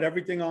covered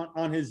everything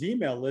on his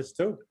email list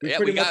too. We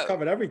pretty much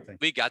covered everything.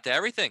 We got to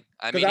everything.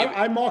 I mean,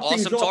 I marked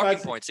things awesome off talking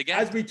points again.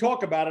 As we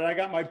talk about it, I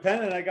got my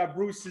pen and I got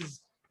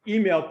Bruce's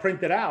email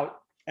printed out.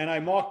 And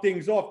I mark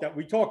things off that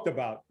we talked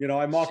about.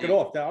 I mark it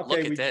off. Okay,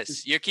 look at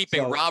this. You're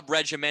keeping Rob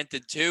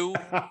regimented too,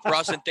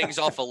 crossing things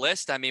off a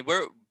list. I mean,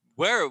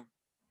 we're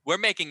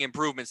making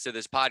improvements to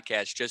this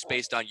podcast just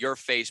based on your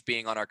face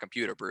being on our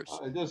computer, Bruce.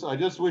 I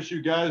just wish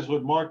you guys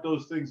would mark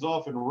those things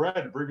off in red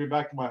and bring me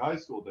back to my high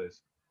school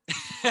days.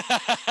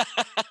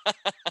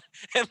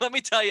 And let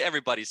me tell you,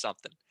 everybody,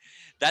 something.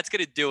 That's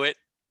going to do it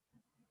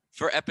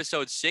for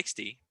episode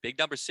 60, big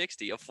number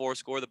 60 of Four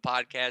Score the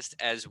podcast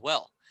as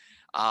well.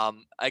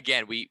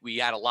 Again, we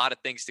had a lot of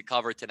things to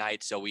cover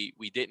tonight, so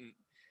we didn't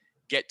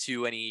get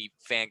to any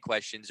fan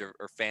questions or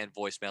fan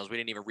voicemails. We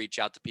didn't even reach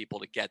out to people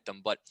to get them.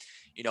 But,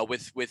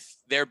 with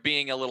there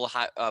being a little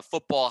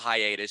football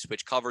hiatus,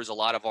 which covers a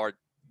lot of our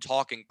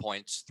talking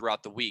points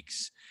throughout the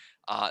weeks,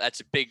 that's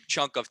a big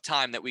chunk of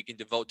time that we can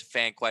devote to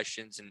fan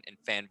questions and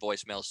fan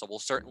voicemails. So we'll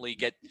certainly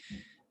get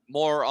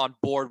more on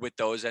board with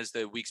those as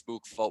the weeks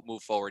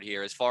move forward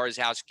here. As far as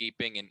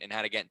housekeeping and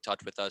how to get in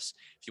touch with us,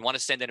 if you want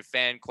to send in a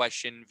fan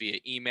question via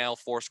email,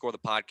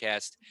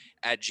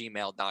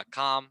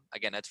 fourscorethepodcast@gmail.com.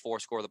 Again, that's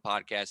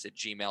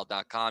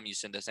fourscorethepodcast@gmail.com. You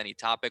send us any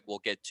topic, we'll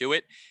get to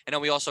it. And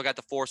then we also got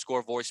the Four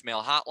Score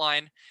voicemail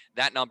hotline.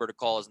 That number to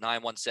call is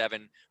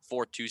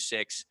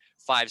 917-426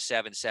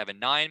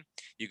 5779.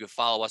 You can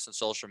follow us on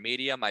social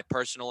media. My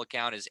personal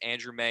account is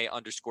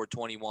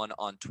AndrewMay_21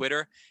 on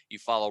Twitter. You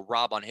follow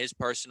Rob on his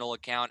personal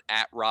account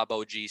at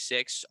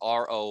RobboG6,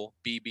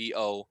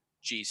 ROBBOG6.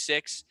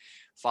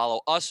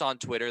 Follow us on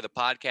Twitter. The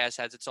podcast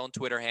has its own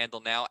Twitter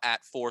handle now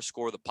at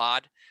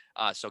FourScoreThePod.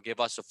 So give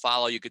us a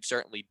follow. You could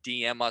certainly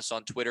DM us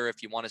on Twitter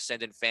if you want to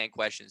send in fan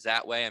questions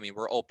that way. I mean,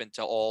 we're open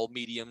to all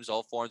mediums,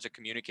 all forms of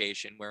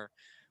communication. We're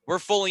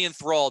fully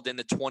enthralled in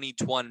the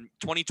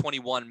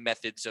 2021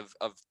 methods of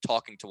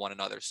talking to one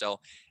another.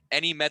 So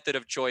any method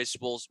of choice,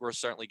 we'll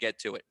certainly get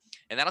to it.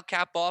 And that'll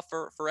cap off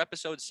for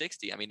episode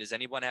 60. I mean, does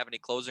anyone have any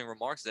closing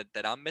remarks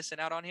that I'm missing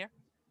out on here?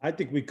 I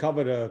think we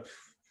covered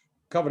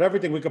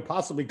everything we could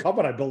possibly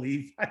cover, I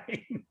believe.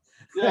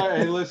 Yeah,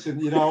 hey, listen,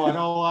 I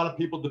know a lot of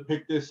people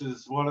depict this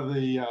as one of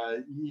the,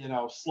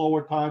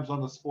 slower times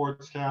on the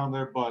sports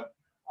calendar, but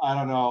I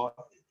don't know.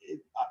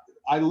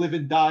 I live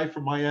and die for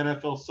my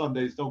NFL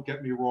Sundays, don't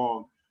get me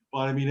wrong.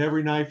 But, I mean,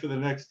 every night for the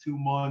next 2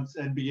 months,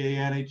 NBA,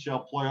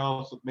 NHL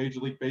playoffs with Major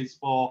League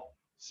Baseball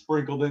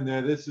sprinkled in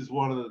there. This is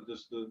one of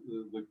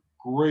the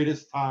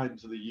greatest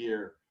times of the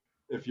year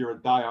if you're a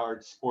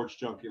diehard sports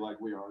junkie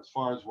like we are, as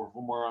far as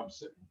from where I'm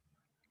sitting.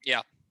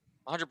 Yeah.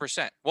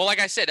 100%. Well, like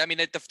I said, I mean,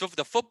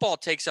 the football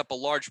takes up a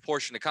large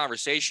portion of the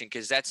conversation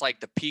because that's like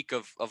the peak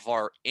of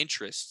our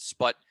interests.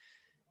 But,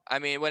 I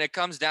mean, when it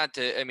comes down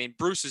to, I mean,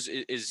 Bruce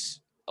is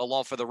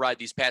along for the ride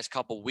these past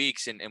couple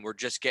weeks, and we're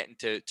just getting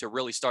to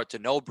really start to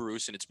know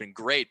Bruce, and it's been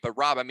great. But,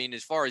 Rob, I mean,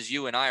 as far as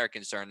you and I are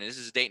concerned, and this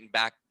is dating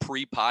back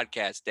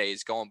pre-podcast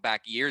days, going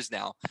back years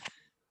now,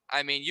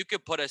 I mean, you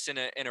could put us in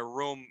a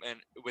room and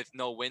with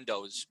no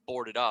windows,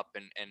 boarded up,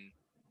 and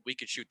we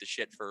could shoot the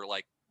shit for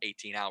like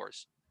 18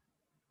 hours.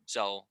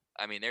 So,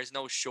 I mean, there's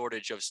no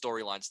shortage of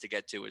storylines to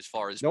get to as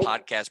far as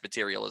podcast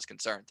material is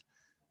concerned.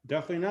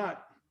 Definitely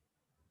not.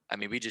 I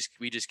mean, we just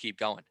keep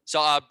going.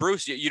 So,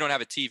 Bruce, you don't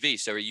have a TV,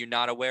 so are you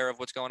not aware of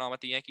what's going on with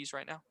the Yankees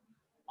right now?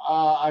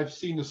 I've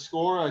seen the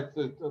score.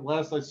 The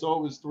last I saw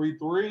it was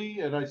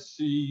 3-3, and I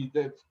see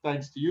that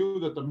thanks to you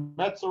that the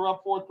Mets are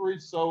up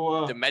 4-3.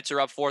 So the Mets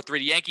are up 4-3.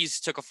 The Yankees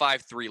took a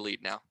 5-3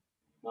 lead now.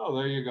 Oh,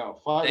 there you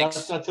go.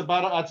 That's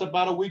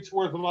about a week's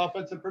worth of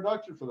offensive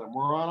production for them.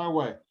 We're on our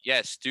way.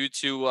 Yes, due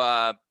to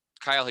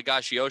Kyle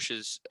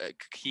Higashioka's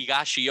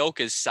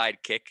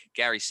sidekick,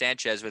 Gary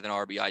Sanchez with an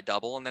RBI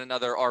double, and then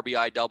another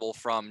RBI double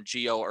from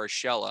Gio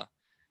Urshela.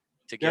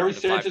 Gary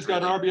Sanchez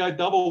got an RBI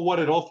double. What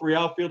did all three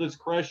outfielders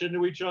crash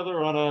into each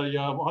other on a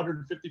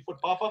 150-foot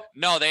pop-up?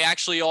 No, they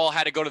actually all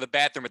had to go to the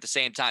bathroom at the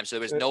same time, so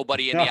there was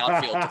nobody in the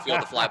outfield to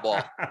field the fly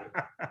ball.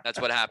 That's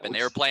what happened.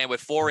 They were playing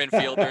with 4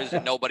 infielders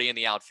and nobody in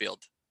the outfield.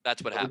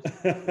 That's what happened.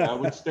 That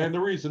would stand the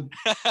reason.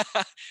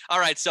 All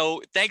right,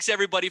 so thanks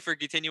everybody for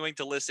continuing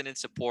to listen and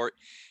support.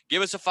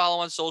 Give us a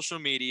follow on social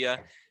media.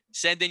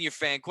 Send in your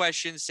fan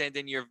questions. Send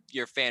in your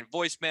fan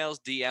voicemails.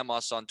 DM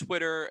us on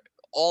Twitter.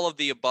 All of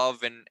the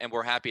above, and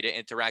we're happy to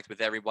interact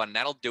with everyone. And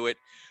that'll do it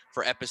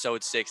for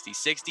episode 60.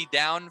 60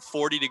 down,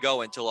 40 to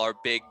go until our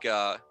big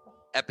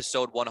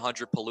episode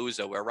 100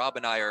 Palooza, where Rob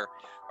and I are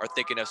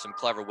thinking of some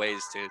clever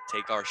ways to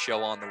take our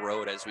show on the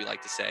road, as we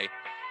like to say.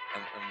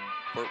 And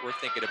we're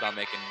thinking about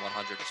making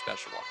 100 a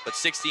special one. But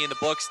 60 in the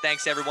books.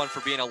 Thanks, everyone,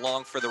 for being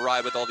along for the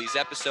ride with all these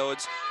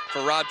episodes.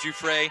 For Rob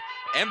Giuffre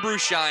and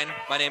Bruce Shine,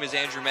 my name is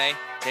Andrew May.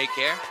 Take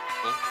care.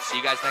 We'll see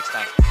you guys next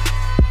time.